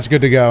pretty much good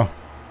to go.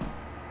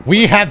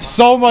 We have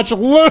so much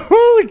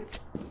loot.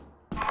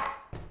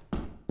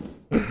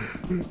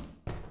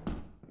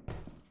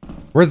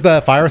 Where's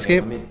the fire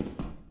escape?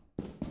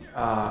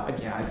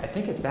 Yeah, I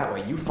think it's that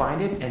way. You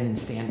find it and then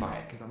stand by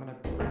it, because I'm gonna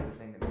grab the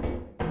thing.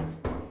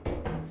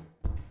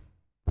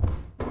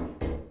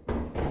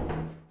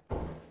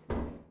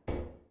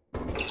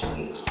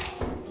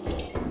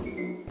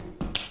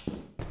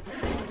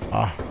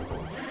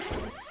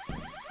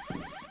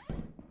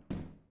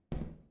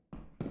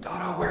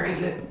 Doto, where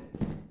is it?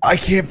 I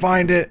can't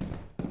find it.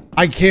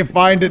 I can't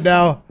find it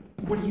now.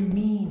 What do you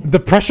mean? The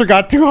pressure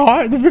got too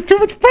hard. There was too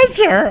much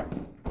pressure.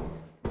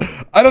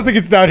 I don't think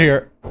it's down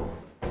here.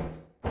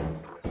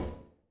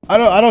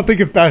 I don't think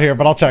it's down here,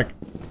 but I'll check.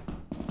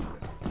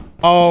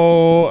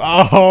 Oh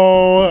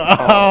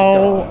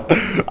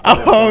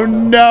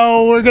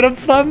no, we're gonna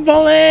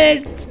fumble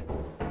it.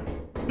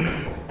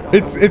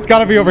 It's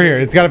gotta be over here.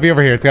 It's gotta be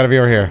over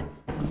here.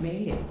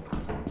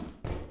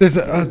 There's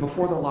It was a.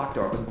 before the locked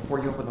door. It was before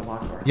you opened the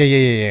locked door.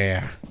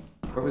 Yeah.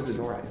 Where was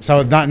the door at?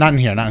 So not in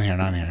here.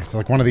 It's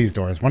like one of these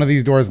doors. One of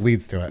these doors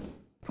leads to it.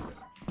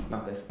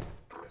 Not this.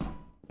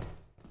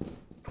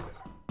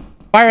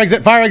 Fire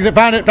exit. Found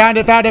it.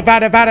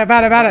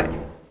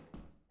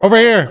 Over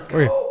here.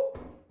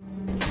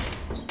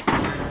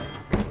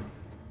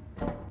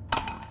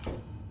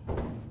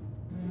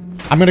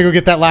 I'm gonna go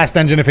get that last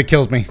engine if it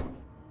kills me.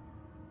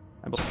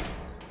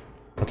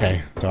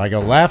 Okay, so I go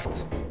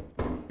left,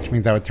 which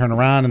means I would turn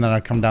around and then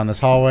I'd come down this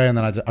hallway and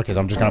then okay, so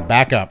I'm just gonna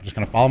back up. Just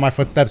gonna follow my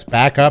footsteps.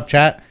 Back up,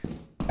 chat.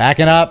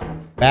 Backing up.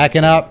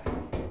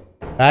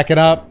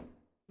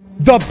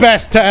 The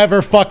best to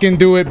ever fucking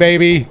do it,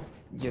 baby.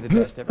 You're the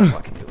best to ever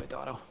fucking do it,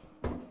 Doto.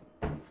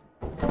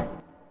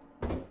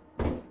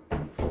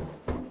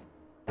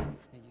 Hey,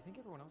 you think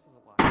everyone else is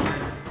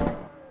alive?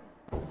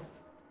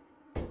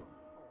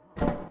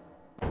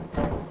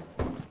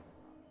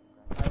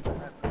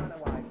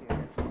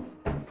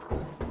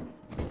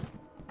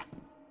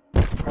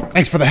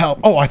 Thanks for the help.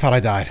 Oh, I thought I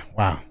died.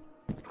 Wow.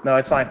 No,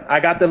 it's fine. I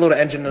got the little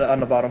engine on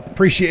the bottom.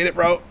 Appreciate it,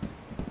 bro.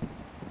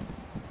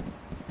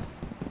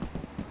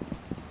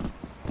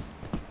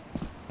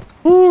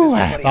 Ooh,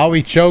 I thought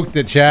we choked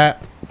it,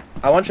 chat.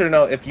 I want you to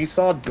know, if you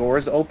saw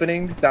doors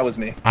opening, that was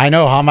me. I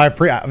know how my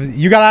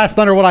you gotta ask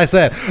Thunder what I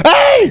said.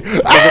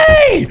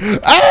 Hey!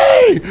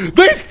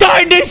 They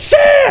started this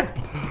ship!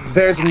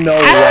 There's no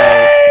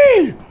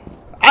way.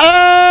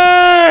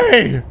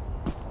 Hey!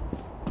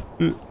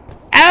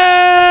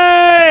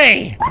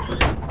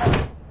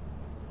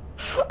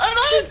 I'm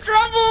in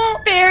trouble.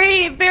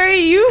 Barry,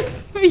 you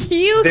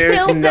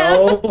There's killed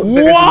no them.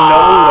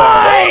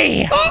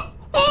 Why?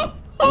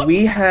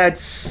 We had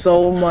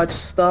so much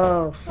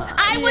stuff.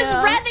 I was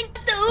revving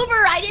up the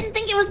Uber. I didn't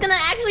think it was gonna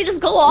actually just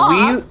go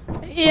off.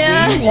 We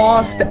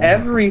lost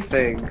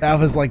everything. That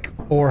was like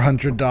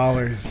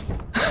 $400.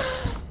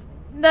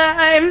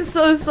 I'm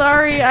so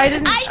sorry. I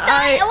didn't. Wait,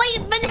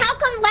 but how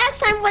come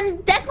last time when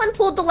Declan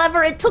pulled the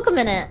lever, it took a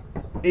minute?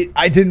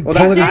 I didn't Well,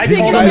 pull it I until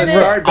you told him to guys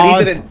were start, but he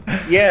on. didn't.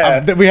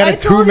 Yeah. We had a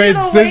two-man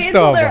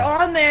system. They're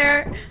on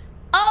there.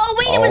 Oh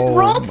wait, it was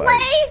role play.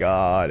 My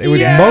God, it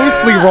was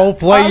mostly role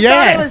play. I thought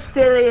it was Yes.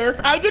 serious.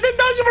 I didn't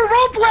know you were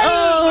role playing.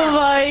 Oh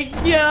my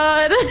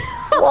God.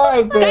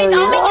 Guys,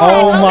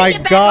 Oh my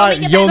God,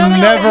 you'll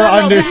never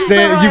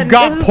understand. You've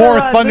got poor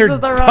Thunder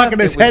tucking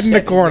his head in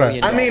the corner.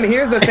 I mean,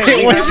 here's the thing.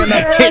 It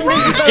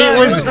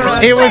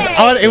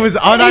was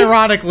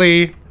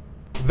unironically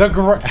the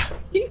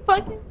You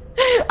fucking.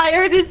 I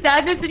heard the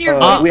sadness in your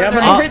voice.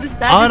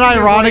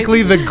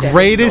 unironically the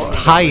greatest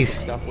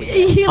heist.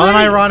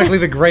 Unironically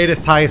the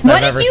greatest heist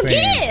I've ever seen. What did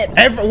you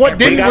get? What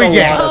didn't we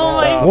get?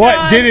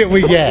 What didn't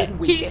we get?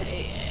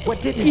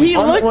 What did He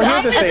looked well,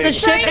 up here's the at the thing.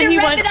 ship and he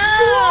went,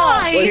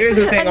 why? Well, here's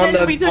the thing. And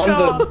then we took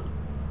off.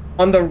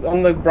 On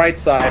the bright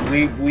side,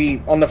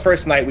 we on the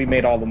first night we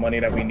made all the money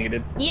that we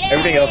needed. Yay!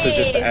 Everything else is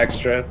just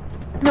extra.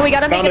 No, we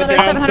gotta make On the another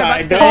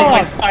downside, $700 there was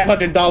like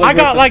 $500. I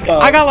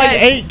got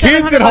like 8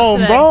 kids at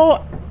home,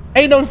 bro.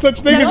 Ain't no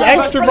such thing as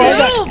extra, bro. I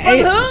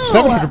got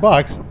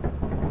 $700.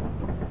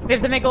 We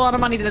have to make a lot of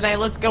money today.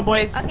 Let's go,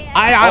 boys. Okay,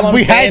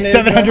 We had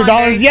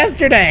 $700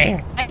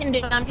 yesterday. I can do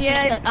it. I'm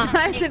I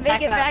have to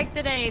make it back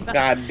today.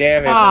 God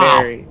damn it,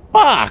 Barry.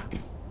 Fuck.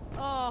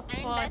 Oh, I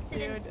fuck,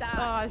 invested in dude. stocks.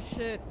 Oh,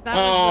 shit. That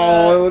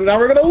was, Oh, now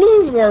we're gonna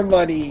lose more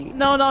money.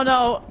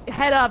 No.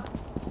 Head up.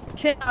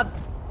 Chin up.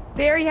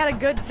 Barry had a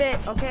good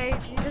bit, okay?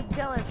 You're just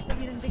jealous that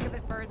you didn't think of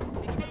it first.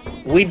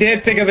 We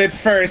did think of it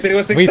first, and it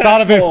was We successful.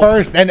 thought of it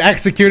first and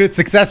executed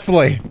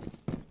successfully.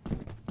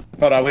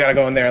 Hold on, we gotta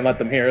go in there and let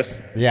them hear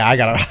us. Yeah, I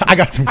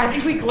got some. I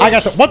think we glitched. I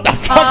got some. What the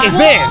fuck is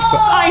this?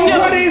 I know.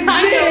 What is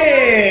I know.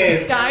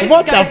 this? Guys,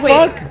 What the wait.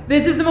 fuck?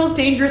 This is the most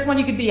dangerous one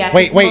you could be at.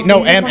 Wait,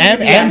 no, M,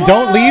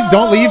 don't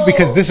leave,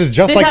 because this is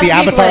just This like has the to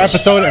be Avatar glitched.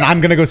 episode, and I'm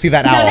gonna go see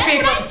that This has owl. to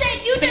be That's what I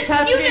said. You just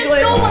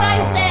stole what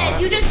I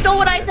said. You just stole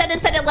what I said and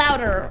said it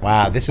louder.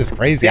 Wow, this is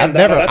crazy. Yeah, I've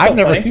no, that's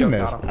never so funny. seen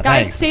this. Guys,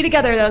 Thanks. stay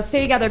together though.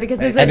 Stay together because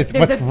there's a. And it's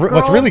there's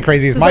what's a really girl-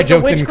 crazy is there's my like a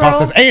joke witch didn't cost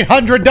girl. us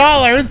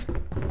 $800.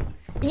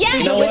 Yeah,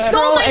 know you what?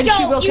 stole my And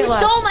she will joke. You kill us.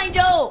 stole my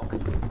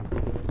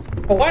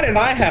joke. Well, why did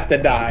I have to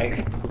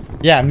die?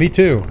 Yeah, me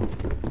too.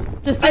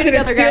 Just stay I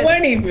didn't together, steal guys.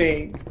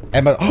 anything.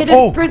 And, Hit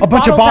oh, his a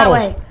bunch of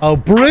bottles that bottles. way. Oh,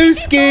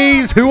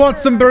 brewskis. Who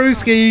wants some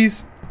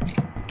brewskis?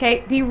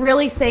 Okay, be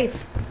really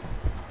safe.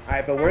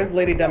 Alright, but where's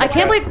Lady Democrat? I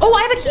can't believe. Oh,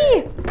 I have a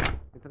key.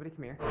 Somebody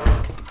come here.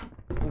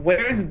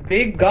 Where's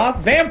Big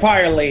Goth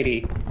Vampire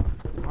Lady?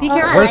 Be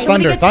careful. Where's Somebody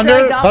Thunder? gets dragged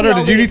Thunder? off, Thunder, we all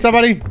did you leave. need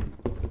somebody?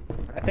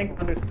 I think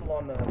Thunder's still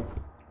on the...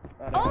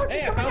 Oh,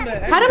 hey, I found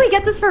it. How do we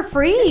get this for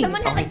free?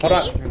 Someone have a Hold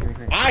on.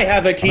 key? I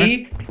have a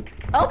key.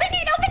 Open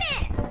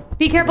it.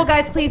 Be careful,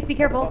 guys. Please be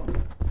careful.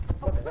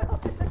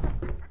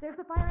 There's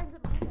a fire exit.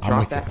 I'm Drop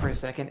with that you. for a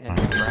second and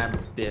then grab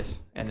this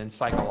and then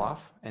cycle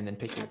off and then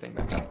pick your thing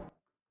back up.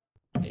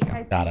 There you go.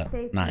 Guys, Got it.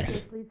 stay-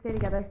 Nice. Please stay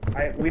together.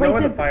 We know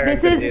where the fire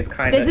exit is,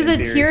 kind of. This is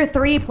a tier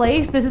 3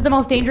 place. This is the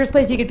most dangerous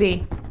place you could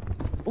be.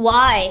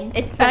 Why?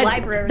 It's the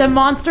library. The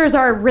monsters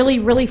are really,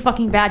 really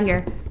fucking bad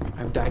here.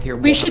 I've died here.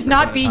 We should 100%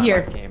 not of be the time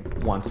here. I've came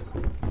once.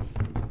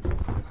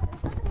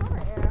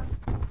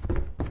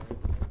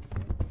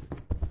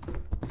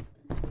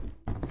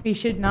 We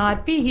should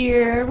not be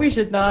here. We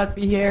should not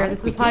be here.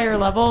 This is higher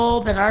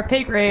level than our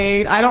pay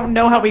grade. I don't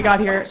know how we got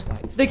here.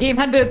 The game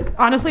had to,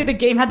 honestly, the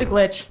game had to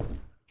glitch.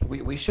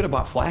 We should have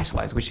bought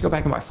flashlights. We should go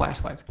back and buy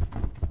flashlights.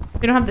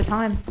 We don't have the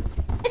time.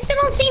 I still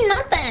don't see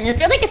nothing. Is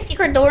there like a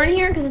secret door in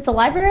here because it's a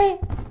library?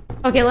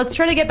 Okay, let's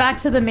try to get back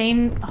to the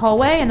main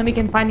hallway and then we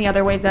can find the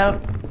other ways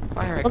out.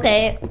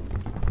 Okay.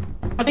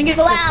 I think it's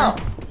Wow.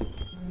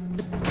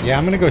 Yeah,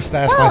 I'm gonna go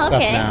stash my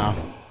stuff now.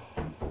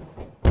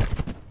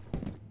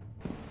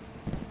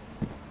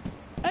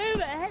 I have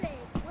a headache.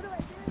 What do I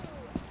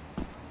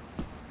do?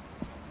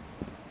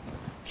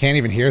 Can't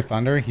even hear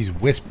Thunder. He's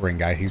whispering,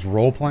 guys. He's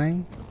role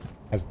playing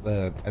as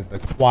the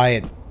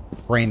quiet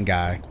brain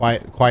guy,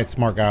 quiet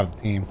smart guy of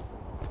the team.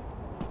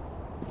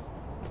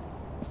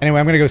 Anyway,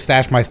 I'm gonna go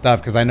stash my stuff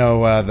because I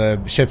know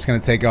the ship's gonna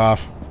take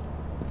off.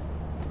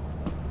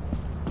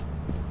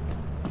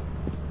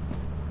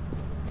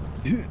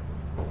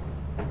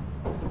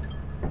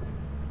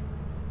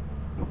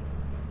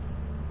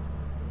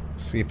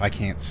 See if I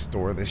can't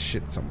store this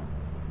shit somewhere.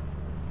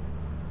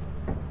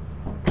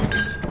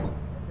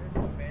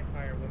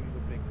 Vampire women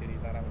with big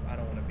titties. I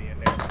don't want to be in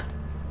there.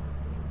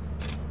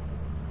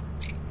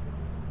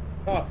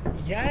 Oh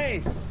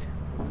yes.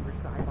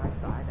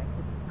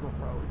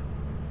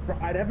 Bro,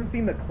 I haven't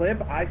seen the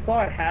clip. I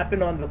saw it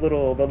happen on the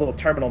little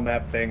terminal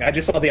map thing. I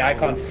just saw the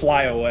icon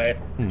fly away.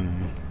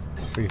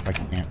 Let's see if I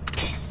can't.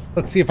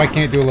 Let's see if I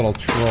can't do a little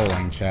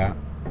trolling, chat.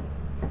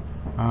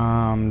 Did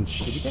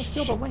you guys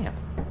steal the lamp?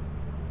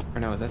 Or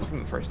no, that's from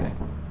the first day.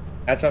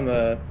 That's from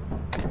the.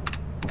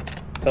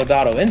 So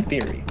Dotto, in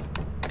theory.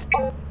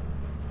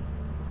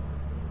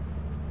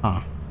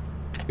 Huh.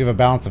 We have a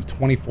balance of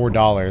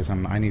 $24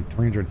 and I need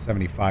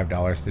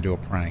 $375 to do a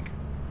prank.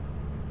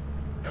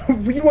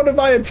 You want to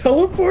buy a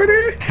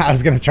teleporter? I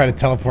was gonna try to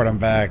teleport him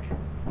back.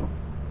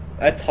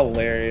 That's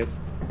hilarious.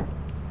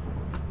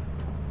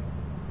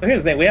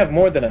 Here's the thing, we have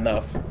more than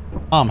enough.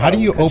 How do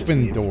you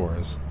open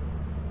doors?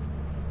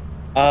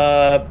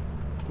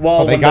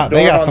 Well, they got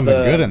something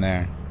good in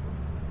there.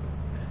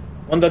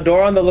 When the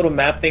door on the little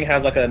map thing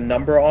has like a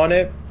number on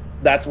it,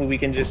 that's when we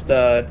can just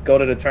go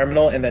to the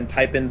terminal and then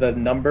type in the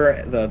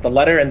number, the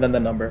letter, and then the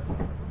number.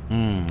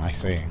 I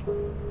see.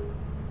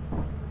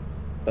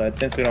 But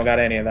since we don't got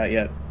any of that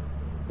yet,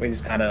 we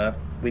just kind of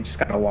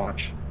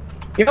watch.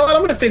 You know what?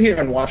 I'm gonna sit here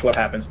and watch what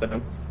happens to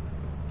them.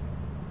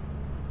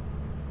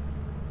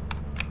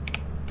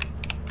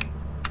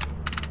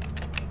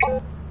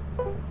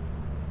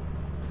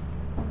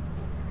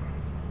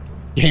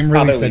 Game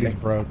really said he's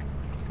broke.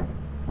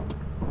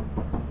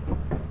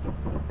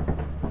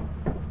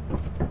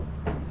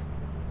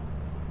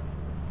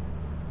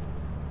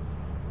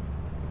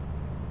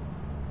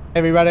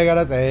 Everybody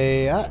gotta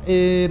say, alright,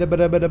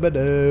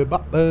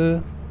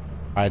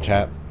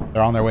 chat.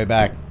 They're on their way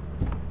back.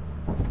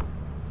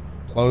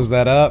 Close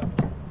that up.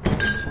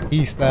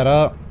 Piece that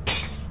up.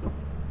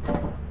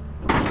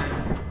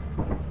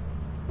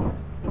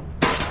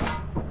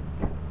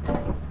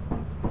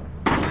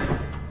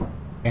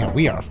 Man,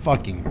 we are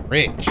fucking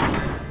rich. Did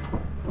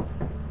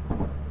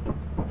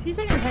you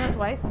say your hand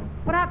twice?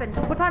 What happened?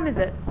 What time is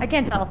it? I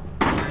can't tell.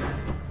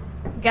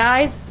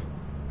 Guys?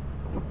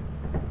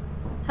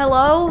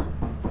 Hello?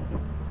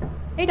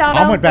 Hey, Dotto.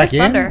 I went back in.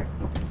 Thunder?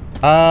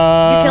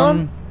 You kill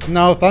him?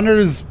 No,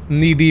 Thunder's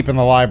knee deep in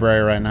the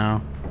library right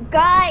now.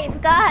 Guys.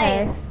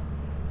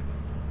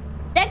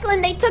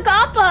 Declan, they took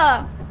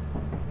Appa.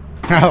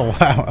 Oh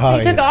wow! Oh,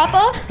 You took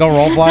Appa? Still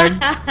role playing.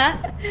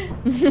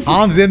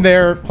 Om's in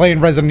there playing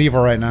Resident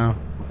Evil right now.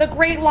 The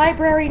Great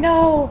Library,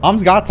 no.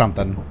 Om's got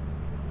something.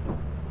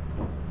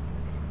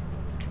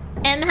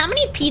 And how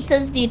many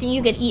pizzas do you think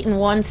you could eat in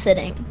one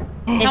sitting?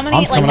 How many?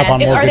 Om's coming up on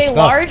more are good they stuff.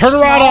 large? Turn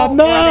around,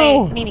 small, or are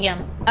no! they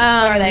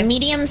medium.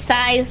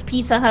 Medium-sized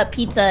Pizza Hut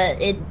pizza.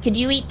 Could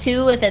you eat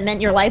 2 if it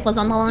meant your life was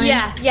on the line?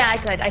 Yeah, I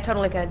could. I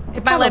totally could.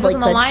 If my life Probably was on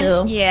the line,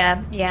 could, too.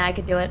 yeah, I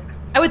could do it.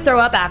 I would throw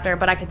up after,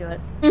 but I could do it.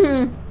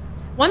 Mm-hmm.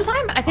 One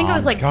time, I think I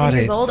was Mom's like got 10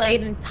 years it. old. I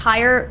ate an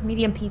entire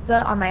medium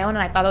pizza on my own, and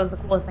I thought it was the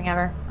coolest thing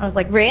ever. I was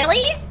like,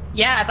 Really?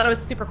 yeah, I thought it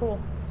was super cool.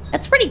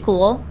 That's pretty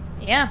cool.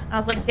 Yeah, I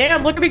was like,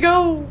 damn, look at me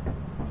go.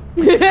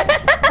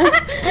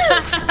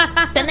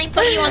 Then they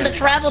put you on the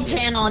Travel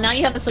Channel, and now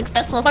you have a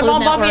successful My Food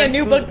mom bought me a Network.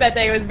 new book that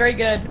day. It was very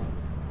good.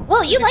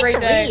 Well, you It was a like great to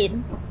day.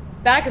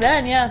 read. Back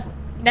then, yeah.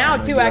 Now, Oh,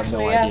 no, too, you have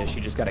actually, no yeah. idea. She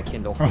just got a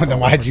Kindle. Oh, then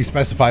why did you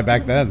specify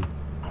back then?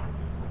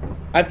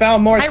 I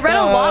found more I read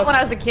a lot stuff. when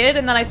I was a kid,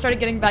 and then I started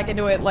getting back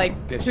into it like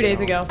Good 2 days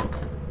shit. ago.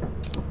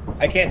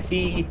 I can't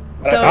see.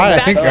 So Alright, I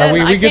back think- are then,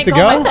 we I good can't to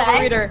call go? myself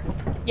a reader.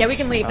 Yeah, we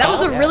can leave. That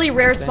was a yeah. really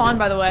rare Send spawn, it.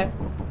 by the way.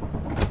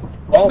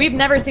 Oh, We've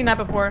never seen that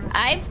before.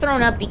 I've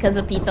thrown up because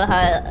of Pizza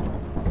Hut.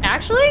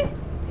 Actually?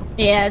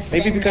 Yes,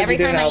 Maybe and because you every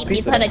didn't time I have eat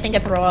Pizza pizza. Hut, I think I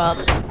throw up.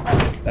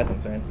 that's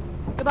insane.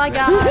 Goodbye,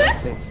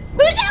 guys.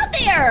 Who's out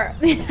there?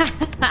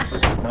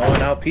 No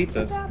one out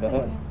pizzas. The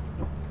Hut.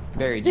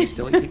 Barry, do you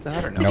still eat Pizza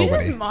Hut or no? Did you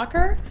Nobody. just mock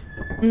her?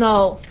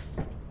 No.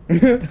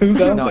 Who's out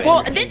No, there? Well,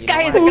 Anderson, this you guy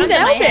know has a what? gun to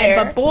my out head,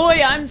 there? but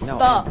boy, I'm No,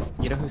 stuffed.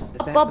 you know who says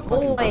that? But The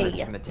fucking boy.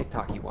 birds from the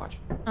TikTok you watch.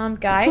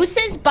 Guys. Who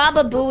says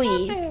Baba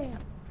Booey?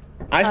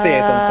 I say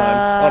it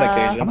sometimes, on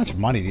occasion. How much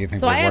money do you think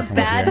So we're I have working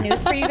bad with here?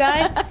 news for you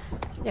guys.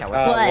 Yeah.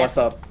 What? What's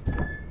up?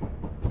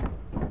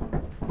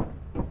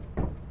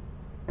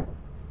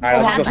 What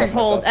Alright, let's go happened? fuck Just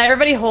hold. myself.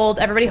 Everybody hold.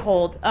 Everybody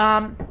hold.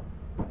 I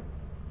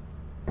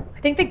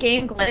think the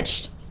game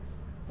glitched,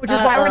 which is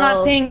why we're not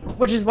Uh-oh. seeing.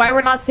 Which is why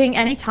we're not seeing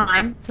any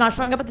time. It's not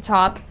showing up at the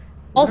top. We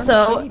don't actually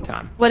Also, need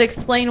time. would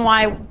explain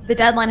why the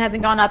deadline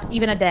hasn't gone up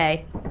even a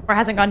day, or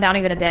hasn't gone down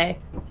even a day.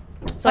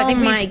 So I Oh think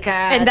my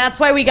God. and that's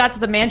why we got to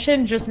the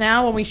mansion just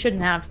now when we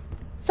shouldn't have.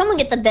 Someone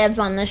get the devs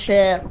on this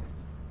shit.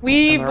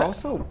 We've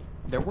And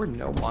there were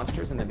no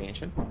monsters in the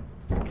mansion.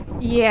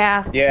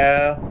 yeah,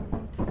 Yeah.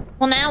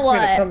 Well, now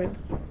Wait, tell what? me.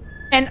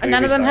 and Maybe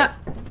none of them restart.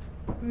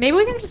 have. Maybe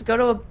we can just go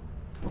to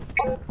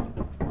a.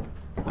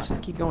 Let's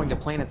just keep going to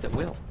planets at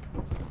will.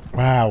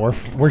 Wow, we're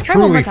Try one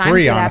truly more time,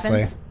 free, see what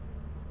honestly. happens.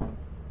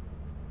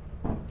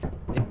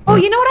 Oh,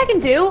 you know what I can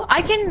do?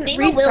 I can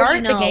Name a Will restart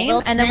you the know. game,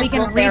 Will and then we Smith, can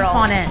Will Ferrell.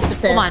 respawn in.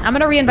 That's Hold it. on, I'm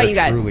gonna reinvite you We're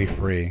guys. truly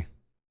free.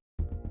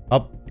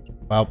 Oh,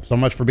 well, so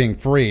much for being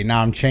free.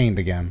 Now I'm chained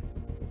again.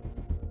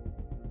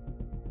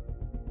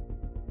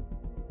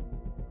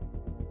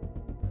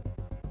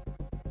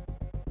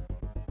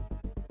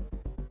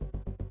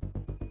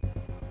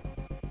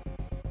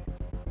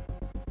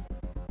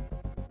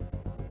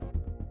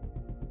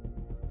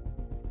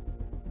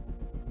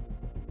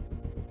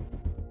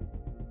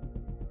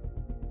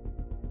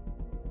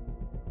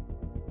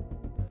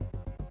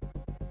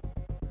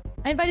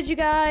 I invited you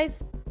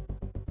guys.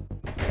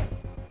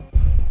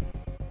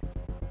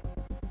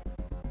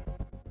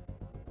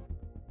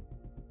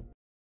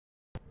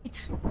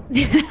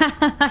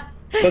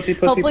 Pussy,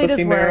 Hopefully this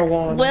pussy, works.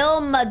 marijuana.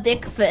 Wilma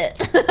Dick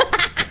Fit.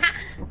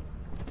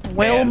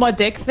 Wilma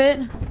Dick Fit.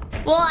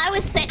 Well, I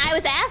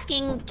was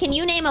asking, can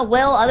you name a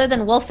Will other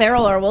than Will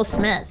Ferrell or Will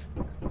Smith?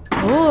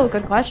 Ooh,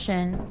 good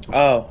question.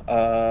 Oh,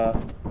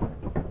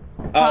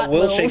 Hot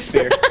Will Wills.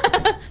 Shakespeare.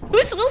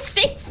 Who's Will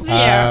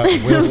Shakespeare?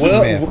 Will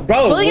Smith.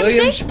 William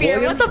Shakespeare,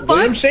 what the fuck?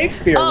 William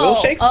Shakespeare. Will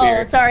Shakespeare.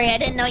 Oh, sorry, I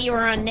didn't know you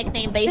were on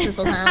nickname basis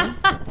with him.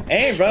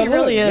 Hey, bro, He really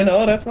look, you is.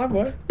 know, that's my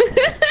boy.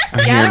 I'm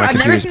Yeah, hearing my I've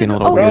never computer's seen being a this-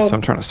 little oh. weird, so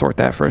I'm trying to sort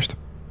that first.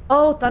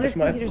 Oh, Thunder's That's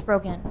my- computer's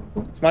broken.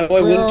 It's my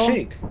boy, Will. Will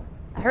Shake.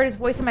 I heard his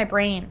voice in my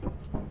brain.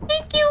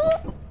 Thank you.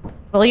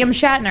 William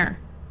Shatner.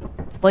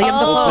 William Oh.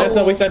 Will Dafoe. Smith?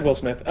 No, we said Will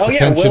Smith. Oh, yeah,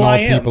 Attention Will all I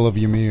Am. people of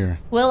Ymir.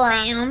 Will I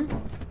am.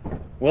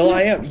 Will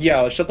I Am.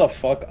 Yo, shut the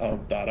fuck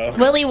up, Dotto.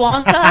 Willy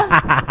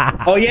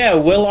Wonka. Oh, yeah,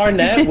 Will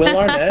Arnett. Will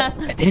Arnett.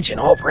 Attention,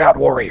 all proud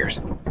warriors.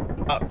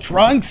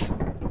 Trunks?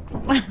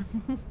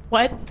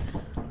 What?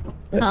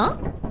 Huh?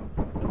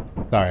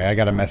 Sorry, I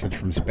got a message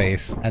from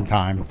space and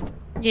time.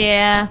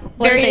 Yeah.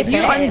 What did Barry, they if you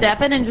say?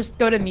 undeafen and just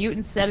go to mute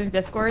instead in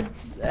Discord,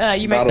 you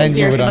might Dotto, Then you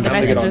hear would some of the I'm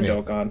gonna get on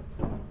messages. joke on.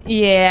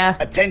 Yeah.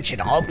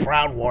 Attention all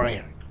proud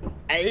warriors.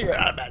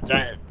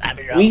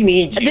 We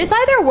need you. This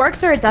either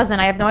works or it doesn't.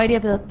 I have no idea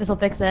if this will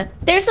fix it.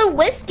 There's a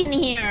whisk in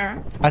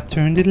here. I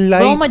turned the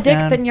lights Roll my dick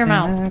down in your and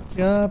mouth.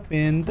 I up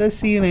in the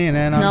ceiling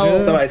and No. I'm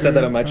just Somebody said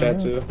that in my chat,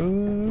 too. It's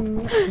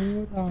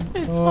I'm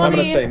gonna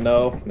funny. say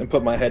no and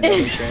put my head down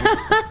in shame.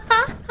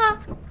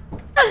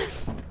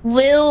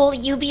 Will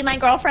you be my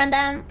girlfriend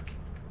then?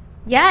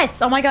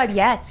 Yes. Oh my god,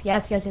 yes.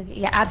 Yes, yes, yes.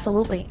 Yeah,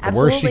 absolutely. The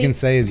Absolutely. worst she can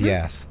say is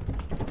yes.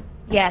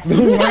 Yes.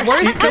 The worst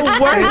she can The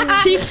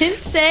worst she can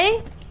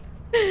say?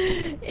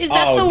 Is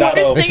that Oh, the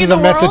Dotto. worst This thing is in a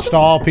the message world? to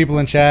all people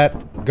in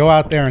chat. Go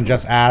out there and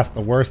just ask.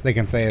 The worst they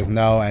can say is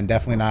no, and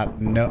definitely not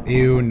no.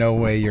 Ew, no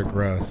way, you're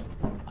gross.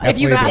 If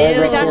you've Definitely asked the-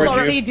 three I'll times record you.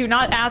 already, do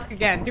not ask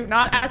again. Do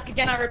not ask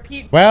again, I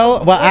repeat.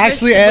 Well, Or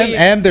actually, just M, leave.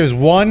 M, there's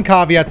one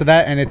caveat to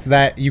that, and it's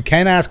that you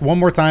can ask one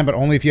more time, but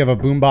only if you have a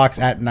boombox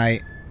at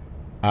night,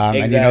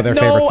 and you know their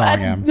favorite song,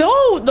 M. No.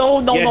 Yeah,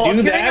 I'm do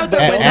hearing that, out the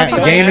but Eh, don't window. have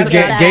to game is ask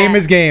game. that. Game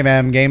is game.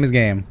 M. Game is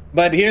game.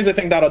 But here's the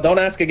thing, Dotto. Don't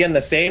ask again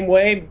the same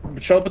way.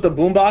 Show up at the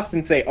boombox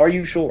and say, "Are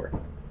you sure?"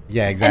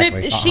 Yeah, And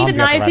exactly. if she Ham's got the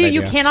denies right you, you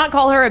idea. cannot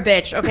call her a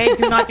bitch, okay?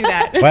 Do not do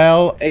that.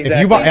 Well, if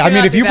Exactly. you bought, I Do mean,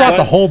 not if do you brought that.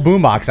 the whole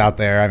boombox out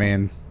there, I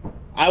mean,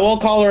 I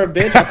won't call her a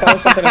bitch. I'll call her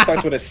something that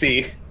starts with a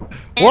C.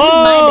 And whoa,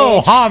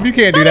 my bitch. Ham, you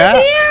can't do that.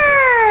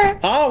 Here!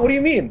 Huh? What do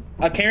you mean?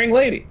 A caring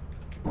lady.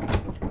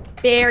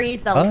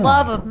 Barry's the Oh.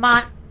 love of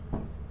my.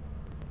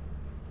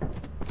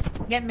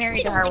 Get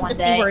married I to don't her think one the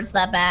C day. word's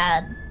that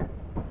bad.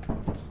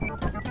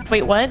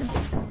 Wait, what?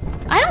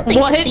 I don't think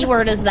What? the C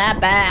word is that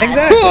bad.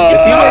 Exactly.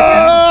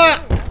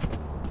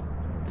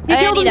 He And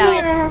killed he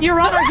himself. died. Your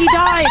Honor, he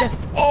died.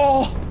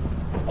 Oh.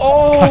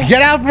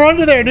 Get out from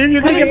under there, dude.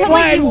 You're gonna Why get does it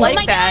like you flattened. Oh like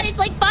my that? god, it's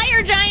like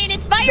Fire Giant!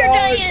 It's Fire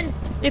God. Giant!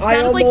 It I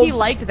sounds like he almost-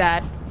 liked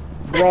that.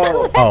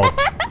 Bro. Oh,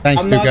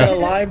 thanks, I'm not gonna Tuka.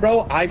 lie,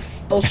 bro. I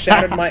fell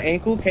shattered my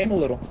ankle, came a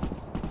little.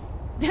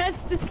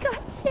 That's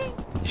disgusting.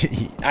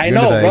 I You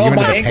into know, the- bro. you into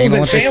My the ankle's Pain in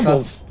Olympic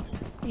shambles.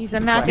 He's a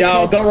masochist.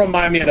 Yo, don't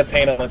remind me of the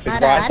Pain Olympics,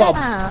 bro. I saw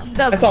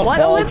The what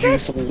ball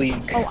Olympics? juice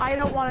leak. Oh, I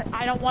don't want to.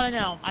 I don't want to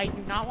know. I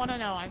do not want to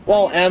know. I'm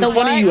Well, telling Em, The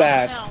funny what? you No,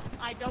 asked.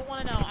 I don't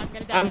want to know. I'm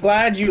gonna die. I'm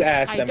glad you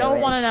asked, I Emma don't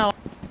Rose. want to know.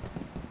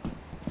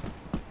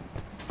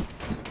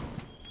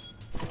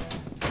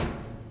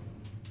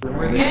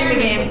 Mm.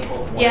 The game.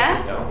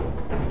 Yeah.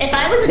 If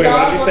I was a Wait, what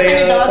dog, did you what say,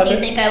 kind of dog do you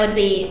Thunder? think I would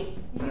be?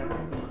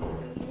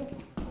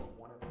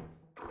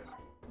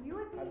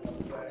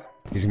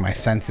 Using my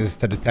senses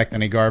to detect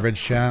any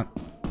garbage, chat.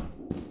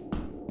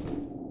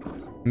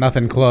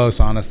 Nothing close,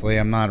 honestly.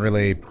 I'm not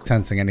really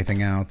sensing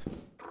anything out.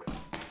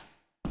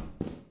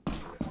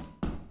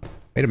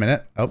 Wait a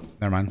minute. Oh,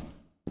 never mind.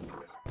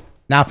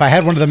 Now, if I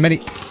had one of the mini...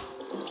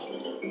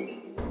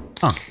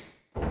 Huh.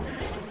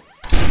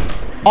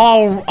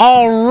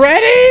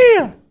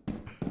 Already?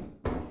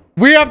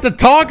 We have to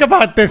talk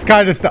about this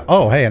kind of stuff.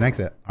 Oh, hey, an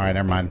exit. All right,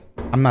 never mind.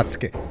 I'm not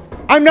scared.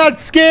 I'm not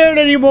scared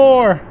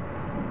anymore.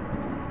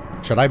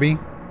 Should I be?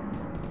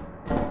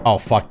 Oh,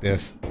 fuck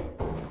this.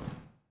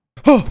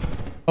 Oh.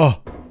 Oh.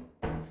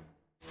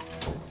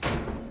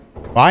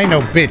 Well, I ain't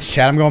no bitch,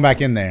 chat. I'm going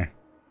back in there.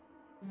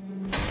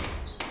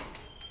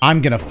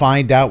 I'm gonna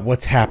find out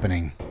what's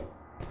happening.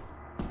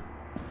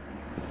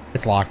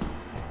 It's locked.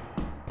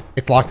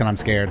 It's locked and I'm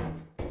scared.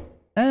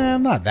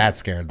 I'm not that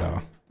scared,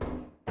 though.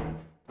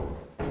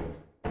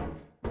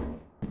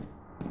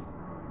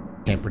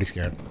 Okay, I'm pretty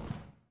scared.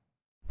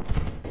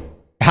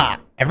 Ha!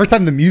 Every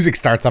time the music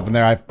starts up in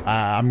there,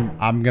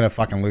 I'm gonna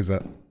fucking lose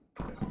it.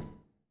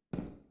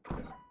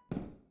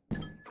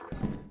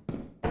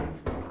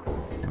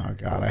 Oh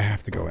god, I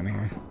have to go in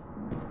here.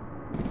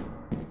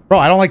 Bro,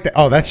 I don't like that.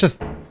 Oh, that's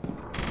just...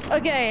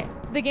 Okay,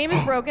 the game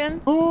is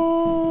broken.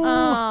 Oh.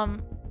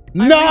 I'm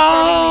No!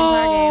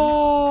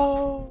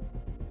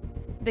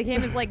 the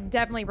game is like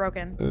definitely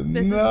broken.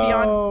 This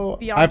No. is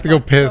beyond I have to go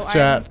fun, piss, so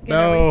chat. I'm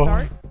gonna No.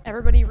 restart.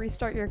 Everybody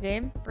restart your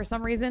game for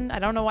some reason. I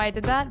don't know why I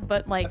did that,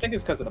 but like I think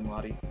it's because of the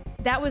Madi.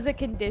 that was a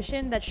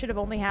condition that should have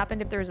only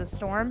happened if there was a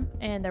storm,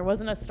 and there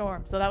wasn't a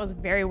storm, so that was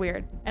very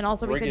weird. And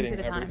also we couldn't see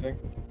the time.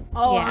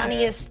 Oh, Yeah.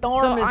 honey, a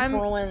storm So is I'm-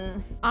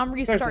 brewing. I'm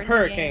There's restarting. a the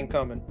hurricane game.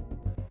 coming.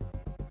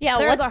 Yeah,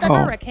 There's what's a the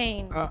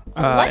hurricane. what's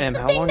and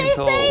the how thing long they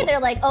until... say? They're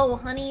like, oh,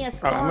 honey, a how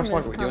storm much is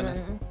longer are we doing this?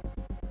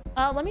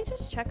 coming. Let me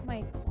just check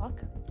my clock.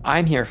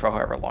 I'm here for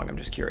however long. I'm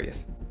just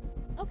curious.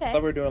 I Okay.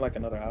 thought we were doing like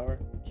another hour.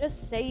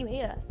 Just say you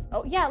hate us.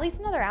 Oh yeah, at least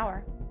another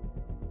hour.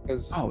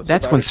 Oh,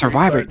 that's when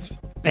Survivor.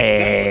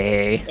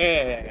 Hey.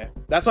 Yeah.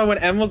 That's why when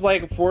M was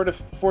like 4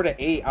 to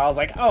 8, I was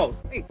like, oh,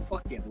 say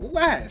fucking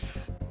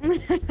less.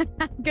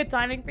 Good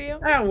timing for you.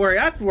 That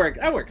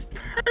works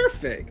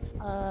perfect.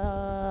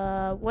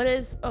 What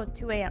is? Oh,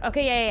 2 a.m.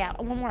 Okay, yeah.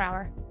 One more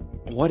hour.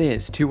 What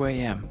is 2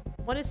 a.m.?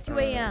 What is 2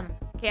 a.m.?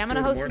 Okay, I'm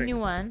gonna 2 in the host a morning. new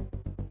one.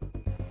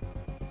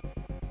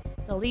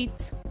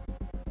 Delete.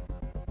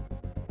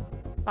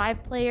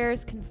 5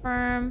 players.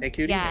 Confirm. Hey,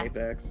 cutie, Yeah,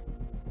 Apex.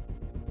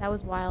 that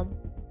was wild.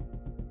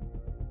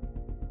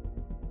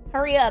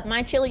 Hurry up,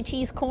 my chili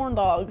cheese corn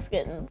dog's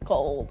getting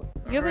cold.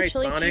 You have a Alright,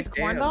 chili Sonic, cheese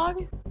corn damn.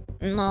 dog?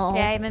 No.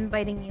 Okay, I'm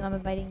inviting you. I'm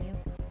inviting you.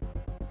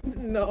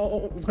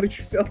 No, what did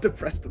you sound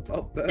depressed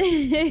about that?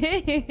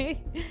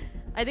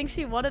 I think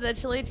she wanted a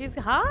chili cheese.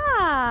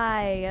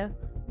 Hi.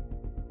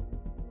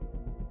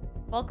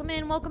 Welcome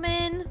in. Welcome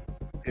in.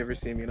 You ever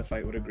seen me in a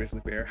fight with a grizzly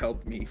bear?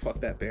 Help me,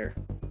 fuck that bear.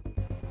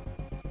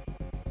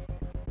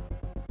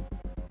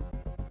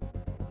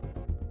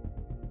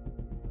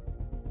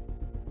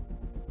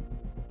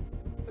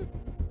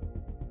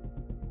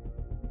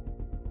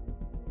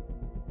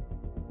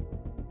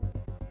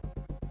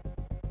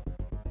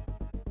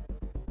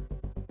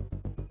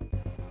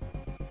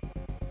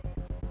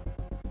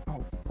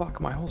 Oh, fuck.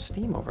 My whole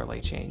Steam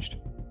overlay changed.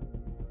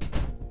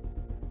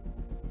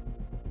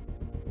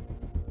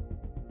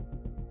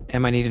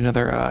 And I need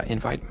another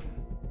invite.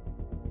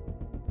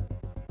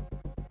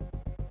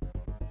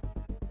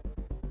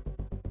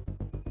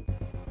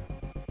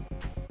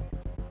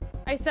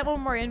 I sent one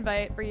more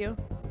invite for you.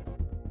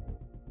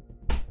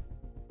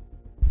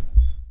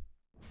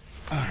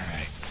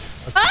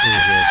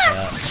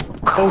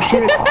 Oh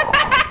shit!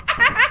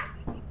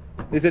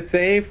 Is it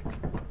safe?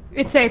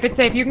 It's safe. It's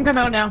safe. You can come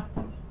out now.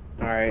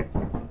 Alright.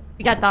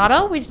 We got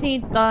Dotto. We just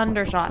need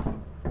Thundershot.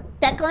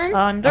 Declan?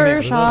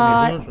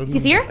 Thundershot.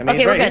 He's here? I mean, Okay,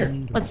 he's we're right good.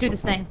 here. Let's do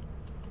this thing.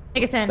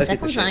 Take us in. Let's get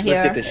the Declan's shit. not Let's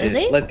here. get the Is shit.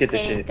 he? Let's get the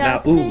Take shit. Now,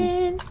 us ooh.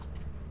 in.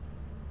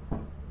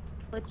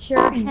 Put your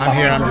I'm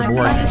here. I'm just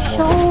working.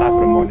 Top of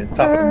the morning.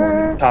 Top of the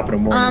morning. Top of the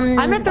morning.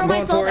 I'm gonna throw I'm going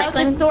myself for it. out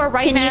this door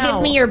right Can now. you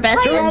give me your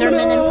best Geronimo!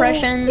 Enderman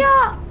impression?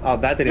 Yeah. Oh,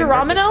 that didn't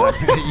work this Geronimo?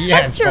 time.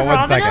 Yes, but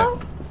 1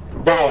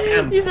 second. Bro,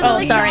 M, You said Oh,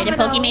 like sorry, the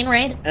Geronimo. Pokemon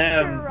raid?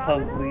 M,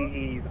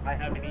 please. I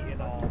haven't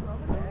eaten all.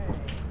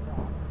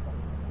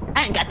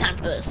 I ain't got time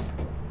for this.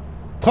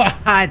 What?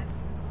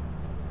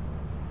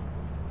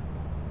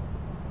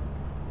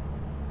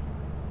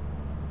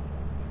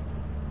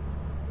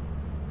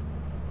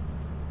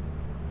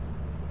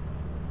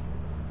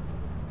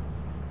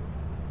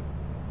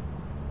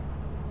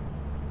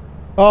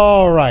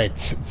 All right,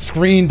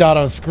 screen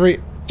dot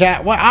screen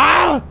chat. What?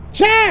 Ah,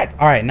 chat.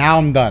 All right, now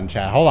I'm done,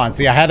 chat. Hold on.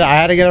 See, I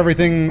had to get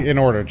everything in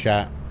order,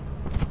 chat.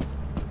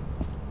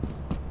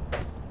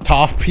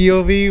 Toph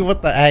POV?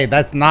 What the? Hey,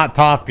 that's not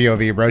Toph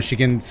POV, bro. She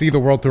can see the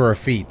world through her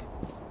feet.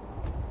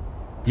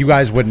 You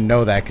guys wouldn't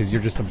know that because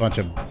you're just a bunch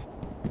of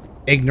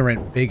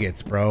ignorant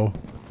bigots, bro.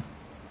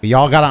 But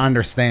y'all gotta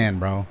understand,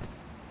 bro.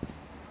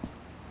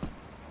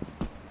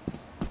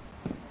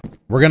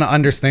 We're gonna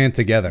understand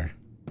together.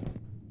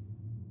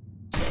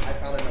 I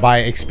found another by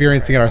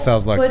experiencing it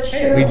ourselves. Look,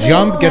 we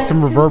jump, get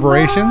some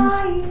reverberations.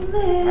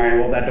 Alright,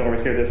 well, that door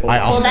was here this whole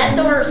time. Well, that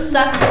door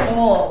sucks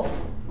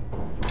balls.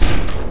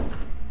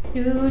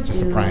 It's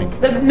just a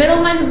prank. The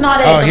middle one's not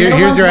it. Oh,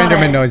 here's your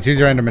Enderman noise. Here's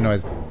your Enderman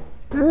noise.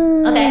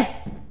 Okay.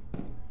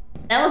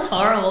 That was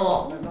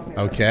horrible.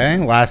 Okay,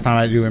 last time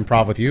I do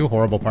improv with you,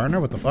 horrible partner.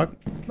 What the fuck?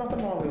 No,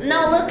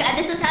 look,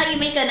 this is how you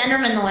make an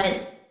Enderman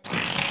noise.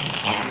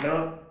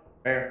 No.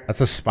 Fair. That's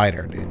a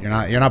spider, dude.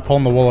 You're not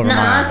pulling the wool over my No,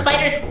 eyes.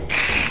 spiders.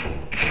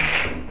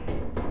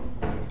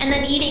 And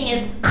then eating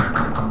is.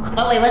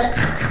 Oh wait, what's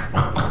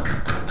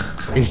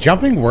it? Is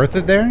jumping worth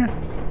it there?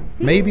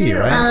 Maybe,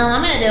 right?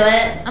 I'm gonna do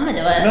it. I'm gonna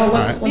do it. No,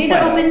 let's We need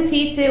to open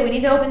T2. We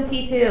need to open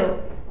T2.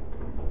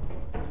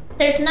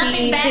 There's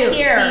nothing T2. back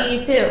here.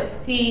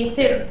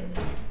 T2.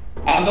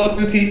 I'll go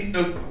do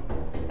T2.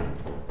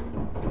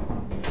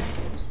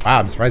 Wow,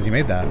 I'm surprised you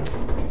made that.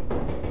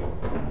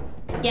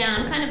 Yeah,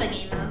 I'm kind of a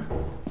gamer.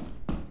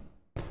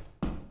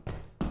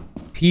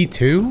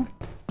 T2?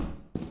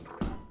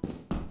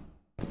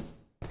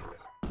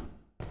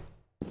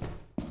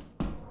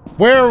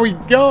 Where we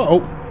go?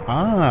 Oh,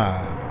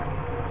 ah.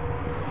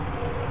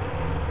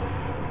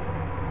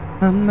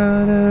 I'm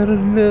out of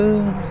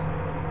love.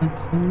 I'm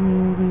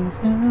sorry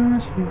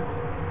without you.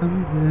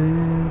 I'm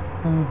headed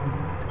home.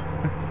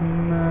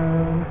 I'm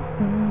out of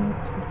love.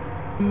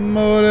 I'm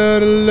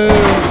out of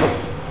love.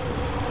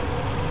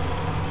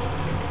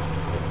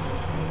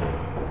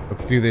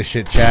 Let's do this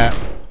shit, chat.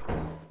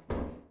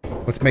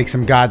 Let's make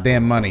some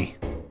goddamn money.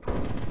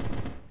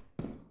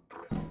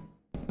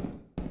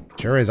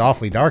 Sure is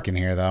awfully dark in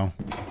here, though.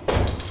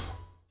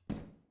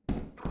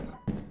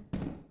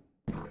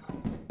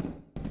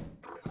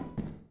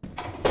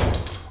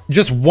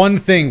 Just one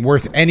thing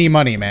worth any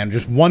money, man.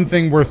 Just one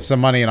thing worth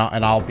some money,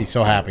 and I'll be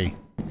so happy.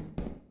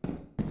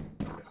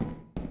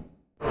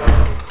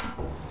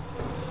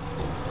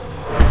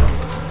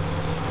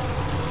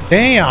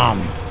 Damn.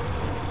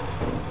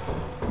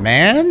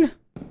 Man?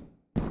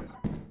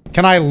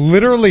 Can I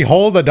literally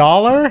hold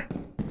 $1?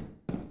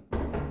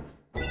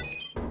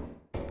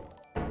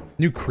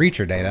 New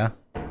creature data.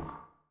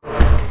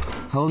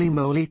 Holy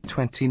moly,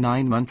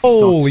 29 months.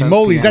 Holy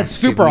moly, is that Yes,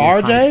 Super give me a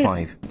high RJ?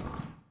 five.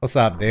 What's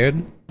up,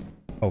 dude?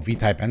 Oh,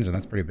 V-type engine,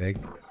 that's pretty big.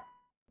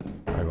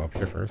 I'll go up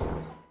here first.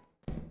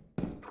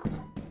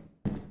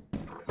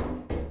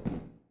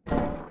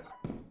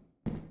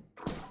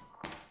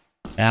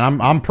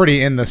 And I'm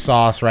pretty in the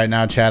sauce right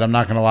now, Chad. I'm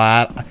not gonna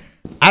lie.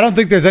 I don't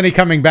think there's any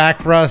coming back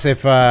for us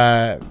if you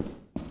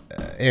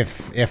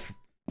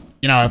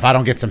know, if I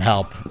don't get some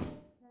help.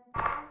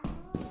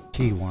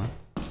 Key one.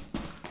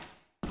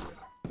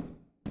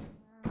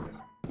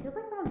 Feels like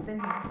someone's been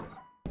here.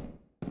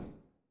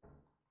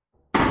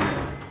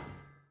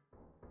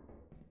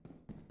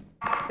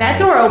 That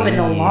door opened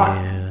a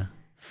lot.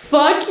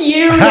 Fuck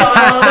you, Dono.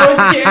 That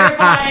was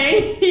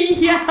terrifying.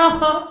 Yo. Yo,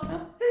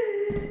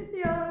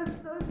 that was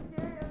so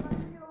scary. I'm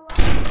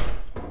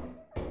not gonna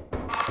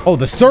lie. Oh,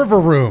 the server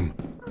room.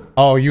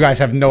 Oh, you guys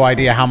have no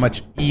idea how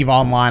much EVE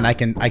Online I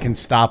can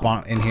stop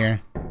on in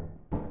here.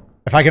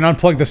 If I can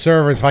unplug the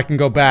servers, if I can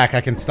go back,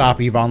 I can stop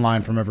EVE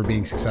Online from ever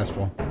being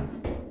successful.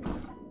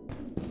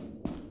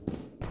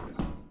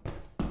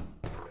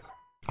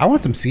 I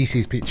want some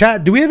CC's pizza.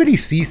 Chat, do we have any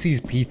CC's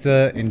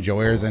pizza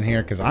enjoyers in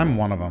here? Because I'm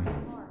one of them.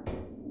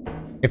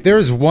 If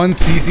there's one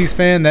CC's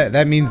fan,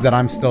 that means that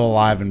I'm still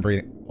alive and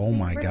breathing. Oh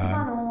my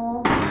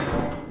god.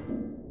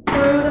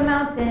 Through the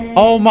mountain.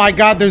 Oh my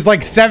god, there's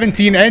like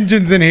 17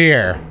 engines in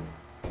here.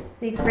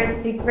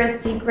 Secret,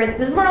 secret, secret.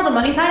 This is where all the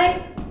money's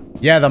hiding?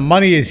 Yeah, the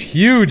money is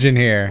huge in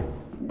here.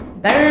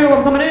 Damn,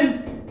 I'm coming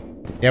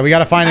in. Yeah, we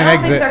gotta find an I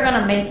don't think exit. they're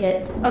gonna make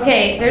it.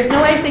 Okay, there's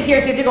no exit here,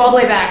 so we have to go all the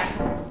way back.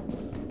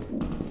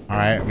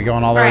 Alright, we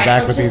going all the way Alright,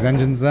 back let's with these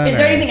engines then? Is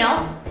there or- anything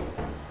else?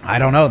 I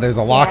don't know. There's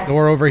a locked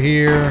door over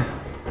here.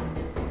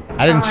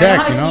 I didn't I check,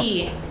 don't you have know? a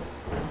key.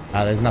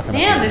 There's nothing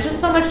Damn, up there's just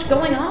so much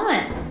going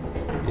on.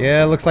 here.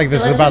 Yeah, looks like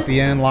this So is let's about just-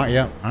 the end.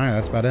 Yep. Alright,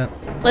 that's about it.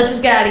 Let's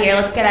just get out of here.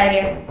 Let's get out of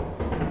here.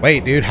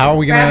 Wait, dude, how are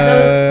we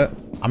Grab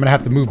gonna... I'm gonna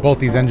have to move both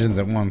these engines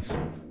at once.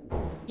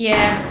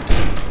 Yeah.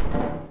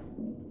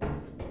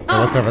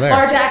 Oh, what's over there?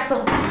 Large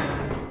axle.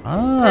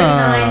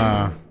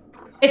 Ah.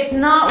 It's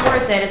not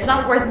worth it. It's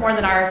not worth more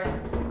than ours.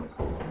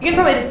 You can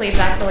probably just leave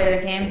back the way that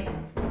it came.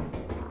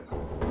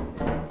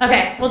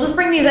 Okay, we'll just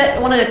bring these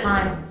one at a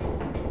time.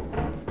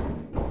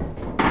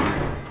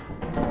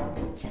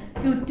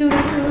 Do, do,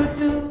 do,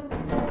 do.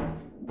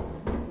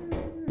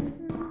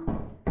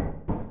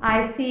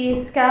 I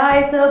see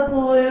skies of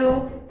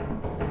blue.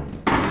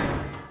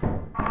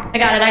 I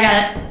got it, I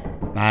got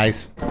it.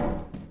 Nice.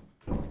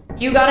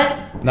 You got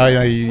it? No,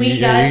 We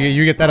got it.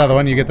 you get that other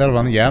one. You get that other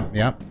one. Yep,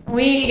 yep.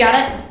 We got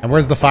it. And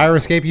where's the fire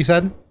escape you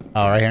said?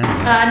 Oh, right here.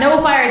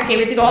 No fire escape.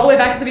 We have to go all the way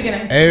back to the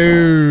beginning.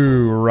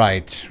 Oh,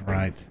 right,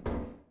 right.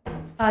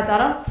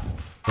 Doto?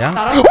 Yeah?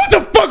 Doto? What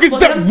the fuck is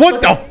Look that? at him, What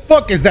look the at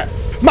fuck is that?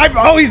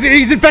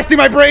 He's infesting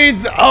my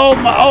brains. Oh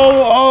my,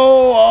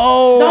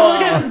 Don't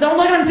look at him. Don't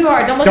look at him too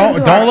hard. Don't look at him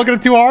too hard. Don't look at him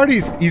too hard.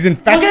 He's Look at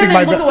infesting him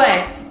my and look brains.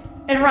 away.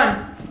 And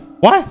run.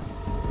 What?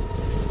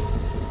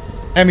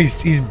 Em,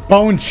 he's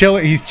bone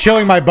chilling. He's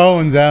chilling my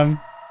bones, Em.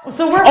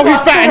 So we're Oh,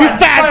 he's fat. He's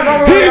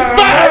fast. He's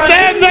fast,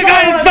 Em. That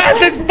guy is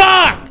fast as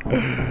fuck.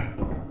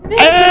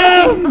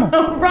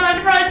 Em.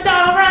 Run,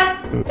 Donald,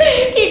 run.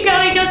 Keep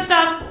going, don't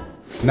stop.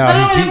 No,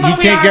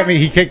 he can't get me.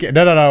 He can't get.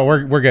 No.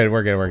 We're good.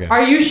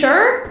 Are you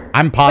sure?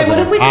 I'm positive. Wait,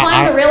 what if we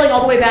climb the railing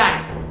all the way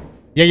back?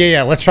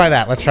 Yeah. Let's try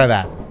that.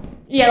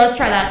 Yeah, let's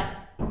try that.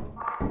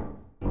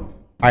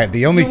 All right.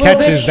 The only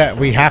catch is that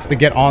we have to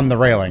get on the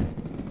railing.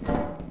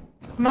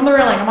 I'm on the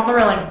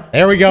railing.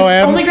 There we go,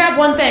 Em. Only grab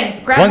one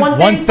thing.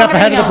 One step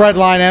ahead of the bread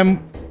line, Em.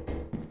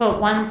 Put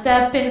one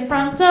step in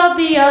front of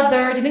the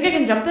other. Do you think I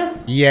can jump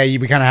this? Yeah,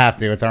 we kind of have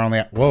to. It's our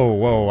only.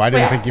 Whoa! I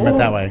didn't think you meant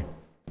that way.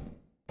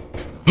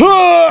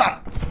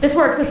 This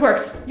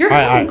works. You're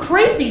fucking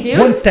crazy, dude.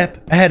 One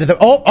step ahead of the.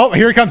 Oh!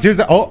 Here it comes. Here's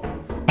the.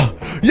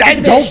 Yeah!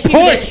 Don't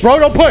push, bro.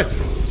 Don't push.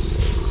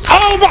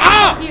 Oh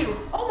my!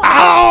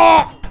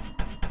 Oh!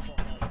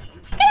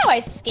 Look at how I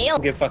scale.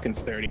 Get fucking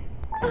sturdy.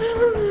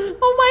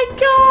 Oh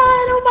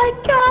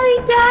my god, he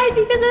died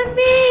because of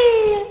me!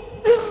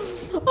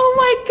 Oh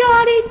my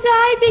god, he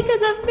died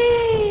because of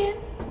me!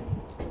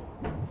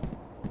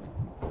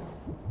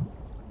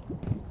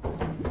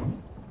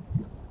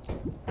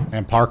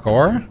 And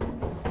parkour?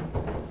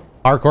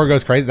 Parkour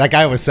goes crazy. That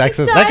guy was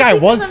sexist. That guy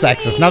was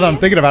sexist. Now that I'm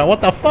thinking about it,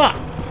 what the fuck?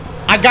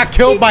 I got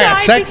killed by a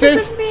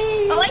sexist?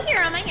 Oh, I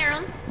hear him.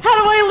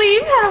 How do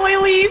I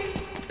leave?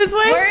 This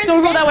way? Where's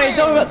Don't go that way.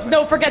 Devin?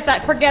 No, forget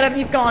that. Forget him.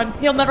 He's gone.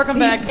 He'll never come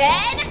back. He's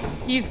dead?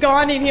 He's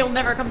gone and he'll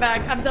never come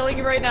back. I'm telling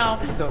you right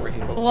now. It's over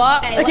here.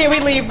 What? Okay, we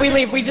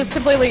leave. We just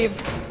simply leave.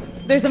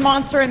 There's a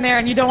monster in there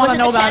and you don't want to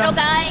know about him. Was it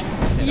the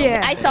shadow guy?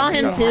 Yeah. I saw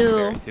him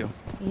too.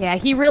 Yeah,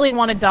 he really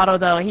wanted Dotto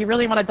though. He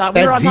really wanted Dotto.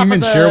 That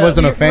demon sure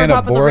wasn't a fan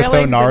of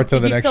Boruto, Naruto,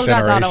 The Next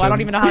Generation. I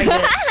don't even know how he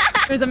did it.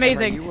 It was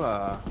amazing.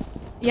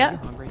 Yeah.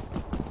 Hungry?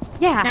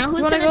 Yeah. Now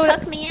who's gonna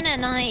tuck me in at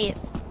night?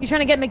 You trying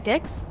to get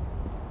McDicks?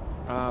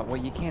 Well,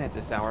 you can at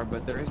this hour,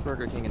 but there is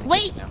Burger King in the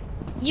Wait, kitchen now.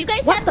 you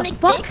guys What have the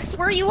McDicks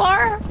where you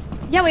are?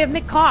 Yeah, we have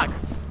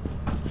McCox.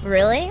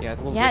 Really? Yeah,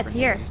 it's a little Yeah, it's different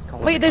here. You just call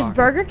it Wait, there's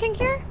McDonald's. Burger King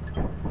here?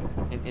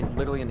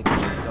 Literally in the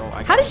kitchen. So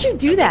I How got did you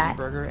do a veggie that?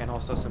 burger and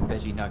also some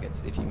veggie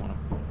nuggets if you want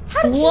them.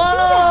 How did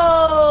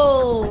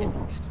Whoa!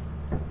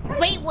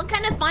 Wait, what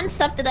kind of fun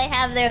stuff do they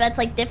have there that's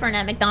like different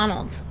at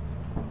McDonald's?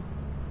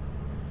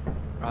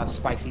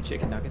 Spicy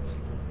chicken nuggets.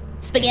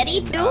 Spaghetti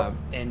and, too?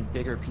 And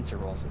bigger pizza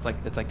rolls. It's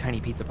like tiny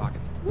pizza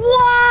pockets.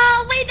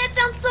 Whoa! Wait, that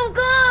sounds so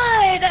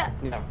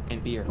good! No,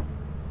 and beer.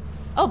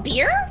 Oh,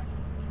 beer?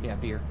 Yeah,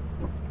 beer.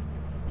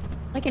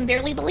 I can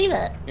barely believe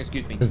it.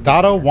 Excuse me. Does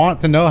Dotto want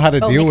to know how to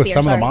deal with McBeer,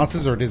 some of the sorry.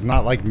 monsters, or does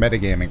not like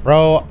metagaming?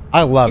 Bro,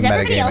 I love Is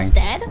everybody else metagaming.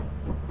 dead?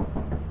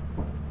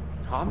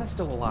 Hama's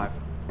still alive.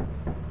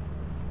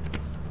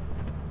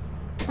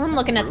 I'm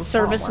looking at the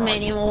service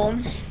manual.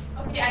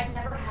 Okay, I've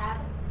never had.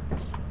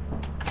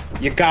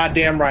 You're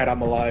goddamn right,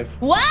 I'm alive.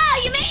 Wow,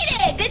 you made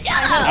it! Good job!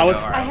 I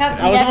was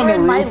never on the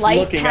in my roof life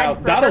looking had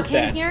out. Burger Dotto's King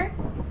dead. here.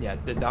 Yeah,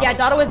 Yeah,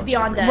 Dotto was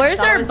beyond dead. Where's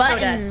Dotto our was so button?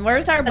 dead.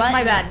 Where's our That's button?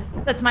 my bad.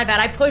 That's my bad.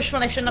 I pushed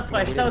when I shouldn't have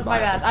pushed. That was my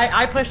bad.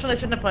 I pushed when I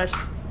shouldn't have pushed.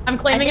 I'm I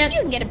claiming think it.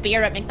 you can get a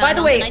beer at McDonald's. By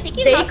the way, and I think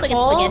you they can also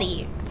call-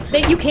 get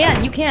spaghetti.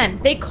 You can.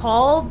 They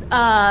called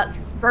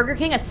Burger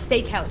King a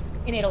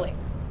steakhouse in Italy.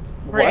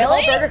 Really? They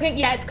call Burger King,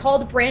 yeah, it's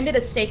called branded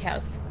a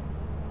steakhouse.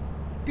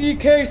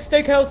 BK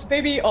Steakhouse,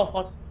 baby. Oh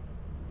fuck.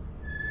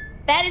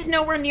 That is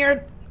nowhere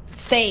near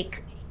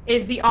steak.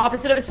 Is the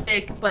opposite of a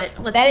steak, but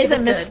let's That see is if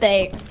a it's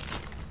mistake. Good.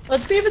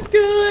 Let's see if it's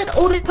good.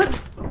 Oh,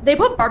 they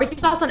put barbecue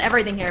sauce on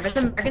everything here. If it's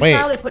American Wait.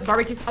 style, they put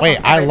barbecue sauce. Wait,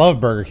 on I everything.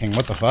 love Burger King.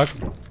 What the fuck?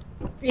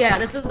 Yeah,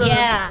 this is the.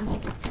 Yeah.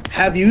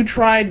 Have you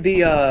tried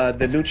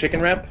the new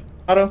chicken wrap,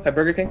 Otto, at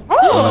Burger King? Oh,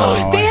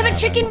 No, they I have a haven't.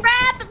 chicken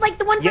wrap like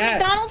the one from Yeah.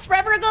 McDonald's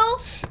forever ago.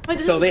 Wait,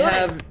 this So is they good.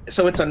 have,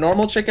 so it's a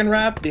normal chicken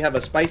wrap. They have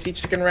a spicy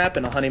chicken wrap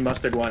and a honey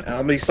mustard one. And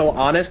I'll be so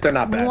honest, they're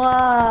not bad.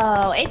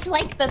 Whoa, it's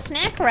like the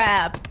snack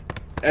wrap.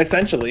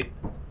 Essentially,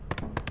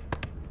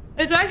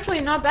 It's actually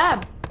not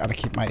bad. Gotta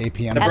keep my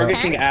APMs the Out of Burger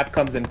up. 10? King app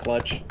comes in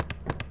clutch.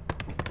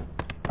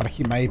 Gotta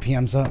keep my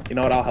APMs up. You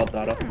know what? I'll help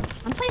Otto.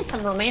 I'm playing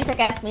some romantic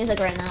ass music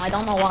right now. I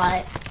don't know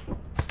why.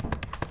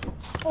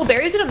 Oh,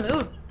 Barry's in a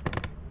mood.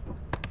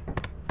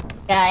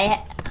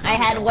 Yeah, I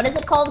had, what is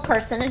it called?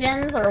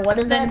 Carcinogens or what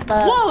is it?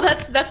 The Whoa,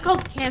 that's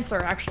called cancer,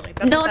 actually.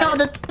 That's no, what no,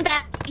 that the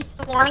that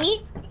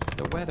horny.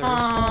 The weather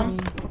Um,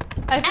 is stormy.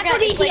 I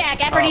forgot, it's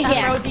like-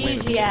 Aphrodisiac.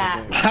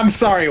 Aphrodisiac. I'm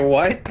sorry,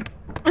 what?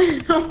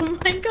 Oh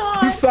my god.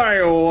 I'm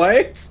sorry,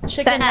 what?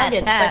 Chicken That,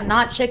 nuggets, that. but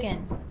not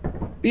chicken.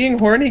 Being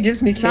horny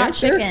gives me Not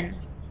cancer? chicken.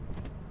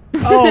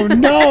 Oh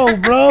no,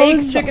 Fake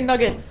bros! chicken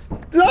nuggets.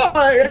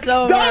 Die! It's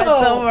over. It's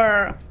Donald!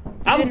 over.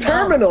 I'm didn't know.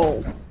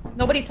 terminal!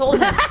 Nobody told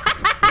me.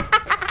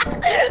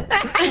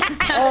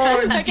 Oh,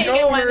 it's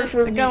Okay, over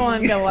for me. Go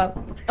on, go up.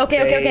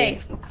 Okay.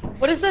 Thanks.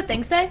 What does the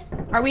thing say?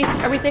 Are we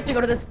safe to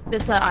go to this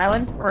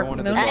island or Going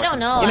to the moon? I don't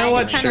know. You know I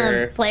what? just kind of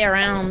Sure. play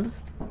around.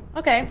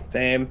 Okay.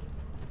 Same.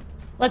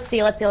 Let's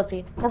see.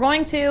 We're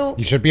going to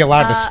You should be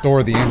allowed to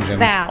store the engine.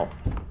 Vow.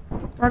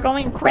 We're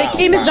going The crazy.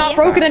 game is not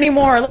broken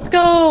anymore. Let's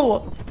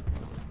go.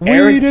 We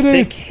Eric did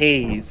Thick it!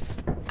 Haze.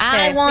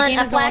 I Okay, want the game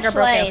a is no longer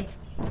broken. flashlight.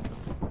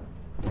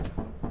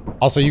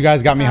 Also, you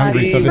guys got me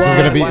hungry, so this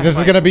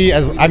is gonna be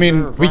as I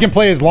mean, we can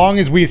play as long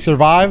as we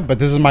survive, but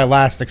this is my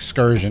last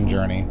excursion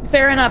journey.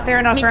 Fair enough. Fair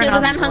enough. Me fair too,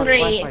 because enough. I'm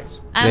hungry.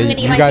 I'm Yeah, gonna eat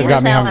you my guys Caesar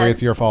got me salad. hungry.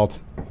 It's your fault.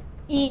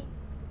 Eat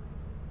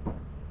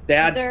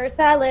Dad. Caesar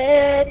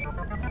salad.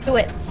 Do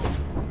it.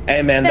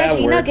 Hey man, that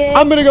Veggie works. nuggets.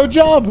 I'm gonna go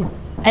jump.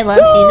 I love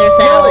Caesar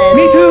salad.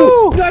 Me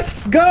too.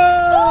 Let's go.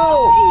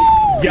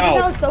 Caesar Yo,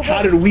 salad's so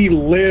how good. did we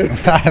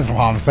live? That's what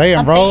I'm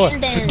saying, bro.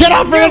 Abandoned. Get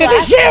off into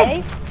the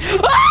ship.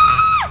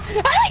 Ah! How do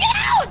I get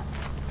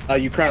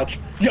out? You crouch.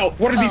 Yo,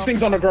 what are these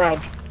things on the ground?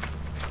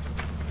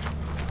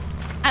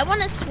 I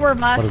want a is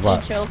Swervoski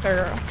that?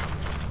 choker.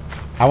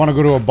 I want to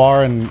go to a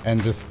bar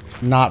and just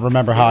not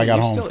remember how I got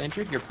home. Still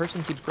injured? Your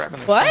person keeps grabbing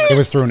the What? It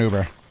was through an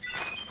Uber.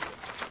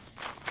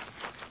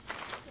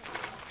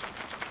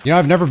 You know,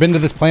 I've never been to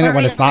this planet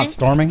when it's not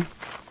storming.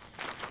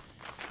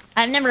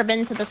 I've never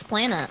been to this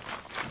planet.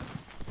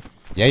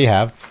 Yeah, you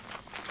have.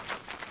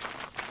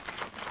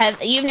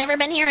 You've never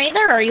been here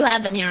either, or you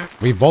have been here?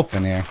 We've both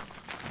been here.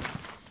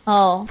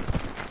 Oh,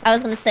 I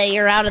was gonna say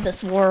you're out of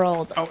this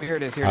world. Oh, here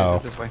it is. Here it is.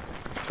 It's this way.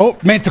 Oh,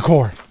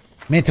 Manticore.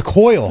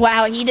 Manticoil.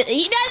 Wow, he doesn't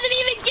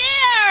even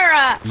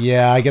care.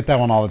 Yeah, I get that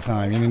one all the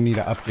time. You need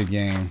to up your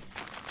game.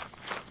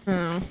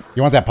 Hmm.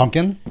 You want that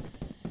pumpkin?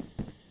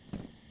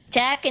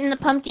 Jack and the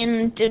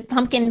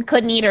pumpkin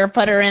couldn't eat her.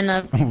 Put her in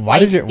a. Why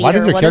does your What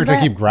is character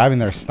that? keep grabbing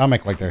their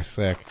stomach like they're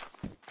sick?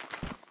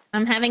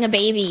 I'm having a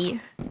baby.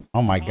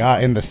 Oh my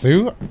god, in the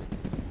suit?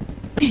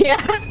 Yeah.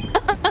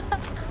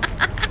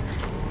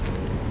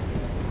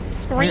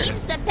 Scream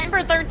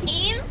September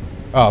 13th?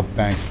 Oh,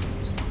 thanks.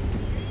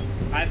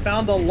 I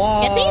found a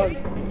log.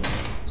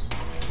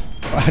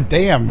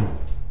 Damn.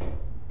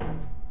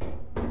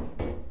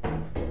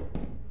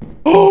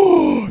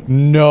 Oh,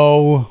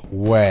 no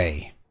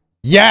way.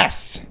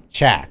 Yes,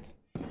 chat.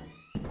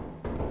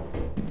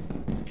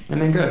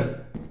 And then good.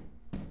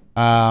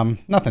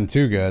 Nothing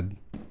too good.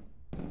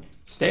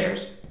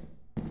 Stairs.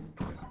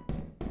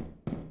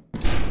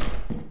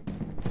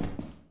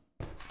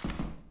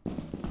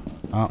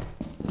 Oh.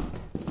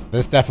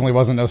 This definitely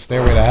wasn't no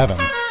stairway to heaven.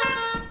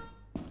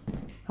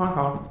 Honk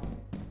honk.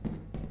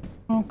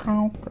 Honk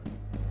honk.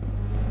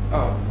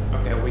 Oh,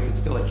 okay. We can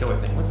still kill a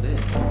thing. What's this?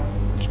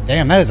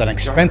 Damn, that is an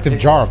expensive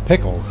jar of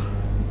pickles.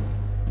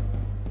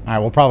 Alright,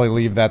 we'll probably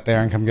leave that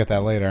there and come get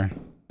that later.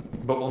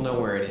 But we'll know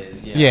where it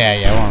is. Yeah.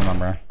 Yeah, we'll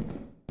remember.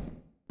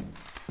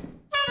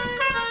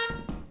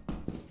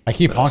 I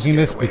keep honking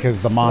this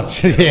because the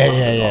monster...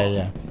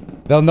 yeah.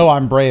 They'll know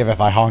I'm brave if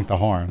I honk the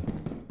horn.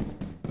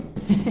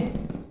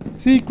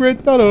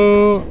 Secret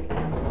Dodo.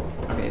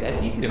 Okay,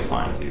 that's easy to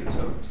find too,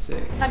 so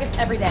sick. Nuggets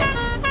every day.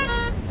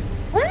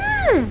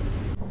 Mm.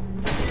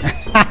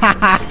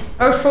 That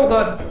was so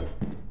good.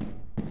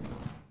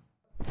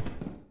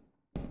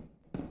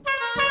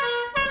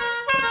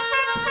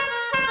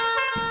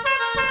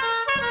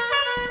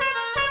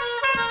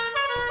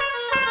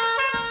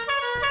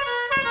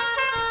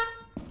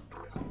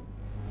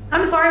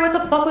 I'm sorry, what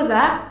the fuck was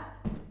that?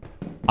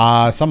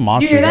 Some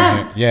monsters hear in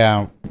that? here.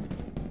 Yeah.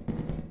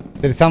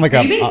 Did it sound like Are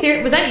a... you being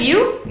serious? Was that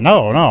you?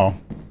 No.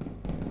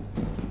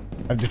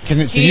 Can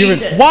you even...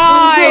 Jesus.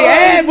 Why?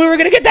 Ed, we were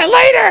gonna get that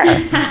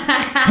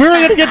later! We were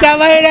gonna get that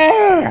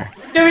later!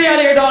 Get me out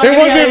of here, dog. It Get me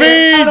wasn't out of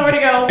here. I don't know where me!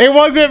 to go. It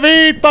wasn't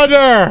me,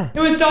 Thunder! It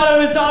was Donna,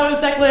 it was Donna, it was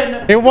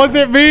Declan. It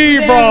wasn't me,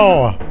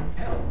 bro!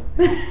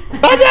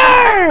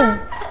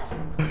 Thunder!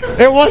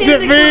 It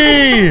wasn't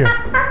me!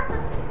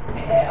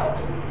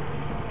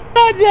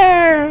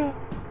 Thunder!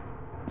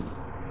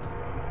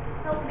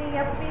 Help me,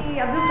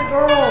 I'm just a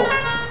girl.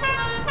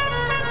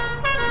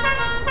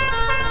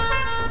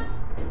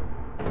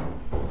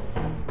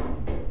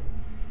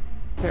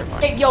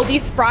 Hey, yo,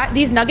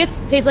 these nuggets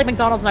taste like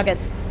McDonald's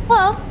nuggets.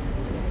 Well,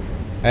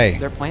 Hey,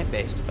 They're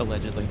plant-based,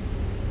 allegedly.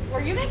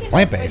 were you making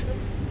plant-based.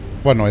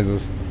 What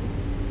noises?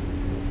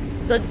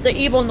 the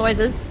evil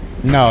noises?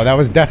 No, that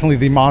was definitely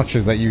the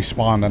monsters that you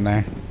spawned in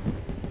there.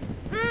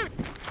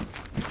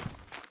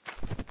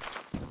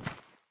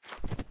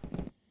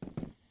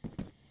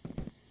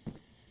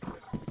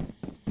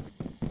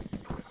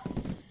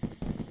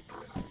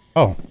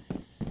 Oh.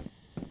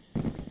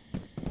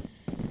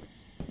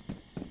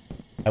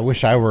 I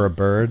wish I were a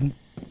bird.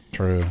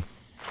 True.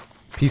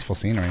 Peaceful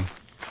scenery.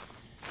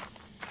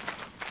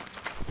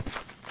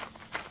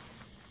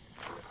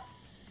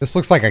 This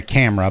looks like a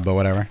camera, but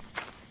whatever.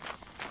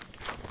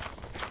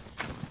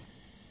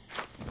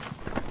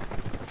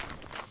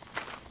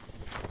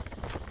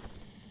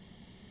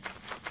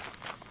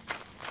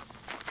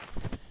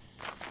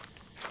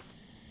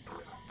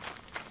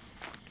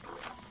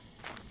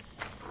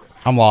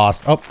 I'm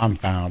lost. Oh, I'm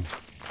found.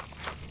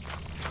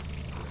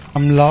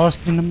 I'm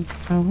lost and I'm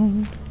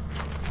found.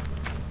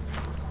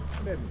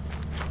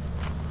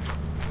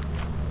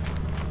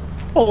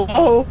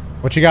 Oh,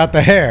 What you got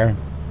there?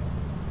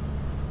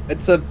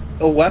 it's a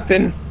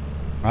weapon.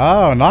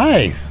 Oh,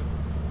 nice.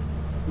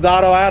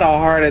 Doto had a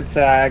heart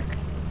attack.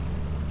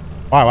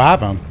 Why, what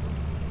happened?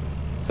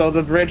 So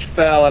the bridge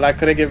fell and I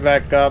couldn't get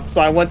back up.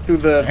 So I went through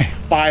the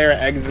fire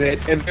exit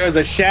and there was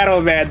a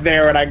shadow man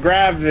there and I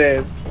grabbed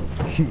this.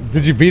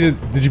 Did you beat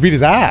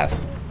his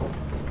ass?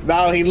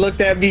 No, he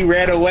looked at me,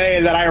 ran away,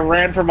 and then I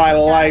ran for my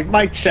life.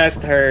 My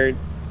chest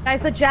hurts.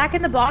 Guys, the Jack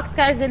in the Box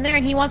guy's in there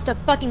and he wants to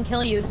fucking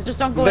kill you, so just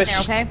don't go in there,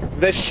 okay?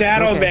 The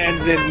shadow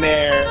man's in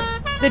there.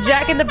 The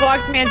Jack in the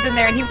Box man's in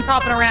there and he was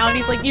hopping around.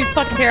 He's like, he's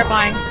fucking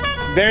terrifying.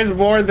 There's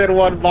more than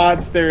one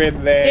monster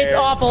in there. It's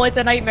awful. It's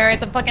a nightmare.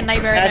 It's a fucking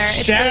nightmare in there. That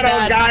It's shadow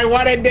really bad. guy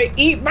wanted to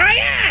eat my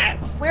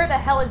ass. Where the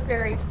hell is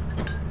Barry?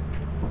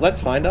 Let's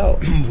find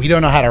out. We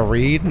don't know how to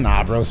read?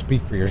 Nah, bro,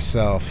 speak for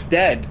yourself.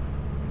 Dead.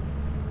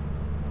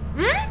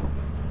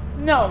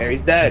 No.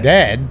 Barry's dead.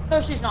 Dead? No,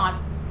 she's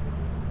not.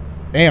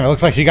 Damn, it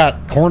looks like she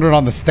got cornered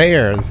on the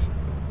stairs.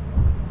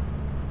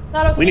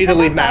 Okay. We need to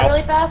leave now.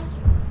 Really fast.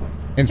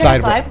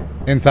 Inside. Outside.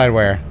 Inside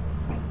where?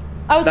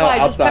 Outside.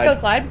 No, Just check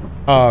outside.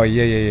 Oh,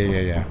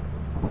 yeah.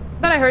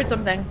 Thought I heard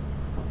something.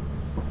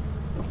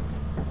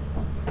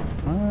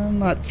 I'm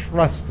not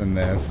trusting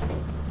this.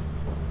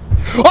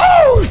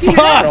 Oh, fuck!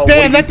 Doto,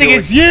 Damn, that thing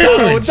is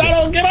huge!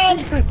 Doto, get up!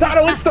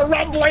 Doto, it's the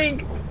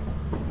rumbling!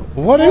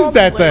 What is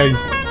that thing?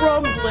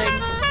 Rumbling.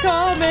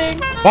 Coming.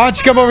 Why don't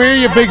you come over here,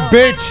 you big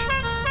bitch?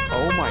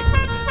 Oh my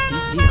goodness.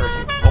 He heard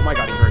you. Oh my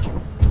god, he heard you.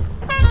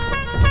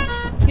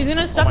 He's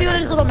gonna stuff you in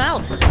his little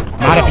mouth.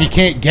 Not if he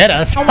can't get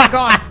us. Oh my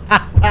god.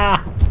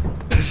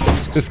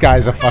 This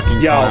guy's a fucking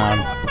clown.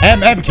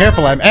 Em,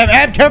 careful, Em,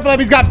 careful, Em.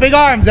 He's got big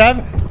arms,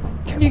 Em.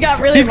 You got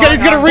really. He's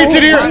gonna reach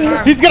in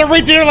here. He's gonna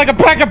reach in here like a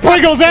pack of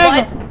Pringles,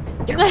 Em.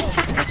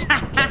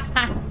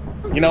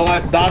 You know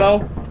what, Doto?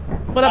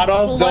 What up,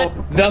 Doto,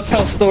 they'll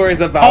tell stories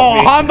about me.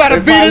 Oh, I'm about to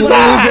beat his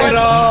ass. Lose it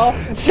all,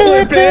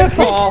 slip and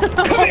fall.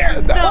 Come here.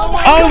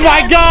 Oh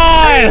my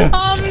god.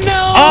 Oh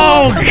no.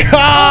 Oh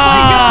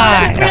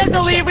god. We have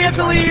to leave. We have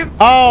to leave.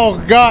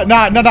 Oh god.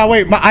 No,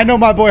 wait. I know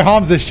my boy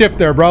Ham's a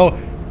shifter, bro.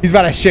 He's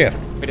about to shift.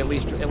 Wait, at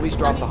least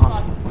drop the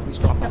hunt. At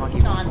least drop the hunt.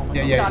 He's on.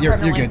 Yeah, you're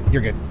good.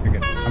 You're good.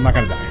 I'm not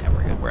gonna die. Yeah,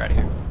 we're good. We're out of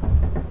here.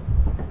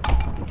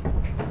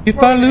 If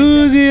I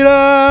lose it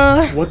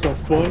all. What the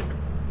fuck?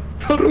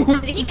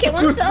 Did he kill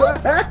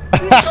himself?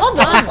 Hold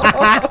on.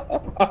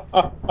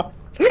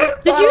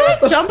 Did you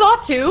guys jump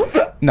off too?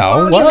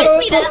 No, You what? missed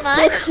me that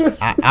much?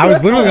 I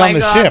was literally on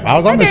the ship. I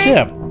was on the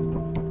ship.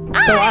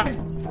 So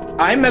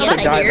I met the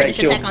guy that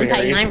killed Attack on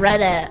Titan. I Barry.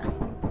 read it.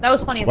 That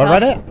was funny. What,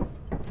 Reddit?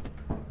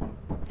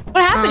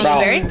 What happened, Bro.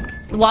 Barry?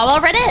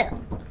 Well, read it.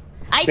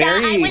 I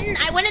Barry. went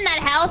in that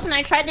house and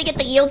I tried to get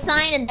the yield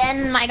sign and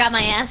then I got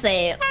my ass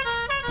ate.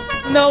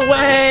 No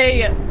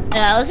way.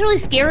 Yeah, it was really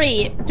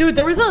scary. Dude,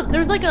 there was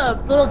like a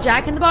little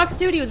Jack in the Box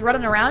dude. He was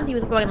running around. He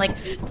was going like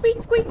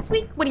squeak, squeak,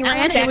 squeak when he I ran.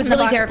 want And Jack it was in the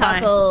really Box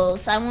terrifying.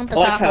 tacos. I want the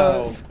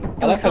tacos.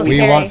 I like how We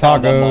found want the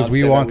tacos, monster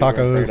we that want were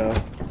tacos. afraid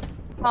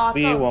of.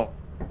 We Tacos. want.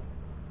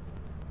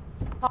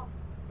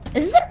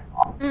 Is it?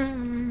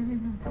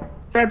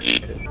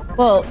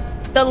 Whoa.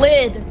 The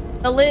lid.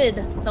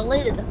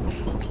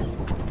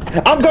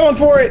 I'm going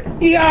for it.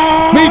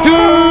 Yeah. Me They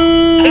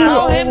too.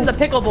 call him the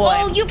Pickle Boy.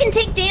 Oh, you can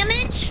take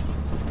damage?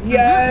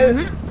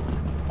 Yes.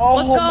 Oh,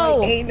 Let's go.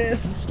 my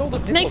anus.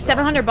 Let's make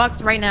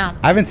 $700 right now.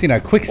 I haven't seen a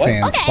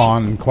quicksand Okay.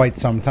 spawn in quite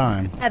some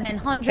time.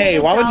 $700. Hey,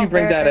 why would you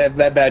bring that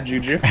bad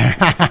juju?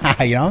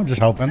 You know, I'm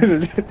just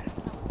hoping.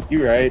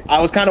 You're right.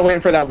 I was kind of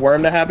waiting for that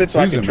worm to happen so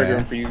I Susan, can trigger man.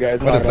 him for you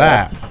guys. What not is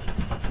at all. that?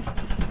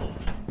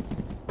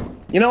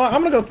 You know what?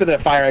 I'm gonna go through the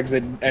fire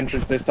exit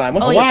entrance this time.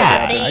 What's the wow.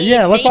 last time?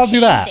 Yeah, let's all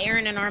do that.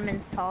 Aaron and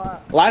Armin's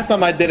talk. Last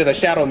time I did it, a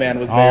shadow man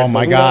was there. Oh so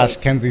my who gosh,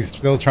 knows? Kenzie's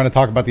still trying to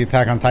talk about the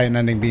Attack on Titan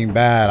ending being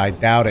bad. I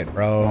doubt it,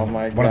 bro. Oh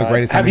my god. One of the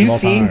greatest Have you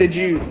endings of all seen?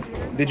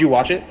 time. Did you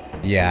watch it?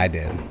 Yeah, I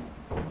did.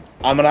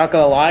 I'm not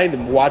gonna lie.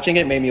 Watching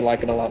it made me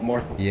like it a lot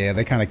more. Yeah,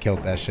 they kind of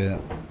killed that shit.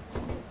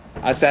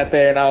 I sat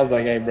there and I was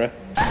like, "Hey, bro."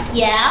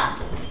 Yeah.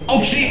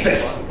 Oh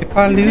Jesus! If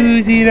I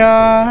lose it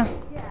all.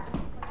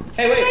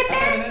 Hey, wait. I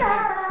found an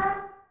entrance.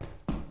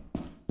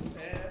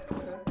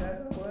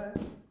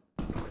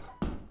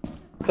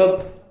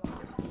 So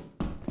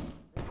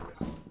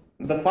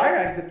the fire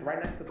exit's right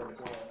next to the door,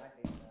 and I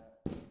hate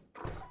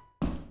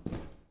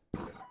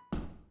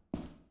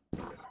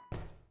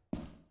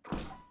that.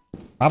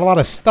 Not a lot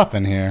of stuff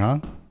in here, huh?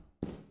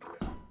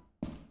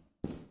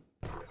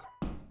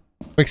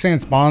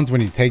 Quicksand spawns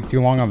when you take too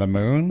long on the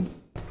moon?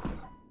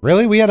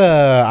 Really? We had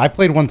a... I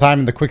played one time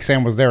and the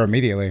quicksand was there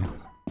immediately.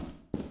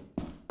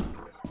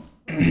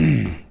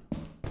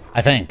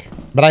 I think.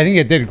 But I think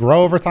it did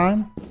grow over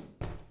time.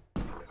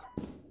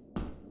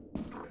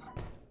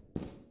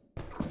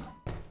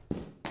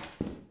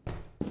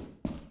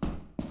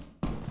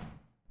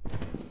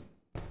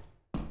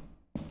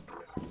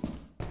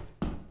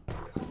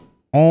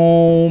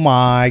 Oh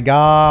my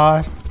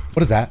god.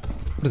 What is that?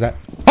 What is that?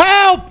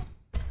 Help!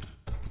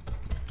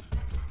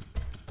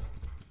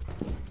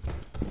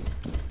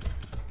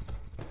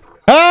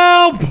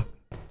 Help!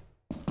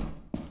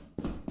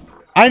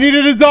 I need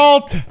an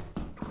adult!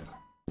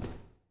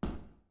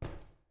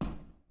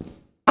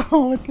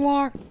 Oh, it's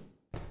locked.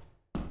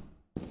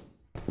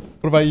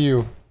 What about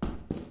you?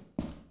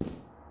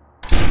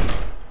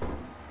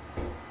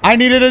 I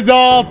need an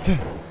adult.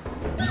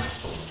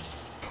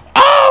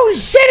 Oh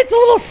shit, it's a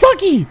little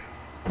sucky.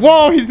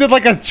 Whoa, he did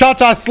like a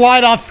cha-cha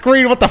slide off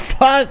screen. What the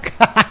fuck?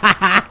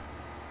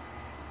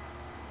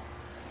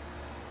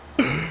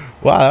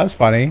 Wow, that was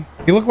funny.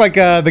 He looked like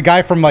the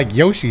guy from like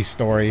Yoshi's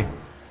Story.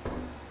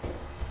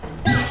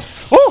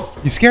 Oh,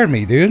 you scared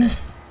me, dude.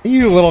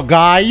 You little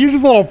guy. You're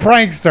just a little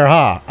prankster,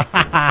 huh?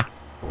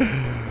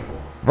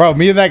 Bro,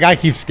 me and that guy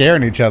keep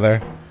scaring each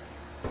other.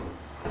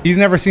 He's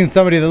never seen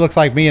somebody that looks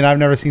like me, and I've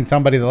never seen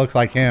somebody that looks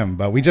like him.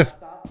 But we just,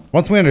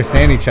 once we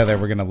understand each other,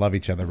 we're going to love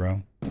each other,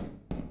 bro.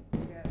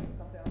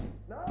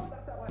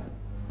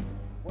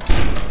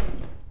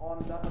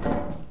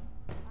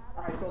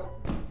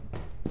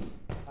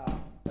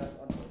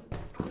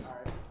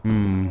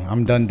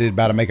 I'm done did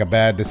about to make a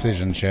bad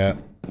decision, chat.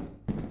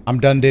 I'm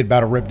done did about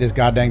to rip this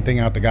goddamn thing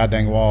out the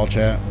goddamn wall,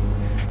 chat.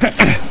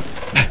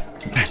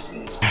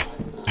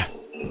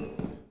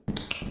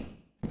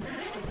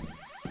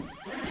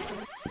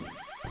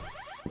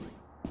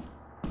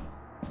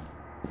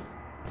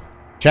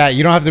 Chat,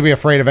 you don't have to be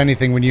afraid of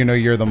anything when you know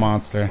you're the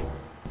monster.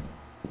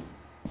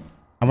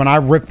 And when I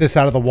rip this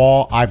out of the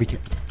wall, I'm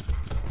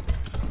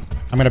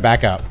gonna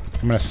back up.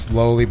 I'm gonna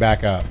slowly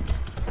back up.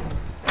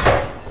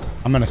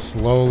 I'm gonna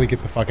slowly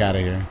get the fuck out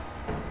of here.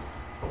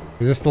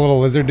 Is this the little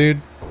lizard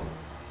dude?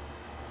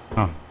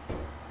 Huh.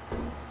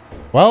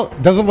 Well,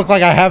 doesn't look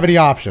like I have any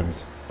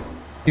options.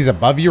 He's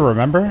above you,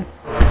 remember?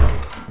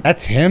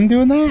 That's him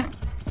doing that?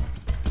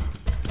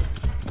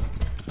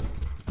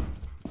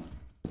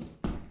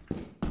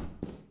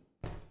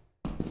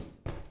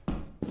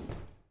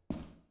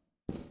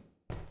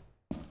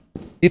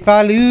 If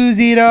I lose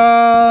it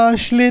all,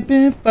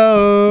 slipping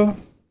for.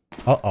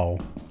 Uh-oh.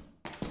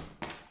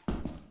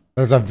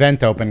 There's a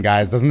vent open,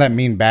 guys. Doesn't that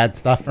mean bad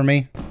stuff for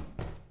me?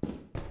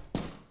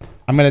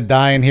 I'm gonna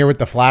die in here with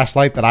the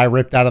flashlight that I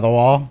ripped out of the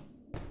wall.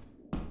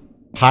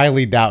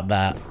 Highly doubt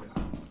that.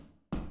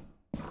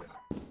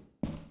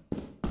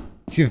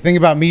 See, the thing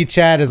about me,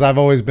 Chad, is I've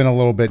always been a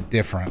little bit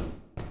different.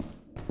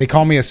 They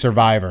call me a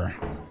survivor.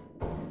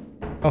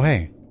 Oh,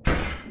 hey.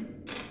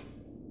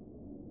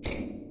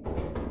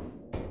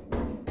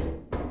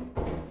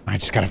 I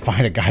just gotta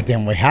find a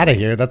goddamn way out of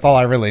here. That's all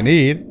I really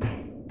need.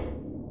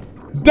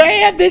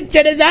 Damn, this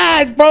shit is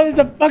ass, bro. There's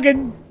a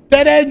fucking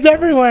dead ends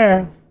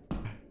everywhere.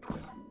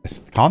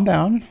 Just calm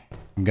down.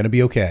 I'm gonna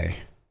be okay.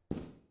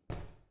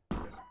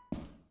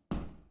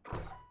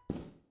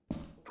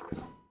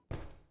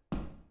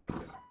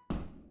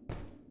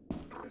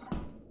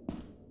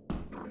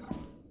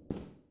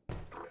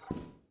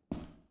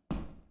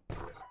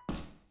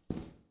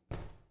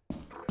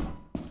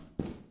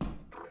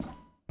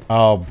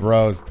 Oh,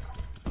 bros.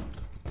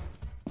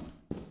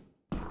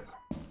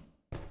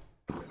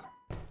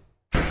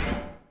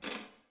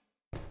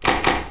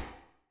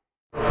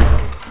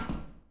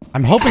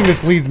 I'm hoping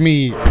this leads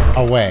me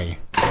away.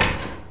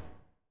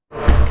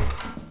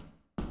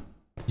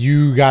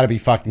 You gotta be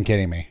fucking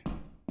kidding me.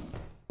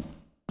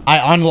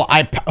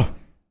 I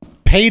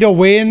pay to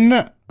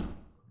win.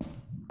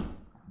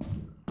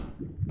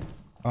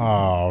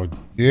 Oh,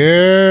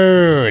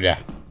 dude.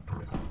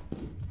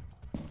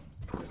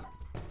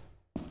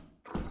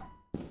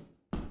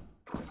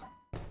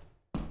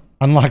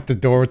 Unlock the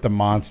door with the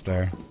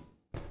monster.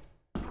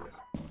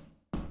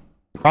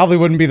 Probably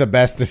wouldn't be the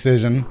best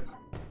decision.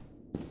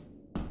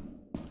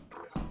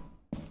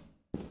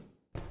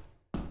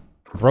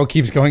 Bro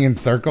keeps going in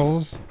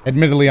circles.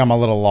 Admittedly, I'm a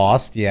little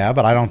lost, yeah,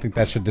 but I don't think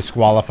that should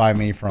disqualify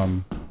me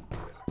from...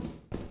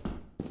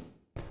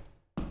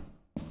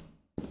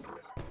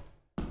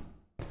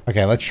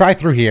 Okay, let's try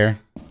through here.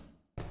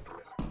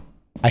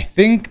 I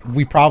think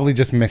we probably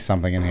just missed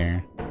something in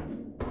here.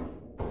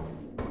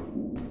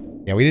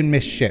 Yeah, we didn't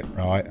miss shit,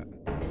 bro. What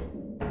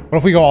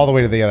if we go all the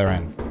way to the other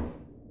end?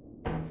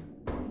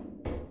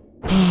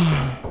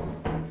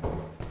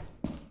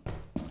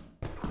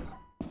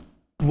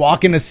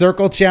 Walk in a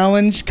circle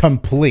challenge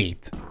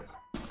complete.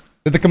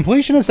 Did the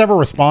completionist ever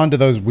respond to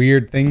those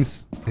weird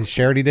things his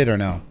charity did or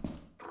no?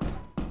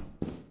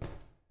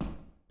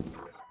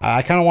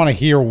 I kind of want to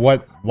hear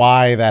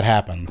why that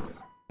happened.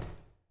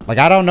 Like,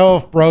 I don't know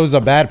if bro's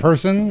a bad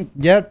person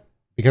yet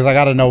because I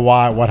got to know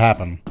what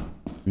happened.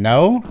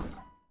 No?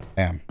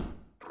 Damn.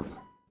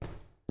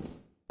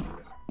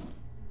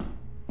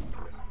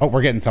 Oh,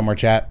 we're getting somewhere,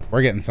 chat.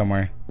 We're getting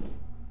somewhere.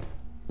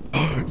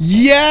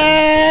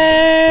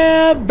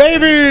 Yeah,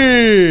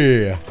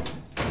 baby!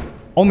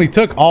 Only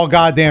took all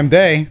goddamn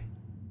day.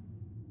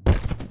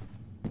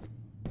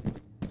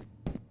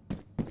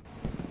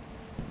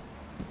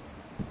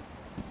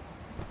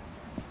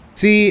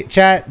 See,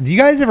 chat, do you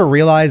guys ever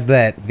realize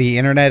that the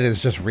internet is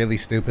just really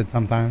stupid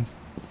sometimes?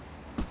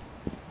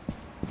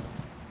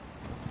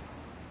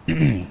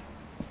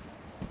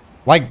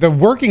 Like, the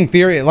working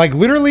theory, like,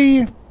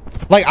 literally,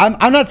 like,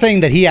 I'm not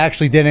saying that he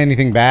actually did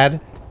anything bad,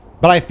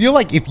 but I feel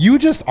like if you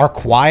just are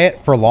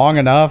quiet for long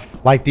enough,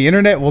 like, the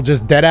internet will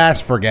just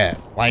dead-ass forget.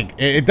 Like,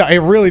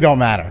 it really don't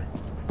matter.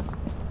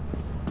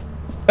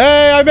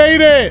 Hey, I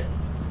made it!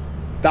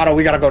 Doto,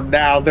 we gotta go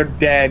now. They're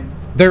dead.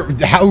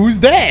 Who's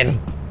dead?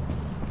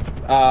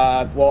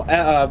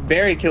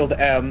 Barry killed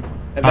M,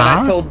 and then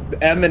I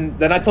told M, and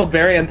then I told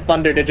Barry and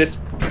Thunder to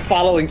just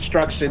follow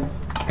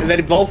instructions, and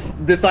then both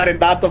decided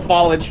not to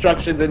follow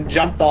instructions and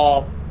jumped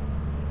off.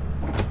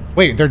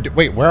 Wait,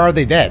 where are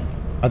they dead?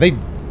 Are they?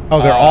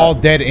 Oh, they're all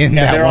dead in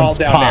that one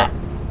spot.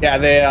 Yeah,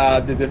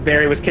 the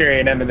Barry was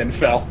carrying M and then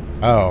fell.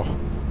 Oh.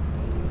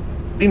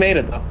 We made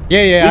it though.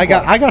 Yeah,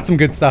 I got some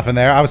good stuff in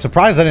there. I was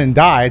surprised I didn't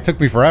die. It took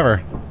me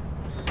forever.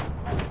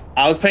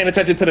 I was paying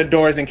attention to the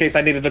doors in case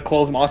I needed to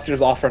close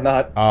monsters off or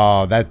not.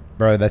 Oh,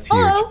 bro, that's huge.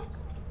 Hello.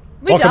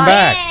 Welcome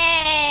back.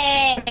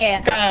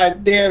 Yay!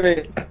 God damn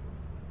it.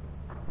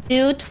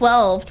 Do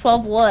 12.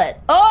 12 what?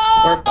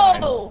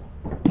 Oh!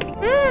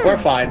 We're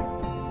fine.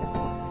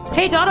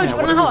 Hey, Dotto, do you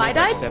want to know how I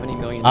died? 70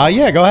 million.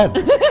 Yeah, go ahead.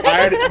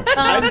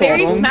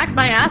 Barry smacked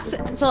my ass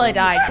until I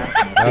died.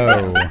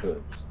 Oh.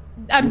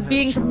 I'm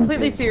being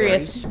completely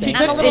serious. She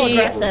I'm a little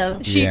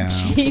aggressive.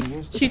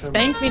 She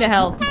spanked me to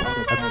hell.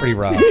 That's pretty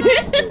rough.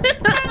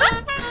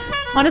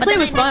 Honestly, it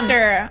was fun.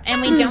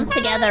 And we jumped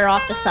together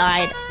off the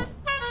side.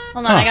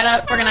 Hold on, I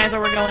gotta organize where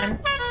we're going.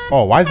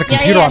 Oh, why is the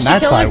computer on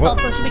that side? What?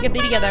 So we could be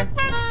together.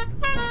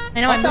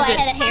 I know. Also, I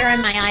had a hair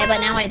in my eye, but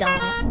now I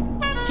don't.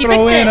 She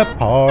Throw fixed in it. a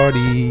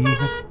party.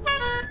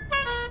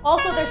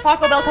 Also, there's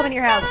Taco Bell coming to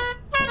your house.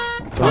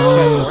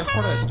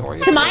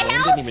 To my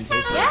house?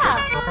 Yeah.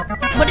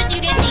 What did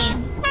you get me?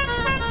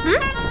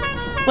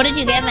 What did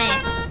you get me?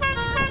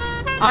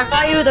 I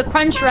got you the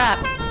crunch wrap.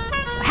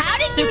 How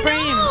did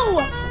Supreme. you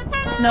know?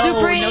 No,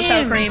 Supreme. no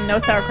sour cream. No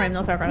sour cream.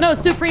 No sour cream. No,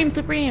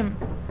 Supreme.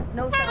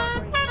 No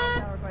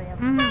sour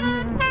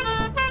cream.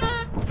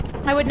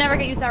 I would never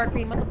get you sour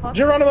cream. What the fuck?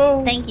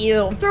 Geronimo. Thank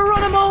you.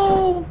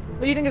 Geronimo.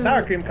 What do you think is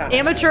Sour cream kind of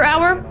amateur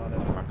hour?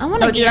 I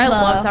want to Oh, dude, I gamble.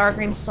 love sour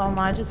cream so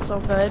much. It's so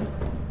good.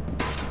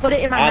 Put it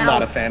in my I'm mouth.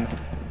 not a fan.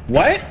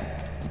 What?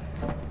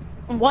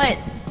 What?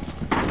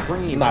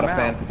 I'm not a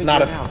fan.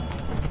 Not a fan.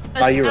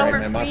 Oh, you're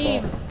right,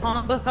 man.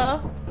 My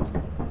fault.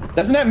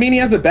 Doesn't that mean he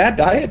has a bad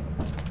diet?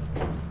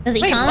 Does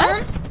he Wait, come?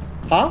 what?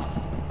 Huh?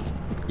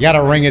 You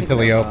gotta ring it till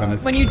he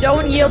opens. When you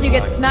don't yield, you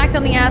get smacked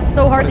on the ass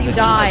so hard that you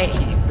die.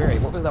 Barry,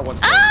 what was that one?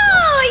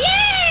 Oh,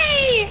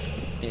 yay!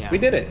 Yeah. We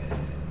did it.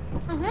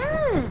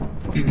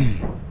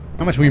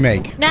 How much we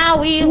make? Now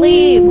we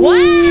leave.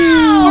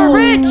 Wow! We're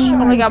rich. Oh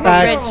my god,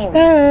 we're rich.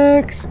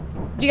 Thanks.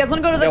 Do you guys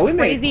want to go to the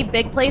crazy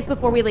big place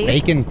before we leave?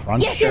 Bacon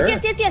crunch. Yes, Sure.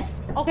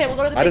 yes. Okay, we'll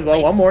go to the Might big as well.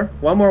 place.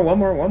 One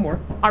more.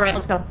 All right,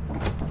 let's go.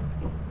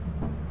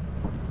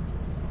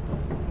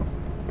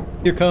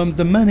 Here comes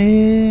the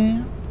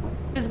money.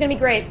 This is gonna be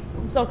great.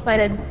 I'm so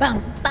excited.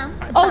 Bum,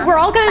 Oh, we're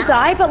all gonna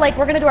die, but like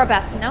we're gonna do our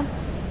best, you know?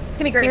 It's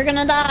gonna be great. You're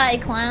gonna die,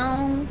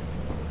 clown.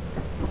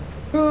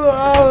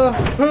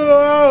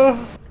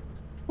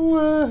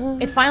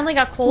 It finally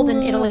got cold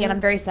in Italy, and I'm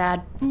very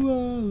sad.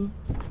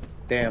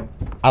 Damn.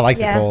 I like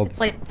the cold.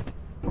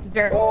 It's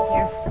very cold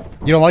here.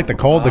 You don't like the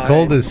cold? The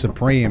cold is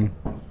supreme.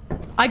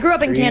 I grew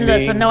up in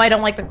Canada, so no, I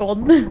don't like the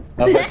cold. You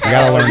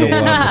gotta learn to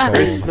love the cold.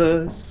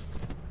 Christmas.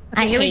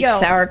 I here we hate go.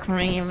 sour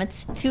cream.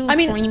 It's too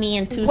creamy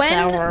and too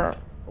sour.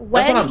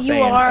 When I'm you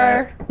saying,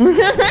 are...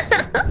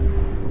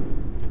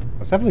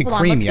 It's definitely Hold on,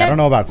 creamy. let's I don't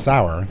know about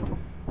sour.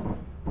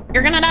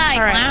 You're gonna die,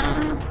 All right.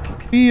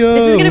 clown.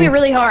 This is gonna be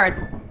really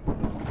hard.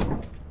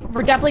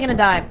 We're definitely gonna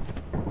die.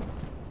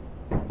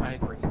 I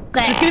agree.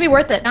 It's gonna be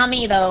worth it. Not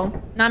me though.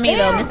 Not me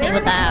though. Miss me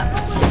with that.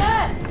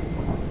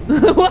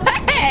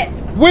 What?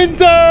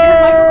 Winter!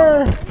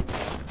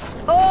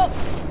 Oh!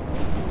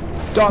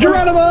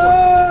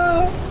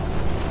 Geronimo!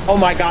 Oh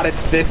my god,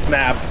 it's this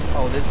map.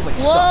 Oh, this place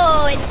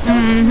Whoa, it's so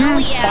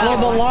snowy out.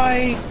 Follow the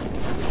light.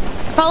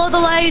 Follow the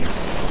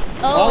lights.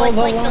 Oh, it's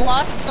like the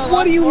lost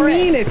What do you forest.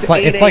 mean? It's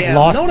like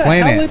Lost no, the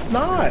Planet. hell it's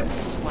not.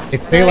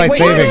 It's daylight You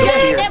savings.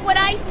 just said what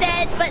I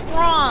said, but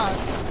wrong.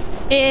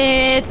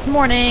 It's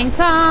morning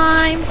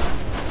time.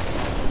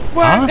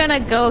 We're Huh? gonna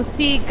go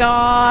see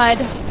God.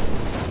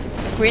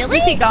 Really?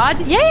 We see God?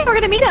 Yeah, we're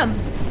gonna meet him.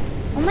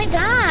 Oh my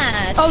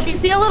gosh. Oh, if you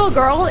see a little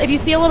girl,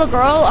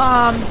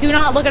 do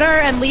not look at her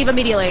and leave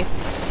immediately.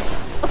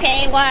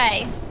 Okay,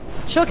 why?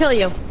 She'll kill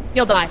you.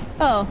 You'll die.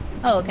 Oh,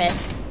 okay.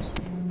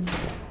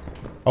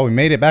 Oh, we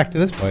made it back to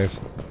this place.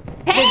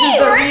 Hey, is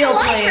the we're in the real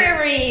place.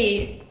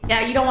 library.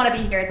 Yeah, you don't want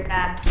to be here. It's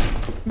bad.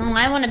 No,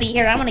 I want to be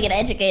here. I want to get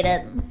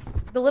educated.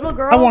 The little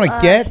girl. I want to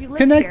she get lives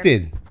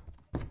connected.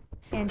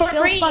 Here, and For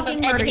she'll free,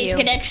 fucking murder education you.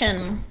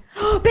 connection.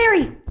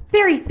 Barry,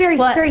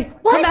 What?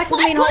 come back to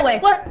the main hallway.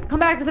 What? Come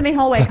back to the main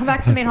hallway. Come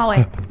back to the main hallway.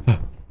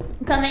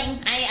 I'm coming.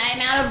 I'm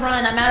out of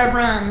run. I'm out of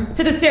run.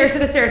 To the stairs.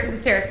 Is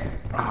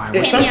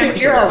Okay, something here.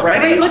 here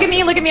already? Wait, look at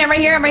me. I'm right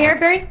here,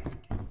 Barry.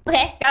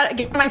 Okay. Gotta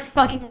get my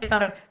fucking life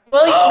out of.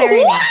 Will you marry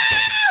me? Wow!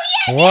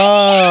 Yes!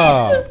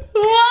 Whoa!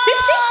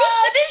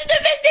 Whoa! This is the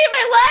best day of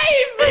my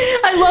life.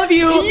 I love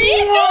you.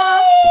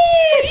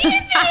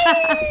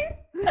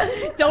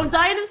 Yippee! Don't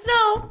die in the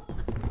snow.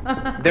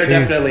 They're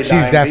definitely She's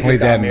dying. definitely They just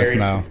got dead in the married.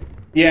 snow.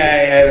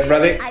 Yeah,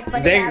 brother. I put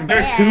it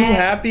They're out too there.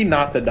 happy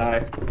not to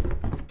die.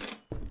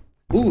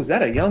 Ooh, is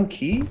that a young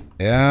key?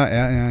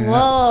 Yeah.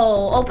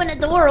 Whoa! Open the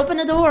door. Open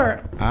the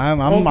door. I'm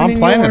Opening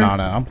planning door. on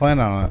it. I'm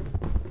planning on it.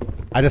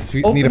 I just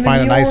need Open to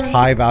find a the nice door.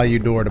 high value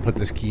door to put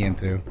this key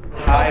into.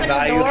 High Open the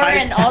value, door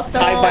and also-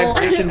 high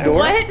vibration door.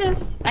 What?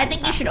 I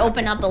think you should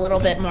open up a little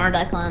bit more,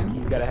 Declan.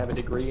 You've got to have a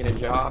degree and a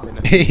job, and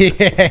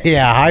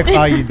Yeah, high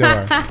value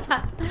door.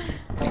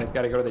 it's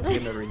got to go to the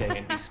gym every day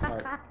and be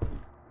smart.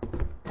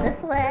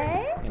 This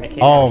way. And it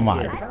can't Oh be my.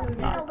 weird.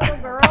 A little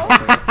girl.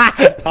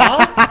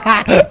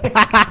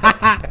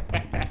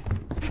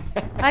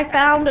 I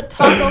found a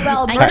Taco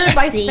Bell I murdered can't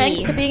by see.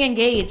 Spanx to being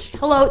engaged.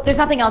 Hello, there's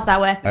nothing else that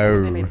way.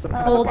 Oh.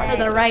 Hold to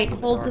the right,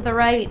 hold to the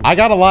right. I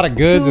got a lot of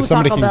goods Ooh, if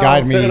somebody Taco can Bell.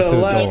 guide me To to the the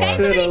left. You guys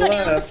door. already go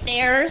down the left.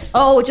 stairs.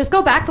 Oh, just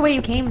go back the way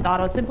you came,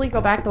 Dotto. Simply go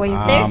back the way you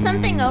came. There's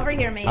something over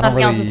here, maybe. I don't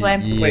Nothing else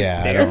really, this way.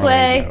 yeah, I don't This really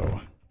way.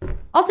 know.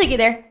 I'll take you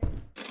there.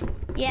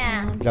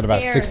 Yeah. Got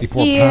about stairs.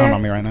 64 Here. pound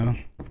on me right now.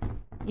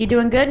 You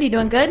doing good? You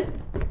doing good?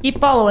 Keep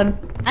following.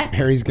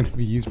 Harry's gonna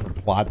be used for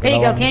plot There you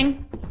go, development.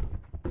 King.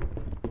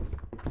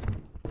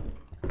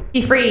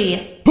 Be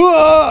free.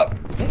 Ah!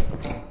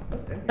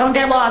 Don't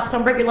get lost.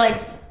 Don't break your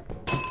legs.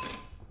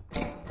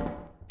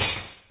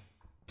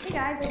 Hey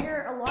guys, I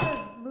hear a lot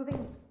of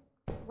moving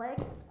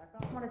legs.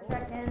 I want to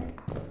check in,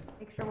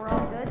 make sure we're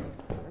all good.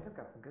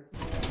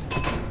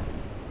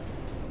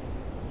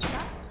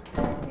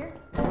 Here.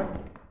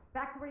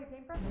 Back to where you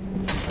came from.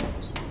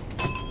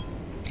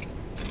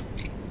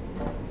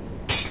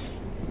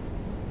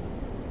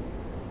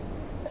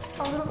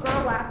 A little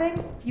girl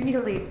laughing. You need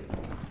to leave.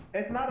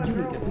 It's not a You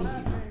need girl to leave.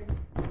 laughing.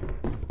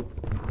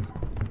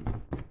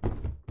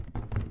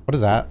 What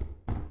is that?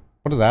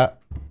 What is that?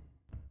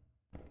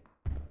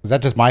 Was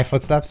that just my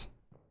footsteps?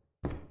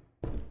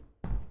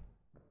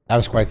 That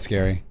was quite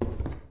scary.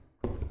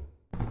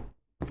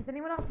 Is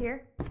anyone else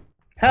here?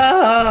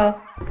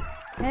 Ah.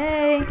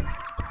 Hey.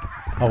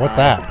 Oh, what's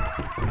that?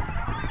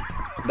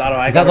 Dotto,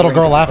 I Is that gotta little bring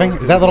girl you laughing?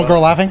 close Is to that little the girl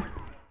door. laughing?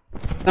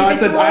 No, I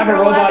said I have a Girl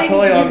robot laughing?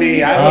 toy on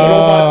me. I have a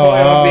robot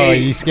toy on Oh, me.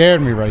 you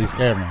scared me, bro. You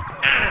scared me.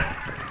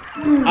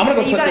 I'm gonna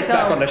go You put gotta this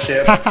back go. on the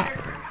ship.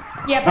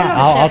 Yeah, put it on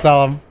the I'll ship.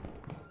 tell him.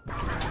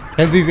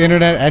 Kenzie's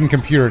internet and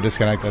computer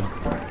disconnected.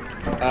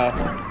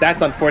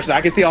 That's unfortunate.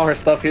 I can see all her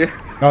stuff here.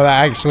 No,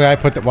 that actually I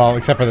put the well,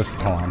 except for this.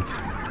 Hold on.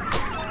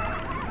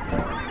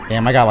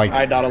 Damn, I got like All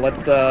right, Dotto,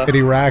 let's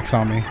 50 racks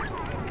on me.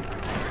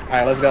 all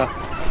right, let's go.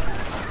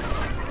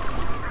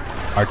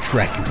 Our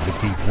trek into the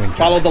deep winter.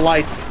 Follow the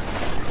lights.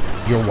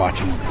 You're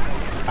watching.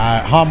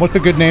 Ham, what's a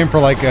good name for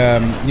like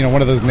you know,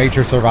 one of those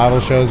nature survival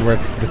shows where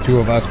it's the two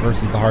of us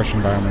versus the harsh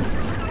environments?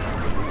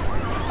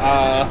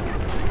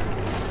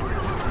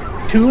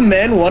 Two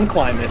men, one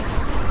climate.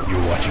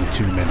 You're watching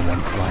two men,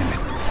 one climate.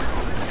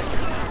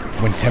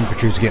 When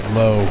temperatures get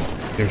low,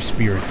 their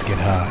spirits get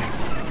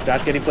high.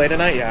 Josh getting played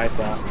tonight? Yeah, I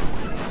saw.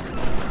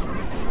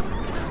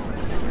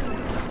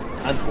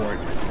 I'm for it.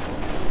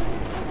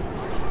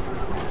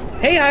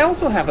 Hey, I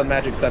also have a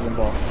Magic 7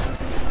 ball.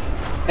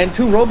 And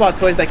two robot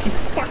toys that keep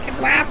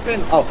fucking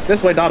laughing. Oh,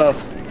 this way, Dotto.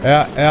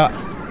 Yeah, yeah.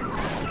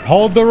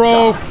 Hold the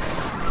rope.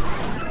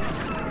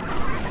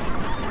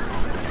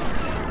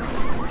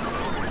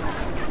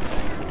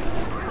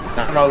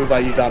 I don't know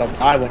about you, Dotto.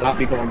 I will not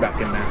be going back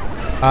in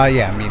there.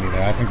 Yeah, me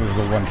neither. I think this is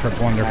a one-trip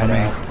wonder for me.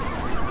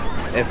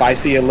 If I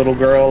see a little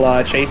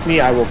girl chase me,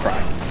 I will cry.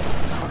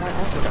 Oh, I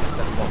also got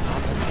stuff about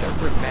Papa.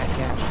 They're Mad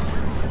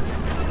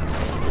Cash.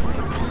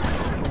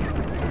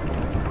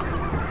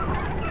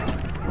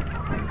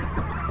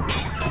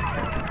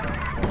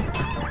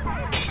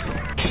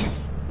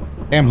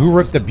 Damn, who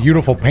ripped the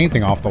beautiful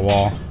painting off the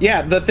wall?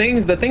 Yeah, the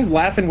things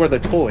laughing were the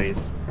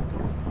toys.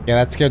 Yeah,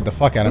 that scared the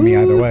fuck out of me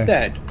either Who's way.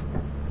 dead?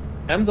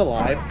 M's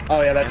alive.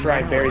 Oh yeah, that's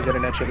right. Barry's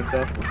internet shit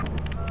himself.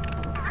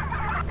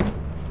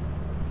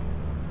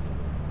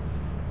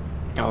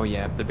 Oh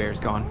yeah, the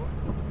bear's gone.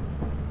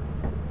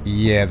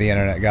 Yeah, the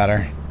internet got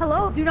her.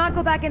 Hello, do not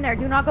go back in there.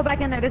 Do not go back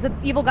in there. There's an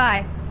evil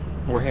guy.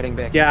 We're heading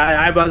back. Yeah,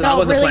 I wasn't No,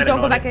 really, planning don't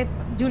go on back it.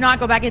 in. Do not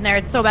go back in there.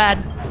 It's so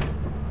bad.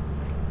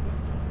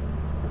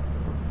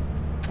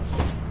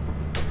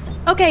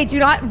 Okay, do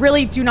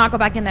not go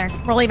back in there.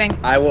 We're leaving.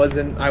 I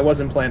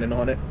wasn't planning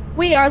on it.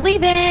 We are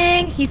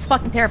leaving. He's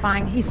fucking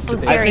terrifying. He's so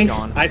scary.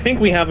 I think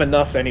we have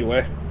enough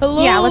anyway.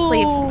 Hello. Yeah, let's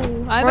leave.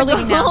 We're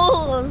leaving now.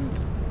 Closed.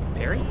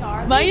 Barry?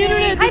 My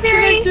internet Hi,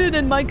 Barry. disconnected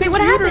and my Wait, computer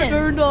what happened?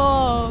 turned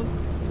off.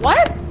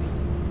 What?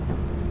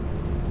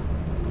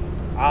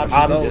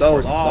 I'm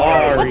so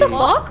sorry. What the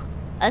fuck?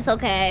 That's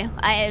okay.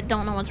 I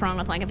don't know what's wrong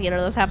with my computer.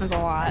 This happens a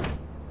lot.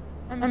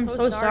 I'm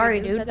so sorry,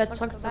 dude. That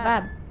sucks so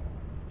bad.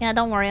 Yeah,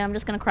 don't worry. I'm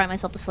just gonna cry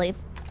myself to sleep.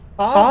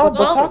 Oh, the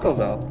Taco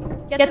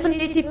Bell. Get some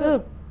tasty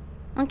food.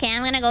 Okay,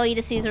 I'm gonna go eat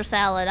a Caesar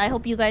salad. I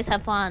hope you guys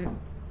have fun.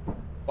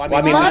 Well,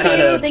 I mean, Love we you.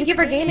 kinda, Thank you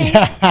for gaming.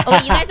 Oh,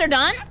 wait, you guys are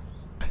done?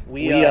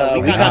 we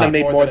kind of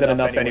made more than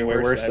enough anyway.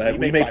 We're set.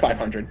 We made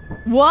 500.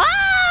 Wow!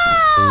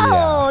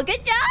 Yeah.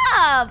 Good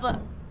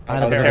job! I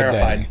was Another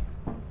terrified. day.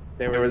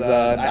 There was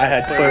I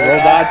had toy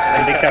robots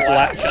and they kept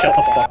laughing. Shut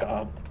the fuck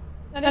up.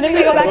 I think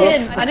we go back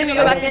in. I think we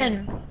go back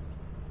in.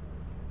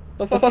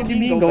 The fuck you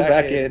mean go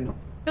back in?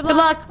 Good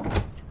luck.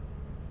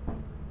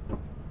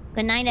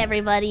 Good night,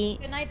 everybody.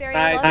 Good night, Barry.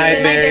 Night, I love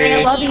you. Barry.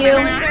 I love you.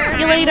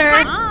 See you later.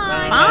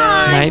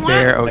 Bye. Night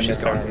bear. Oh, I she's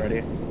missed her gone.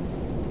 already.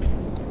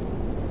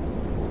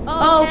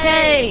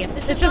 Okay,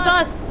 it's just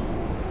us.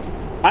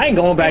 I ain't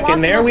going back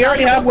in there. We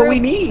already have what we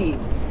need.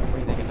 What are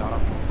you thinking, Doto?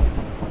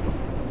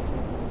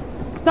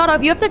 Doto,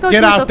 if you have to go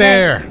Get too, it's out okay.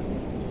 there.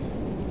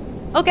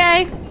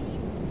 Okay.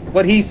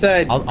 What he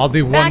said. I'll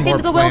do one Back more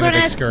into the planet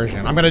wilderness.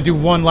 excursion. I'm gonna do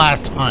one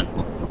last hunt.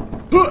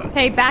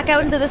 Okay, back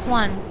out into this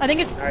one. I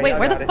think it's. Alright, Wait, I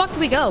where got the it. fuck do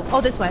we go? Oh,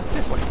 this way.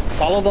 This way.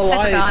 Follow the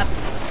I forgot. light.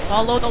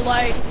 Follow the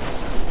light.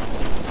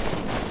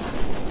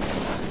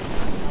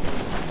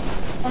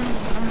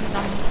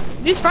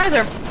 These fries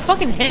are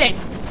fucking hitting.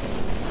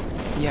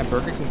 Yeah,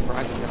 Burger King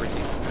fries I've never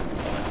seen.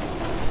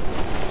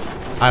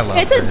 I love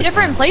It's a Burger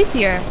different King. place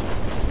here.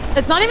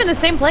 It's not even the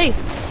same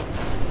place.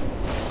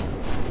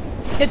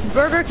 It's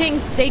Burger King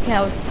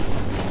Steakhouse.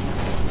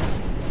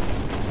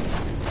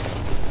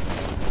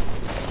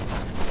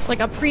 It's like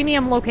a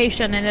premium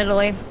location in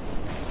Italy.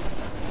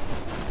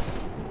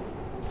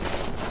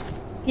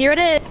 Here it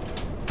is.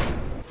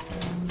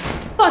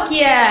 Fuck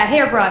yeah,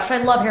 hairbrush. I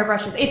love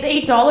hairbrushes. It's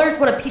 $8.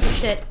 What a piece of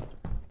shit.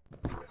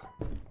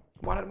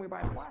 Why didn't we buy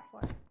a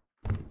flashlight?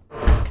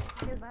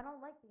 Because I don't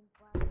like being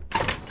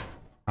flat.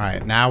 All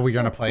right, now we're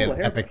gonna play Cool an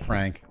hair. epic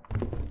prank.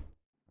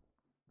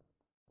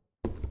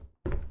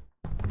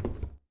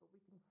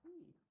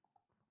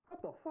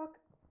 What the fuck?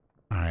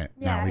 All right,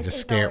 Yeah, now we it's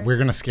just scare. $8. We're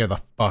gonna scare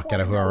the fuck out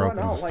of whoever Run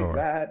opens the out store. Like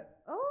that.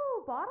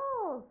 Oh,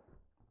 bottles.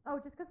 Oh,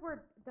 just because we're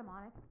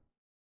demonic.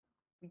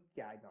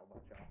 Yeah, I know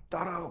about y'all.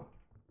 Doto.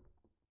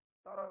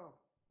 Doto.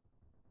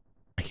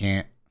 I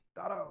can't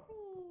Doto.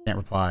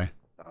 reply.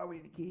 Doto, we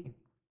need a key.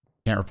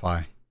 Can't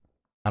reply.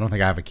 I don't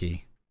think I have a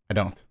key. I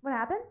don't. What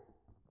happened?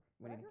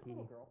 We need a key.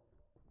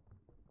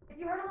 If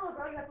you heard a little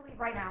girl, you have to leave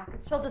right now,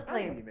 because she'll just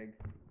leave.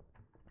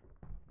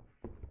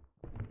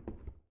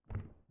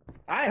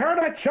 I heard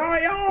a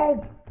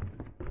child.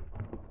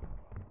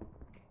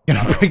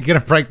 Gonna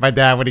prank my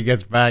dad when he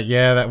gets back.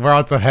 Yeah, that we're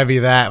on so heavy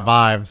that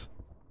vibes.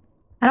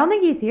 I don't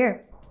think he's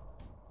here.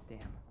 Damn.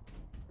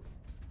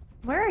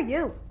 Where are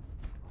you?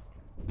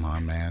 Come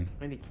on, man.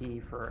 I need a key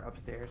for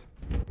upstairs.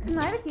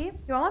 I have a key.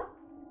 You want one?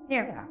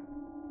 Here. Yeah.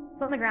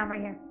 It's on the ground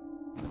right here.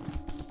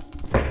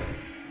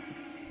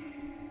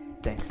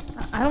 Thanks.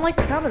 I don't like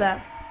the sound of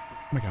that.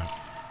 Oh my god.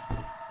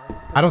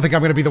 I don't think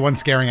I'm gonna be the one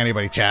scaring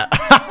anybody, chat.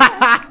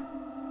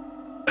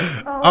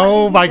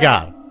 Oh my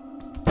god.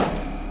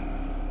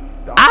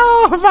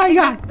 Oh my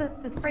god.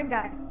 This frame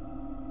guy.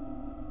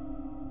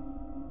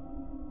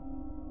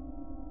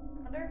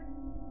 Under?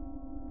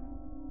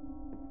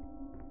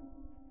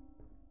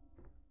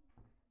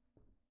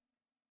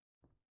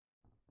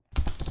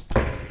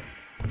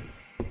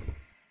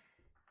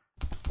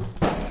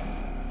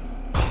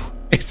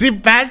 Is he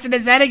bashing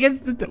his head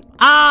against the door?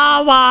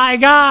 Oh my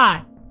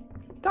god.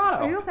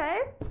 Are you Doto. okay?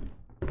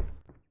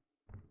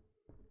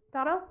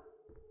 Doto?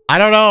 I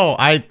don't know.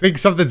 I think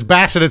something's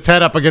bashing its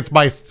head up against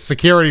my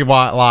security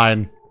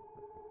line.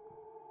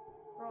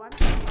 Bro, I'm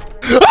so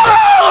tired.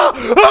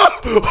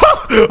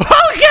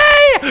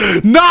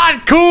 Okay!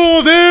 Not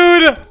cool,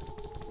 dude!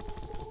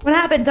 What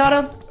happened,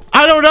 Doto?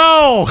 I don't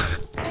know!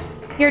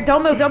 Here,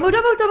 don't move, don't move,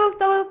 don't move, don't move,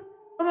 don't move.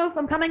 Don't move,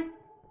 I'm coming.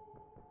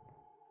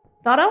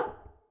 Doto?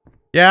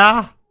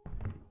 Yeah?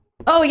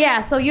 Oh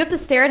yeah, so you have to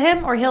stare at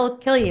him or he'll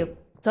kill you.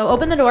 So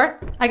open the door.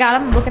 I got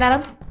him, I'm looking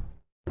at him.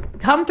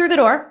 Come through the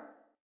door.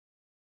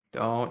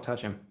 Don't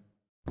touch him.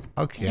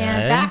 Okay.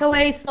 And back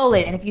away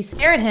slowly. And if you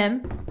stare at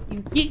him,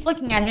 you keep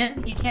looking at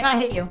him, he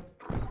cannot hit you.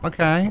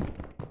 Okay.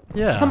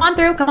 Yeah. Come on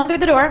through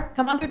the door.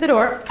 Come on through the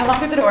door. Come on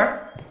through the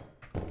door.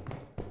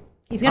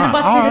 He's gonna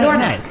bust through the door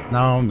now.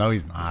 nice. No,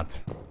 he's not.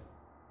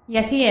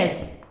 Yes, he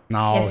is.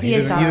 No, Yes, he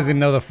is, he Dara. doesn't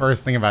know the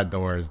first thing about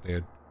doors,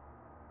 dude.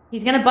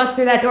 He's gonna bust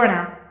through that door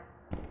now.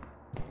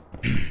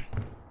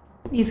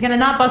 He's gonna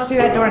not bust through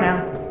that door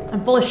now.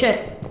 I'm full of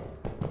shit.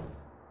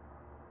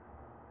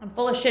 I'm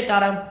full of shit,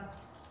 Doto.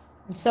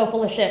 I'm so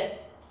full of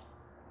shit.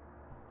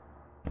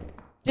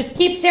 Just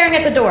keep staring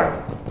at the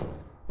door.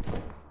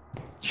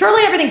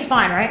 Surely everything's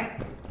fine,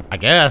 right? I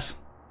guess.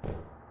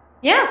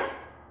 Yeah.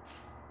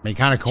 He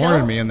kind of Just cornered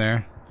chill. me in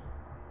there.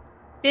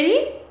 Did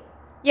he?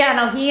 Yeah,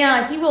 no,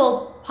 he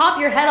will pop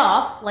your head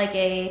off like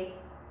the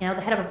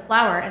head of a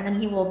flower, and then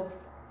he will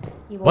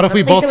What if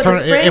we replace both it with turn? a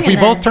spring If we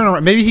and both then- turn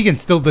around, maybe he can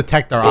still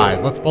detect our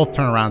eyes. Let's both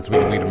turn around so we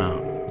can lead him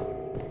out.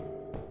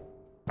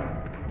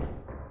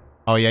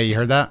 Oh yeah, you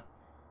heard that?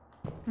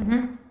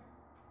 Mhm.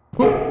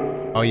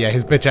 Oh yeah,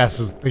 his bitch ass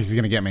thinks he's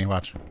gonna get me.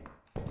 Watch.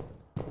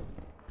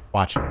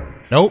 Watch.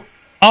 Nope.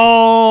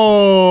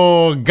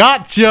 Oh,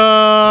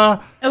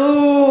 gotcha.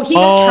 Oh, he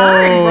just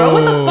turned, bro.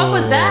 What the fuck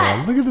was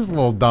that? Look at this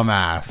little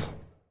dumbass.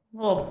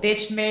 Little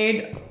bitch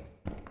made.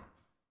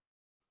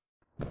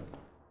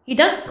 He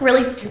does look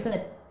really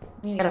stupid.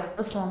 You gotta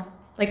post one.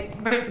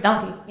 Like, very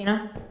dumpy, you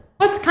know?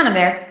 What's kind of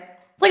there?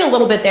 It's like a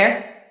little bit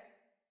there.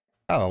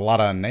 Got a lot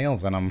of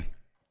nails in him.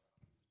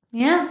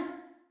 Yeah.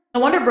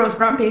 No wonder bro's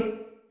grumpy.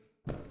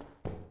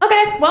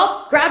 Okay,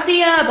 well, grab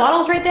the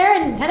bottles right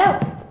there and head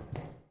out.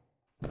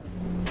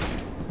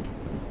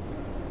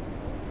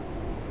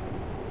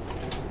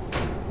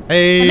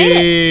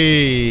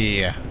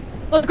 Hey.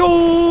 Let's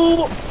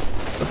go! Let's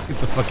get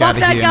the fuck Fuck out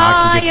of that here and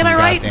I guy, can get am some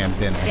I right? goddamn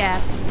dinner.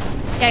 Yeah.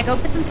 Yeah, go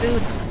get some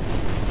food.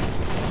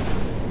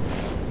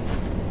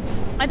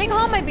 I think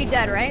Hall might be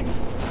dead, right?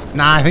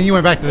 Nah, I think you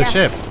went back to the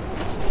ship.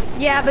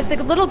 Yeah, but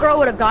the little girl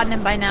would have gotten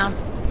him by now.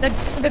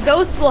 The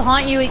ghosts will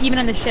haunt you even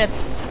in the ship.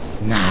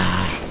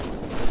 Nah.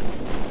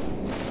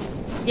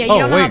 Yeah, you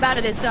don't know how bad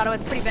it is, Doto.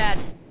 It's pretty bad.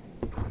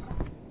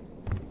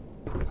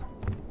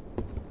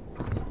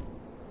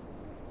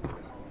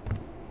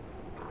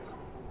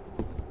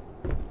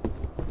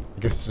 I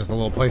guess it's just a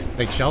little place to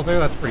take shelter.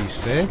 That's pretty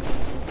sick.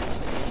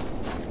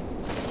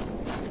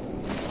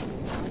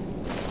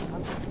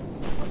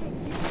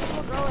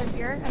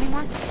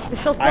 Anymore?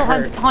 She'll still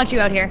haunt you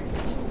out here.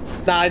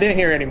 Nah, I didn't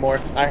hear anymore.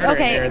 I heard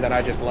her in there and then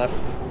I just left.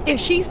 If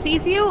she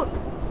sees you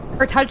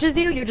or touches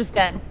you, you're just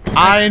dead.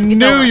 I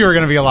knew you were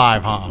gonna be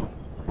alive, huh?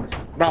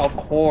 No, of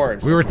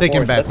course. We were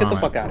taking bets on Let's get the it.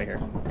 fuck out of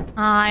here.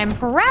 I'm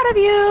proud of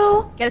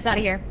you. Get us out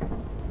of here.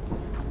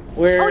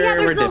 Oh yeah,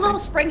 there's the little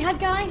springhead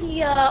guy.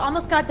 He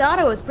almost got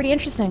Doto. It was pretty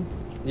interesting.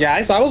 Yeah,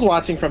 I was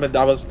watching from it.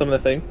 I was from the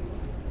thing.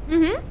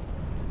 Mm-hmm.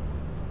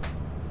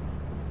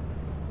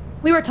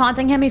 We were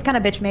taunting him. He's kind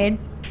of bitch made.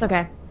 It's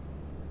okay.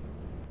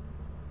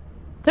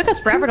 Took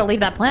us forever to leave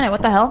that planet.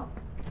 What the hell?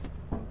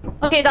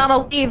 Okay,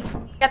 Donald, leave.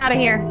 Get out of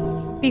here.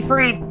 Be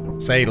free.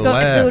 Say Go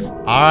less. get food.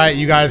 All right,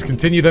 you guys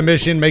continue the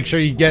mission. Make sure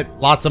you get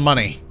lots of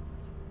money.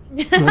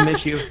 We'll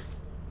miss you.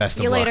 Best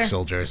See of you luck, later.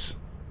 soldiers.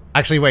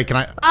 Actually, wait, can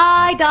I?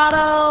 Bye,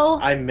 Doto.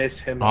 I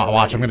miss him.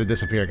 Watch, I'm gonna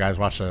disappear, guys.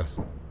 Watch this.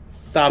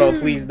 Doto,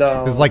 please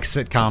don't. This is like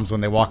sitcoms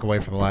when they walk away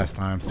for the last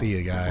time. See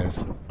you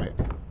guys. Wait.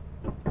 You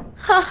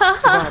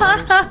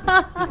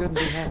couldn't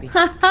be happy.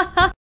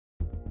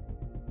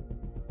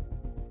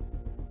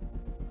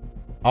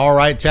 All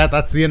right, chat,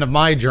 that's the end of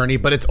my journey,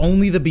 but it's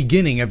only the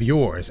beginning of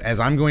yours, as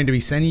I'm going to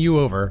be sending you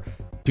over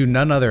to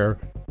none other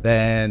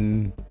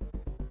than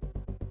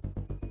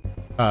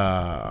go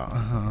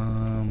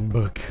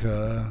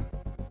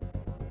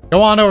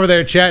on over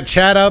there,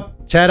 chat up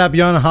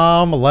Yun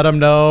Ham, let them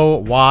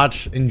know,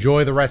 watch,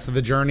 enjoy the rest of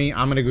the journey.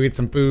 I'm gonna go get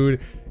some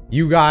food.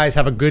 You guys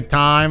have a good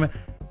time.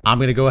 I'm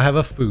gonna go have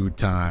a food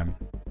time.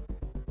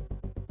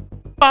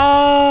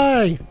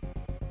 Bye.